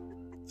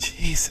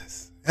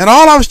 Jesus. And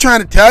all I was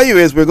trying to tell you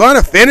is we're going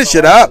to finish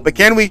it up, but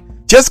can we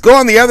just go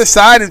on the other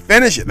side and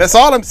finish it? That's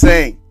all I'm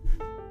saying.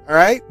 All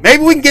right?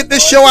 Maybe we can get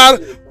this show out.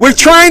 We're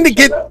trying to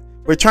get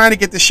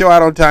the show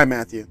out on time,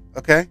 Matthew.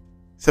 Okay?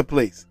 So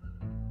please.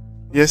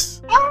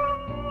 Yes.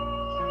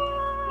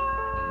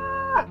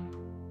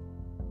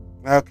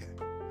 Okay.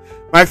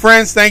 My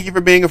friends, thank you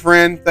for being a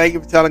friend. Thank you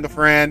for telling a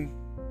friend.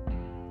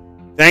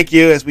 Thank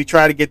you as we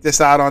try to get this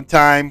out on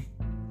time.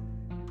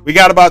 We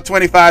got about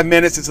 25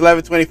 minutes. It's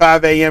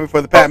 11:25 a.m.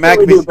 before the Pat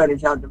McAfee. Do a better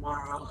job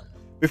tomorrow.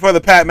 Before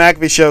the Pat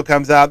McAfee show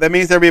comes out. That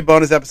means there'll be a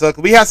bonus episode.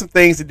 We have some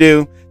things to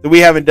do that we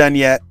haven't done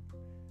yet.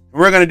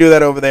 And we're going to do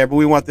that over there, but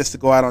we want this to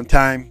go out on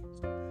time.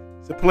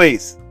 So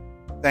please,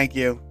 thank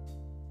you.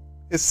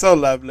 It's so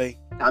lovely.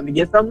 Time to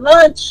get some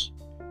lunch.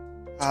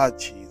 Oh,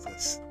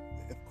 Jesus.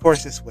 Of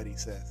course, it's what he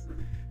says.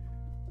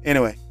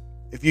 Anyway,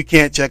 if you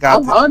can't check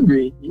out... I'm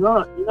hungry. You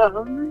not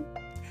hungry?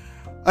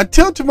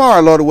 Until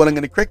tomorrow, Lord willing,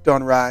 and the creek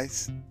don't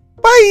rise.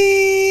 Bye!